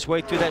work his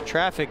way through that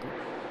traffic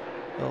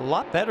a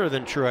lot better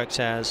than Truex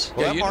has.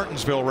 Well, that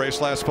Martinsville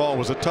race last fall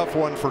was a tough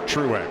one for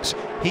Truex.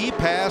 He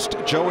passed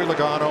Joey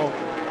Logano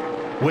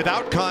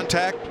without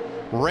contact,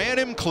 ran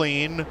him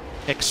clean,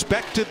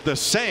 expected the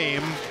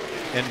same,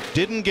 and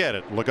didn't get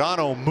it.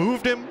 Logano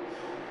moved him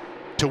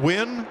to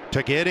win,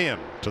 to get in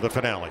to the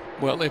finale.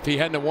 Well, if he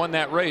hadn't won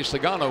that race,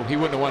 Logano, he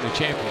wouldn't have won the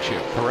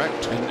championship.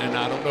 Correct. And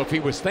I don't know if he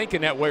was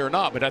thinking that way or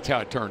not, but that's how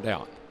it turned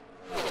out.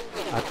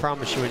 I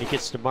promise you, when he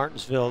gets to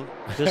Martinsville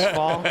this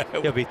fall,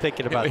 he'll be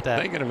thinking about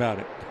that. Thinking about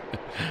it.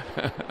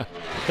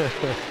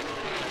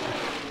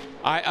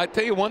 I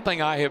tell you one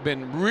thing I have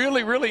been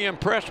really, really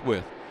impressed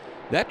with.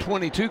 That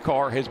 22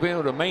 car has been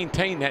able to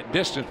maintain that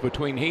distance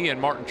between he and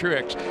Martin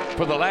Truex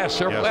for the last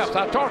several laps.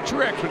 I thought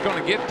Truex was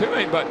going to get to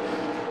him, but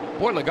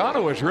boy,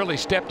 Logano has really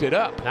stepped it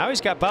up. Now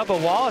he's got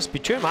Bubba Wallace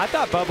between him. I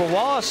thought Bubba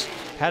Wallace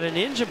had an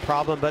engine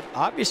problem, but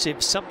obviously it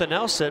was something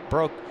else that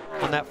broke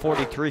on that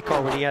 43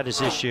 car when he had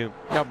his issue.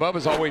 Now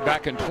Bubba's all the way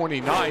back in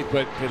 29th,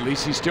 but at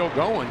least he's still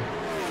going.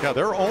 Yeah,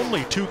 there are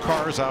only 2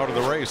 cars out of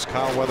the race,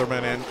 Kyle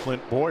Weatherman and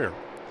Clint Boyer.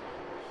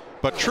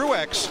 But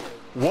Truex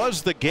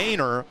was the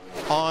gainer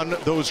on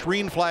those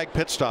green flag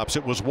pit stops.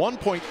 It was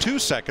 1.2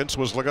 seconds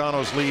was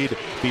Logano's lead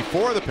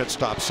before the pit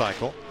stop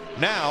cycle.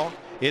 Now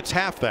it's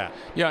half that.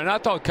 Yeah, and I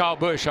thought Kyle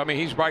Busch, I mean,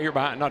 he's right here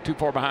behind, not too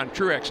far behind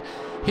Truex.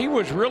 He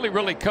was really,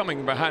 really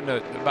coming behind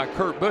by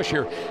Kurt Busch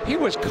here. He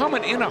was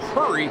coming in a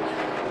hurry,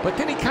 but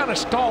then he kind of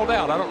stalled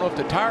out. I don't know if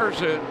the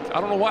tires, I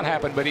don't know what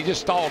happened, but he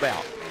just stalled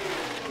out.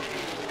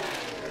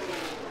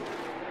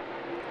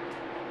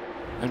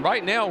 And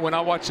right now, when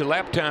I watch the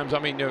lap times, I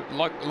mean,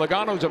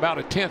 Logano's about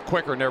a 10th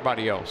quicker than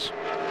everybody else.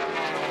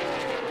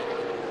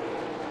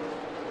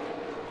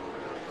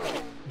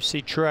 You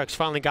see Truex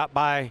finally got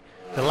by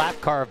the lap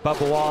car of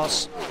Bubba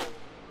Wallace.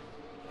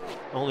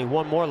 Only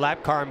one more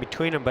lap car in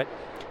between them, but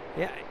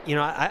yeah, you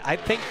know, I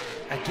think,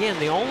 again,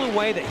 the only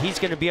way that he's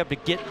going to be able to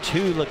get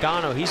to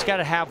Logano, he's got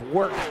to have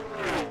work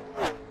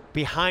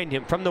behind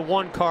him from the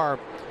one car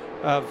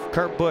of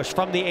Kurt Busch,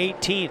 from the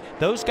 18.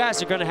 Those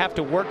guys are going to have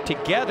to work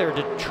together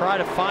to try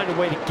to find a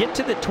way to get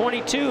to the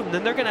 22, and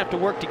then they're going to have to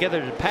work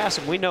together to pass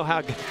him. We know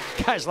how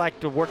guys like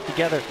to work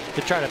together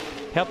to try to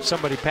help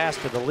somebody pass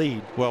to the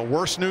lead. Well,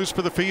 worse news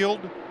for the field.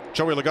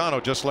 Joey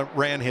Logano just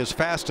ran his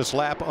fastest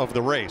lap of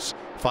the race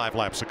 5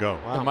 laps ago.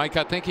 Wow. And Mike,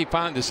 I think he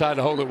finally decided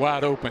to hold it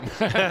wide open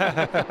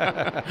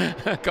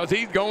because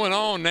he's going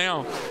on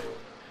now.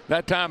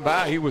 That time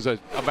by, he was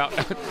about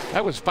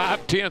that was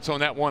 5/10 on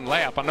that one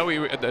lap. I know he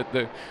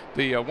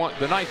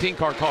the 19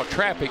 car caught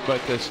traffic,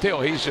 but still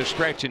he's just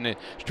stretching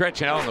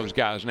out on those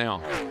guys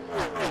now.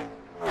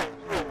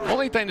 The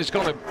only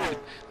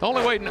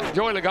way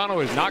Joey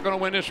Logano is not going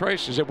to win this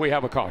race is if we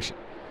have a caution,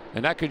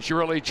 and that could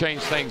surely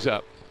change things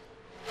up.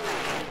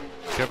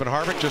 Kevin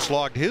Harvick just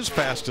logged his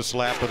fastest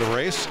lap of the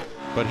race,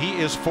 but he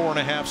is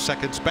 4.5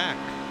 seconds back.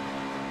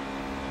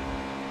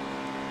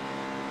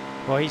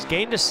 Well, he's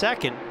gained a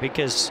second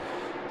because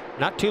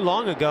not too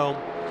long ago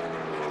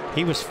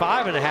he was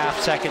 5.5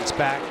 seconds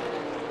back.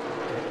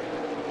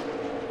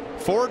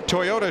 Ford,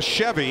 Toyota,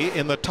 Chevy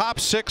in the top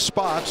 6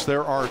 spots.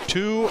 There are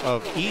 2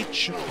 of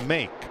each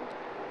make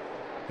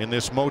in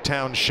this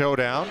Motown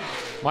showdown.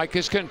 Mike,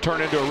 this can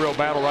turn into a real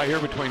battle right here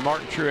between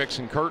Martin Truex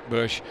and Kurt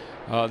Busch.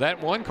 That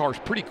one car's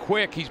pretty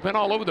quick. He's been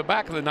all over the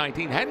back of the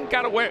 19. Hadn't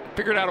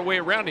figured out a way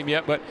around him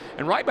yet,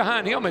 and right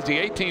behind him is the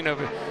 18 of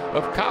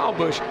Kyle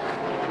Busch.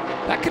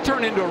 That could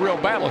turn into a real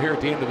battle here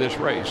at the end of this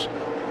race.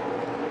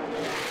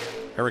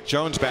 Eric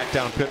Jones back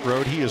down pit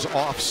road. He is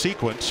off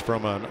sequence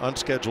from an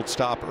unscheduled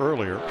stop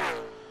earlier.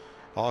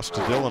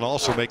 Austin Dillon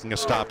also making a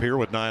stop here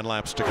with 9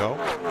 laps to go.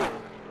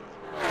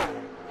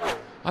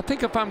 I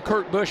think if I'm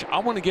Kurt Busch, I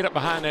want to get up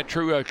behind that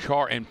Truex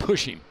car and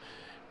push him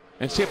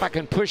and see if I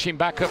can push him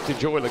back up to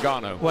Joey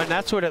Logano. Well, and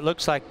that's what it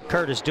looks like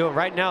Kurt is doing.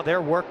 Right now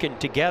they're working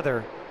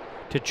together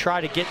to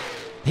try to get.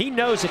 He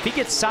knows if he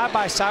gets side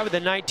by side with the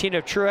 19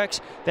 of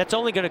Truex, that's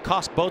only going to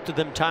cost both of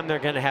them time. They're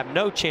going to have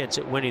no chance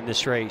at winning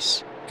this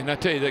race. And I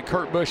tell you that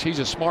Kurt Busch, he's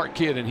a smart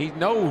kid, and he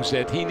knows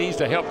that he needs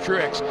to help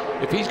Truex.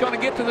 If he's going to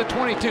get to the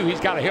 22, he's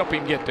got to help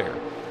him get there.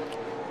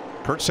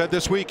 Kurt said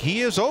this week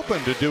he is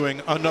open to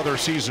doing another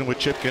season with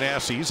Chip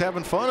Ganassi. He's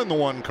having fun in the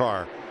one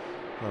car.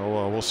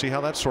 So we'll see how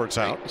that sorts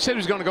out. He said he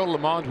was going to go to Le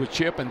Mans with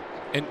Chip and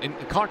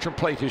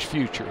contemplate his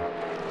future.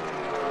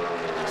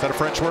 Is that a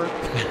French word?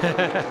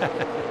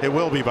 It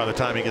will be by the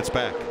time he gets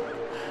back.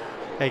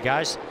 Hey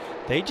guys,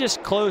 they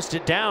just closed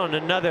it down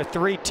another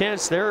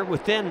 3/10. They're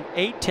within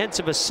 0.8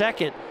 of a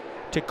second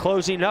to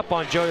closing up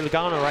on Joey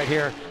Logano right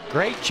here.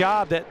 Great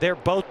job that they're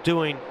both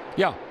doing.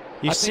 Yeah.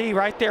 You see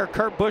right there,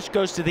 Kurt Busch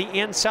goes to the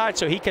inside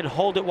so he can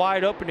hold it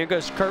wide open. Here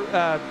goes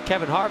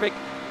Kevin Harvick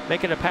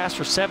making a pass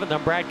for 7th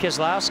on Brad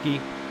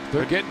Keselowski.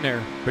 They're getting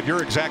there. But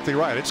you're exactly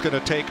right. It's going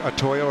to take a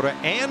Toyota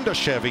and a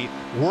Chevy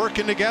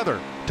working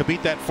together to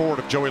beat that Ford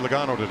of Joey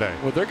Logano today.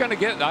 Well, they're going to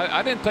get,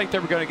 I didn't think they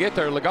were going to get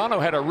there.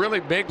 Logano had a really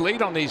big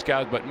lead on these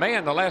guys, but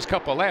man, the last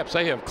couple of laps,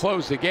 they have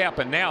closed the gap,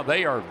 and now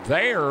they are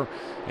there,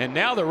 and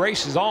now the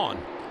race is on.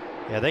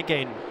 Yeah, they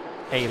gained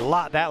a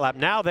lot that lap.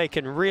 Now they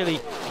can really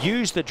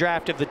use the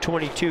draft of the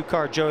 22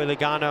 car, Joey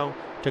Logano,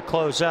 to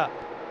close up.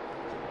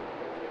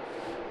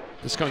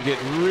 It's going to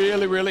get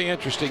really, really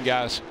interesting,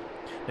 guys.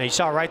 Now you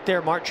saw right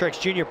there, Martin Truex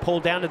Jr.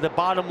 pulled down to the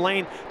bottom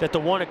lane that the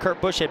one of Kurt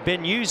Busch had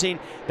been using.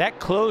 That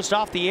closed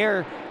off the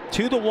air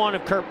to the one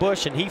of Kurt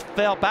Busch, and he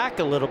fell back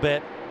a little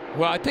bit.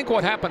 Well, I think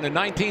what happened, the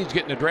 19 is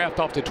getting the draft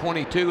off the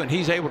 22, and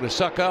he's able to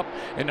suck up,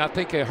 and I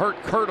think it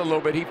hurt Kurt a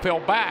little bit. He fell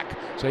back,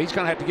 so he's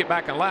going to have to get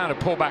back in line and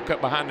pull back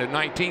up behind the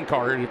 19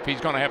 car if he's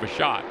going to have a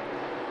shot.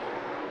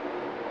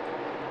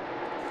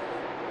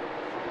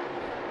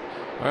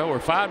 Well, we're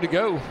 5 to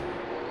go.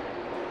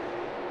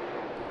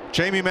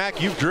 Jamie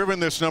Mack, you've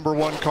driven this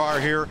 #1 car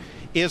here.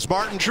 Is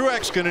Martin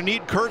Truex going to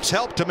need Kurt's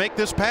help to make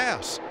this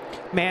pass?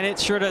 Man, it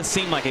sure does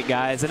seem like it,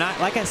 guys. And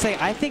like I say,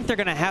 I think they're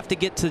going to have to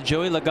get to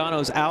Joey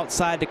Logano's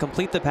outside to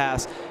complete the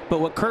pass.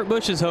 But what Kurt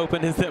Busch is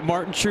hoping is that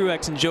Martin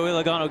Truex and Joey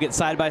Logano get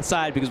side by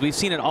side, because we've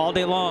seen it all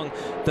day long.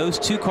 Those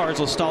two cars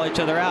will stall each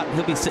other out, and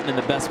he'll be sitting in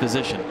the best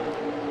position.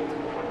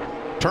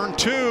 Turn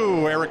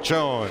 2, Eric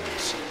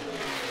Jones.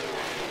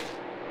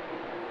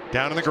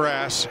 Down in the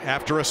grass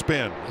after a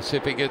spin. Let's see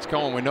if he gets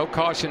going with no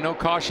caution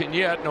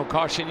yet, no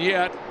caution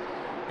yet.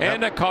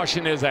 And the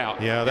caution is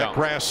out. Yeah, that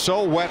grass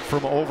so wet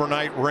from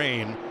overnight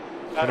rain.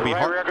 Gonna be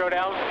hard. Rear go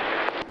down.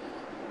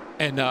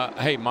 And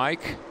hey,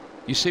 Mike,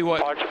 you see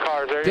what? Watch the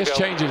cars. There this you go.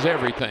 changes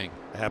everything.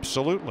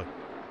 Absolutely.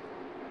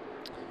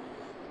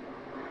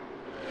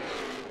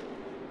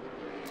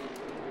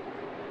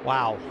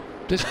 Wow.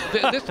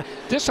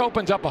 This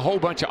opens up a whole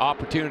bunch of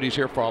opportunities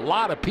here for a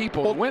lot of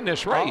people to win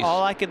this race.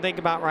 All I can think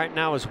about right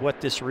now is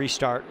what this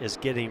restart is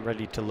getting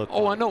ready to look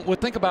like. I know. Well,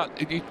 think about,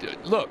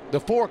 look, the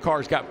 4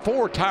 car's got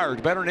 4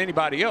 tires better than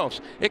anybody else.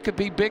 It could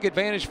be big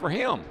advantage for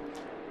him.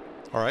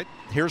 All right,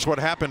 here's what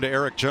happened to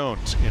Eric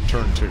Jones in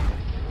turn 2.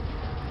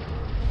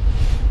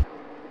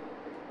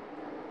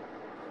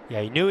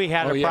 Yeah, he knew he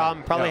had a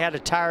problem. Probably had a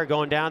tire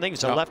going down. I think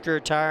it's a left rear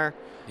tire.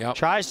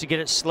 Tries to get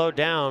it slowed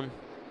down.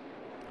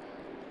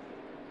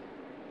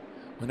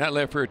 When that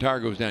left rear tire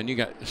goes down, you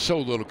got so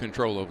little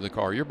control over the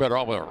car. You're better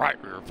off with a right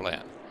rear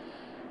flat.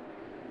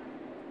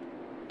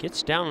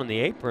 Gets down on the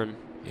apron.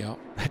 Yeah.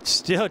 But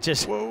still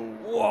just,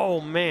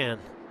 whoa, man.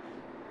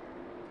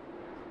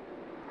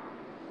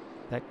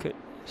 That could,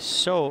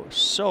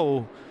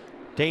 so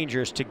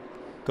dangerous to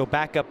go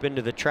back up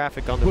into the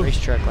traffic on the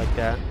racetrack like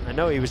that. I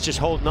know he was just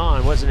holding on.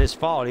 It wasn't his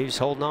fault. He was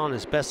holding on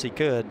as best he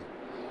could.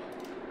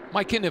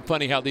 Mike, isn't it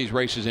funny how these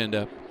races end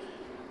up?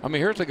 I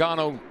mean, here's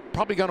Logano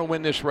probably going to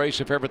win this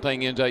race if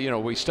everything ends up,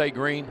 we stay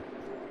green.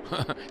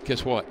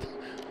 Guess what?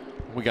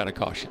 We got a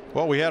caution.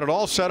 Well, we had it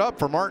all set up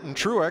for Martin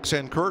Truex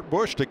and Kurt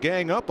Busch to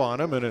gang up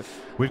on him, and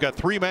we've got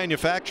 3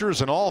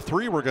 manufacturers, and all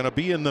 3 were going to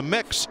be in the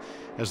mix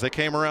as they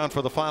came around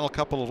for the final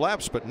couple of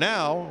laps. But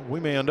now we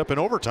may end up in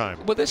overtime.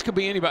 Well, this could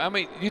be anybody. I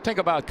mean, you think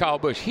about Kyle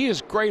Busch. He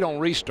is great on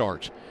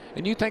restarts.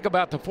 And you think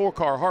about the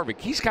 4-car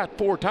Harvick. He's got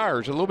 4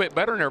 tires, a little bit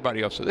better than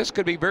everybody else. So this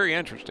could be very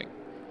interesting.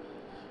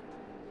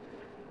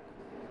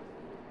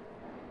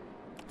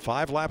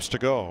 5 laps to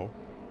go.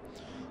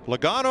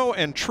 Logano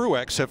and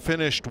Truex have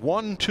finished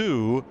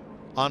 1-2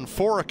 on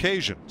 4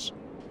 occasions.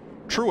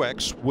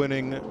 Truex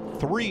winning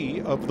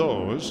 3 of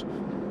those.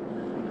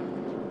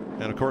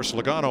 And of course,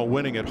 Logano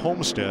winning at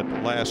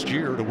Homestead last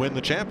year to win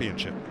the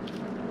championship.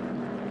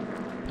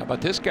 How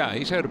about this guy?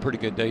 He's had a pretty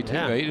good day too.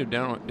 Yeah. He did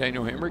down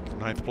Daniel Hemrick.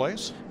 9th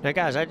place. Now,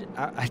 guys, I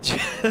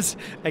just,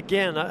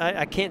 again,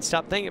 I can't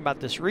stop thinking about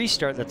this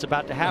restart that's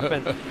about to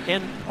happen.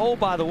 And, oh,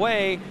 by the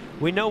way,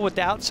 we know what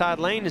the outside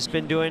lane has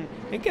been doing.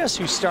 And guess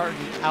who's starting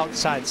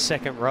outside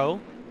 2nd row?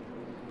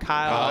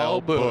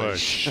 Kyle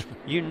Busch.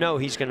 You know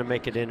he's going to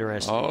make it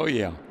interesting. Oh,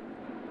 yeah.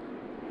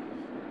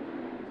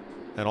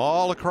 And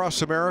all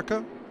across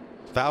America,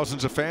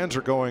 thousands of fans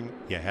are going,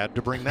 you had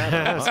to bring that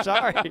up. Huh?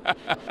 Sorry.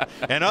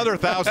 And other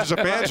thousands of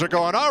fans are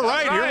going, all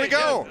right, here we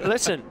go.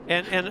 Listen,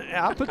 and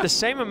I'll put the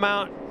same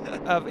amount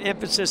of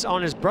emphasis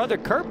on his brother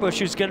Kurt Busch,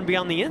 who's going to be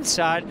on the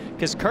inside,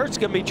 because Kurt's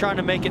going to be trying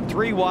to make it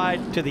 3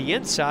 wide to the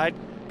inside.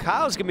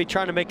 Kyle's going to be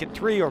trying to make it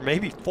 3 or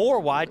maybe 4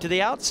 wide to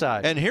the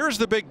outside. And here's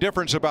the big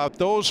difference about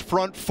those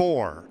front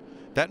 4.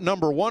 That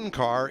 #1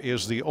 car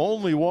is the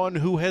only one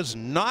who has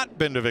not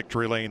been to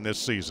victory lane this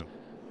season.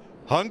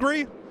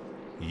 Hungry?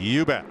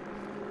 You bet.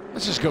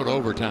 Let's just go to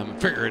overtime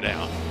and figure it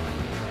out.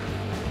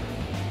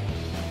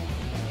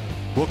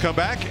 We'll come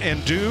back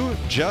and do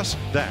just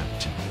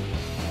that.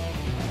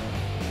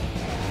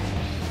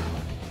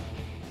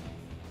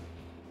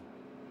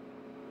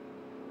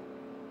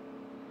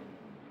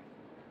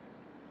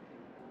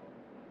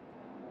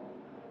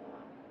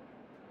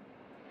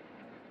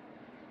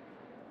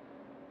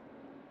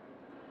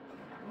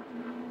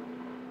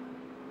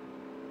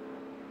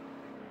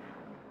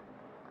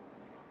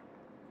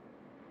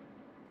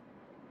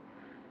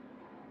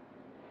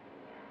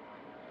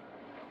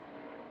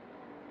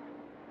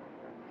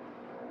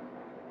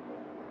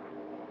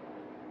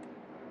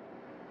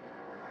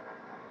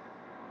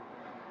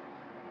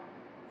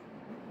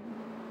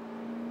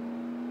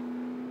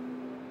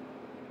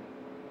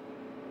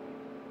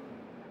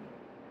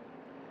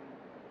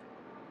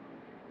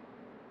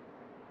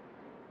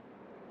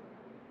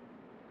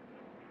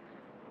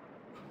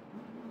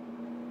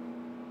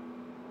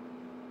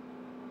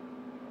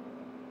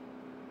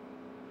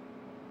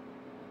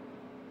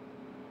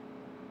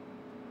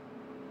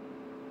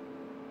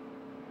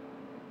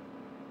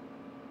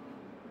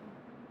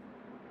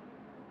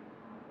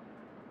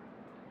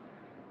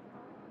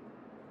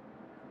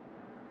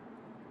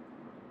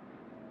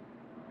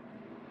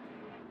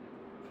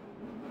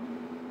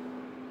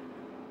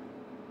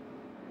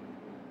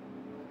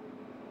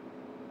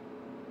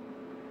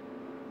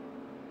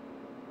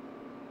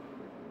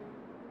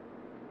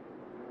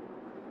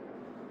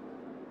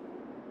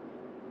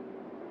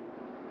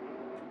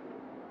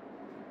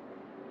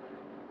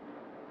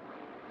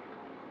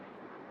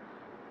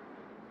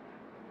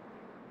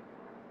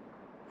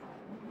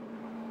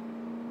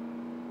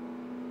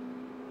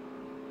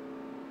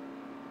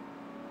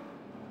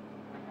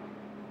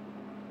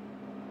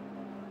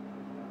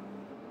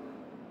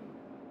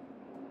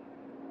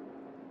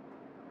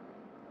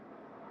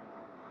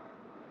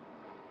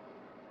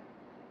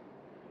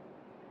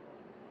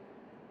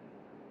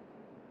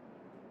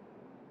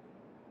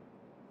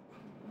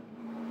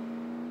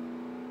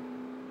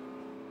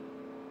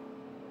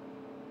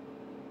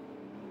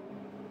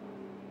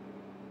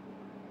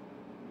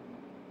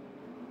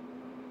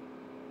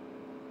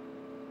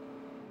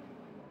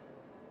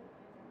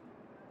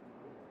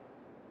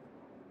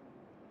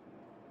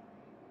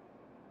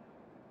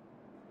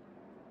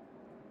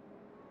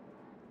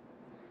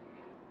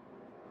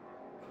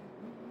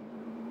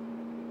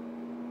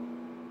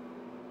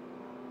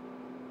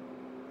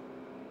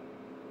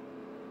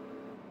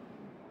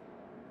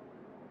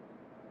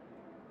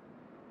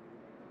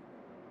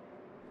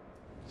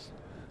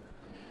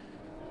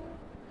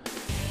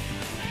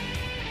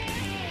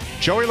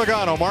 Joey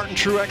Logano, Martin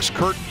Truex,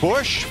 Kurt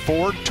Busch,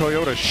 Ford,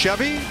 Toyota,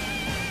 Chevy,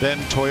 then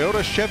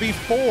Toyota, Chevy,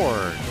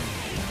 Ford.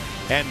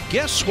 And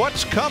guess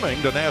what's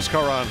coming to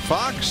NASCAR on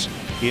Fox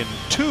in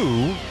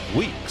 2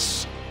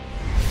 weeks?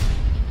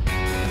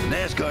 The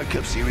NASCAR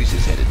Cup Series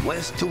is headed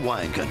west to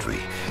wine country.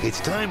 It's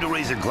time to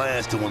raise a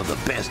glass to one of the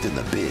best in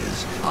the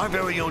biz. Our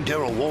very own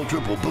Darrell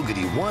Waltrip will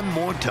boogity one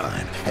more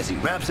time as he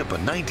wraps up a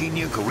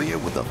 19-year career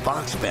with the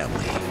Fox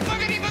family.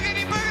 Boogity,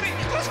 boogity,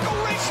 boogity! Let's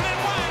go racing in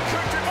wine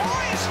country,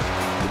 boys!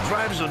 The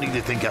drivers don't need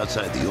to think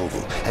outside the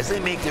oval as they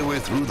make their way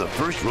through the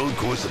first road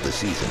course of the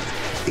season.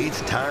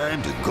 It's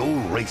time to go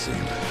racing.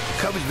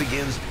 Coverage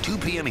begins 2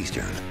 p.m.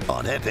 Eastern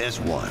on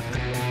FS1.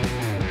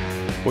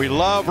 We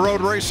love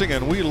road racing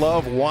and we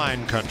love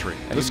wine country.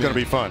 This is going to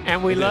be fun.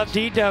 And we love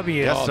DW.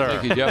 Yes, sir.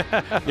 Thank you,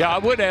 Jeff. Yeah, I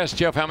would ask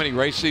Jeff how many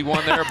races he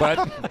won there,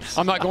 but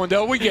I'm not going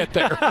till we get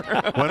there.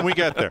 When we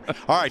get there.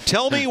 All right,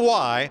 tell me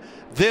why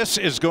this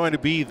is going to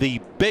be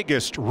the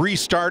biggest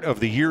restart of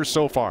the year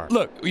so far.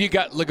 Look, you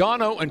got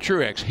Logano and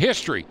Truex,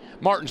 history,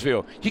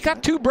 Martinsville. You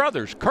got 2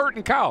 brothers, Kurt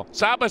and Kyle,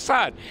 side by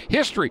side,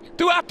 history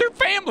throughout their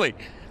family.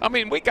 I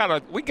mean, we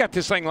got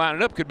this thing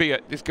lining up.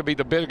 This could be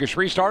the biggest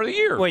restart of the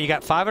year. Well, you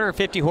got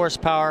 550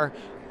 horsepower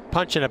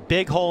punching a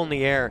big hole in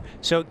the air.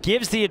 So it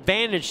gives the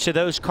advantage to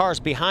those cars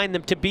behind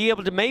them to be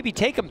able to maybe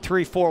take them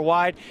 3-4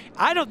 wide.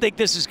 I don't think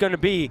this is going to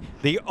be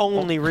the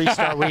only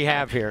restart we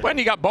have here. When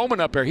you got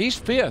Bowman up there, he's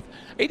 5th.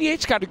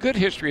 88's got a good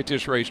history at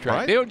this racetrack.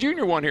 Right. Dale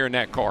Jr. won here in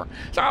that car.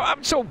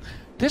 So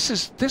this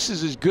is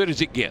as good as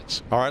it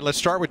gets. All right, let's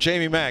start with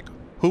Jamie Mack.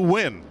 Who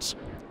wins?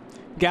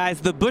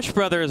 Guys, the Busch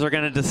brothers are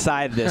going to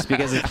decide this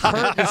because if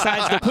Kurt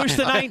decides to push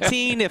the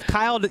 19, if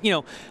Kyle,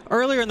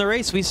 earlier in the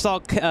race we saw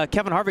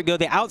Kevin Harvick go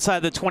the outside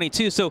of the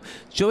 22. So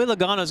Joey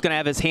Logano is going to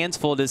have his hands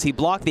full. Does he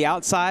block the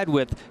outside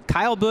with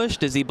Kyle Busch?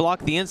 Does he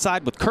block the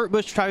inside with Kurt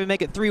Busch to try to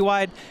make it 3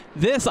 wide?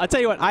 This, I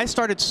tell you what, I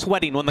started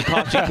sweating when the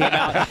caution came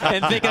out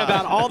and thinking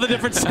about all the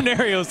different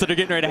scenarios that are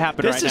getting ready to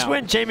happen right now. This is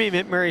when Jamie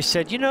McMurray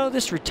said,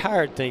 this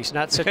retired thing's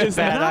not such a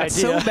bad idea.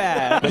 So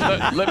bad.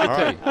 Let me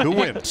tell you. Who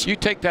wins? You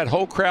take that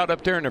whole crowd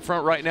up there in the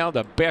front right now,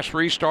 the best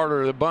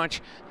restarter of the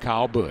bunch,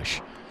 Kyle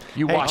Busch.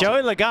 Hey,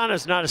 Joey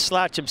Logano's not a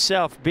slouch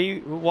himself. Be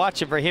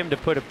watching for him to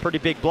put a pretty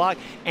big block,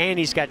 and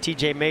he's got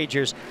TJ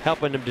Majors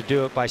helping him to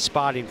do it by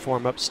spotting for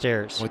him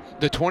upstairs. Well,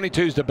 the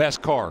 22 is the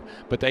best car,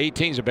 but the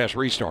 18 is the best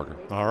restarter.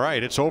 All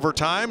right, it's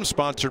overtime,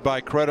 sponsored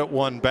by Credit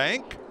One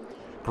Bank.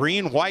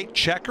 Green-white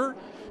checker,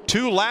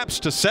 2 laps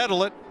to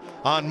settle it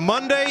on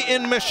Monday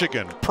in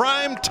Michigan.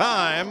 Prime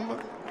time.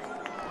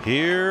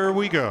 Here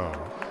we go.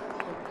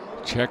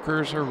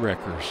 Checkers or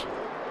wreckers?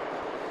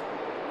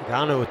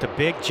 Logano with the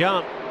big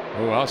jump.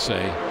 Oh, I'll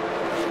say.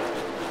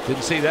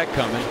 Didn't see that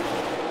coming.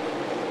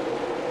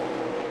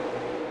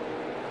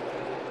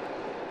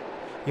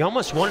 You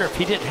almost wonder if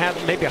he didn't have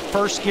maybe a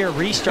first gear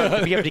restart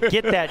to be able to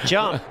get that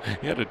jump.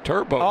 He had a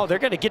turbo. Oh, they're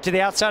going to get to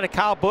the outside of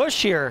Kyle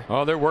Busch here.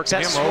 Oh, they're working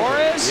him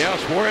Suarez? over. Yeah,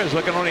 Suarez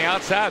looking on the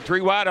outside,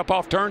 3 wide up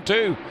off turn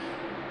 2.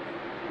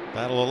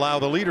 That'll allow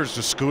the leaders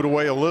to scoot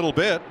away a little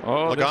bit.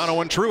 Oh,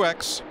 Logano and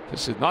Truex.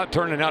 This is not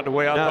turning out the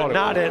way I thought it would.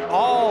 Not at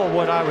all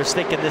what I was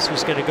thinking this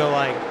was going to go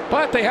like.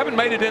 But they haven't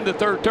made it into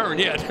 3rd turn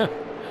yet.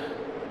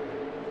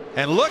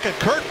 And look at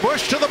Kurt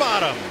Busch to the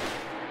bottom.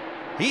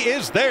 He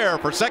is there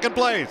for 2nd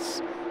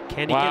place.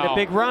 Can he get a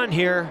big run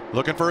here?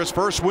 Looking for his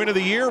first win of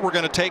the year. We're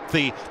going to take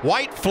the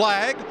white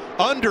flag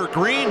under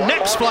green.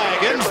 Next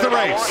flag ends the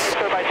race.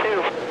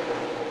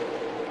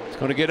 It's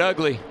going to get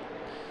ugly.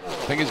 I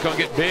think it's going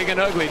to get big and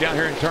ugly down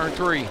here in turn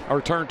 3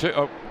 or turn 2.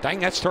 Oh, dang,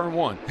 that's turn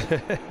 1.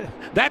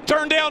 That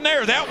turn down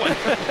there, that one.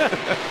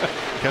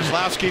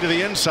 Keselowski to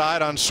the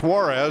inside on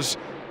Suarez.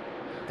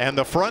 And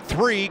the front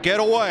 3 get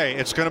away.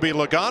 It's going to be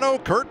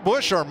Logano, Kurt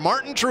Busch, or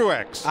Martin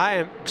Truex. I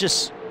am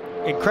just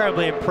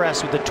incredibly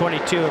impressed with the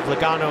 22 of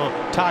Logano,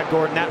 Todd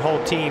Gordon, that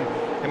whole team.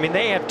 I mean,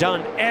 they have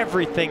done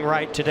everything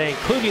right today,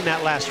 including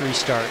that last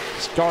restart.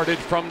 Started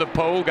from the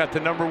pole, got the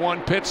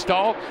 #1 pit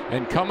stall,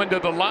 and coming to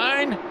the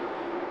line,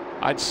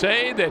 I'd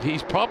say that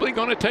he's probably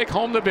going to take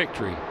home the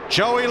victory.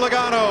 Joey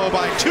Logano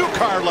by 2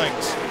 car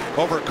lengths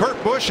over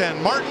Kurt Busch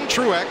and Martin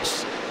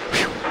Truex.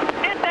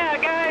 Get there,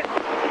 guys.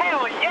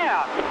 Hell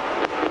yeah.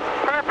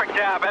 Perfect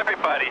job,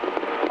 everybody.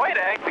 Way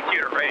to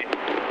execute a race.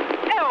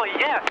 Hell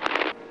yes.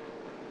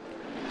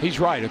 He's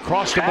right,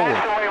 across the board.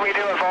 That's the way we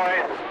do it,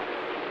 boys.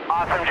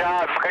 Awesome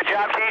job. Good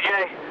job,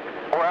 TJ.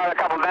 We're out a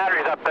couple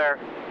batteries up there.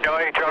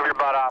 Joey, you drove your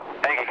butt off.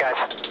 Thank you, guys.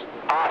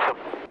 Awesome.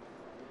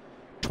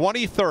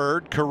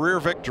 23rd career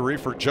victory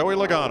for Joey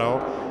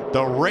Logano,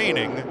 the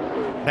reigning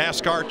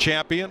NASCAR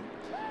champion.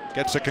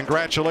 Gets a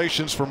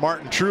congratulations for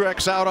Martin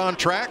Truex out on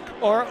track.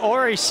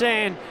 Or he's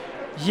saying,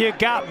 you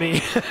got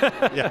me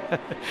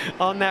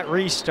on that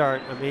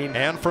restart. I mean,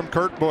 and from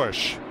Kurt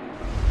Busch.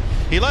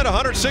 He led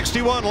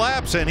 161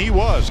 laps, and he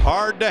was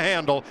hard to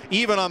handle,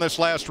 even on this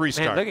last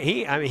restart. Man, look,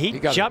 he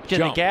jumped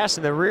in the gas,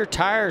 and the rear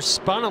tires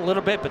spun a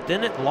little bit, but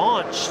then it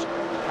launched.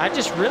 I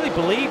just really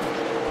believe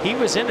he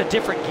was in a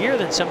different gear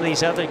than some of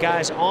these other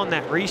guys on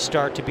that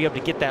restart to be able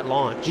to get that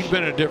launch. He's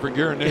been in a different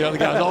gear than the other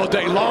guys all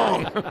day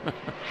long.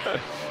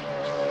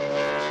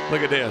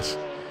 Look at this.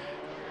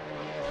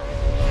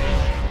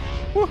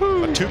 A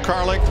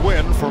 2-car length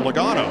win for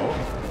Logano.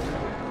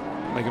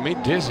 Making me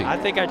dizzy. I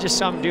think I just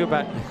saw him do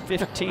about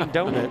 15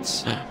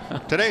 donuts.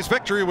 Today's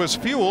victory was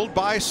fueled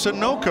by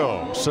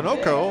Sunoco.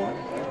 Sunoco,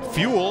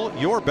 fuel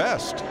your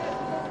best.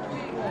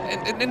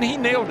 And he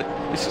nailed it.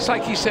 It's just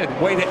like he said,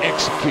 way to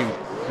execute.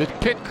 The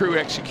pit crew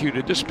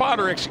executed, the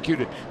spotter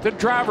executed, the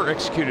driver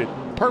executed.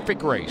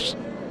 Perfect race.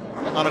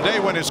 On a day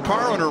when his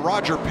car owner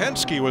Roger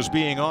Penske was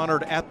being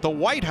honored at the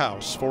White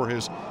House for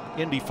his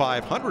Indy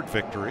 500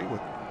 victory with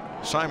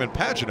Simon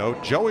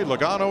Pagenaud, Joey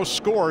Logano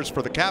scores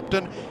for the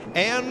captain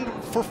and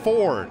for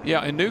Ford.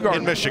 Yeah, in Newgarden,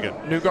 in Michigan.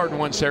 Newgarden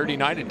won Saturday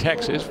night in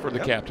Texas for the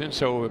captain,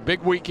 so a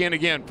big weekend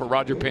again for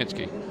Roger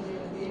Penske.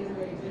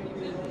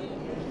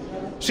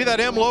 See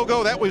that M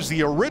logo? That was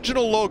the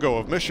original logo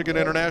of Michigan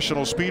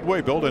International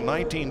Speedway, built in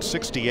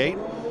 1968.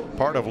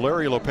 Part of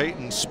Larry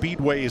LePayton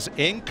Speedways,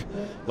 Inc.,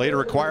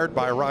 later acquired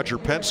by Roger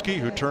Penske,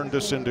 who turned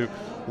this into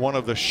one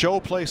of the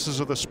show places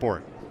of the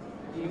sport.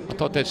 I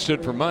thought that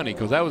stood for money,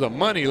 because that was a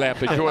money lap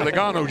that Joey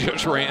Logano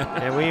just ran.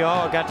 And we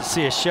all got to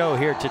see a show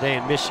here today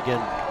in Michigan.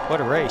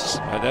 What a race.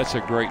 That's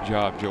a great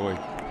job, Joey.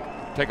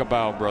 Take a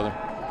bow, brother.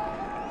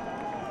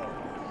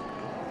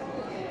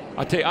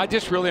 I tell you, I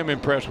just really am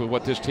impressed with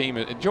what this team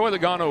is. Joey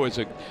Logano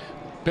has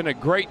been a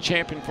great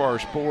champion for our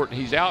sport.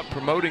 He's out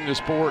promoting the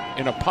sport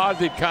in a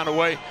positive kind of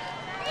way.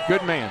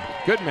 Good man,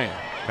 good man.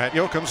 Matt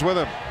Yoakum's with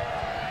him.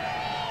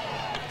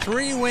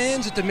 3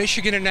 wins at the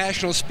Michigan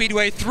International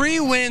Speedway,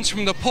 3 wins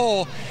from the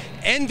pole,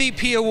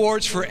 MVP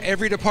awards for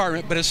every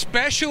department, but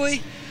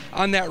especially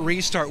on that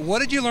restart. What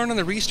did you learn on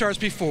the restarts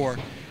before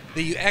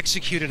that you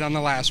executed on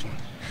the last one?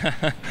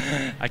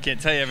 I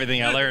can't tell you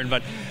everything I learned,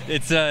 but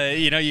it's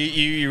you know,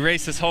 you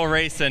race this whole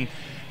race and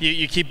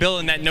you keep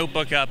building that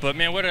notebook up. But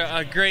man, what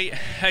a great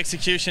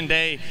execution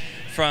day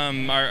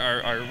from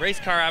our race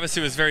car.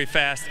 Obviously was very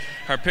fast.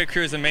 Our pit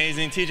crew is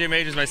amazing. TJ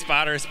Majors, my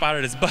spotter,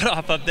 spotted his butt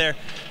off up there.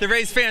 The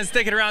race fans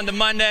sticking around to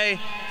Monday.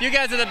 You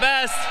guys are the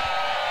best.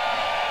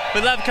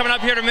 We love coming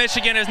up here to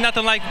Michigan. There's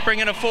nothing like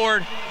bringing a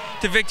Ford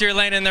to victory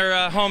lane in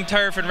their home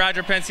turf, and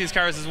Roger Penske's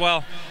cars as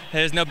well.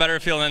 There's no better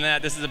feeling than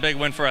that. This is a big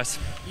win for us.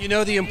 You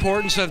know the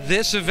importance of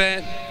this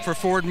event for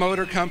Ford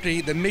Motor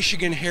Company, the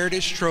Michigan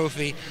Heritage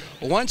Trophy.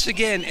 Once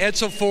again,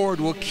 Edsel Ford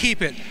will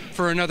keep it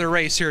for another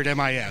race here at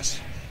MIS.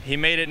 He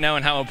made it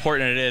known how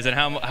important it is and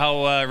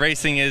how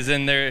racing is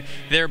in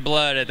their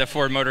blood at the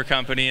Ford Motor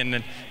Company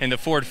and the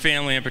Ford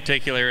family in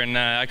particular, and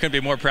I couldn't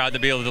be more proud to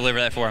be able to deliver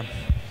that for him.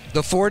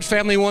 The Ford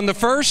family won the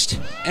first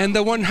and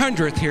the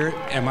 100th here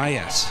at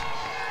MIS.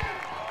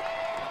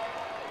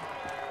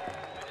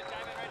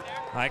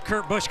 All right,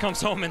 Kurt Busch comes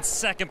home in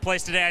second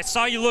place today. I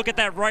saw you look at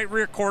that right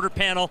rear quarter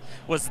panel.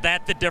 Was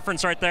that the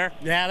difference right there?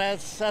 Yeah,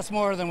 that's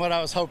more than what I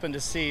was hoping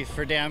to see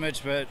for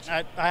damage, but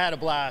I had a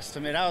blast. I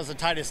mean, that was the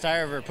tightest I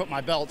ever put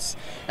my belts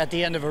at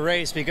the end of a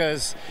race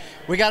because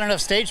we got enough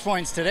stage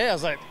points today. I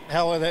was like,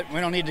 hell with it. We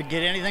don't need to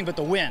get anything but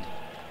the win.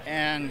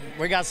 And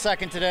we got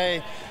second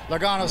today.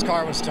 Logano's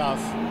car was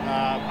tough.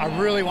 I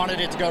really wanted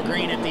it to go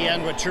green at the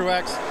end with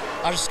Truex.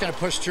 I was just going to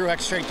push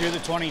Truex straight through the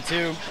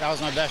 22. That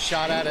was my best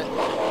shot at it.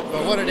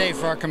 But what a day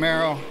for our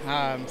Camaro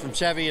from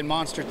Chevy and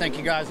Monster. Thank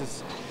you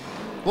guys.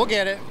 We'll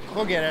get it.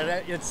 We'll get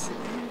it.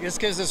 This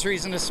gives us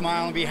reason to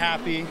smile and be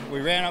happy.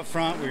 We ran up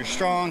front. We were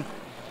strong.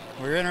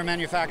 We were in our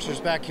manufacturer's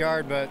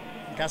backyard, but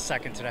got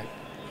second today.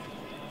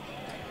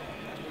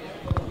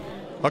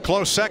 A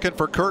close second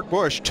for Kurt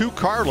Busch. 2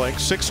 car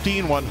lengths,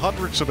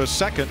 16/100ths of a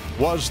second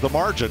was the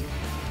margin.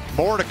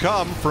 More to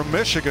come from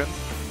Michigan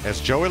as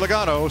Joey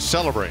Logano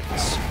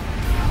celebrates.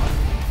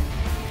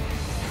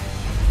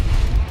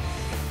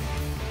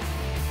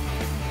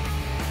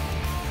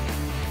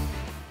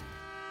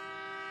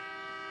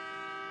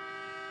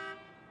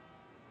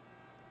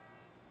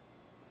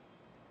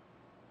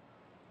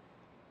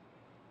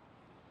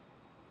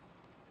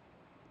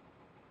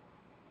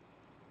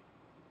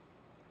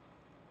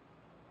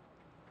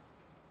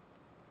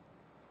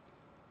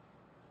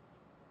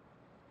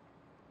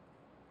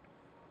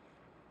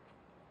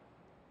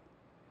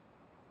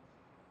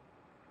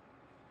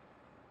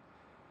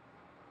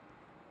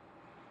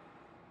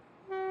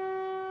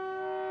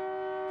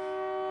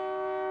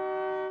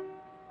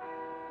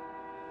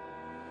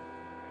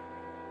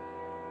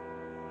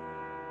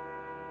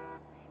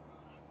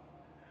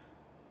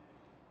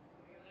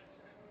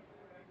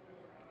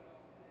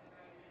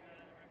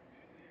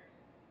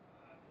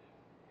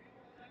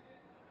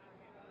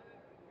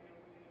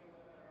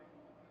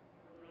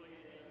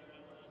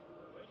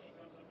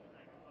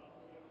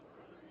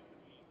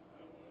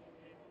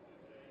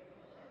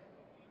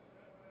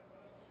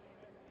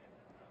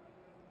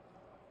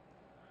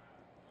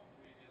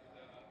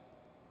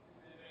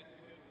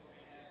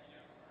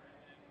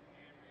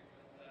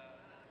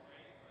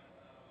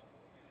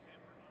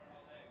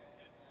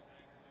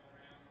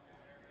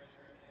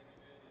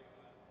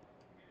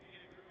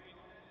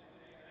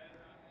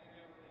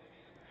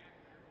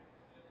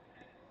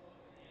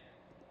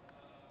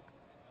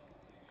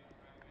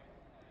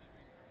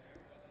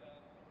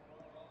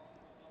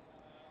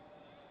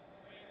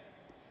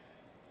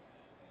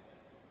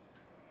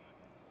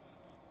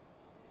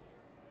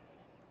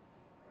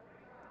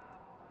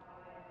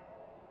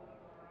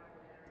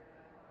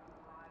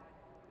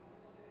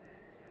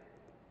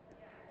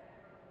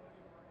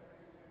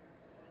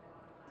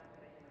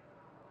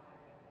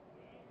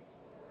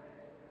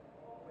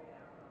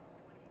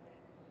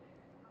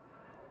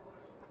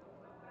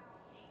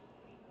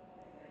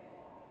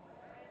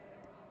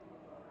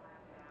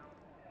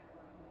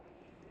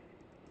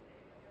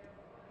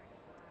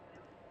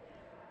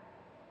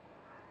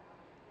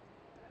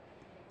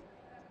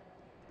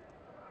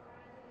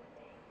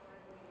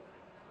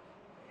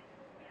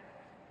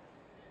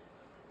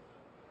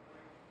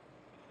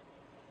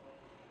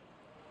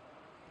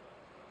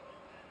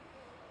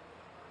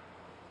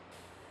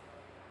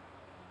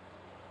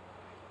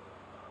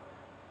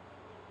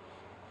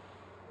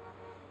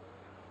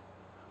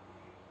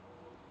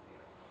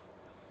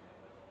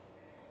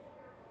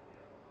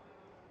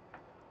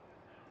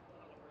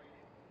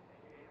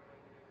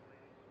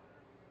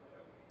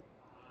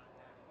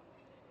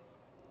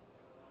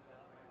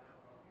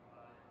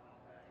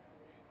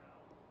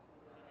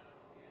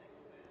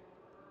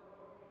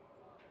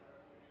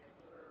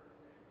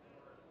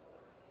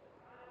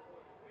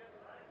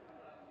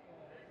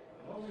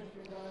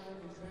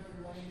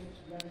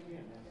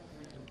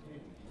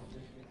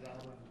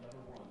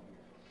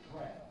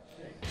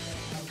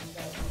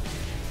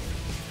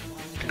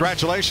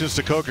 Congratulations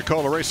to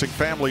Coca-Cola Racing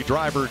family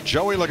driver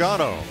Joey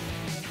Logano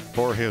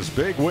for his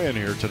big win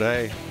here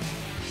today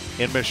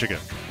in Michigan.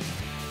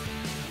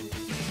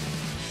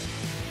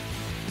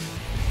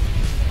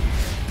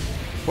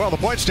 Well, the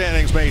point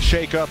standings may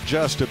shake up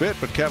just a bit,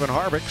 but Kevin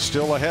Harvick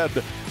still ahead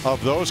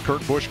of those.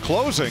 Kurt Busch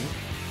closing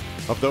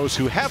of those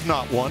who have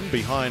not won,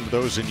 behind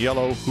those in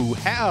yellow who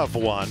have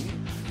won.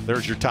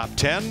 There's your top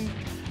 10,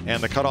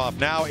 and the cutoff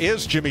now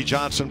is Jimmy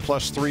Johnson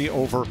 +3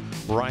 over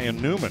Ryan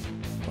Newman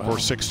for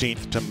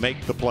 16th to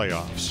make the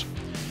playoffs.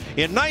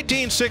 In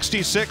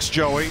 1966,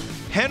 Joey,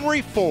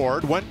 Henry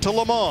Ford went to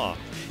Le Mans,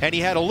 and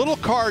he had a little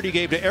card he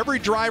gave to every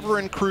driver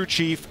and crew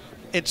chief.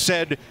 It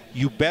said,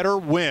 "You better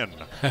win."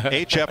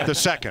 HF the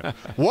second.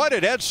 What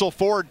did Edsel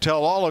Ford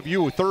tell all of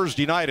you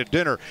Thursday night at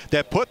dinner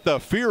that put the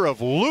fear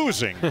of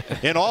losing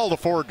in all the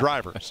Ford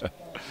drivers?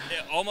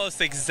 Almost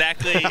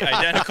exactly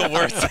identical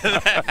words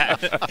to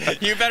that.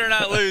 You better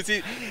not lose.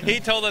 He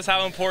told us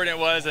how important it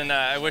was, and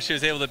I wish he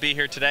was able to be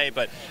here today,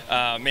 but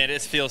man,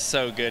 it feels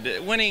so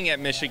good. Winning at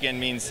Michigan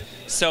means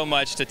so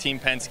much to Team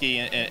Penske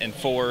and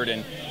Ford,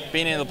 and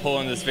being able to pull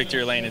in this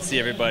victory lane and see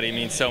everybody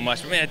means so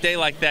much. But man, a day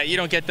like that, you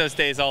don't get those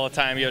days all the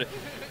time. You have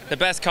the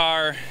best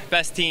car,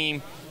 best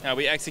team.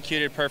 We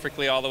executed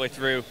perfectly all the way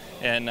through,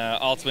 and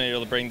ultimately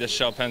able to bring this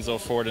Shell Pennzoil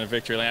Ford in a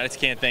victory lane. I just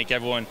can't thank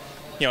everyone,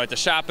 at the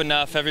shop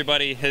enough.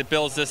 Everybody that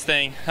builds this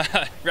thing,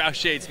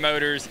 Roush Yates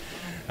Motors,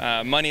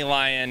 Money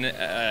Lion,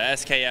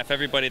 SKF,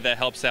 everybody that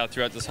helps out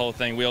throughout this whole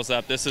thing. Wheels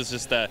Up. This is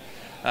just an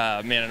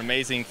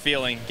amazing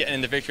feeling getting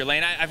in the victory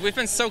lane. We've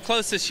been so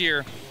close this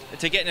year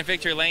to get in a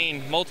victory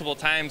lane multiple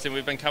times, and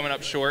we've been coming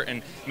up short,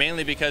 and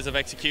mainly because of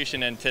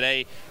execution. And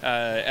today,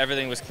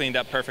 everything was cleaned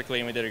up perfectly,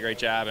 and we did a great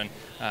job,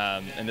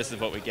 and this is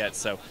what we get.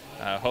 So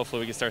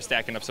hopefully we can start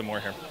stacking up some more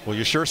here. Well,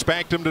 you sure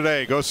spanked him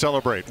today. Go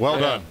celebrate. Well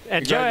done.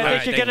 And Joey, I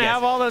think you're going to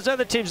have all those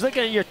other teams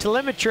looking at your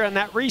telemetry on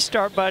that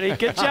restart, buddy.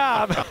 Good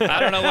job. I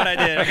don't know what I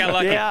did. I got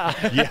lucky.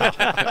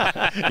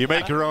 Yeah. You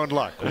make your own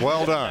luck.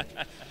 Well done.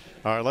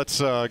 All right,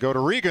 let's go to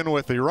Regan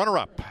with the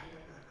runner-up.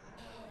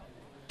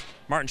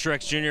 Martin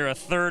Truex Jr., a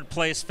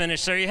third-place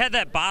finish. So you had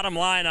that bottom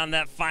line on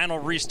that final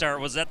restart.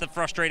 Was that the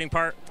frustrating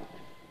part?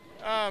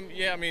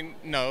 Yeah,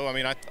 no.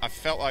 I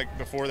felt like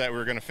before that we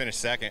were going to finish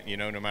second,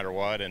 no matter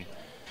what. And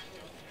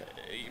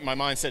my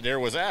mindset there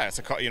was,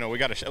 we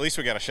got at least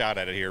we got a shot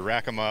at it here.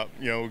 Rack them up,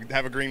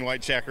 have a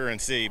green-white checker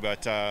and see.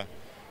 But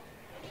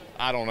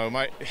I don't know.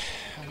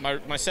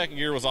 My second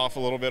gear was off a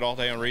little bit all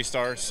day on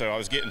restarts, so I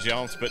was getting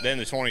jumps. But then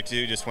the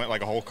 22 just went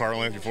like a whole car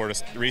length before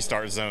the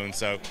restart zone.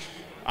 So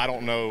I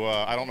don't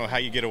know how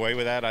you get away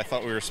with that. I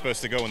thought we were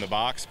supposed to go in the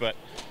box, but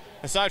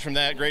aside from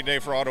that, great day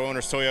for auto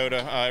owners,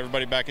 Toyota,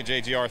 everybody back at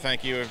JGR.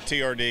 Thank you,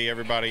 TRD,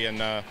 everybody, and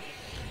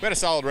we had a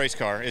solid race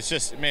car. It's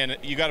just, man,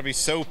 you got to be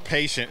so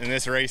patient in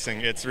this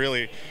racing. It's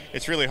really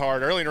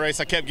hard. Early in the race,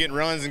 I kept getting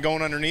runs and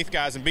going underneath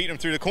guys and beating them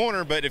through the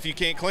corner, but if you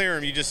can't clear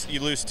them, you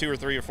lose 2 or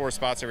 3 or 4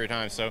 spots every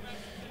time. So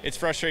it's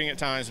frustrating at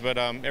times, but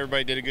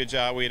everybody did a good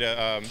job. We had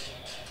a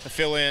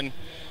fill-in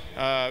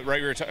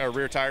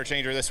rear tire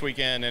changer this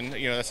weekend, and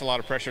that's a lot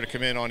of pressure to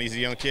come in on. He's a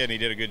young kid, and he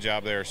did a good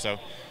job there. So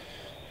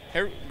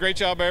great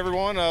job by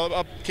everyone.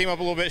 Came up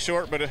a little bit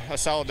short, but a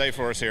solid day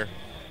for us here.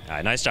 All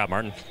right, nice job,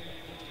 Martin.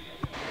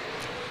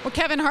 Well,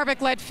 Kevin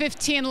Harvick led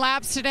 15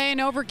 laps today and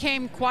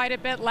overcame quite a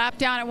bit. Lap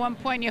down at one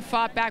point, you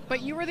fought back,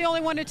 but you were the only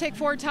one to take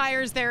 4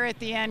 tires there at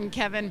the end,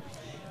 Kevin.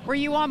 Were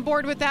you on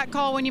board with that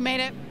call when you made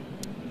it?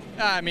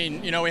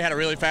 We had a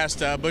really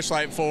fast Busch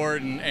Light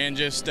Ford and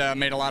just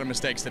made a lot of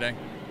mistakes today.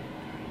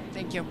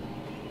 Thank you.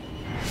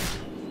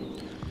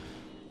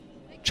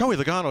 Joey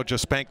Logano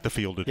just spanked the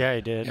field today. Yeah,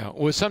 he did. Yeah.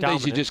 Well, some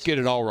days you just get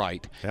it all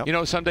right.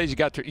 Yep. Some days you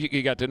got the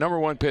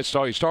 #1 pit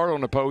stall. You started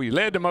on the pole. You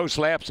led the most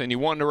laps, and you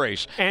won the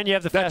race. And you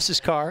have the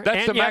fastest car. That's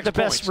and the you max have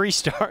the points. best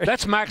restart.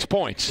 That's max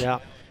points. Yeah.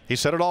 He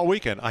said it all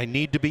weekend. I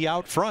need to be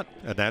out front,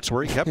 and that's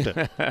where he kept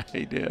it.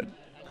 He did.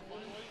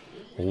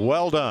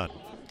 Well done.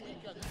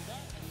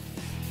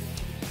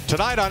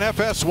 Tonight on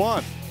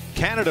FS1,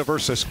 Canada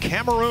versus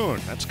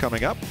Cameroon. That's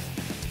coming up.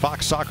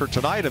 Fox Soccer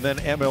tonight, and then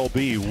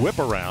MLB Whip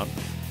Around.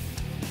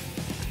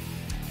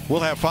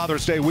 We'll have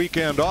Father's Day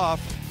weekend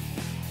off,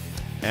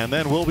 and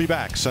then we'll be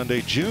back Sunday,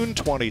 June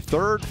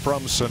 23rd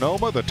from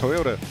Sonoma, the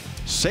Toyota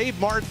Save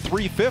Mart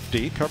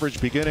 350.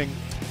 Coverage beginning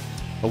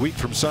a week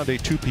from Sunday,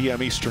 2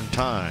 p.m. Eastern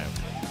Time.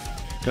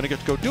 Going to get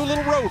to go do a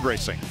little road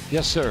racing.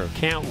 Yes, sir.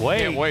 Can't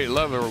wait. Can't wait.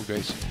 Love the road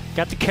racing.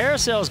 Got the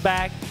carousels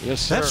back.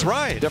 Yes, sir. That's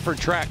right. Different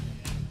track.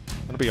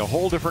 Going to be a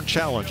whole different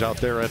challenge out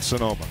there at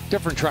Sonoma.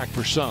 Different track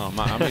for some.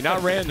 I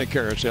ran the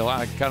carousel.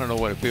 I kind of know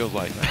what it feels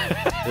like.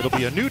 It'll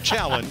be a new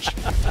challenge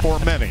for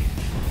many.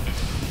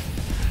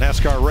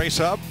 NASCAR Race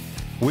Hub,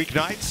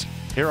 weeknights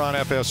here on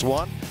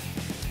FS1.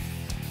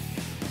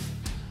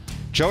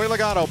 Joey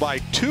Logano by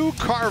 2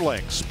 car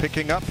lengths,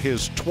 picking up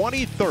his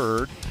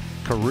 23rd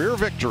career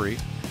victory.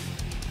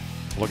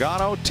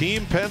 Logano,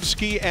 Team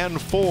Penske,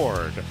 and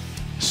Ford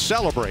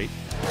celebrate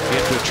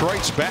in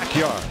Detroit's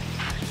backyard.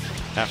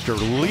 after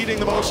leading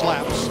the most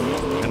laps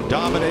and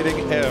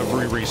dominating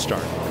every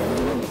restart.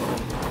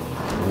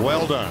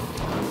 Well done.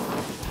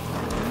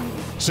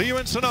 See you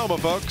in Sonoma,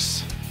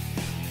 folks.